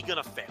inevitably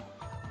going to fail.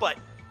 But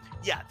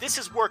yeah, this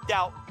has worked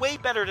out way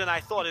better than I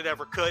thought it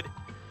ever could.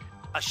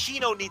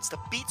 Ashino needs to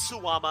beat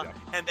Suwama,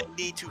 and they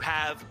need to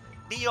have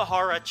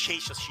Miyahara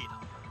chase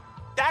Ashino.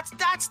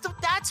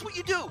 That's what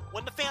you do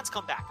when the fans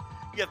come back.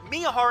 You have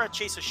Miyahara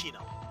chase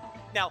Ashino.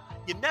 Now,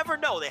 you never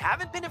know. They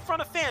haven't been in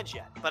front of fans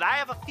yet, but I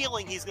have a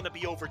feeling he's going to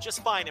be over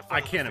just fine in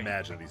front of fans. I can't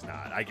imagine that he's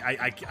not.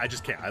 I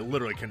just can't. I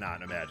literally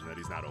cannot imagine that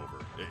he's not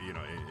over,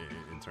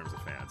 in terms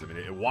of fans. I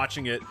mean,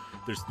 watching it,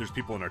 there's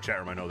people in our chat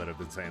room I know that have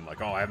been saying,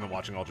 like, oh, I haven't been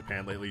watching All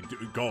Japan lately.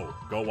 Go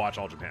watch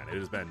All Japan. It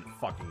has been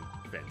fucking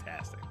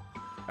fantastic.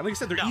 And like I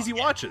said, they're easy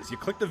watches. You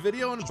click the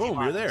video and boom,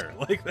 you're there.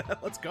 Like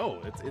that. Let's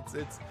go.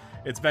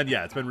 It's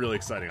been really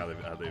exciting how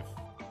they've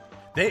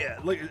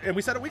and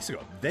we said it weeks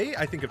ago. They,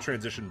 I think, have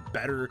transitioned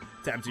better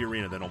to Empty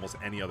Arena than almost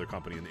any other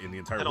company in the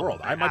entire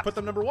world. I might put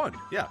them number 1.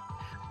 Yeah.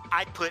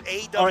 I'd put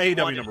AEW. Or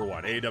AEW number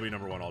 1. AEW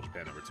number 1. All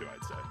Japan number 2.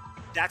 I'd say.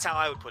 That's how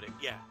I would put it.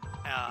 Yeah.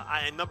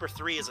 And number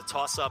 3 is a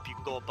toss-up. You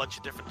can go a bunch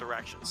of different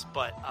directions,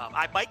 but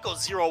I might go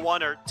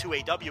 0-1 or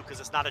 2AW because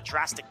it's not a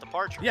drastic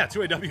departure. Yeah,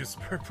 2AW is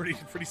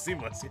pretty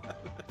seamless. Yeah.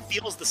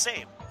 Feels the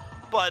same,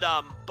 but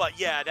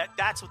yeah,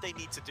 that's what they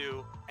need to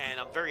do, and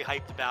I'm very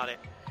hyped about it.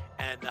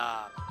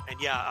 And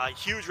yeah, a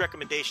huge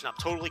recommendation. I'm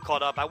totally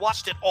caught up. I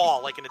watched it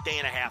all like in a day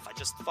and a half. I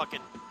just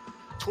fucking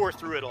tore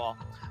through it all.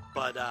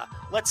 But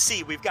let's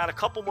see. We've got a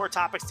couple more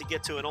topics to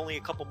get to and only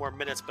a couple more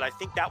minutes, but I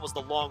think that was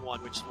the long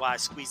one, which is why I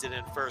squeezed it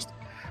in first.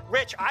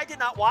 Rich, I did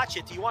not watch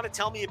it. Do you want to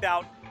tell me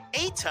about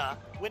Eita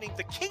winning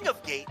the King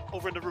of Gate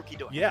over Naruki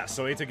Doi? Yeah,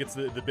 so Eita gets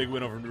the big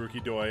win over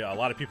Naruki Doi. A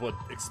lot of people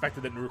had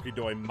expected that Naruki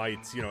Doi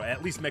might,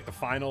 at least make the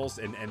finals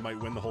and might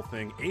win the whole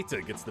thing.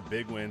 Eita gets the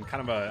big win.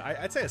 Kind of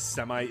I'd say a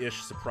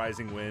semi-ish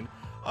surprising win.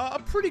 A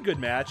pretty good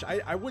match.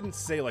 I wouldn't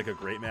say like a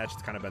great match.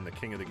 It's kind of been the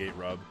King of the Gate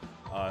rub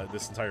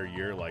this entire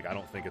year. Like, I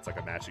don't think it's like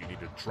a match that you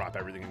need to drop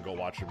everything and go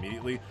watch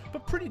immediately,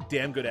 but pretty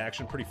damn good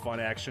action, pretty fun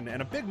action,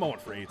 and a big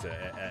moment for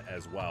Eita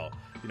as well.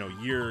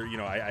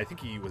 I think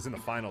he was in the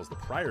finals the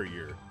prior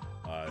year.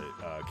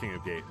 King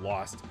of Gate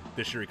lost.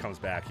 This year he comes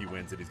back, he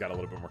wins it. He's got a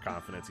little bit more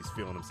confidence. He's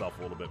feeling himself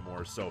a little bit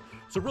more. So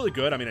really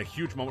good. I mean, a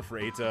huge moment for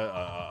Eita,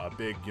 a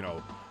big,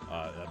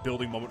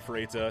 building moment for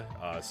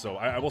Eita. So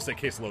I will say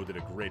Case Lowe did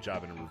a great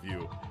job in a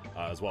review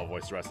as well.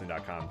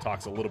 VoiceWrestling.com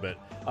talks a little bit.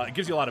 It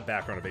gives you a lot of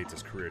background of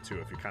Eita's career too.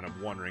 If you're kind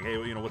of wondering, hey,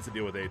 what's the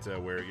deal with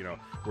Eita?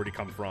 Where'd he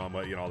come from?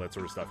 All that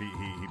sort of stuff.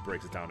 He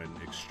breaks it down in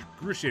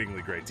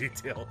excruciatingly great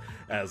detail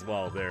as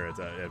well there at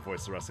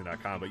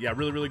VoiceWrestling.com. But yeah,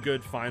 really, really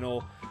good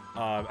final.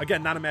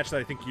 Again, not a match that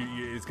I think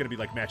is going to be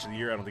like match of the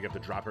year. I don't think you have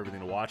to drop everything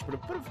to watch, but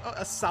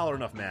a solid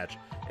enough match,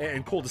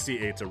 and cool to see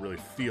Eita really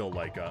feel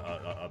like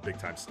a big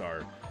time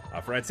star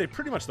for, I'd say,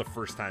 pretty much the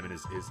first time in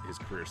his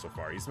career so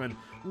far. He's been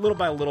little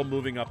by little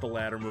moving up the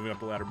ladder.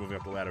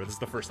 This is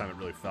the first time it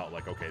really felt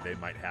like, okay, they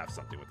might have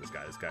something with this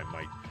guy. This guy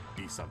might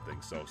be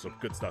something. So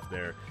good stuff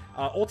there.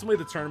 Ultimately,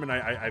 the tournament,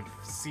 I've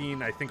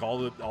seen, I think, all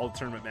the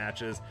tournament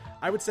matches.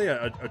 I would say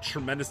a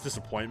tremendous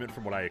disappointment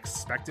from what I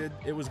expected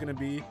it was going to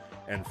be,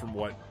 and from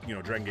what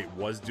Dragon Gate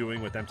was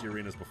doing with Empty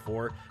Arenas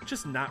before.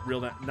 Just not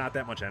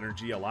that much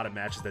energy. A lot of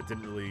matches that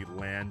didn't really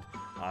land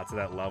to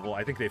that level.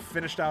 I think they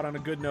finished out on a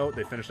good note.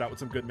 They finished out with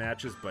some good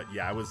matches, but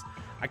yeah,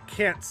 I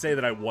can't say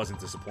that I wasn't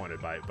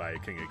disappointed by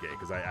King of Gate,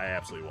 because I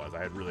absolutely was. I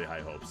had really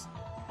high hopes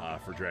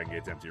for Dragon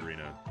Gate's Empty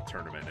Arena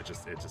tournament. It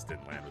just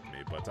didn't land with me,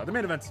 but the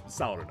main event's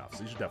solid enough,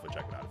 so you should definitely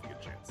check it out if you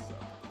get a chance. So.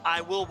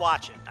 I will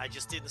watch it. I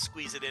just didn't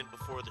squeeze it in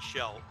before the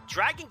show.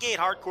 Dragon Gate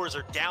hardcores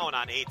are down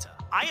on Eita.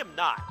 I am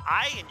not.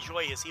 I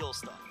enjoy his heel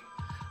stuff.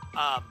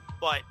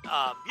 But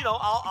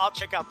I'll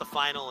check out the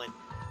final and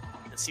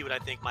see what I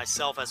think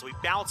myself as we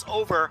bounce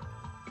over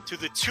to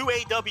the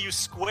 2AW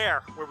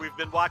Square, where we've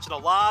been watching a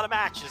lot of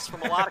matches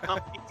from a lot of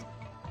companies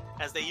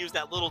as they use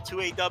that little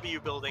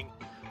 2AW building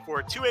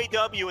for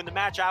 2AW. In the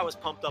match I was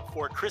pumped up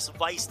for, Chris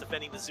Weiss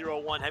defending the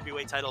 0-1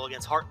 heavyweight title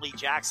against Hartley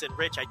Jackson.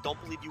 Rich, I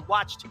don't believe you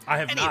watched. I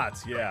have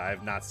not. Yeah, I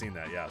have not seen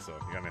that. Yeah, so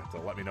you're going to have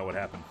to let me know what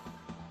happened.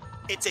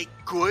 It's a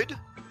good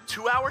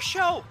 2-hour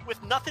show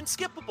with nothing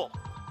skippable.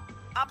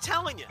 I'm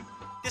telling you.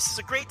 This is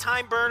a great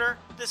time burner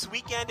this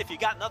weekend if you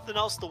got nothing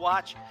else to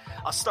watch.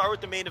 I'll start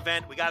with the main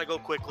event. We got to go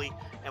quickly.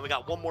 and we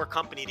got one more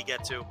company to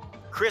get to.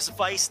 Chris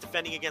Weiss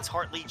defending against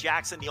Hartley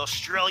Jackson, the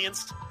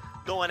Australians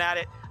going at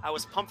it. I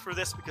was pumped for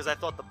this because I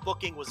thought the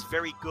booking was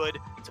very good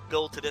to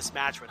build to this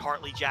match with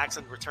Hartley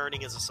Jackson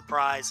returning as a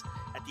surprise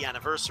at the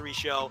anniversary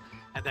show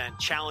and then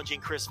challenging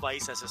Chris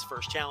Weiss as his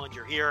first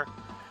challenger here.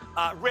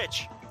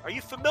 Rich, are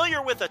you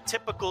familiar with a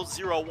typical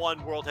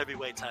 0-1 World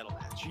Heavyweight title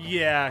match?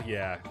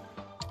 Yeah.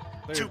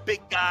 Two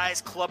big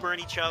guys clubbering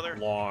each other.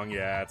 Long,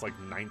 yeah. It's like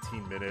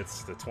 19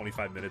 minutes to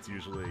 25 minutes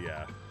usually,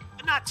 yeah.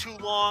 Not too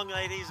long.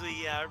 They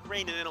usually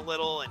rein it in a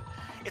little, and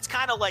it's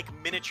kind of like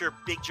miniature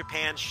Big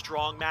Japan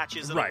Strong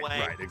matches in a way.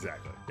 Right,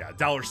 exactly. Yeah,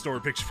 Dollar Store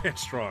Big Japan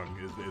Strong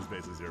is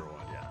basically 0-1,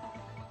 yeah.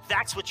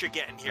 That's what you're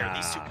getting here.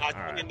 These two guys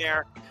went in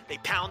there, they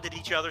pounded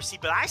each other.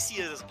 But I see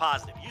it as a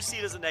positive. You see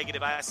it as a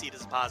negative, I see it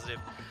as a positive.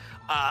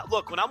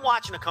 Look, when I'm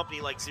watching a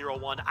company like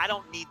 0-1, I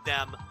don't need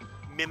them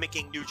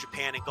mimicking New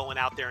Japan and going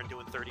out there and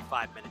doing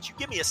 35 minutes. You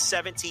give me a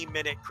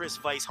 17-minute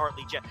Chris Weiss,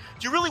 Hartley Jackson.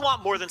 Do you really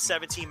want more than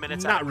 17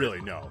 minutes? Not really,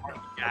 no,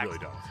 I really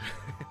don't.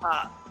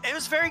 It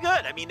was very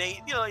good. I mean,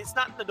 it's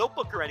not in the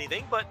notebook or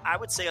anything, but I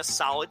would say a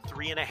solid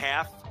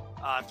 3.5,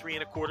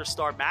 3.25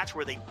 star match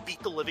where they beat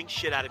the living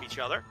shit out of each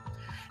other.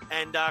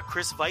 And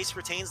Chris Weiss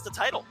retains the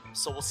title.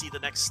 So we'll see the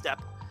next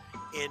step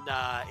in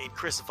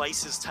Chris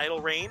Weiss's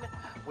title reign,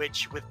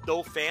 which with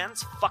no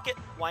fans, fuck it.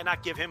 Why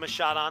not give him a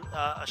shot on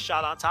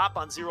top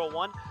on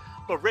 0-1?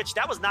 But Rich,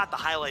 that was not the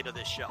highlight of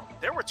this show.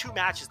 There were two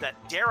matches that,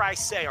 dare I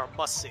say, are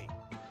must-see.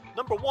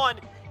 Number one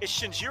is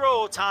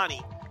Shinjiro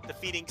Otani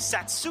defeating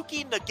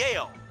Satsuki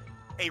Nagao,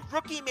 a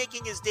rookie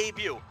making his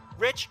debut.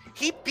 Rich,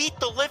 he beat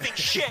the living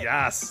shit.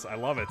 Yes, I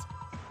love it.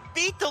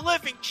 Beat the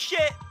living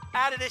shit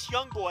out of this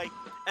young boy,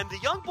 and the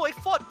young boy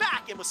fought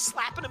back and was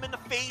slapping him in the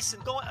face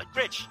and going,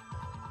 Rich,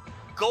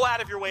 go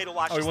out of your way to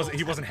watch. Oh,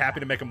 he wasn't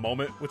happy to make a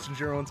moment with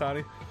Shinjiro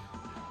Otani?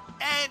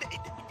 And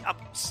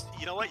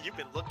you know what? You've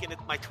been looking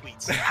at my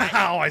tweets.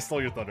 I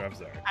stole your thunder. I'm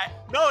sorry.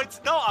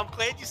 I'm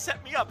glad you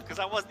set me up because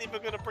I wasn't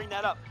even going to bring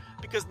that up.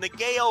 Because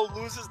Nagao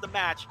loses the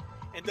match,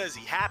 and is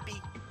he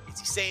happy? Is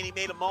he saying he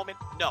made a moment?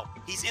 No.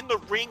 He's in the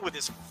ring with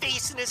his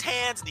face in his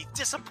hands, and he's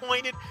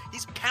disappointed.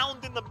 He's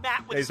pounding the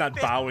mat with his fist.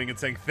 He's not bowing and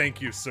saying,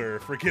 "Thank you, sir,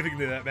 for giving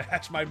me that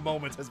match. My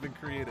moment has been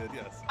created."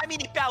 Yes. I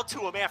mean, he bowed to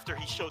him after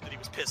he showed that he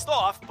was pissed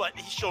off, but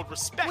he showed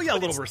respect. Well, yeah, a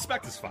little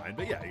respect is fine,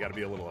 but yeah, you got to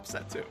be a little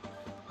upset too.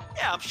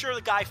 Yeah, I'm sure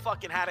the guy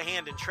fucking had a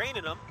hand in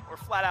training him, or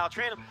flat out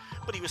training him,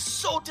 but he was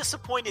so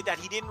disappointed that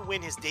he didn't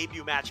win his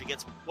debut match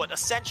against what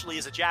essentially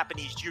is a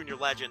Japanese junior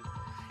legend.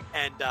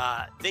 And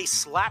they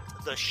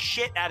slapped the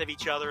shit out of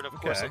each other. And, of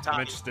course,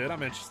 Otani.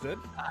 I'm interested.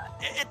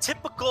 A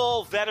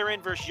typical veteran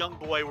versus young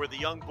boy, where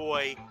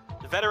the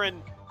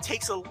veteran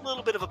takes a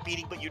little bit of a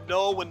beating, but you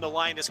know when the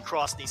line is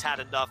crossed and he's had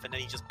enough, and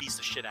then he just beats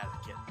the shit out of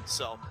the kid.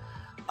 So,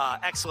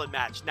 excellent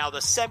match. Now,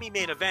 the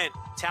semi-main event,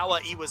 Tawa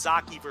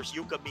Iwazaki versus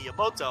Yuka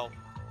Miyamoto,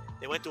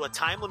 they went to a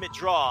time-limit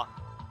draw.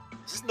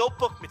 This is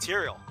notebook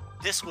material.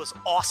 This was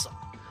awesome.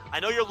 I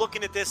know you're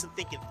looking at this and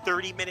thinking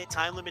 30-minute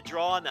time limit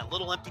draw in that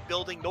little empty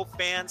building, no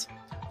fans,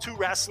 two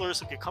wrestlers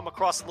who can come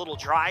across a little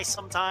dry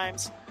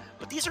sometimes.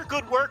 But these are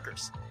good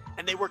workers,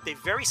 and they worked a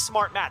very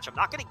smart match. I'm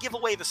not going to give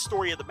away the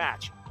story of the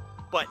match,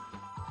 but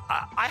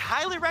I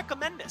highly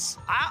recommend this.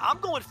 I'm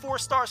going 4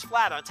 stars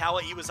flat on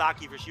Tawa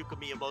Iwazaki versus Yuka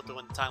Miyamoto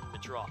in the time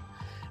limit draw.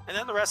 And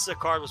then the rest of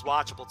the card was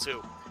watchable,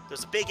 too.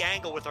 There's a big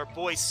angle with our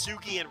boys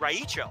Sugi and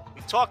Raicho.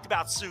 We've talked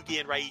about Sugi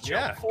and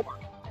Raicho before.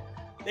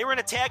 They were in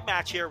a tag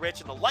match here, Rich,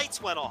 and the lights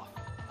went off.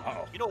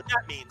 Uh-oh. You know what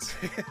that means?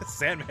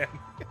 Sandman.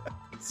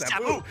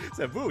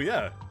 Sabu,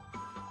 yeah.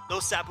 No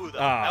Sabu, though.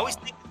 I always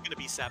think it's going to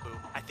be Sabu.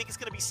 I think it's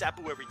going to be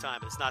Sabu every time,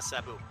 but it's not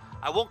Sabu.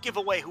 I won't give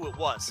away who it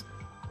was,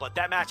 but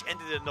that match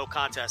ended in no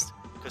contest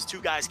because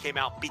 2 guys came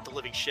out and beat the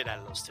living shit out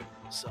of those 2.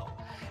 So,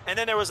 and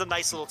then there was a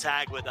nice little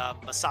tag with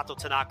Masato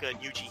Tanaka and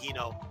Yuji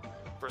Hino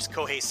versus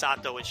Kohei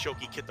Sato and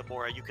Shoki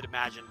Kitamura. You could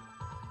imagine.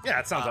 Yeah,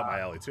 it sounds up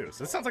my alley, too.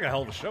 So it sounds like a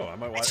hell of a show. I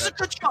might watch it. It's a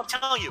good show, I'm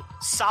telling you.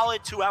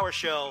 Solid 2-hour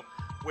show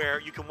where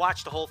you can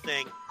watch the whole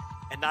thing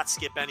and not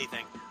skip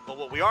anything. But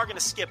what we are going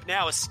to skip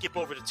now is skip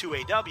over to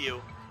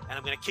 2AW, and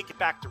I'm going to kick it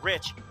back to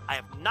Rich. I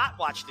have not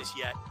watched this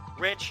yet.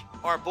 Rich,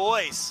 our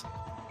boys,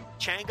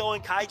 Chango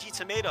and Kaiji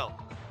Tomato,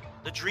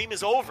 the dream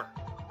is over.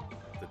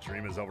 The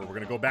dream is over. We're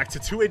going to go back to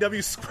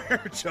 2AW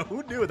Square, Joe.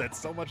 Who knew that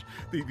so much?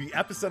 The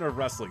epicenter of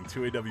wrestling,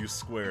 2AW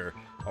Square,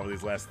 over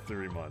these last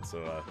 3 months.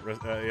 So,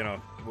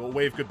 we'll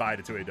wave goodbye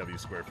to 2AW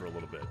Square for a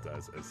little bit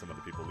as some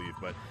other people leave.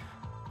 But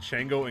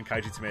Chango and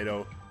Kaiji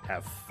Tomato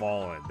have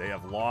fallen. They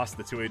have lost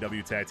the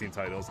 2AW tag team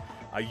titles.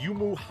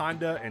 Ayumu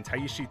Honda and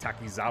Taishi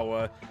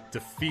Takizawa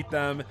defeat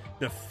them.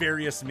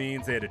 Nefarious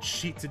means they had to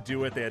cheat to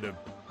do it. They had to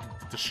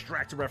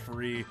distract a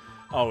referee.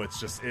 Oh, it's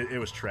just, it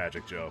was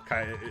tragic, Joe.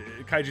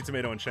 Kaiji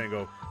Tomato and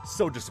Chango,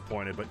 so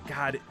disappointed. But,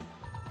 God,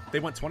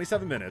 they went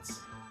 27 minutes,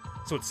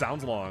 so it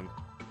sounds long.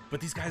 But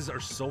these guys are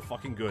so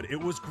fucking good.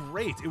 It was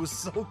great. It was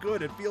so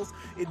good.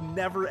 It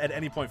never at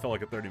any point felt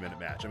like a 30-minute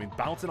match. I mean,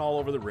 bouncing all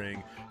over the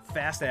ring,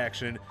 fast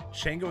action.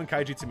 Chango and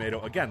Kaiji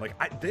Tomato, again,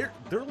 they're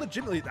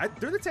legitimately,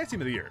 they're the tag team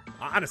of the year.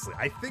 Honestly,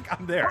 I think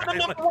I'm there.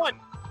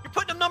 You're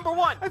You're putting them number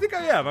one. I think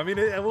I am. I mean,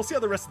 we'll see how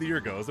the rest of the year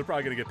goes. They're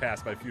probably going to get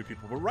passed by a few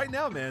people. But right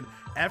now, man,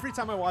 every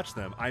time I watch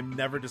them, I'm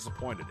never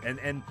disappointed.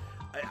 And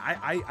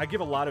I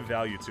give a lot of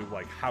value to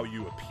like how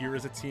you appear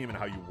as a team and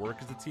how you work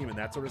as a team and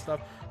that sort of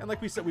stuff. And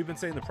like we said, we've been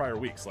saying the prior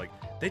weeks, like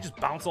they just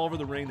bounce all over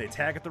the ring. They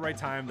tag at the right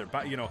time.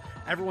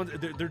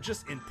 They're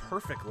just in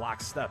perfect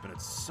lockstep, and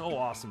it's so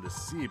awesome to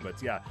see.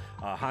 But yeah,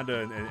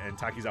 Honda and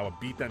Takizawa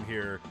beat them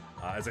here.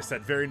 As I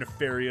said, very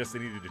nefarious. They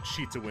needed to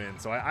cheat to win.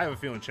 So I have a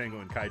feeling Shango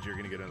and Kaiji are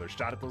going to get another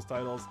shot at those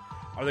titles.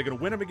 Are they going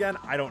to win them again?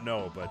 I don't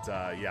know. But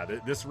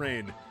this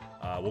reign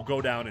will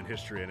go down in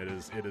history, and it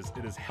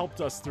has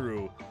helped us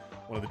through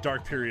one of the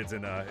dark periods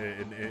in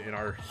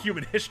our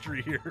human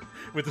history here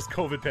with this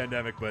COVID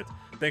pandemic. But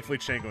thankfully,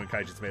 Shango and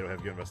Kaiji Tomato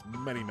have given us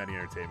many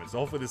entertainments. So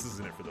hopefully this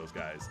isn't it for those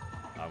guys.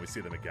 We see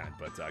them again.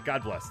 But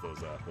God bless those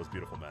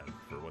beautiful men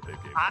for what they've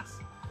given us.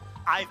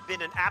 I've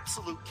been an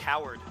absolute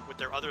coward with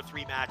their other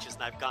 3 matches,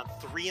 and I've gone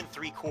 3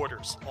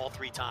 3/4 all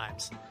 3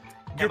 times.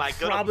 You're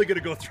probably going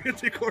to go 3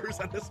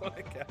 3/4 on this one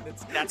again.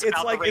 It's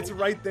like it's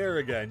right there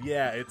again.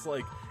 Yeah, it's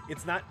like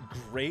it's not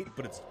great,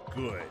 but it's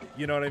good.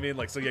 You know what I mean?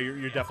 Like, so yeah,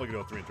 you're definitely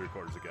going to go 3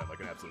 3/4 again, like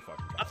an absolute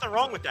fucking. Nothing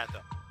wrong with that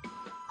though.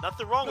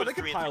 Nothing wrong with they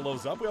can pile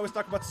those up. We always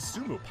talk about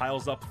Susumu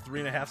piles up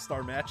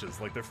 3.5-star matches.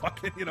 Like they're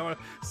fucking,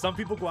 some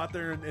people go out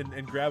there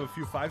and grab a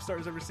few 5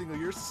 stars every single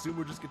year.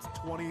 Susumu just gets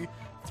 20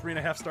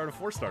 3.5-star to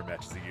 4-star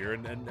matches a year,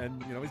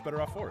 and he's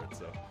better off for it.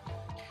 So.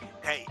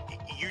 Hey,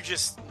 you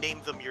just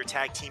named them your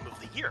tag team of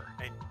the year,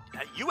 and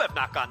you have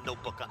not gone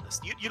notebook on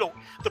this. You don't,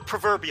 the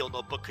proverbial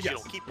notebook, because you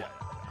don't keep one.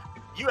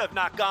 You have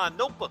not gone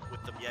notebook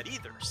with them yet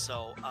either.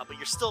 So, but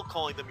you're still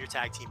calling them your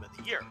tag team of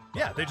the year.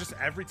 Yeah, they just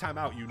every time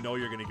out, you're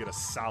going to get a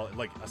solid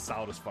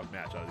as fuck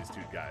match out of these 2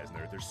 guys, and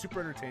they're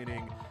super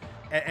entertaining.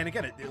 And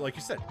again, like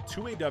you said,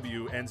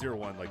 2AW and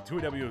 01, like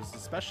 2AW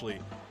especially,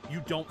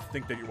 you don't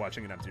think that you're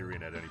watching an empty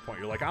arena at any point.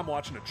 You're like, I'm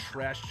watching a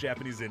trash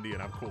Japanese indie,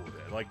 and I'm cool with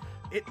it. Like,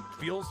 it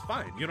feels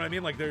fine. You know what I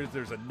mean? Like,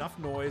 there's enough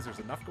noise, there's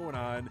enough going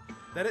on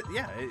that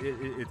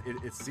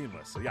it's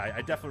seamless. So yeah,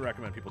 I definitely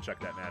recommend people check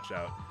that match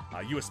out.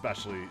 You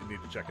especially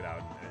need to check it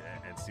out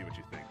and see what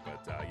you think.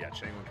 But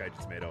Shango and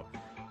Kaiji Tomato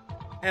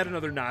add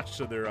another notch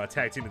to their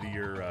tag team of the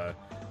year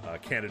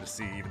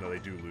candidacy, even though they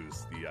do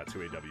lose the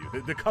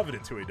 2AW, the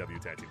coveted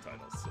 2AW tag team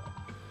titles. So.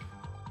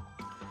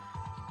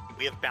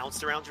 We have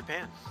bounced around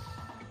Japan.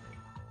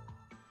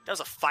 That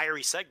was a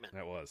fiery segment.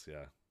 That was,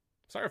 yeah.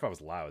 Sorry if I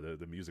was loud.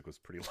 The music was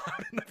pretty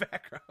loud in the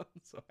background.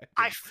 So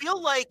I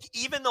feel like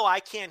even though I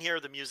can't hear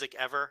the music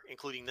ever,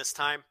 including this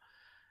time,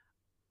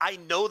 I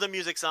know the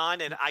music's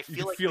on, and I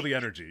feel you feel the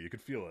energy. You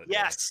could feel it.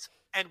 Yes,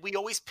 yeah. And we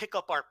always pick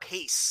up our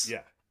pace.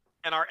 Yeah.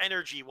 And our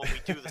energy when we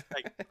do this.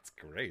 It's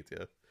great,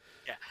 yeah.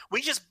 Yeah,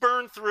 we just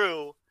burn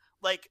through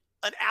like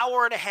an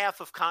hour and a half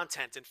of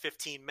content in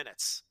 15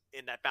 minutes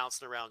in that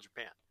bouncing around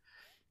Japan.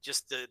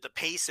 Just the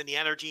pace and the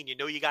energy, and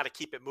you got to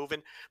keep it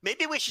moving.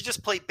 Maybe we should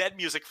just play bed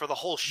music for the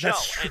whole show.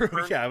 That's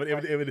true. Yeah,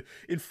 it would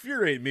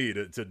infuriate me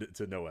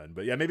to no end.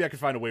 But yeah, maybe I could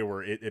find a way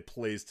where it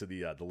plays to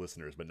the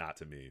listeners, but not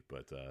to me.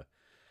 But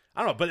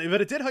I don't know. But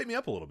it did hype me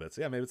up a little bit.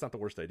 So yeah, maybe it's not the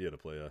worst idea to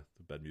play the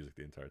bed music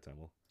the entire time.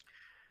 Well,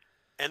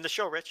 end the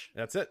show, Rich.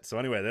 That's it. So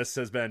anyway, this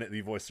has been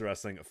the Voice of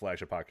Wrestling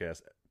flagship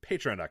podcast.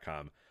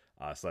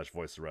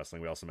 Patreon.com/Voice of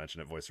Wrestling. We also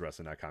mentioned at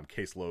voiceofwrestling.com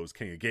Case Lowe's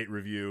King of Gate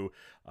review,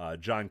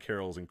 John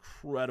Carroll's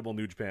incredible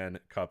New Japan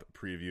Cup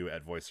preview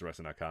at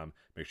voiceofwrestling.com.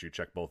 Make sure you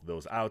check both of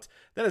those out.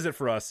 That is it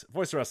for us.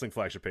 Voice of Wrestling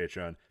flagship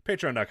Patreon,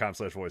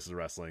 patreon.com/Voices of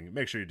Wrestling.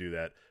 Make sure you do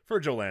that. For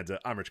Joe Lanza,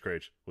 I'm Rich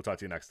Craich. We'll talk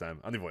to you next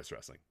time on the Voice of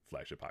Wrestling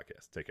flagship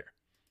podcast. Take care.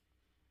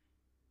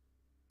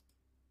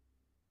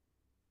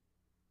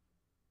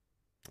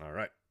 All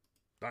right.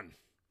 Done.